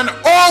young man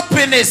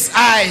opened his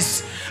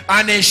eyes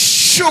and he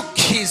shook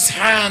his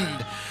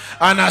hand.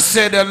 And I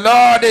said, the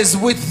Lord is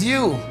with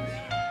you.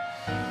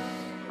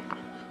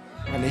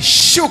 And he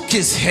shook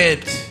his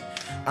head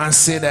and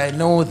said, I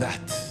know that.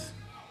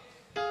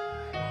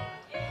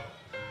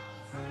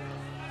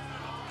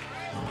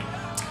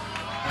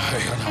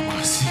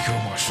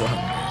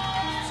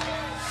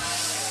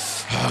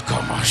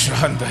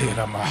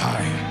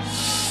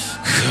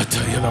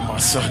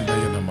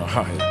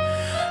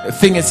 I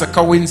think it's a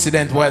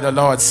coincidence why the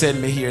Lord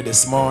sent me here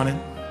this morning.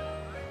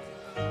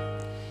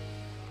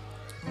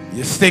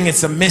 You think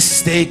it's a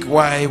mistake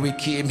why we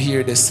came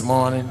here this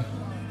morning?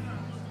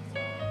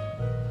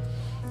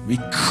 We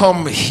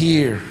come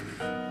here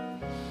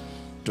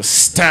to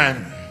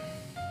stand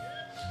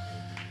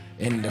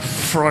in the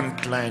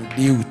front line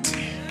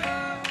duty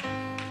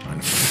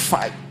and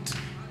fight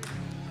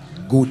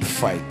good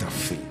fight of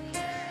faith.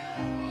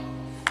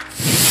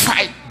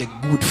 fight the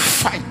good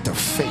fight of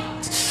faith.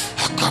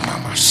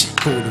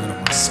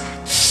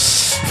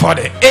 For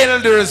the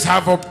elders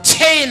have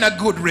obtained a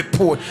good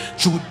report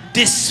through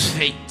this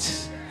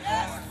faith.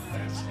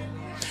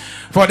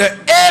 For the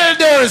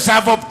elders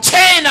have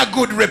obtained a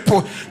good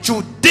report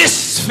through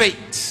this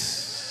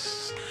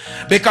faith.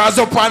 Because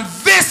upon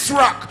this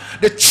rock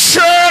the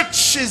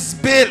church is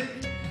built.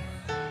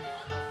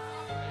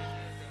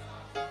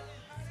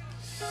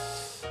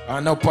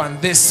 And upon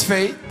this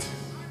faith,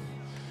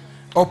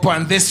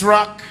 upon this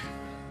rock,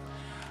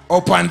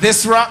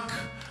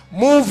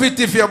 move it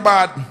if you're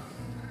bad.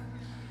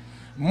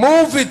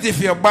 Move it if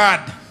you're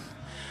bad.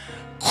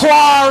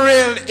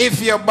 Quarrel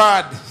if you're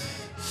bad.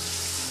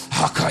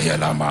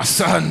 Hakayala, my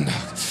son.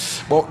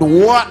 But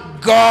what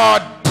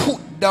God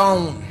put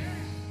down,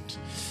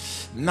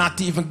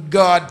 not even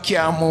God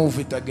can move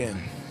it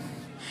again.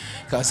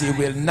 Because he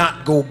will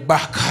not go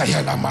back.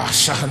 Hayala, my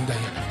son.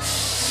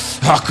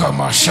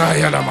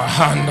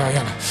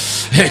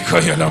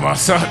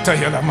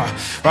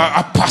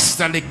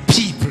 Apostolic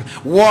people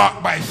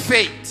walk by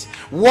faith.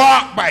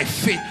 Walk by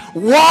faith.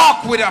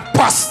 Walk with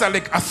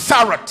apostolic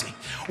authority.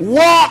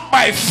 Walk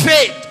by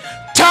faith.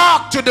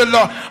 Talk to the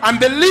Lord and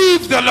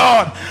believe the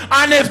Lord.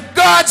 And if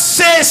God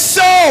says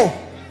so,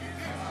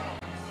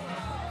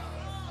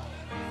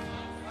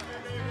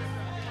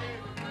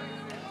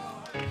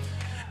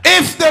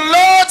 if the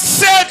Lord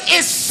said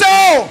it's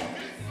so,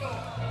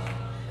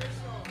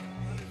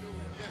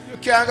 you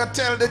can't go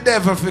tell the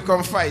devil if you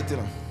come fight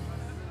him.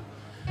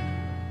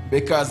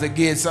 Because the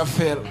gates of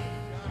hell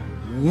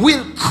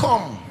will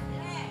come.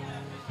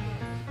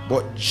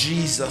 But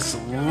Jesus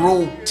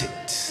wrote it.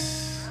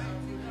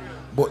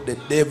 But the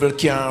devil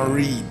can't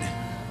read.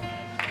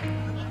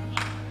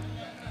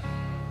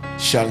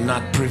 Shall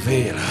not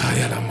prevail.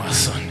 My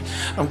son.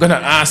 I'm going to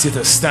ask you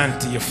to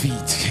stand to your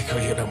feet.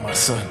 My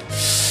son.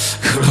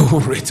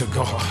 Glory to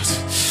God.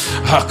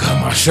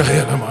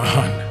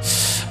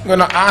 I'm going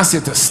to ask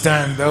you to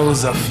stand,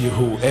 those of you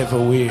who ever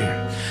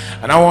were.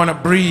 And I want to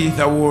breathe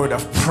a word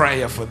of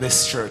prayer for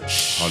this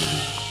church.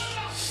 Hallelujah.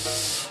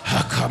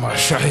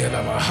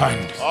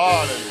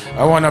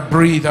 I want to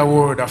breathe a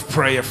word of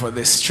prayer for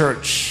this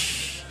church.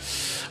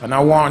 And I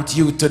want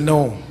you to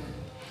know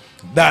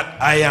that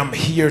I am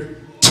here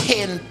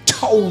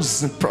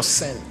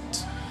 10,000%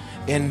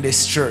 in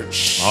this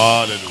church.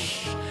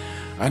 Hallelujah.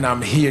 And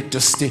I'm here to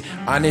stay.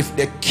 And if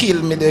they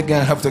kill me, they're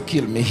going to have to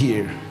kill me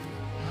here.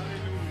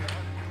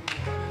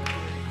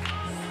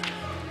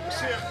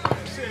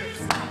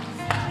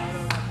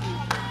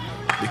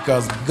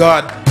 Because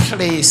God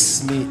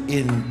placed me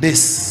in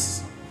this.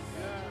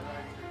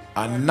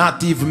 And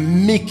not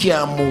even me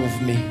can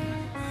move me.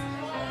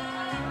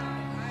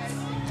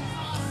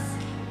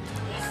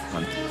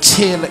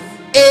 Until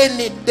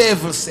any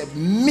devil said,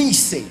 me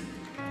say.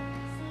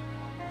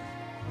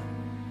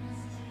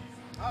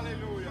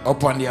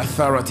 Upon the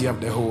authority of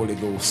the Holy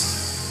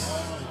Ghost.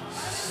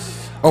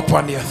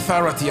 Upon the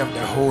authority of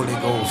the Holy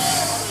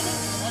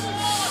Ghost.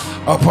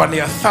 Upon the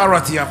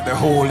authority of the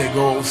Holy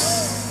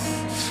Ghost.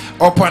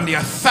 Upon the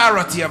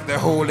authority of the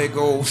Holy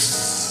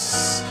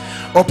Ghost.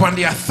 Upon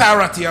the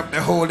authority of the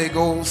Holy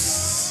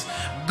Ghost.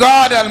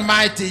 God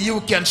Almighty,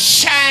 you can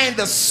shine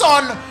the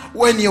sun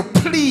when you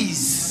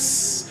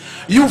please.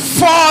 You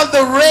fall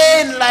the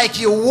rain like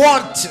you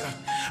want to,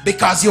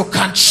 because you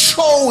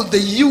control the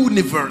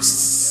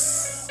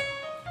universe.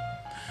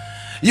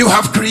 You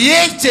have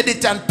created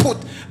it and put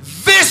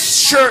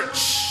this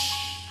church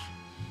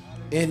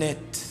in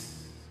it.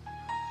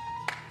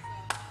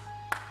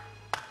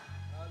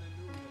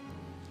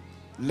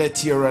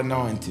 Let your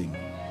anointing.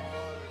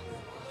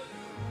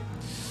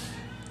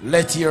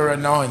 Let your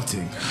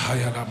anointing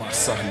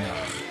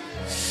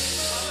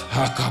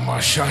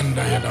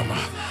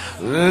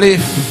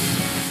lift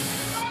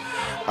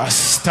a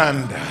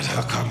standard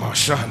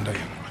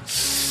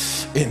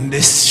in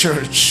this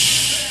church.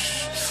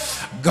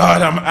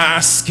 God, I'm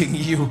asking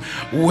you,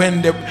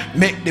 when they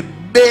make the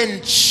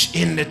bench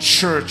in the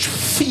church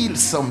feel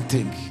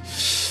something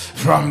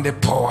from the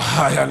power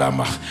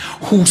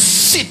who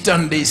sit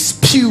on these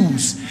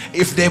pews,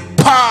 if they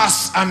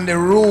pass on the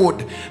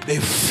road, they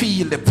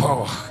feel the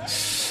power.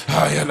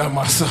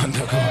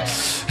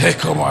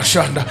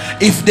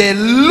 If they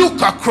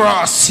look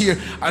across here,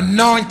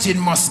 anointing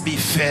must be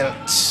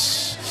felt.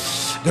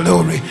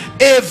 Glory.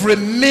 Every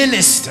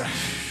minister,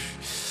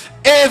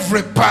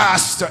 every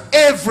pastor,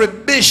 every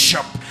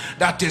bishop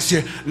that is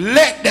here,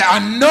 let the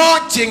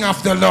anointing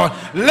of the Lord,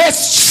 let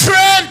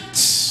strength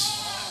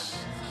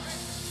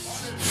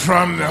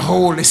from the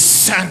holy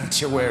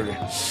sanctuary,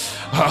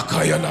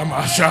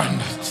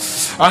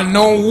 and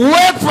no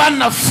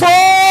weapon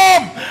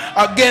formed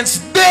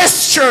against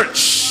this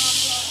church.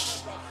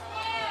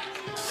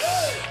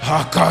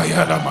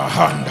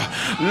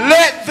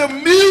 Let the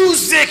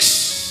music,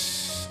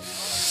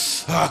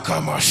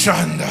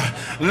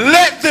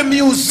 let the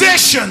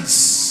musicians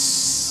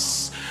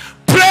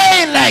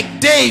play like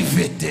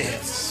David did.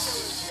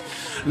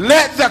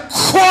 Let the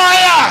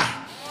choir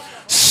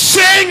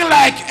sing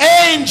like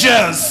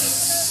angels.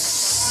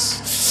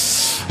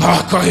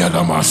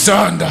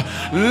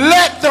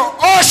 Let the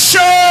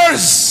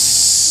ushers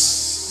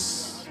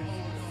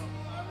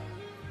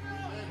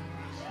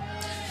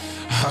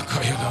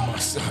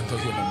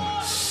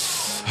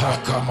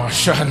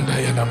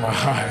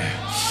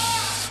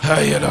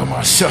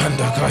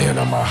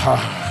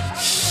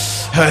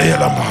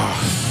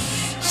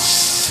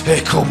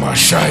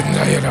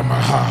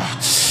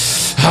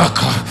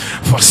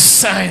for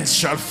signs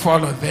shall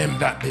follow them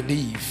that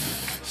believe.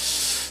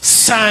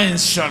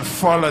 Signs shall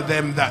follow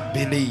them that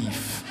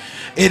believe.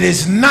 It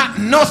is not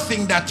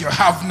nothing that you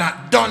have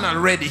not done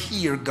already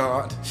here,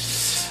 God.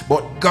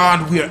 But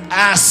God, we're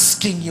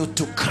asking you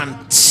to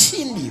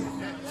continue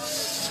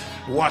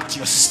what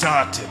you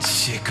started.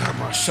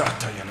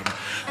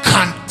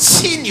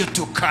 Continue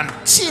to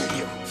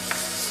continue.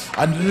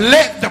 And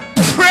let the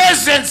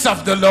presence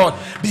of the Lord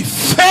be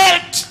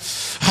felt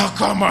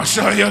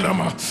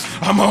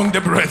among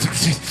the brethren.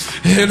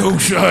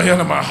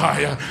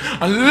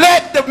 And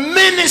let the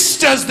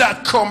ministers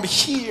that come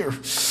here,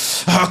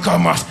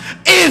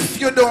 if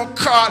you don't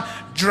call,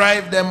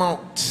 drive them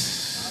out.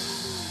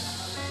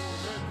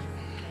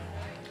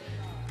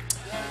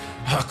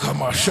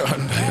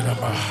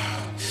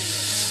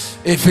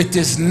 If it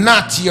is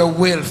not your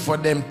will for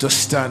them to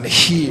stand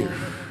here,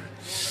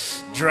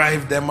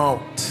 drive them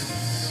out.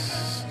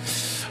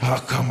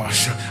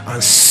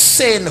 And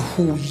send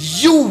who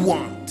you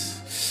want.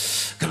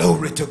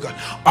 Glory to God.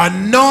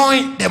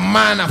 Anoint the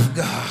man of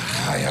God.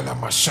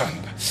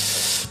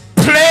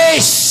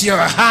 Place your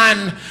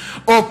hand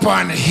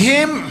upon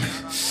him.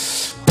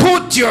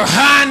 Put your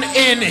hand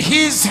in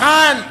his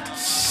hand.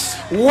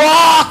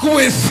 Walk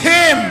with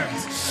him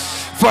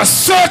for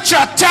such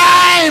a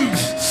time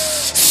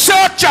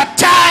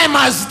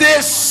as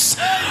this,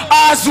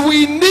 as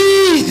we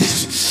need.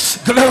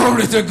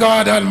 Glory to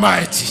God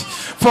Almighty,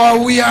 for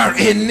we are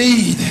in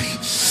need.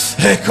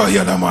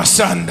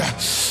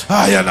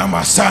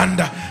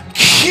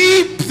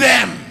 Keep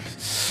them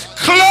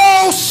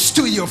close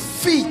to your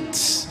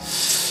feet.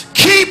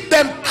 Keep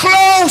them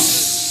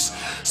close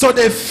so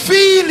they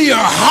feel your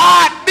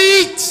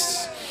heartbeat,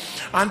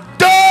 and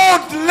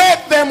don't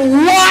let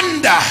them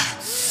wander.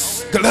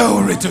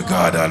 Glory to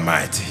God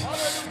Almighty,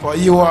 for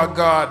you are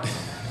God.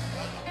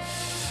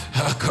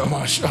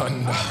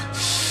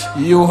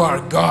 You are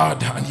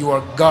God, and you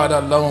are God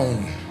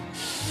alone.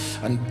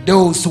 And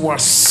those who are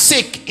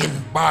sick in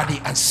body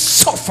and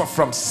suffer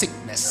from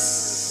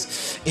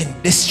sickness in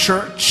this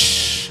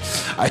church,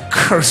 I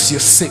curse your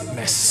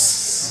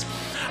sickness.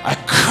 I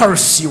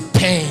curse you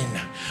pain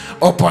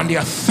upon the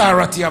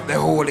authority of the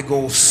Holy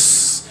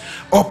Ghost.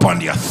 Upon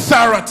the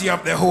authority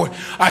of the Holy.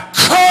 I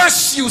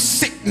curse you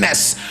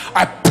sickness.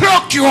 I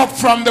pluck you up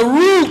from the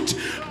root.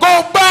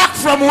 Go back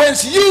from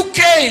whence you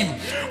came.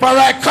 For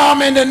I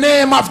come in the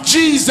name of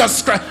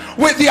Jesus Christ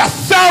with the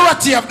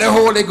authority of the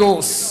Holy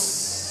Ghost.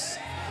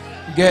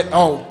 Get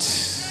out.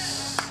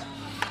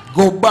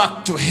 Go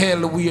back to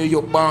hell where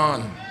you're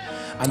born,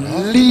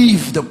 and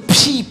leave the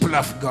people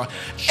of God.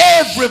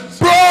 Every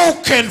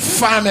broken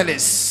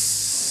families,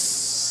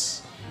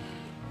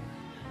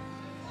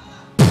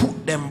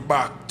 put them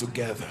back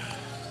together.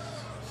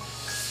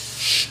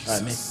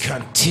 And it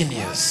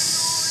continues.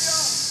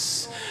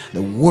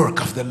 The work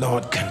of the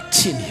Lord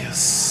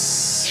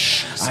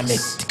continues. And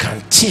it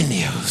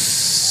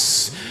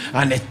continues.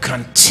 And it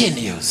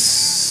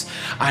continues.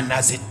 And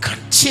as it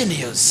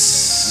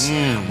continues,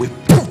 we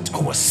put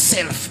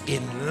ourselves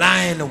in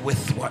line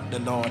with what the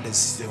Lord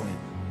is doing.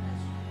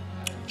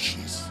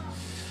 Jesus.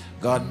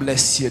 God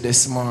bless you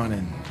this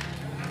morning.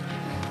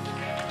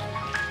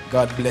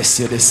 God bless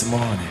you this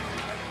morning.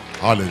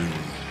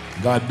 Hallelujah.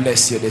 God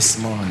bless you this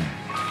morning.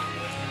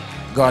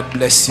 God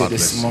bless you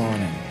this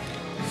morning.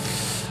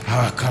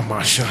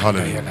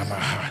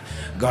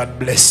 God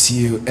bless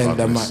you,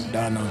 Elder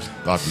McDonald.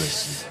 God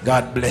bless you.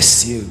 God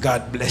bless you.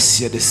 God bless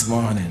you this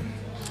morning.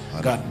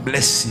 God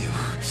bless you.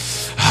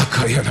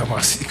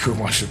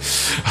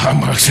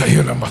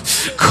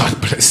 God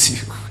bless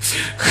you.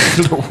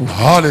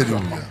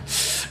 Hallelujah.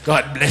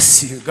 God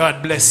bless you.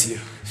 God bless you.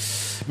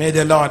 May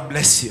the Lord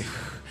bless you.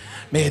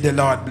 May the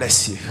Lord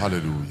bless you.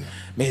 Hallelujah.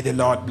 May the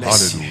Lord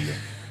bless Hallelujah. you.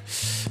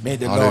 May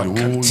the Lord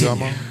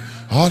continue.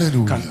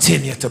 Hallelujah.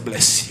 Continue to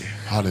bless you.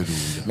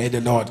 Hallelujah. May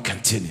the Lord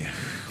continue.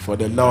 For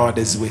the Lord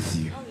is with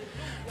you.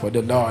 For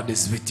the Lord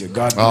is with you.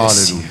 God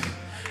bless you.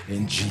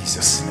 In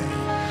Jesus' name.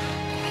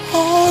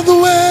 All the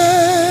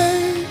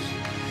way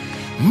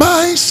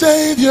my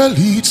Savior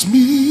leads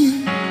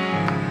me.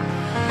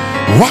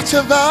 What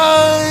have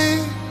I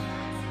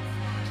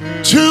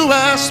to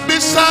ask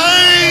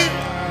beside?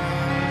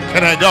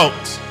 Can I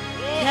doubt?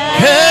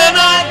 Can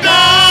I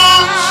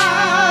doubt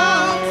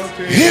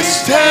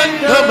His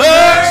tender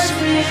mercy?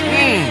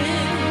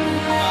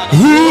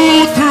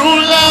 Who through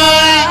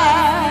life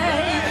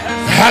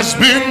has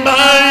been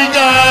my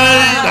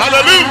guide?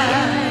 Hallelujah.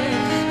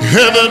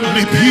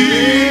 Heavenly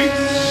peace,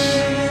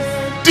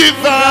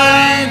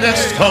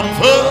 divinest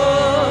comfort,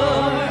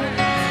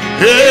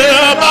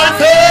 here by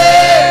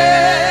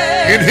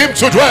faith in Him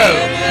to dwell.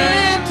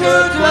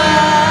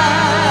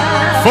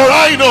 For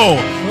I know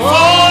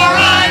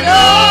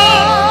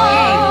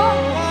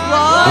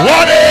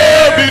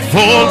whatever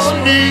befalls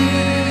me,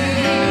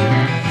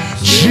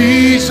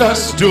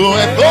 Jesus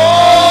doeth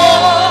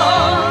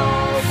all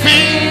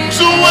things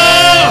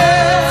well.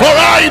 For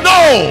I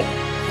know.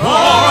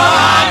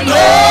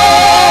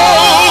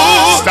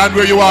 Stand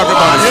where you are,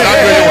 everybody. Stand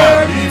where you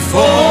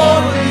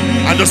are.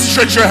 And just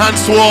stretch your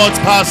hands towards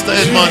Pastor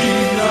Edmund.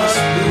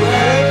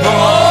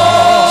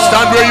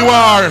 Stand where you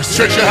are.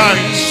 Stretch your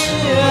hands.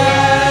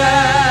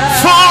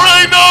 For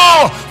I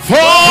know.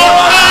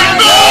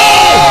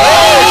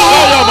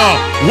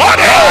 What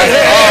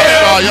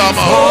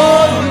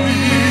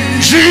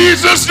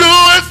Jesus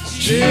doeth.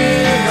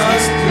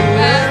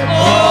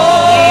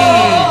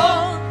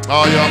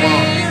 Oh, yeah,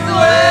 man.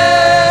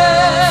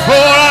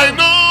 For I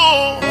know.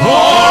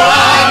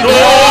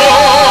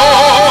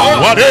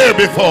 Whatever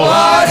before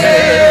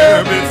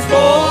me.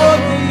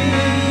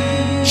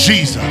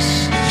 Jesus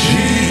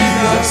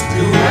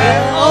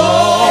doeth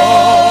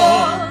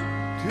all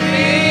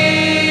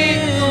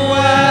things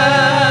well.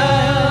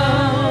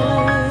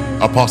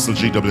 Apostle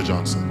G.W.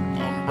 Johnson.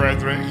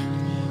 Brethren,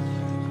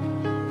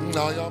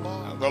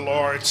 the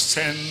Lord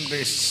send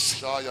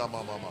this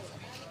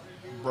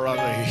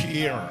brother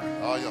here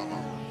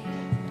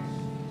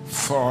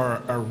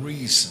for a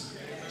reason.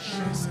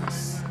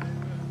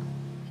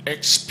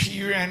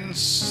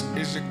 Experience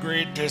is the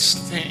greatest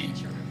thing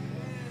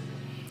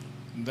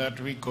that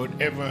we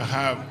could ever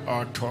have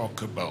or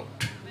talk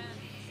about.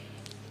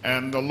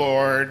 And the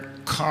Lord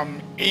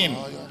come in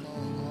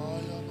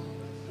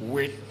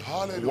with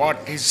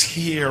what is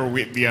here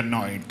with the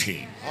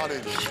anointing.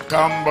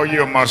 Come by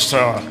you,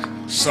 Master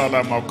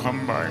Salamo,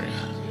 come by.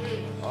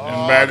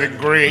 And by the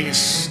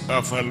grace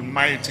of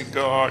Almighty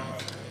God,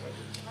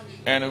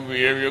 and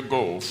where you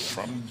go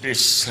from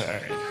this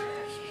side,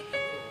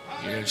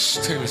 you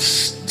still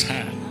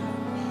stand.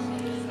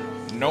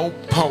 No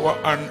power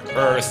on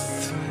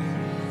earth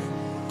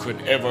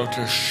could ever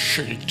to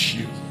shake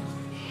you.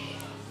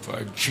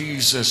 For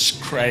Jesus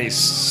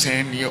Christ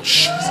sent you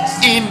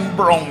in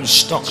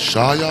brownstown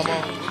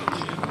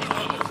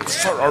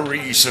for a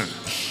reason.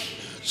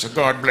 So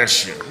God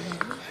bless you.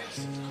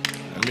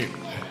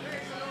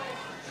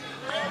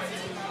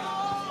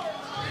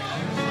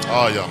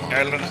 Oh, yeah, man.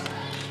 Ellen.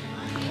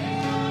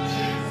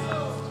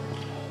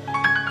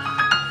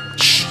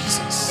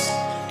 Jesus.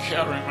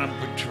 Carry him and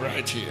put you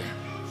right here.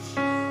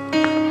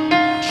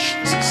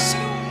 Jesus.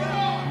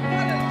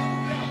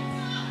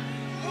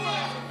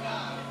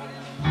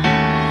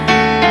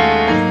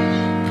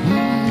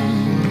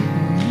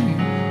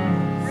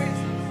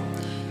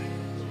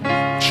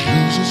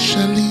 Jesus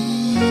shall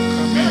lead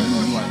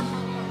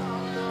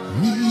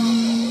me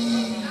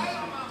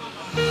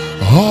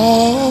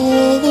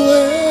all the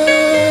way.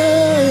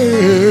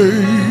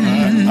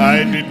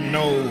 I didn't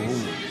know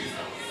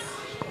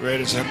whether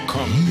it's a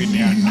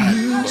company or not.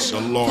 The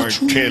Lord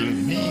tell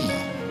me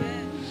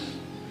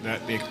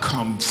that they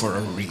come for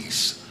a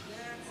reason.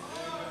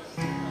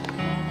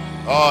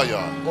 Oh,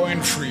 yeah.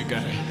 Going free,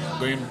 guy.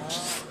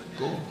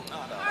 Go.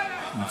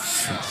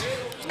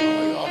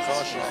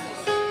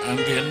 And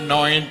the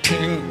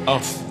anointing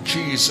of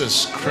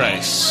Jesus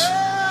Christ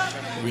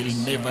will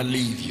never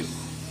leave you.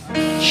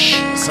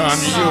 Can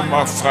you,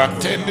 my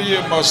fratelli,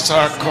 you must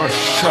have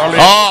Koshali.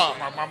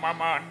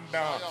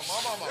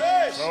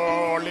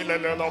 Oh,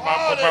 little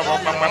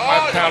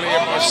mama, tell you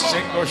must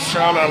sing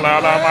Koshala,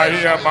 la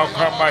Maria,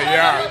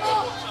 Makamaya.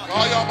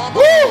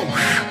 Woo!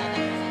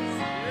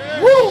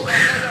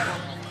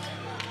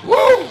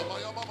 Woo!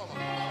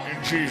 In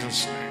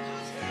Jesus' name.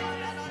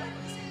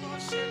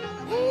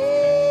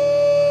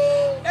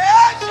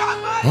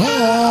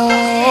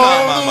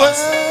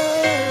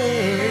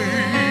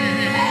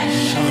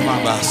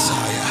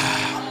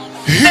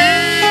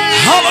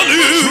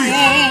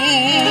 Hallelujah.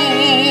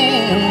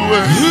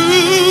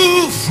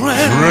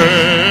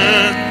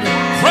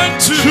 Friend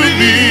to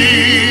me.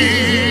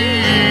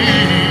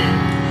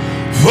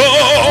 For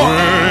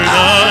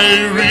I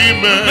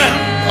remember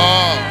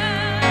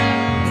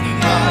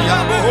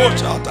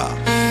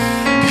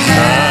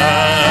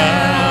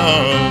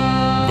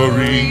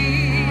Calvary.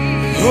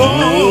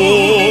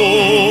 Oh,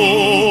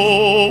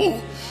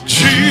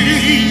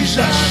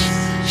 Jesus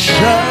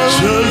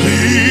shall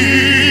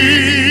lead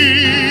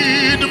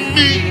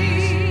me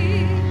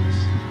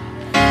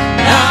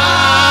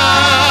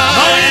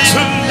night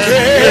and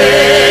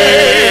day.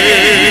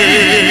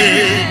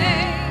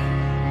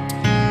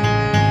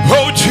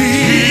 Oh,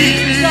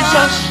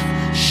 Jesus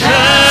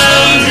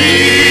shall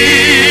lead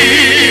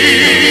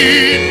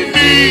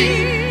me.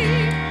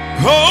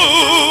 Oh,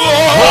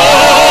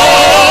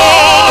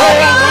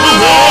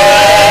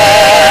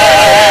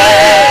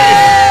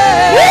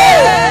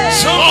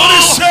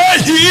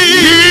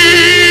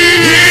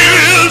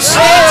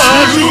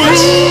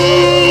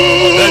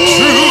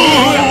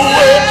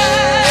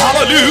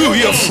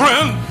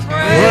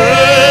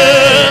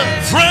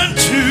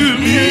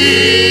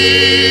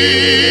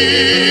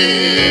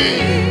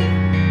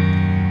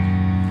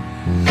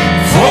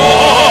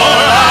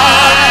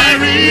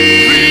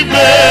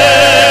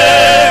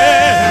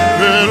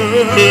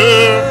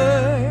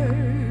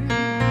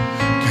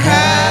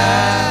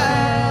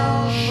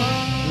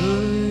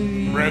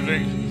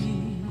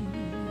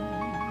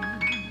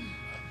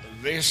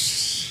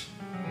 This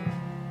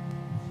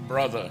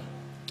brother,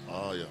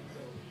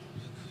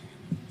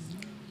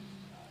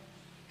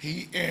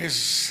 he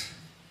is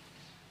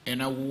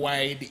in a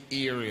wide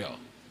area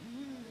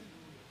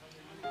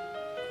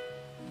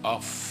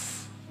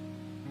of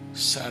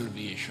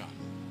salvation.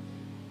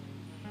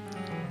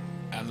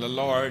 And the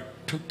Lord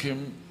took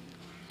him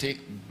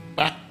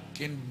back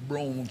in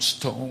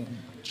Brownstown,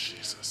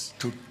 Jesus,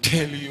 to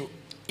tell you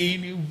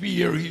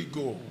anywhere he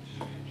go,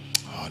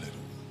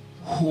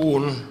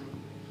 hold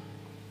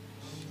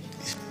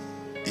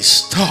the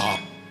star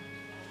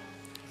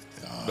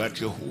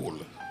that you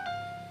hold.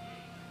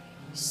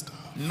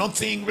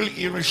 Nothing will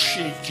ever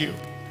shake you,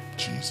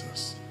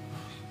 Jesus.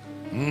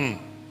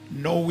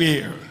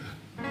 Nowhere.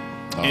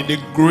 In the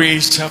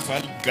grace of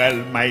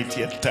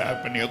Almighty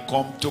time, when you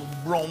come to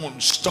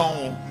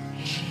Brownstone,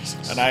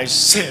 and I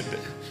said,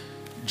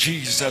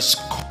 Jesus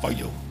cover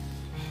you.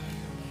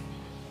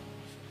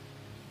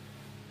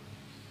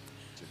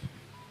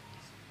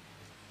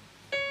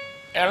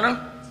 Ellen,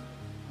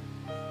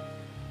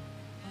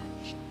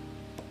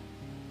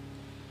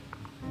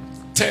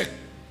 take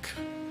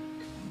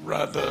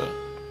brother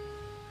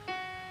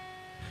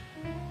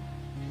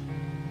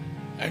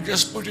and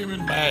just put him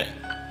in my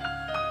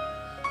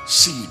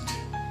seat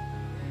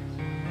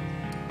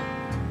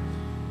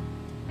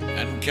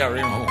and carry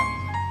him home.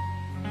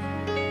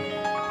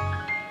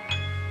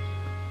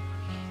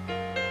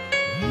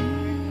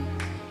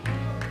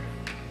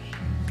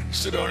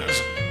 Sit down.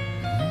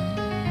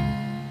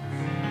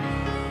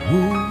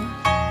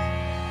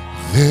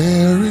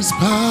 There is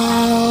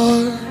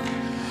power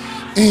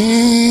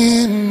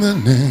in the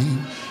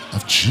name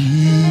of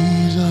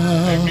Jesus.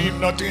 I need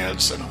nothing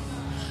else.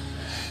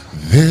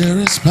 There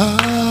is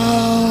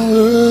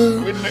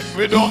power.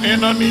 We don't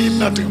need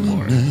nothing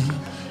more.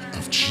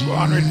 Of Jesus. Go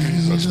on with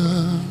Jesus.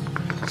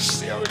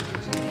 See how it is.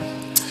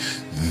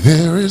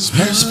 There is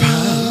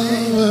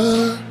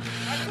power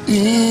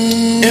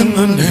in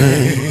the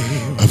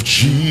name of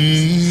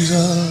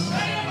Jesus.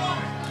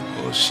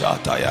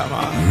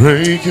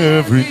 Break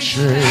every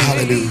chain.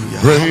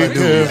 Hallelujah. Break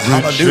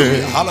every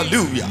chain.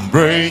 Hallelujah.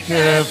 Break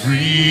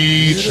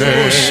every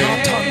chain.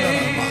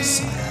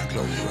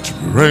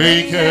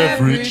 Break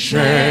every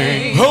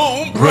chain.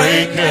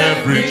 Break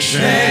every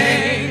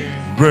chain.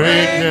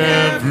 Break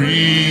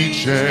every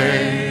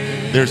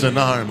chain. There's an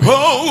army.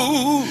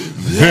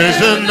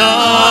 There's an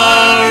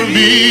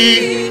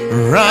army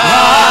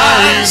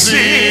rising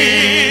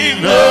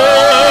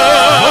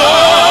up.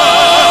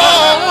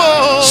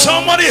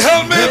 Somebody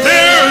help me.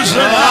 There's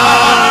an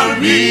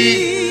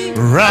army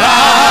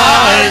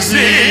rising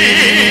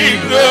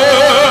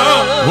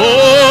up. Oh,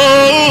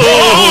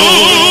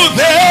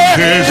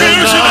 there's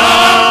an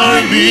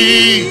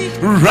army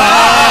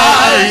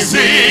rising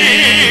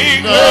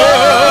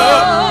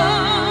up.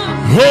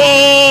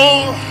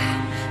 Oh,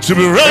 to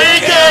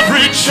break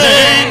every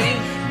chain,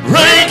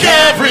 break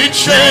every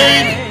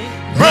chain,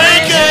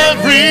 break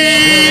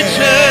every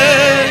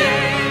chain.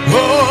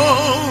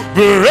 Oh,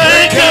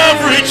 break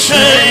every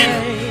chain,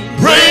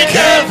 break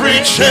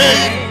every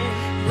chain,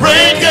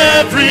 break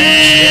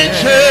every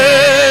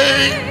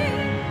chain.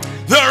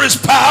 There is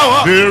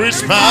power. There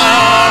is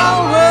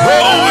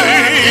power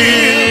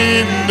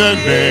in the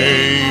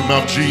name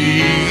of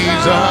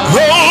Jesus.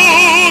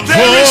 Oh,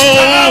 there is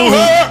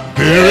power.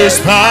 There is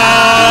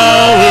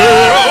power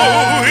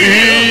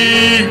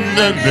in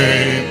the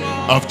name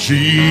of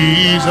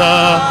Jesus.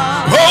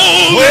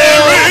 Oh,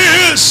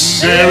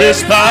 there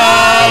is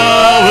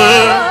power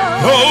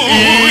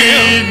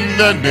in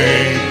the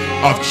name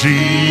of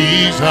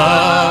Jesus.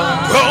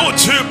 Oh,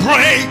 to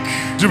break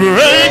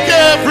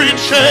every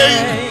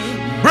chain.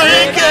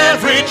 Break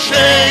every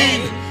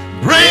chain,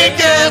 break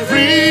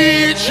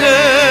every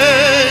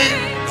chain.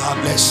 God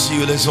bless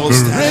you. Let's all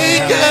stand.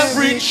 Break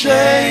every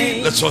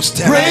chain. Let's all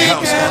stand in the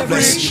house. God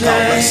bless you.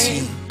 God bless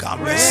you. God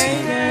bless you.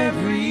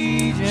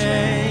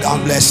 God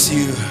bless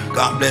you.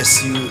 God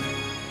bless you.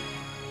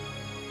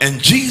 And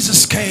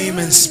Jesus came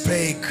and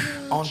spake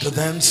unto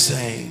them,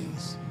 saying,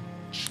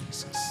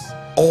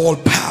 all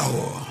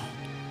power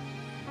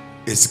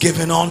is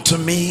given unto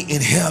me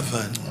in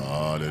heaven.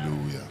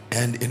 Hallelujah.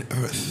 And in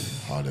earth.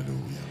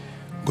 Hallelujah.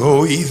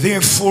 Go ye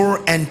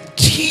therefore and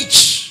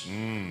teach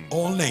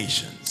all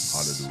nations.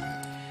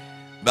 Hallelujah.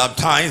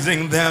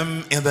 Baptizing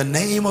them in the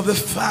name of the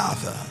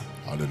Father.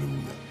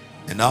 Hallelujah.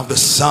 And of the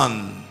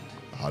Son.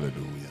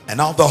 Hallelujah. And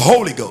of the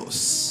Holy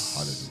Ghost.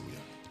 Hallelujah.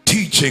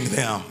 Teaching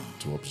them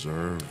to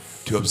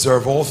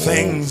observe all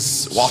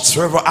things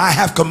whatsoever I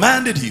have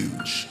commanded you.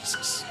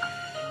 Jesus.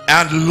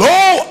 And lo,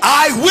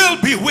 I will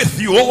be with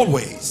you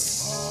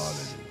always.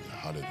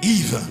 Hallelujah. Hallelujah.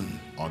 Even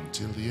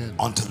until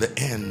the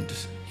end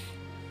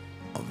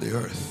of the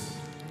earth.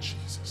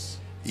 Jesus.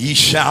 Ye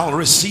shall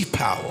receive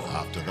power.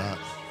 After that.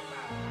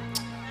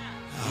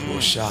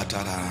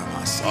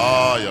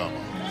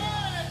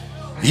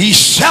 Ye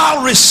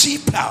shall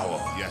receive power.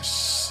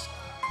 Yes.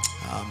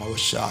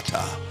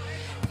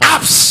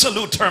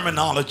 Absolute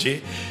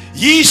terminology.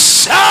 Ye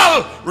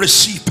shall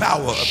receive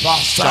power.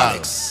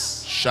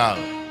 Apostolics. Shall.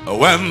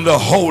 When the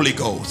Holy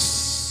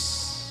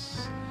Ghost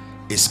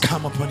is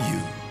come upon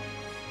you.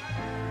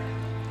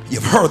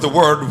 You've heard the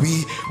word.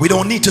 We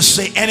don't need to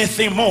say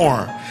anything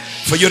more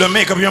for you to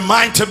make up your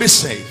mind to be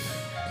saved.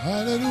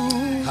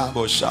 Hallelujah.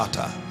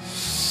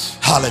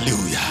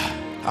 Hallelujah.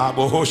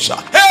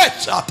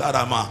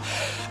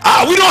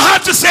 We don't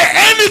have to say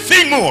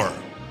anything more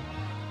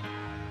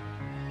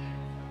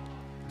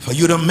for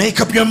you to make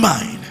up your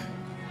mind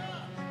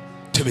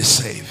to be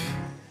saved.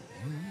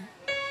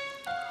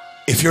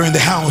 If you're in the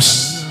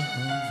house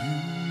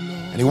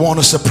and you want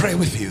us to pray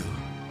with you,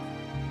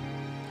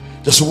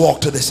 just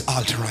walk to this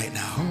altar right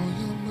now.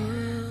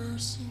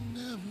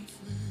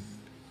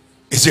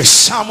 Is there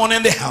someone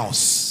in the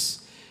house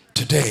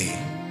today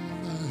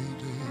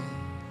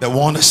that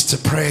wants us to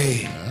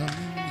pray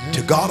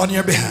to God on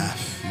your behalf?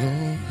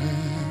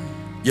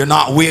 You're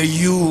not where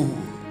you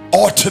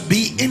ought to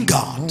be in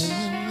God,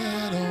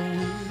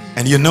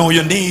 and you know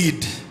you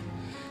need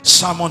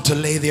someone to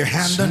lay their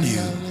hand on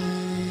you.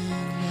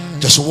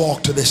 Just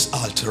walk to this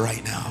altar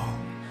right now.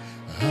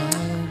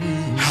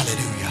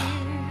 Hallelujah.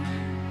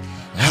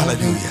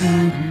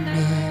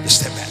 Hallelujah. Just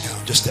step back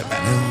down. Just step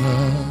back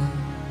down.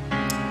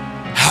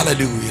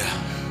 Hallelujah.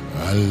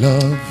 I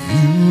love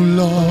you,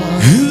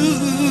 Lord.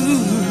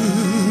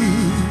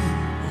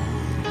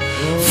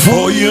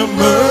 For your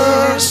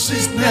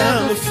mercies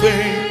never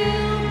fail.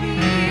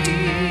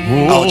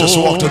 Oh, just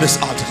walk to this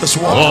altar. Just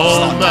walk to this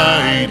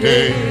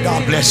altar.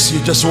 God bless you.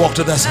 Just walk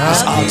to this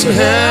altar.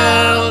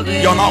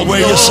 You're not where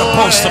you're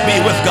supposed to be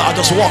with God.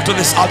 Just walk to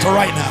this altar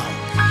right now.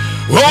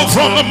 Oh,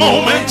 from the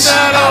moment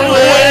that I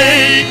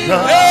wake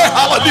up,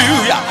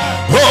 hallelujah.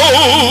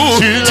 Oh,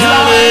 till I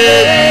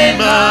lay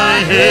my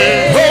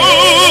head.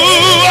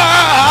 Oh,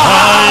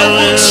 I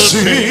will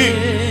sing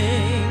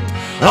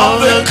of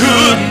the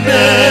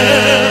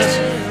goodness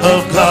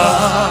of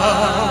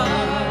God.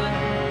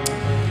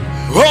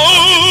 Oh,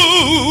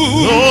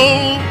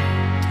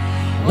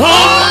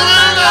 all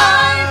my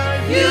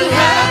life you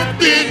have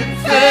been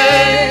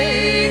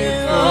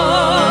faithful.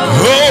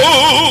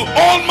 Oh,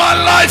 all my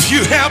life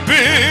you have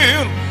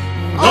been.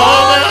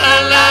 All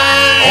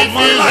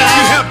my life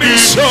you have been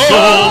so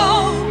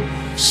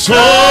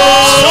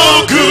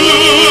good.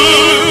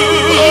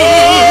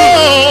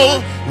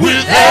 Oh,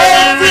 with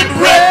every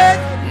breath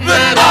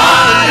that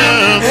I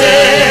am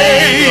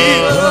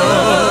able,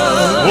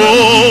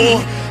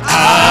 oh,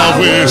 I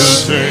will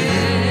sing.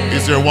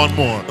 Is there one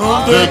more?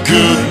 Of the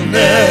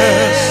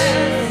goodness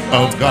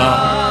of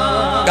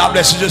God. God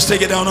bless you. Just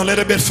take it down a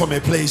little bit for me,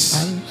 please.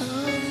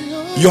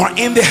 You're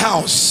in the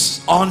house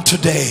on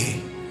today.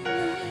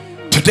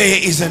 Today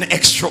is an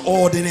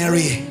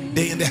extraordinary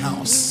day in the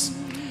house.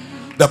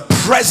 The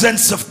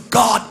presence of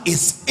God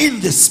is in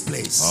this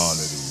place.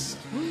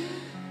 Hallelujah.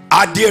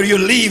 I dare you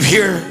leave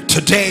here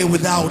today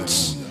without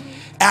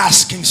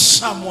asking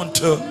someone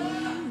to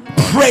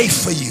pray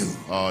for you.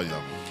 Oh,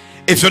 yeah.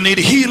 If you need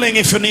healing,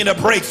 if you need a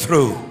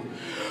breakthrough,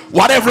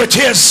 whatever it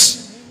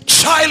is,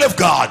 child of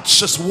God,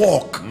 just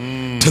walk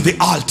to the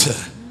altar.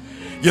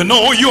 You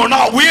know you're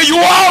not where you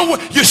are.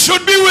 You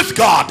should be with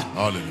God.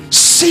 Hallelujah.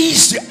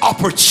 Seize the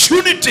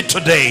opportunity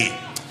today.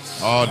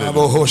 Hallelujah.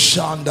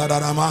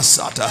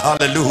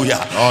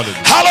 Hallelujah.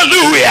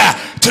 Hallelujah.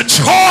 To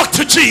talk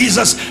to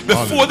Jesus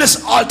before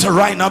this altar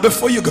right now,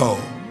 before you go.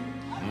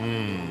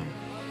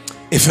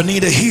 If you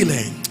need a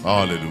healing,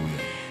 hallelujah.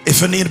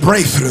 If you need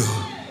breakthrough,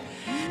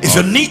 if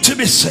you need to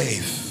be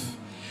saved,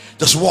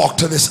 just walk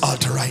to this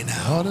altar right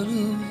now.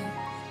 Hallelujah.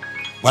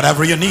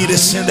 Whatever you need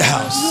is in the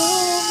house.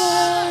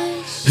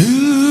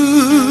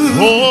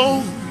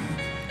 Oh,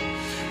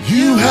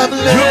 you have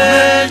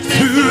led me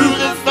through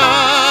the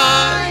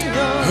fire.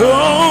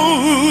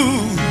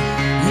 Oh,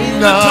 in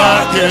the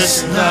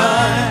darkest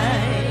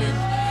night,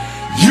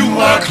 you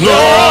are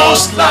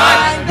close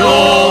like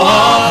no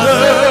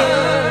other.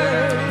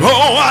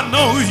 Oh, I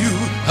know you.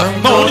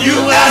 I've known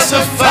you as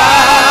a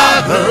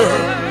father.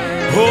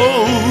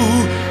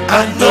 Oh,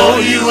 I know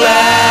you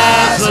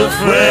as a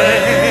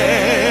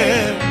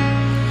friend.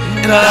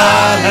 And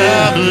I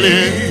have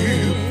lived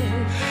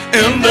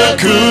in the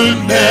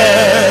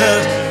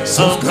goodness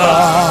of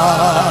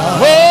God.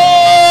 Oh,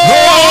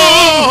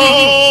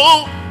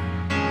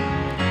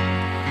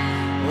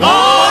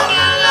 all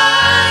my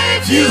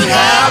life you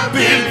have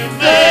been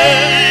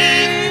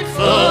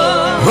faithful.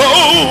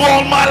 Oh,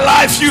 all my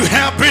life you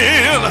have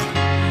been.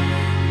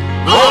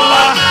 All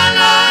my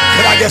life.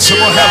 Could I get some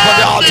more help at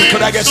the altar?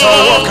 Could I get some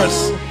more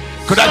workers?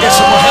 Could I get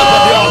some more help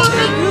at the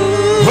altar?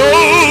 Oh,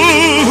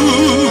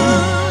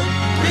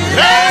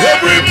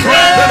 every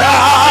prayer that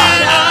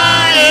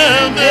I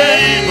am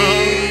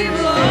able,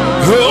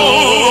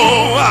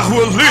 oh, I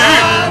will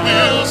live.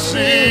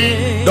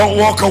 Don't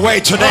walk away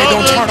today.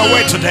 Don't turn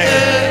away today.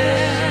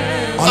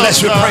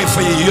 Unless we pray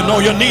for you. You know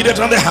you need it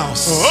in the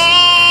house.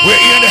 We're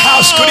here in the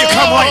house. Could you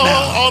come right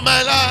now? All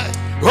my life.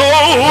 Oh,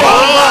 all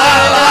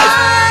my life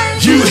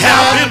you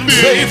have been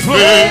faithful.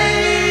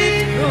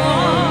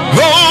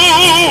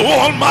 Oh,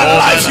 all my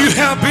life you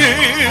have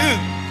been.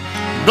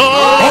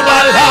 All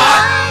my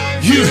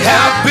life you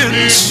have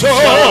been so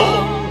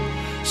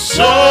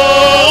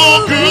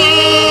good.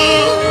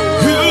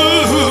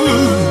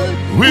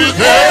 With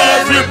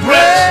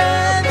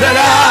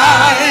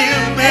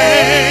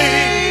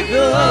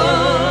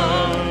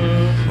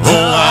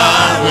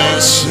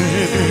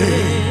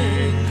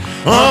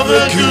of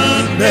the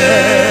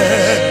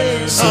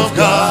goodness of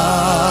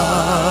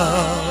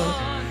God.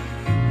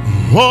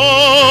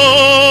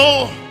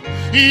 Oh,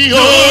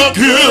 your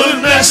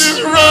goodness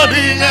is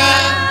running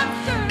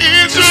after,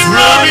 it's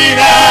running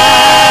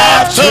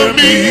after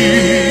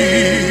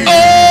me.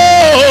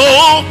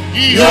 Oh,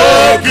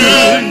 your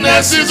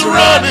goodness is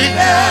running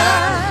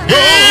after,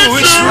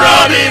 it's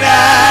running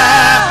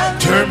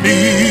after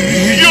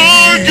me.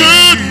 Your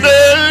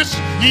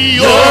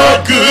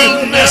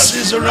goodness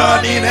is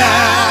running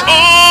after,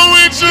 oh,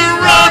 it's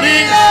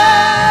running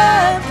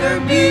after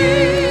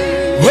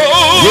me.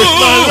 Oh, with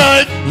my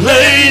life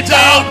laid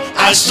down,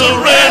 I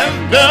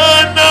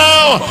surrender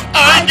now.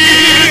 I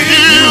give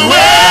you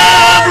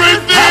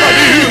everything.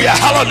 Hallelujah,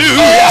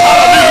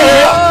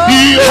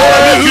 hallelujah,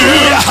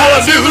 hallelujah,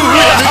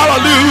 hallelujah,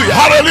 hallelujah,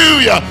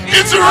 hallelujah.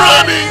 It's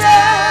running.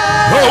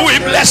 Oh, we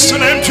bless your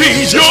name,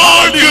 Jesus.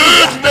 Your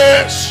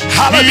goodness,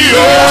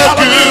 hallelujah,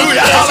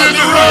 hallelujah,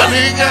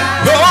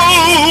 hallelujah.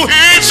 Oh,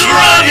 it's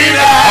running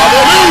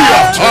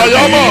after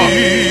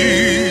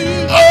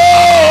me.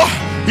 Oh,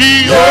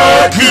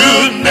 your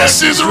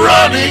goodness is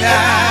running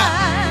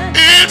after,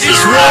 it's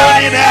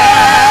running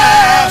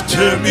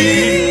after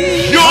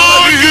me. Your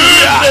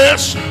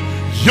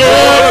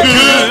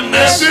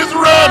goodness is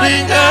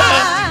running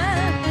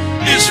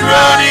after, it's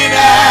running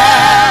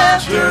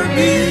after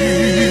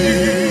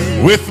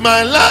me. With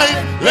my life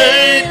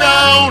laid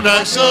down,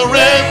 I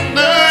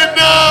surrender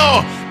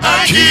now.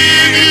 I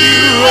give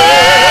you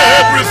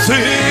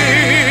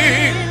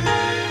everything.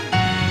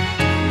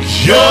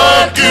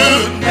 Your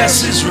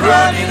goodness is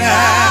running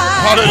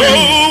after,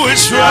 oh,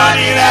 it's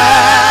running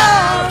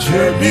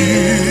after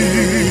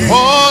me.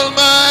 All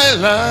my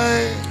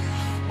life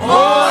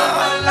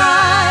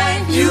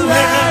you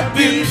have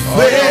been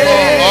faithful.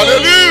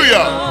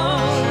 Hallelujah.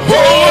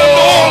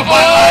 All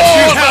my life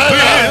you have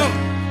been.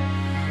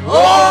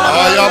 All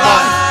my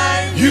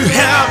life you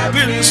have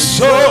been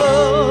so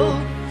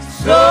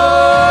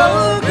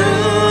good.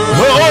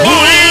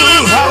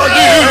 Oh,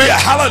 hallelujah,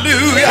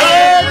 hallelujah.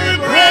 Every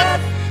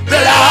breath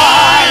that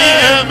I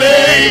am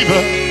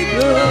able,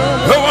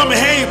 oh, I'm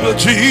able,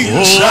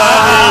 Jesus.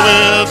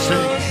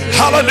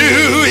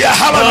 Hallelujah,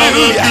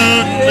 hallelujah,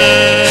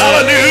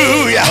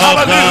 hallelujah,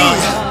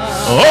 hallelujah.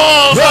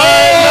 All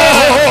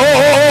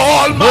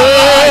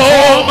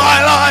my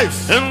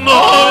life, and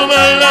all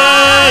my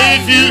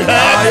life you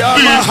have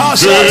been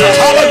good.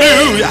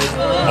 Hallelujah.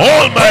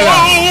 All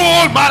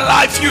my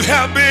life you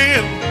have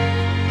been.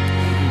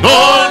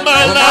 All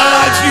my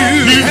life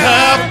you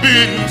have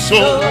been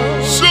so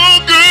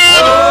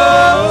good.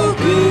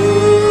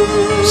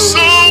 So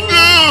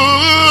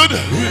good.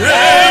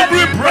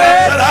 Every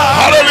breath that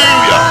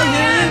hallelujah.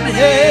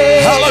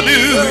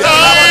 Hallelujah.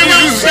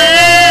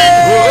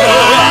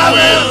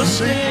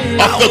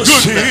 I will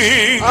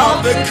sing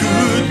of the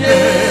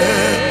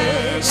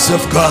goodness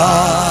of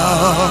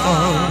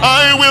God.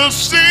 I will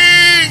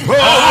sing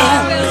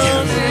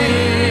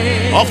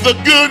of the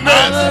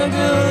goodness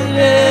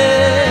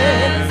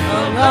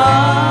of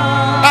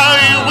God. I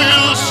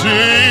will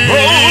sing. Oh,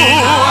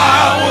 I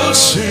will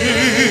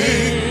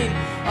sing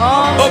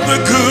of the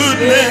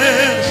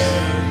goodness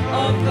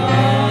of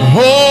God.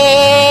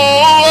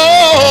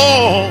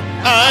 Oh,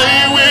 I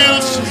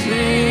will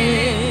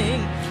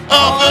sing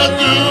of the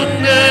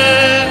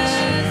goodness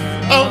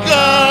of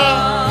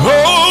God.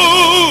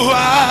 Oh,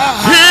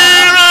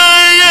 here I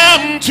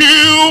am to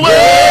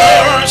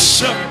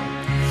worship.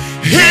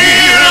 Here I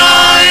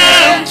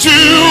am to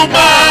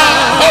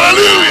bow.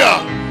 Hallelujah.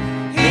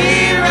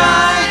 Here I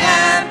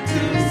am to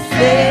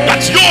say,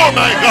 that's you're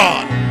my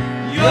God.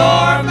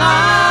 You're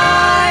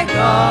my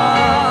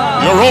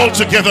God. You're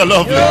altogether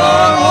lovely.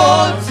 You're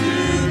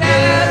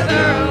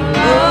altogether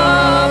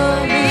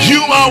lovely.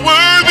 You are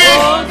worthy.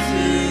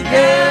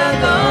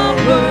 Altogether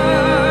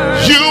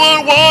worthy. You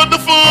are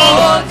wonderful.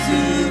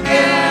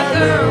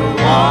 Altogether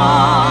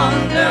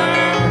wonderful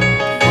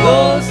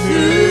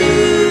to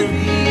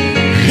me.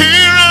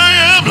 Here I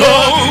am,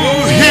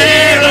 Lord.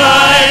 Here I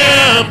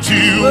am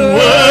to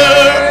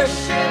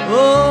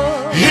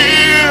worship.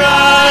 Here I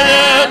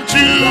am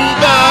to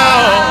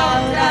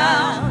bow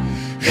down.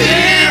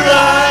 Here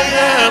I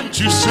am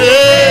to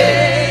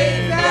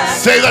say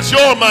that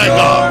you're my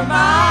God.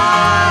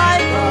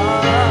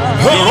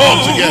 You're all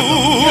together.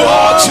 You're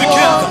all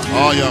together.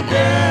 Oh, yeah,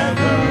 man.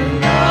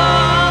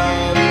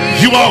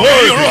 You are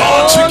worthy. You're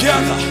all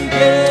together.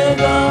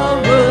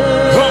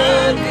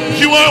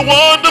 You are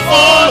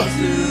wonderful.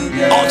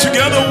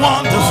 Altogether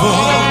wonderful.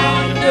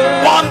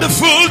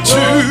 Wonderful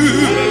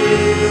too.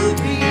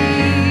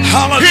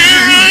 Hallelujah.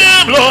 Here I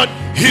am, Lord.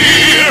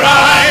 Here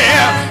I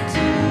am.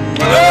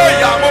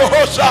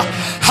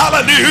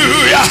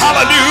 Hallelujah,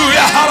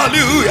 hallelujah,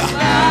 hallelujah.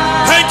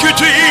 Thank you,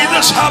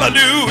 Jesus.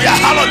 Hallelujah,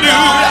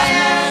 hallelujah.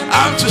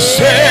 I'm to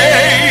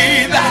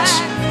say that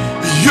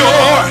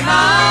you're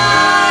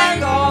my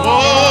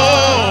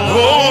God.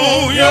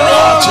 Oh, you're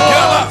all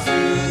together.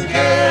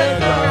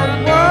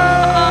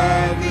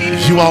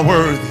 You are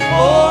worthy.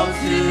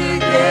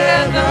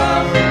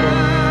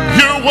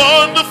 You're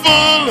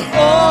wonderful.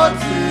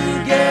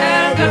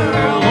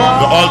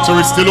 You're altar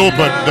is still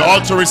open. The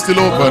altar is still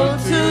open.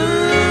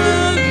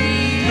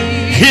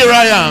 Here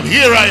I am.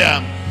 Here I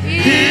am.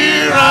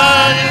 Here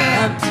I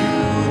am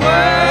to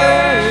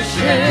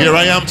worship. Here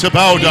I am to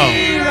bow down.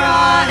 Here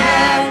I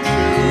am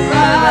to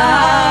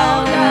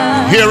bow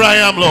down. Here I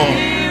am, Lord.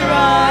 Here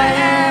I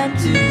am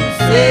to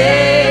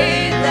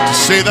say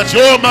that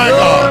you're my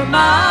God.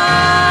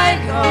 My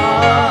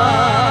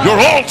God. You're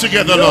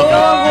altogether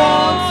lovely.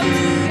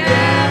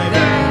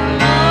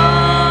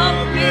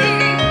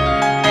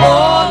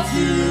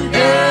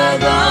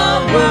 Altogether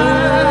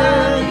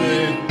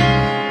worthy,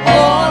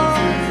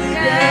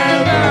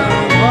 altogether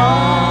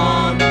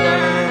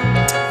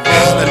wonderful.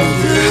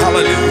 Hallelujah,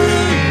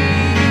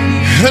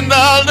 hallelujah. And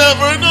I'll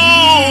never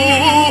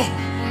know,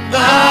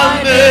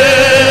 I'll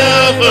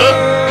never,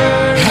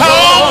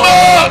 how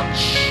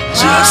much,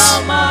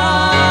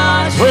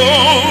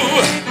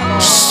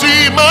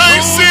 see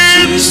my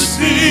sins,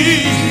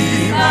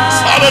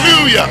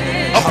 hallelujah,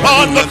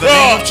 upon the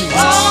cross.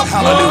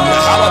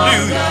 Hallelujah,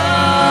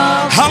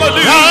 hallelujah,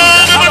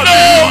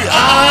 hallelujah.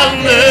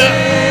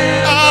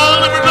 I'll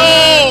never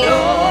know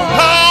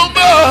how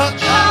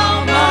much,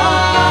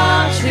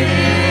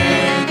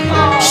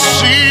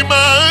 see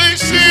my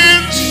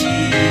sins,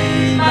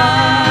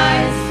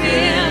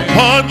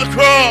 upon the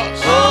cross.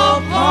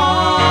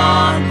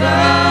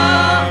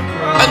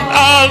 And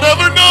I'll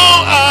never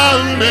know how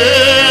much,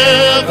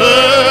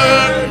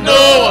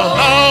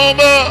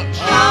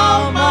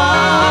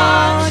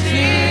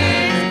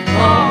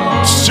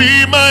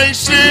 see my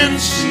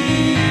sins,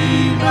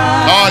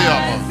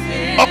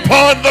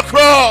 upon the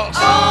cross.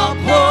 I'll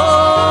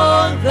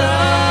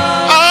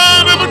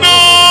never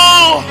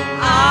know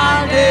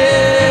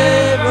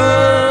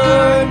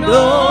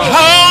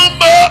how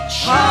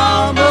much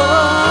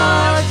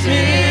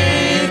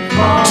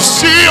to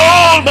see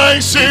all my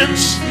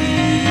sins.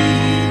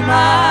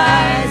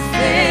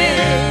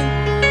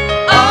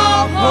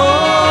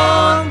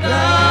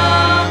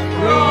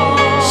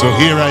 So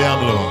here I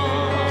am,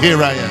 Lord.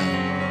 Here I am.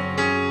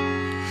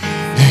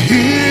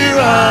 Here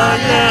I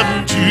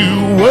am to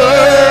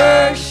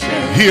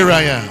worship. Here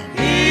I am.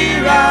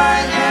 Here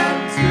I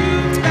am to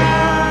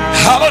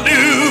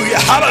hallelujah,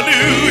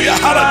 hallelujah,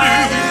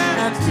 hallelujah.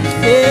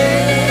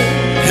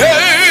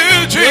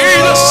 Hey,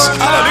 Jesus,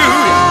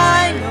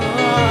 hallelujah.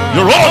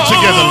 You're all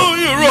together, Lord.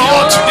 You're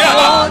all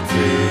together.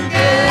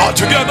 All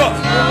together.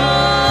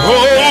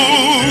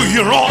 Oh,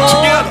 you're all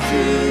together.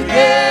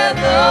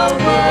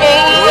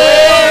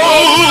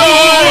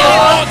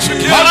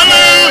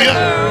 Hallelujah.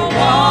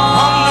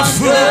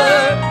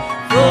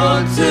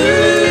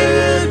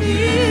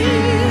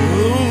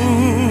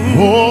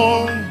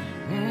 Oh,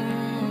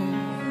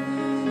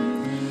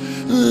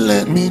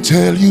 let me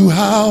tell you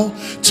how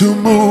to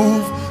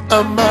move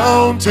a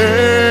mountain.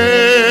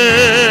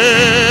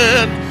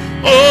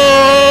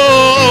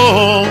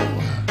 Oh,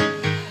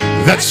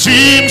 that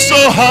seems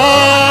so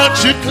hard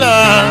to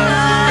climb.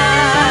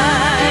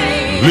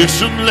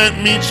 Listen, let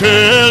me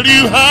tell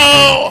you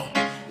how.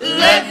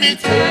 Let me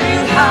tell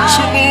you how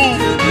to move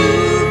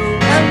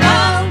a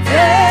mountain.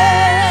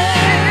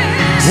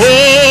 Oh,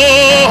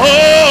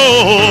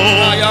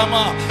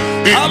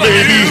 it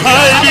may be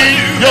hiding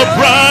your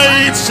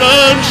bright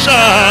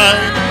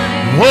sunshine.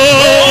 Oh,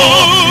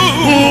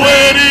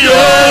 when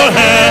your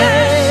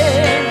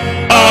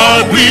hands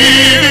are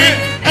weary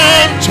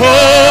and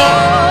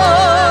torn,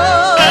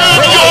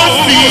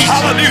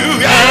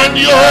 and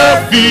your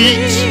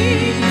feet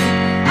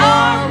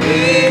are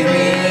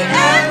weary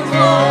and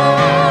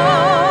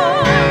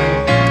worn.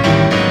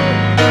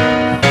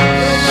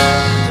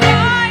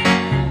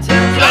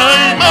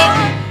 Climb up,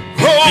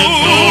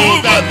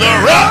 oh, that the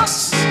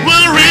rocks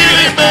will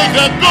really make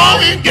a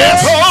going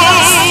guess.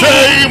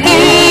 Say move,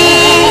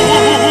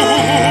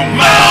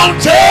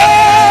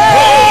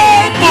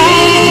 mountain,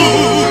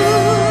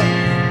 move,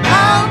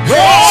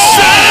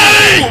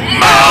 say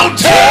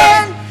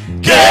mountain,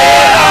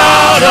 get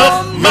out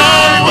of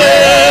my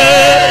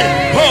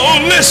way.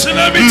 Oh, listen,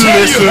 let me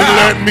tell you how.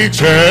 Let me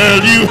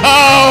tell you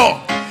how.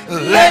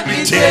 Let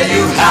me tell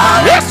you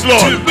how. Yes,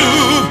 Lord. To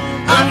move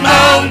a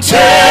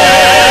mountain.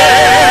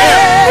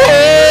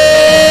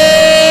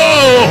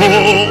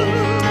 Oh,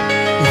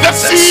 that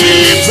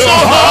seems so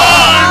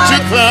hard to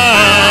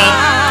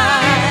climb.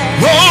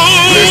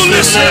 Oh,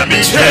 listen, let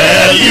me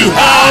tell you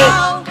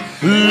how.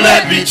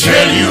 Let me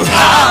tell you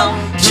how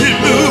to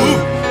move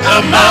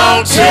a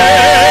mountain.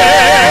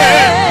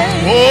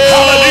 Oh,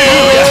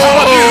 hallelujah,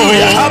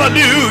 hallelujah,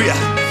 hallelujah,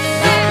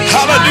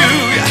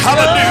 hallelujah,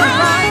 hallelujah.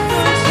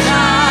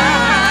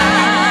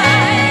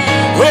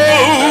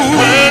 Oh,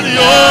 when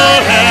your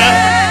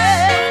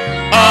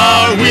hands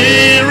are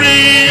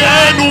weary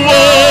and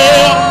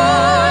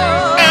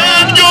worn,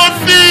 and your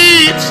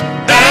feet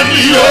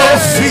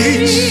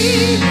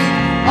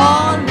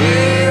are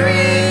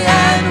weary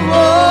and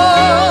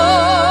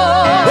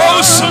worn.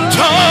 Oh,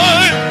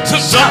 sometimes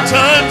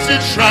you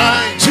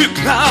try to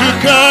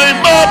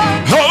climb up.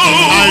 Oh,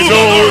 I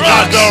know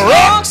that the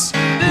rocks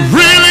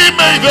really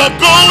make the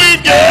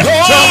going get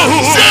tough.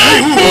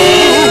 Say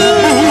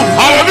move,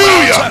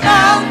 hallelujah.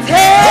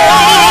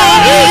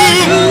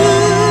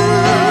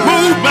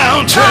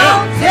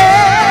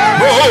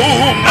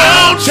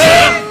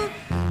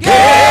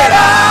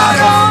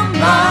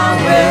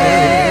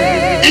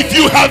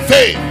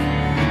 faith.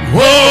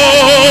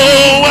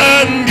 Oh,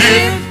 and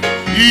if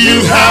you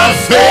have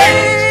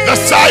faith, the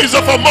size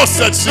of a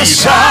mustard seed,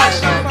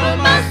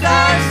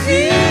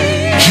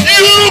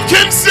 you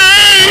can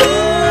say,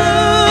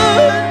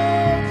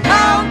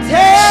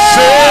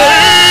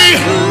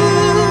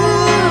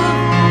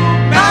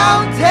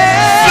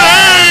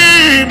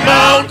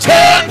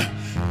 mountain,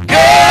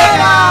 get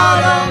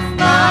out of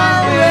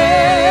my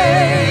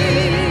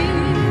way.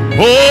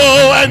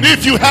 Oh, and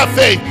if you have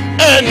faith,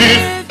 and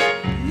if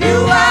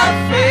you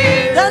have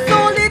faith, that's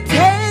all it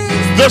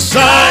takes. The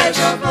size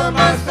of a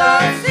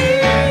mustard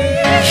seed,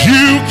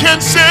 you can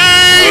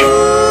say,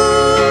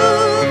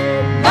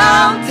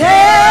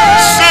 mountain,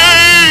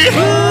 say,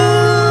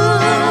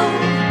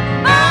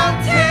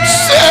 mountain,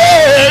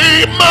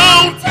 say,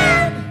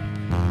 mountain,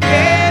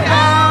 get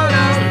out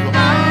of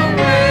my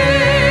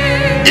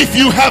way. If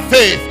you have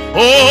faith,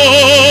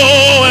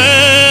 oh,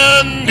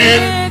 and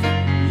if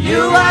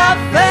you have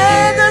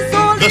faith, that's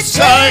all the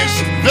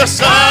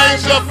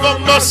size of a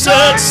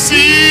mustard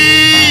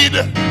seed,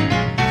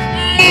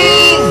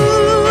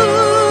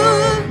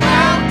 move,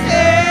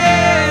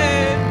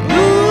 mountain,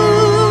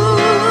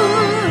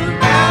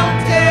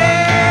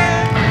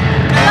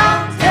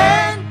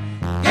 mountain,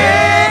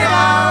 get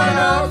out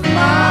of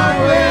my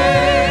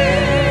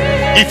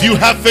way. if you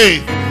have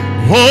faith,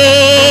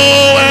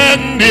 oh,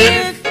 and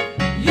if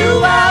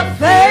you have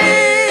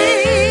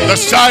faith, the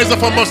size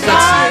of a mustard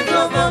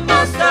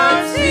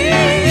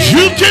seed,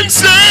 you can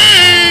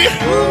say,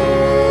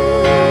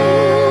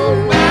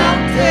 move,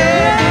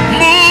 mountain,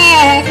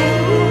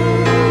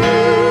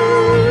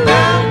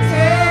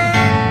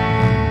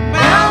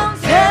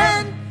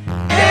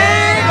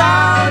 get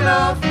out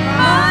of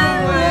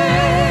my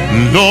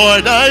way.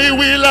 Lord, I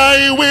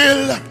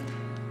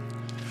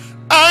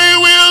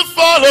will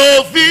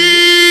follow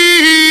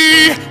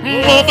thee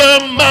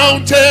over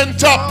mountain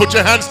top. Put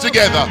your hands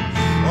together.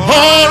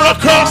 Or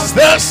across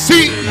the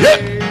sea. Yeah.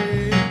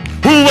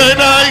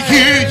 When I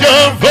hear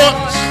your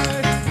voice,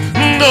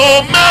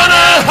 no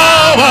matter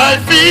how I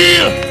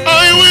feel,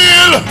 I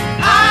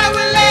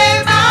will lay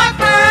my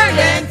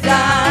burden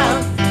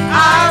down.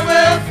 I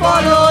will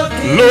follow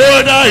thee.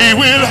 Lord, I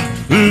will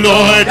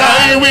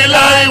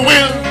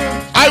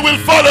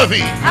follow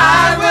thee.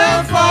 I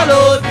will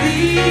follow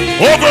thee.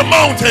 Over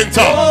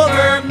mountaintop.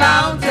 Over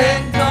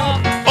mountaintop.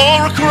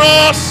 Or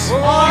across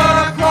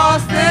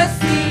the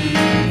sea.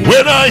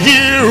 When I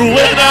hear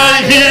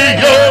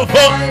your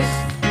voice,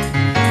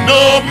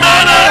 no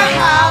matter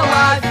how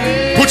I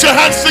feel, put your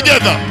hands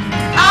together.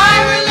 I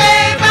will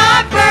lay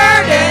my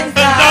burdens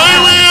down.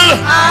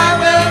 And I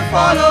will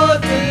follow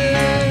thee.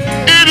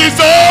 It is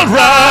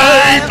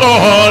alright.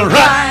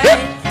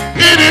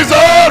 It is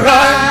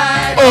alright.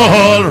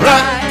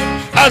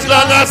 As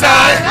long as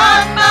I,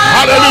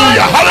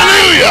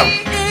 hallelujah.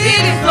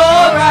 It is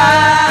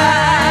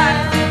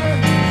alright.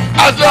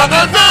 As long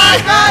as I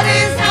got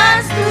his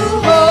hands to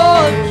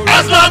hold.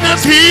 As long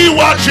as he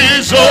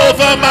watches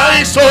over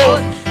my soul.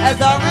 As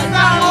long as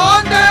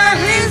I'm under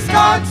his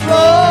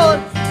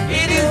control.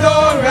 It is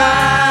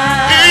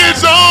alright. It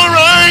is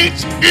alright.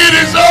 It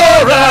is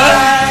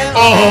alright.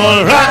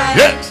 Alright.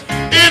 Yes.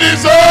 It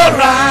is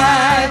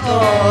alright.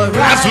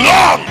 As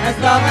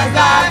long as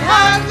I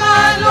have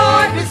my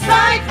Lord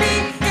beside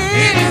me.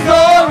 It is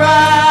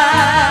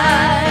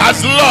alright. As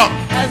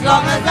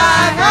long as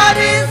I got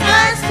his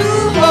hands to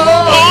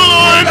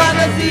hold. As long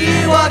as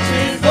he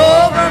watches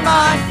over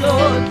my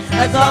soul.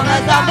 As long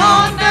as I'm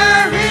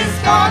under his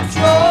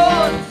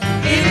control.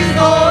 It is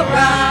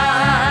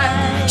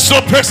alright.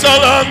 So press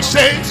along,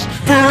 saints.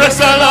 Press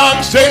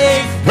along,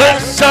 saints.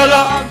 Press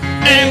along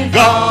in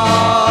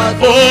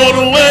God's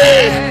own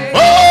way.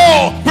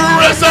 Oh,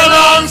 press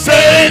along,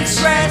 saints.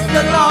 Press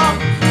along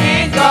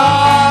in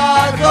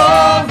God's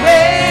own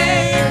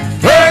way.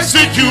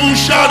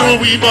 Persecution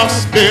we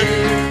must bear.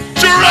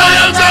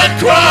 Trials and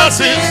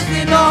crosses.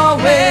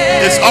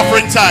 It's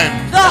offering time.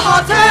 The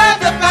hotter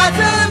the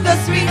battle, the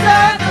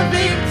sweeter the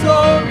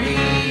victory.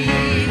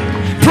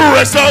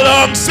 Press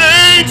along,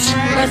 saints.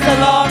 Press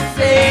along,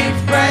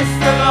 saints. Press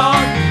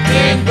along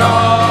in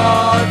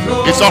God's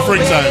own way. It's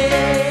offering time.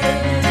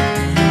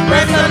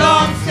 Press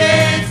along,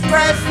 saints.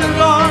 Press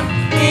along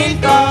in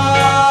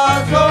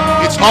God's own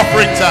way. It's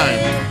offering time.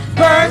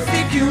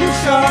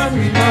 Persecution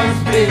we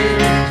must bear.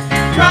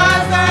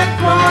 Trials and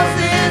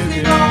crosses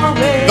in our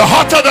way. The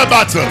hotter the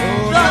battle.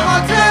 The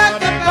hotter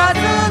the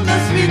battle, the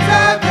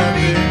sweeter the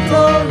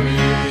victory.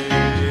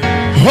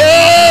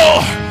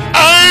 Oh,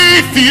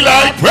 I feel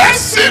like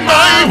pressing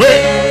my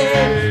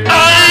way.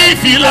 I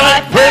feel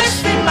like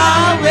pressing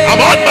my way.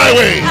 I'm on my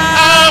way.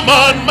 I'm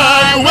on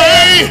my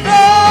way.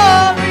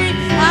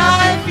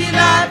 I feel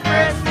like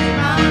pressing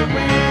my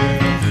way.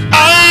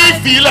 I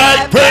feel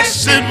like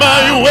pressing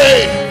my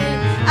way.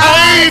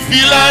 I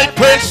feel like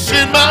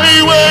pressing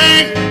my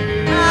way.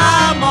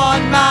 I'm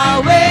on my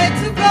way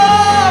to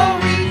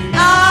glory.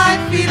 I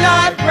feel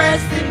like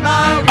pressing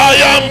my way. I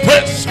am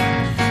pressing.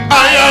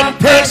 I am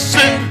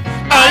pressing.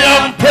 I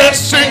am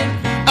pressing.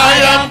 I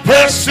am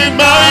pressing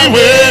my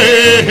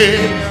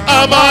way.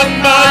 I'm on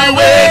my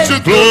way to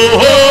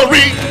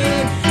glory.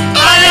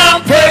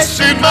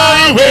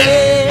 my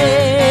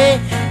way.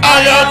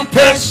 I am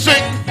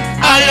pressing,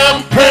 I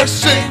am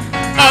pressing,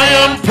 I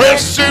am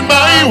pressing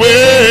my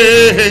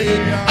way.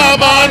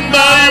 I'm on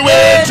my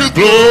way to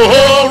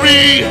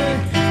glory.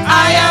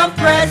 I am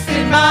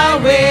pressing my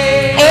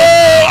way.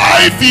 Oh,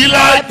 I feel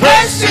like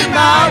pressing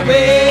my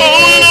way.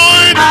 Oh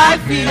Lord, I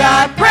feel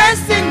like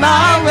pressing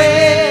my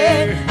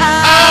way.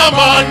 I'm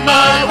on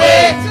my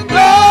way to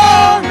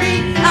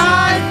glory.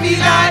 I feel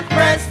like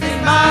pressing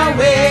my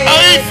way.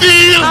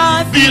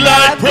 I feel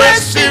like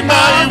pressing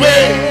my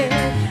way.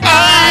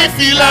 I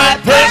feel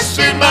like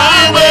pressing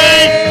my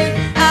way.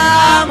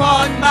 I'm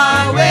on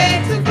my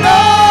way to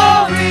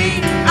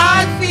glory.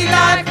 I feel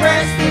like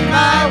pressing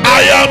my way.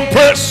 I am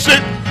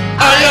pressing,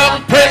 I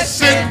am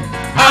pressing,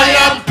 I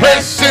am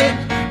pressing,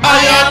 I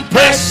am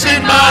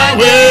pressing my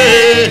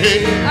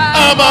way.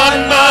 I'm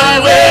on my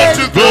way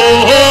to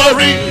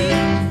glory.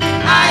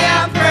 I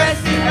am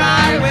pressing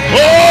my way.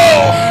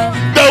 Oh,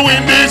 the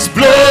wind is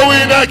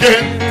blowing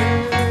again.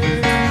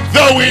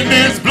 The wind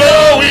is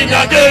blowing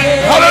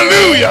again.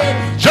 Hallelujah.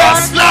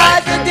 Just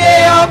like the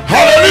day of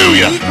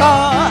hallelujah.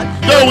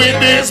 Pentecost. The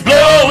wind is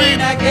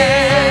blowing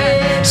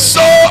again.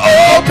 So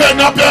open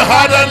up your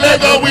heart and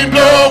let the wind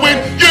blow in.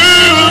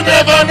 You'll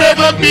never,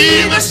 never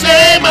be the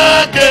same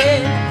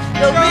again.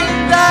 The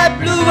wind that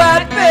blew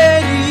at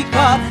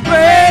Pentecost,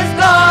 praise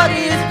God,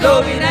 is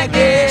blowing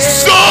again.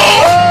 So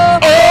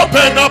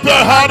open up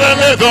your heart and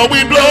let the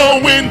wind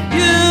blow in.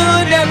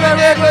 You'll never,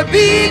 ever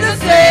be the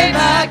same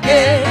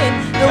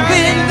again. The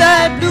wind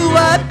that blew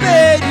at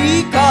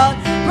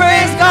Pentecost,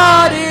 praise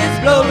God, is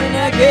blowing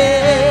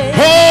again.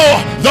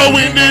 Oh, the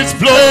wind is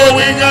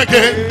blowing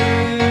again.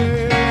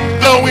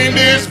 The wind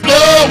is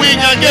blowing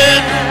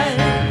again.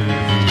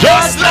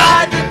 Just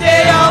like the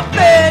day of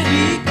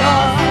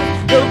Pentecost,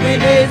 the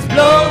wind is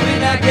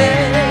blowing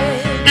again.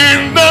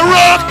 In the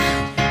rock,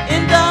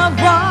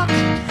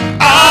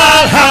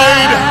 I'll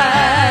hide.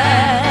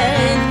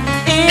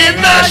 In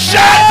the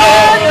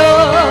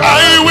shadow,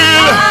 I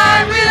will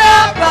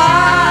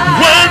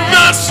abide. When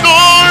the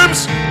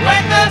storms,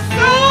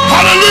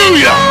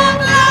 hallelujah,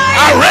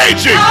 are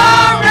raging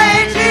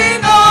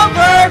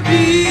over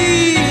me.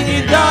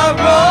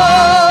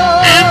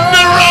 In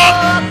the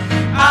rock,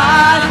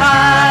 I'll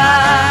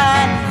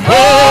hide.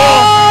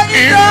 Oh,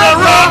 in the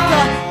rock,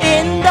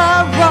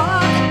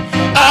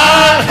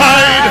 I'll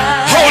hide.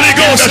 Holy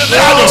Ghost in the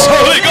house.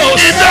 Holy Ghost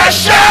in the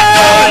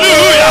shadow.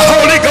 Hallelujah.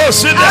 Holy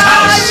Ghost in the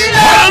house.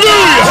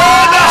 Hallelujah.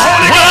 The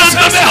Holy Ghost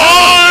in the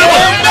house.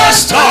 When the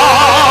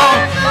storm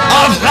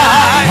of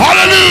life,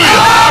 hallelujah,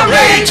 are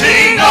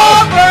raging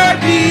over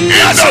me.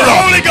 That's your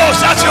Holy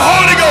Ghost. That's your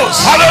Holy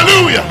Ghost.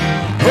 Hallelujah.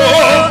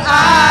 Oh,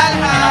 I'll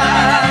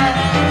hide.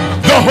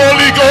 The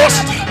Holy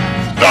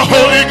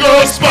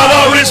Ghost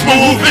power is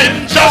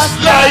moving just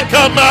like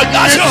a magnet.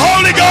 That's your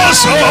Holy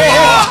Ghost.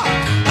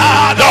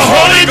 The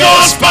Holy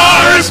Ghost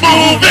power is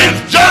moving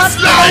just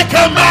like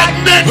a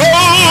magnet.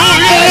 Oh,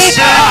 yes,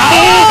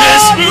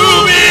 it's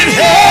moving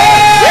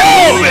here,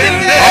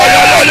 moving there.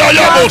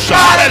 Hallelujah,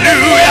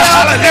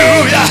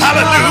 hallelujah,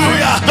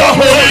 hallelujah. The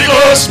Holy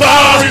Ghost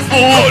power is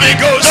moving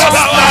just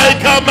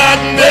like a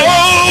magnet.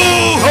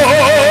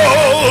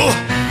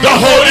 The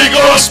Holy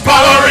Ghost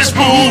power is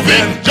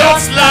moving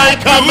just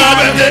like a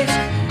magnet.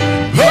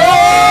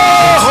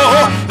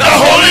 Oh, the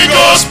Holy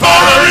Ghost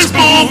power is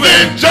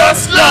moving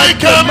just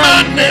like a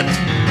magnet.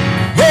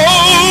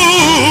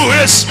 Oh,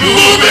 it's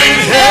Moving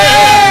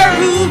here,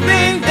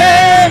 moving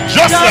there,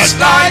 just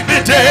like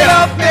the day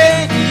of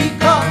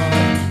Pentecost.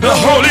 The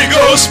Holy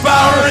Ghost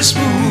power is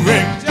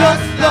moving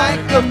just like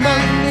a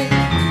magnet.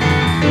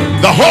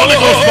 The Holy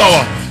Ghost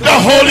power. The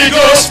Holy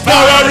Ghost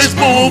power is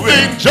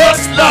moving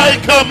just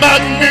like a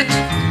magnet.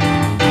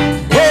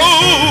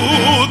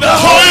 Oh, the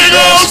Holy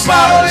Ghost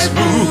power is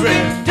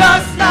moving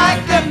just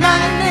like a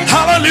magnet.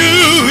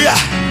 Hallelujah.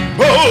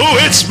 Oh,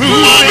 it's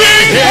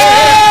Moving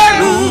here,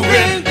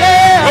 moving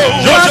there,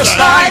 just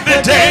like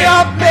the day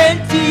of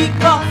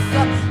Pentecost.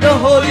 The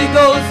Holy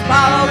Ghost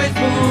power is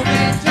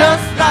moving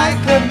just like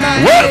a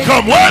magnet.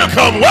 Welcome,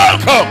 welcome,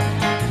 welcome.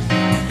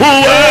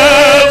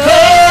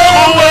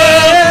 Welcome,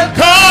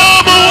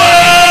 welcome,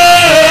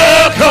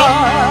 welcome.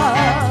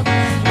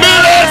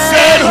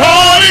 Blessed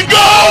Holy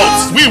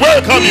Ghost, we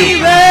welcome you.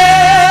 We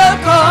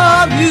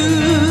welcome you.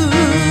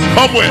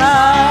 Come with.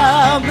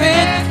 Come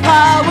with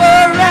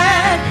power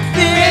and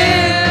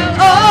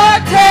fill our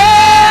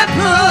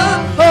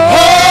temple.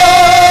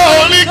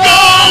 Holy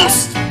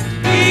Ghost,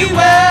 we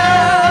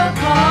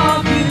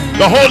welcome you.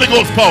 The Holy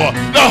Ghost power.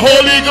 The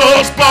Holy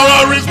Ghost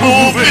power is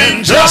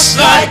moving just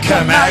like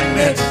a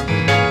magnet.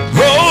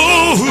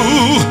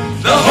 Oh,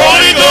 the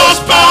Holy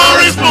Ghost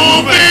power is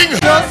moving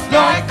just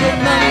like a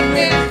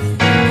magnet.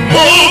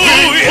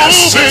 Moving,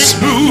 yes, it's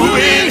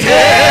moving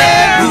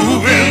here,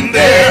 moving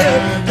there,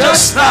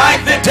 just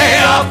like the day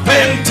of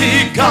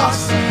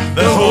Pentecost.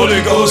 The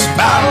Holy Ghost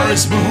power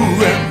is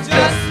moving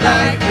just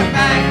like a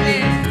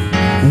magnet.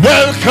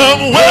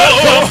 Welcome,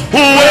 welcome,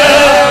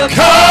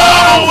 welcome,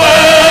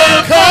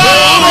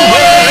 welcome,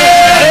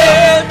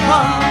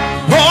 welcome.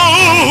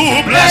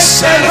 Oh,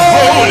 blessed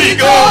Holy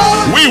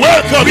Ghost, we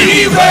welcome welcome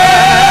you. We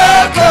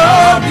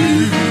welcome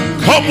you.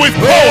 Come with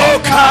power.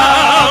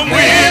 Come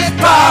with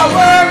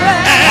power.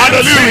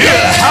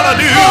 Hallelujah.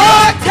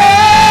 Hallelujah.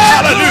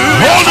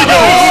 Hallelujah. Holy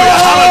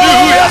Ghost.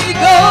 Hallelujah.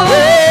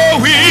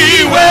 Oh, we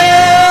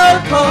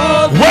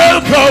welcome.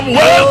 Welcome,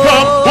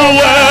 welcome,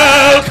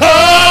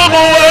 welcome,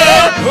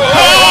 welcome.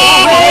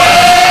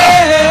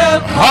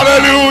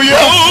 Hallelujah.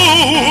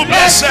 Oh,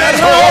 blessed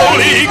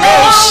Holy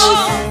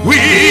Ghost, we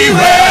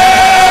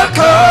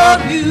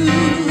welcome you.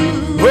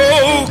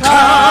 Oh,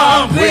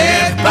 come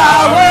with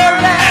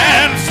power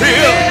and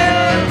fill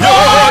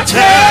your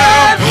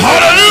temple.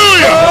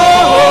 Hallelujah.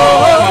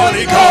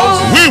 Holy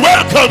Ghost, we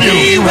welcome you.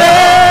 We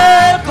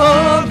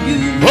welcome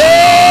you.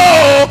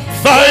 Oh,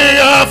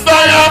 fire,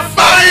 fire,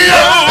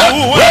 fire.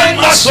 When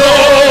my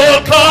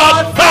soul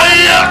caught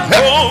fire.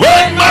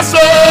 When my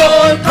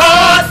soul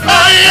caught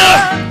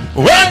fire.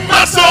 When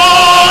my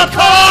soul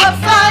caught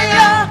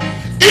fire,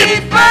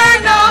 it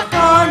burned out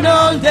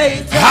carnal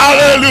data.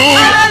 Hallelujah.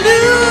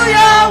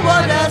 Hallelujah,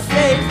 what a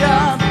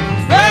Savior.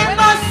 When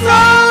my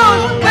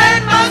soul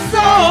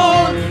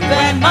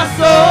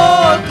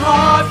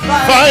caught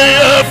fire.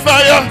 Fire,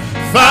 fire,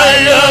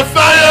 fire,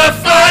 fire,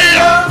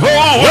 fire.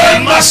 Oh,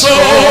 when my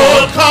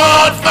soul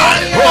caught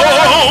fire.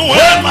 Oh,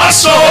 when my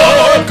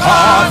soul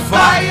caught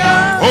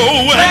fire.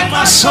 Oh, when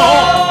my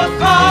soul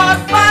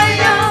caught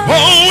fire.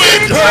 Oh,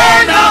 it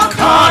burned out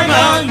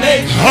carnal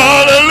nature.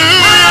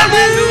 Hallelujah.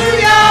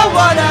 Hallelujah,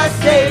 what a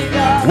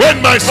Savior. When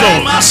my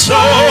soul, when my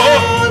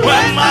soul,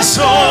 when my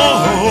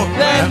soul,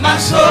 when my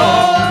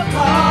soul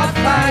caught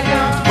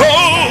fire.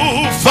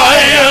 Oh,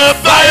 fire,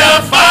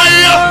 fire,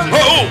 fire.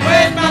 Oh,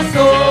 when my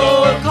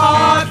soul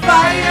caught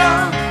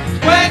fire.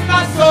 When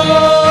my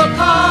soul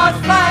caught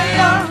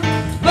fire.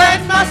 When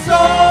my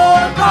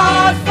soul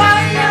caught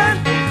fire.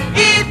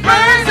 It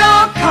burns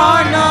out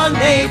carnal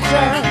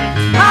nature.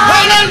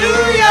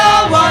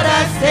 Hallelujah, what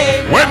I say.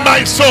 When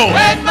my soul,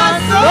 when my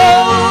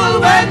soul,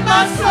 when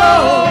my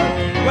soul,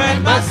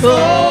 when my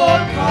soul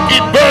caught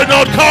it burned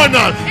out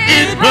carnal.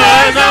 It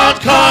burned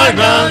out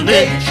carnal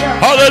nature.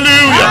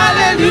 Hallelujah.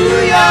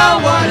 Hallelujah,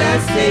 what a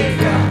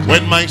Savior.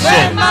 When my soul,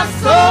 when my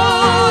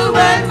soul,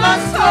 when my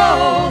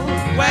soul,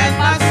 when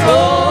my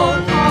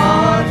soul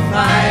caught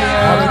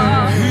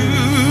fire.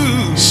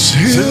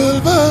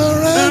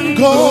 Silver and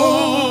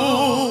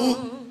gold,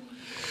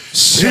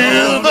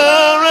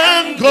 silver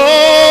and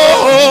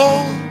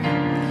gold.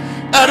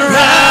 I'd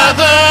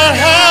rather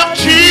have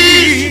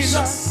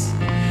Jesus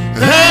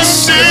than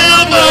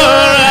silver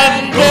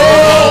and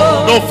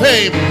gold. No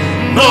fame,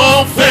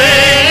 no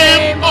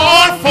fame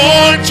or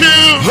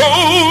fortune.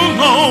 Oh,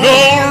 no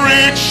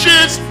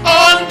riches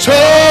untold.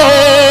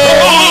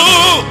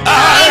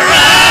 I'd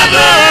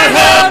rather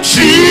have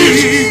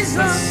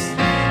Jesus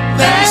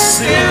than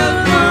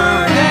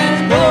silver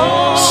and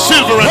gold.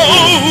 Silver and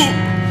gold.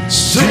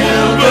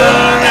 Silver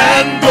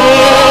and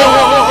gold.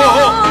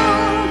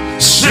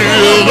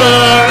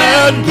 Silver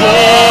and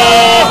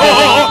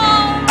gold.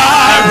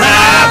 I'd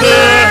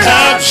rather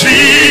have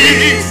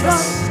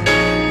Jesus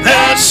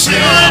than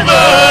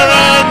silver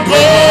and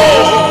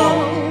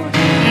gold.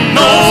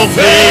 No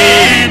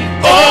fame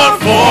or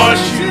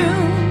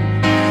fortune,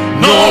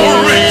 no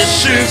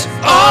riches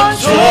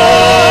untold.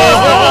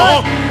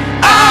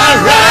 I'd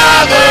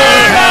rather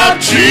have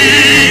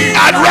Jesus.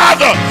 I'd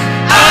rather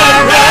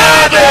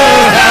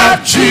have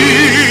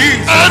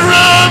Jesus. I'd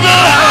rather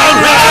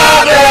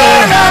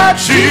have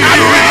Jesus.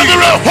 I'd rather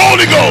have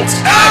Holy Ghost.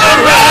 I'd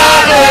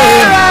rather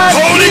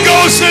Holy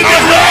Ghost in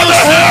your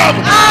house. I'd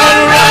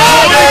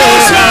rather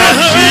have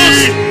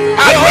Jesus.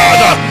 I'd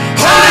rather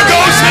Holy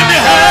Ghost in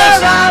your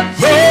house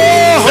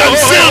than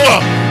silver.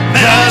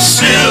 Than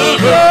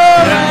silver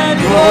and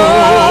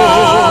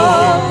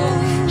gold.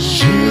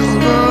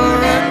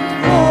 Silver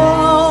and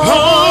gold.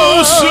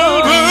 Oh,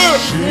 silver.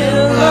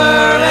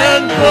 Silver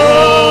and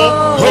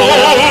gold. Oh,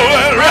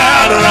 I'd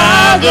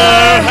rather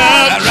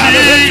have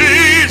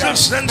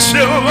Jesus than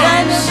silver.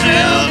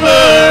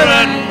 Silver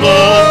and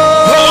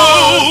gold.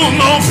 Oh,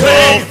 no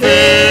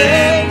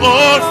faith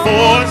or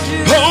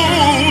fortune.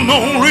 Oh, no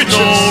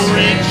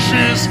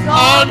riches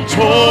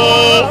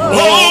untold.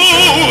 Oh,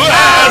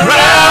 I'd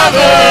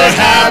rather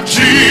have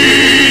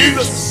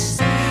Jesus.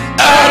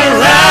 I'd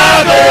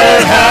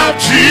rather have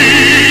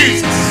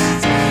Jesus.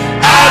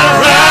 I'd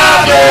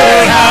rather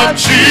have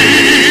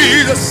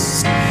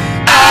Jesus.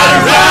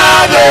 I'd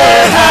rather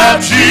have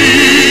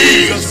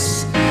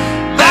Jesus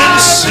than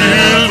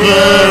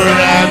silver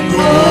and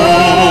gold.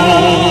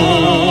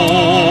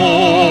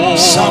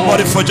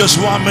 Somebody for just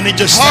 1 minute,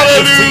 just stand to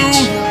your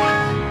feet.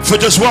 For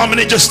just 1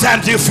 minute, just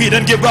stand to your feet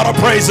and give God a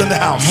praise in the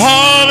house.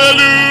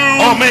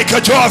 Hallelujah. Or make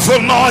a joyful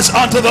noise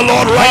unto the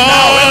Lord right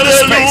now in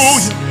this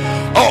place.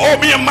 Or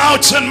open your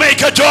mouth and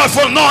make a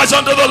joyful noise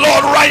unto the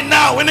Lord right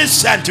now in his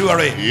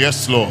sanctuary.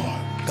 Yes, Lord.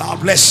 God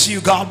bless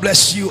you. God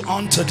bless you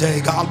on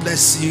today. God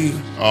bless you.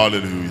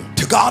 Hallelujah.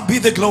 To God be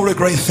the glory,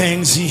 great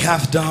things he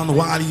hath done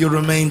while you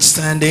remain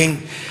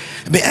standing.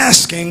 I'll be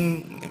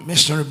asking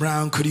Missionary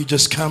Brown, could you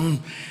just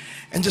come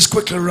and just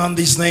quickly run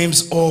these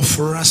names off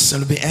for us?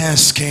 I'll be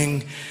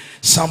asking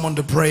someone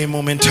to pray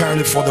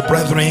momentarily for the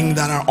brethren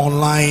that are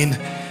online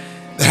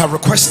that have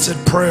requested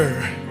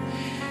prayer.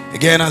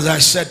 Again, as I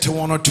said to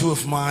one or two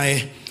of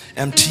my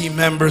MT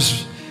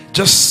members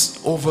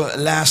just over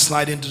last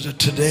night into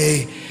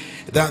today,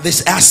 that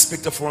this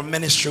aspect of our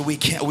ministry,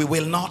 we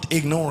will not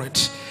ignore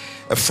it.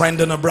 A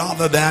friend and a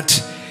brother that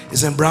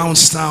is in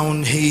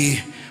Brownstown, he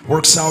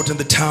works out in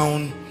the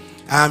town.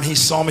 He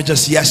saw me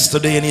just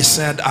yesterday and he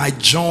said, I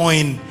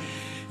join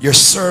your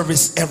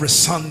service every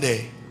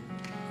Sunday.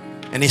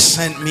 And he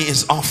sent me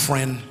his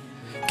offering,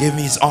 gave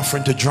me his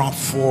offering to drop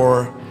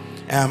for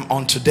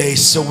on today.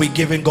 So we're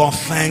giving God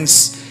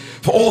thanks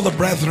for all the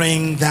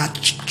brethren that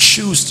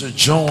choose to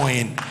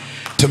join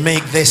to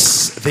make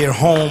this their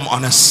home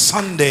on a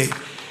Sunday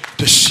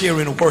to share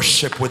in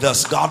worship with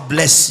us. God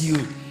bless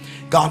you.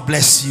 God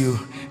bless you.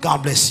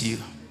 God bless you.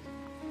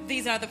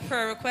 These are the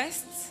prayer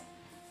requests.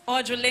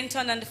 Audrey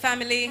Linton and the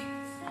family,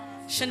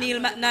 Shaniel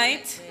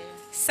McKnight,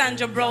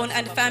 Sandra Brown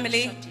and the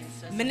family,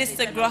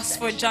 Minister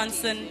Grossford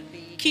Johnson,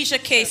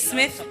 Keisha K.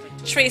 Smith,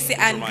 Tracy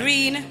Ann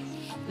Green,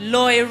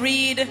 Loy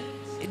Reed,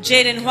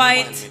 Jaden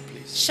White,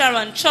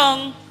 Sharon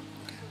Chung,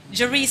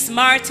 Jerice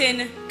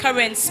Martin,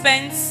 Karen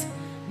Spence,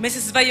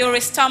 Mrs.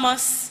 Vioris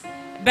Thomas,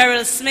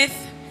 Beryl Smith,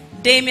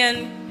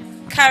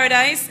 Damian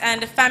Caradice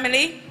and the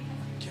family,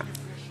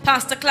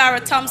 Pastor Clara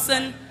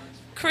Thompson,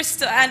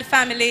 Krista and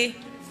family,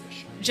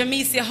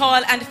 Jamesia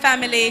Hall and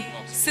family,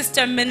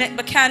 Sister Minette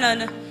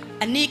Buchanan,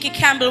 Aniki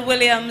Campbell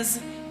Williams,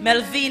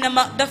 Melvina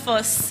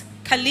McDuffus,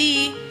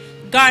 Kali,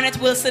 Garnet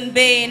Wilson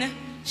Bain,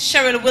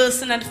 Cheryl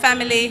Wilson and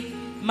family,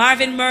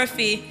 Marvin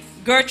Murphy,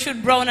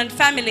 Gertrude Brown and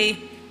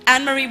family,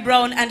 Anne-Marie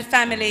Brown and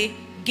family,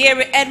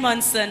 Gary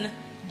Edmondson,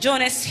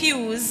 Jonas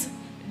Hughes,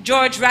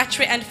 George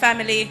Rattray and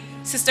family,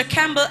 Sister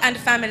Campbell and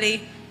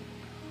family,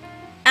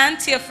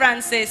 Antia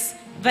Francis,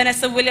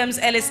 Vanessa Williams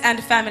Ellis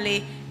and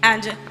family,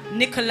 and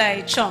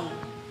Nikolai Chung.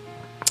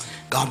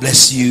 God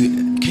bless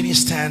you. Can you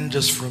stand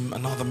just for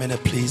another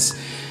minute, please?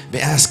 Be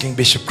asking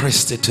Bishop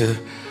Christie to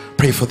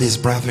pray for these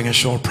brethren, a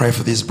short prayer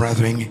for these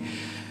brethren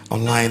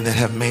online that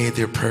have made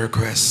their prayer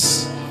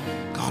requests.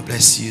 God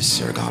bless you,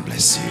 sir. God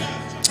bless you.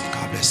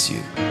 God bless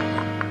you.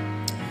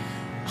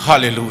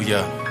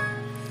 Hallelujah.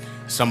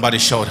 Somebody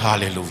shout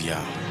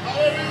hallelujah.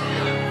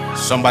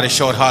 Somebody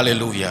shout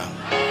hallelujah.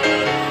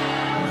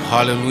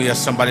 Hallelujah.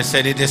 Somebody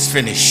said it is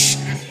finished.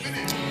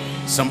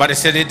 Somebody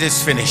said it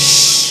is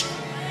finished.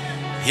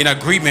 In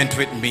agreement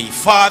with me.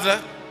 Father,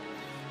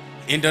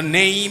 in the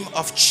name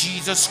of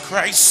Jesus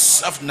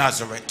Christ of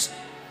Nazareth,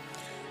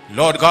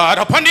 Lord God,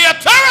 upon the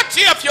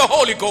authority of your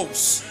Holy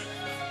Ghost,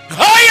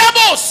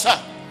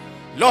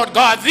 Lord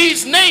God,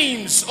 these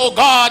names, oh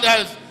God,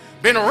 have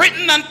been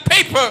written on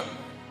paper,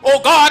 oh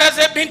God, as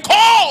they've been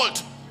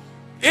called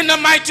in the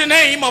mighty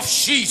name of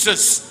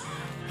Jesus.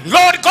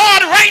 Lord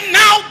God, right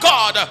now,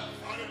 God,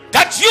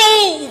 that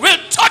you will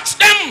touch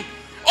them,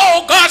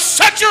 oh God,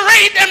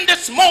 saturate them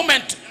this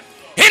moment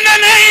in the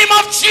name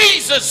of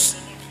Jesus.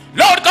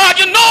 Lord God,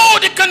 you know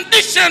the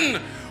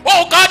condition,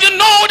 oh God, you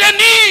know the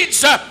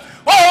needs,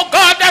 oh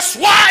God, that's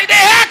why they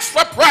ask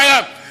for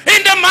prayer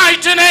in the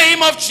mighty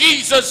name of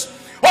Jesus.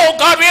 Oh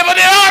God, wherever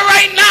they are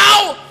right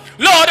now,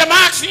 Lord, I'm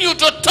asking you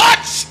to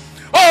touch,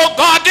 oh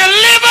God,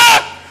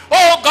 deliver,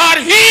 oh God,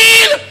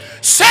 heal,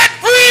 set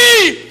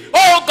free,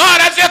 oh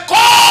God, as you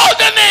call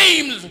the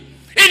names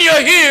in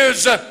your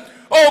ears.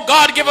 Oh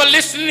God, give a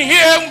listen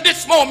here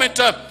this moment.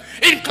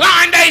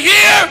 Incline their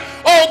ear,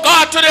 oh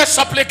God, to their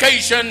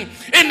supplication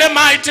in the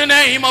mighty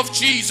name of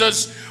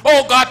Jesus.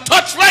 Oh God,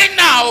 touch right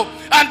now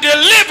and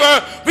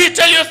deliver. We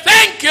tell you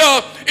thank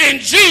you in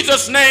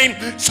Jesus' name.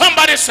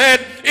 Somebody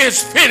said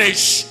it's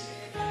finished.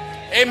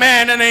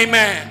 Amen and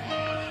amen.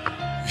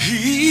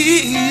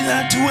 He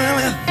that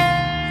dwelleth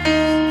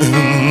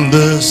in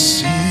the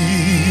secret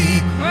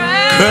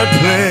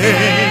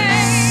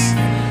place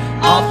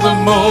of the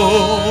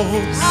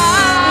Most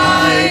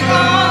High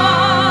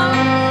God,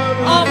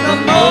 of the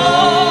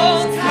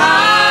Most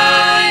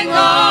High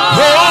God.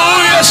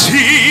 Oh yes,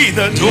 he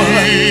that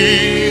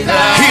dwelleth,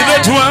 he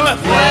that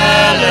dwelleth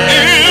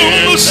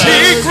in the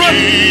secret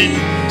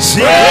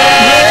place.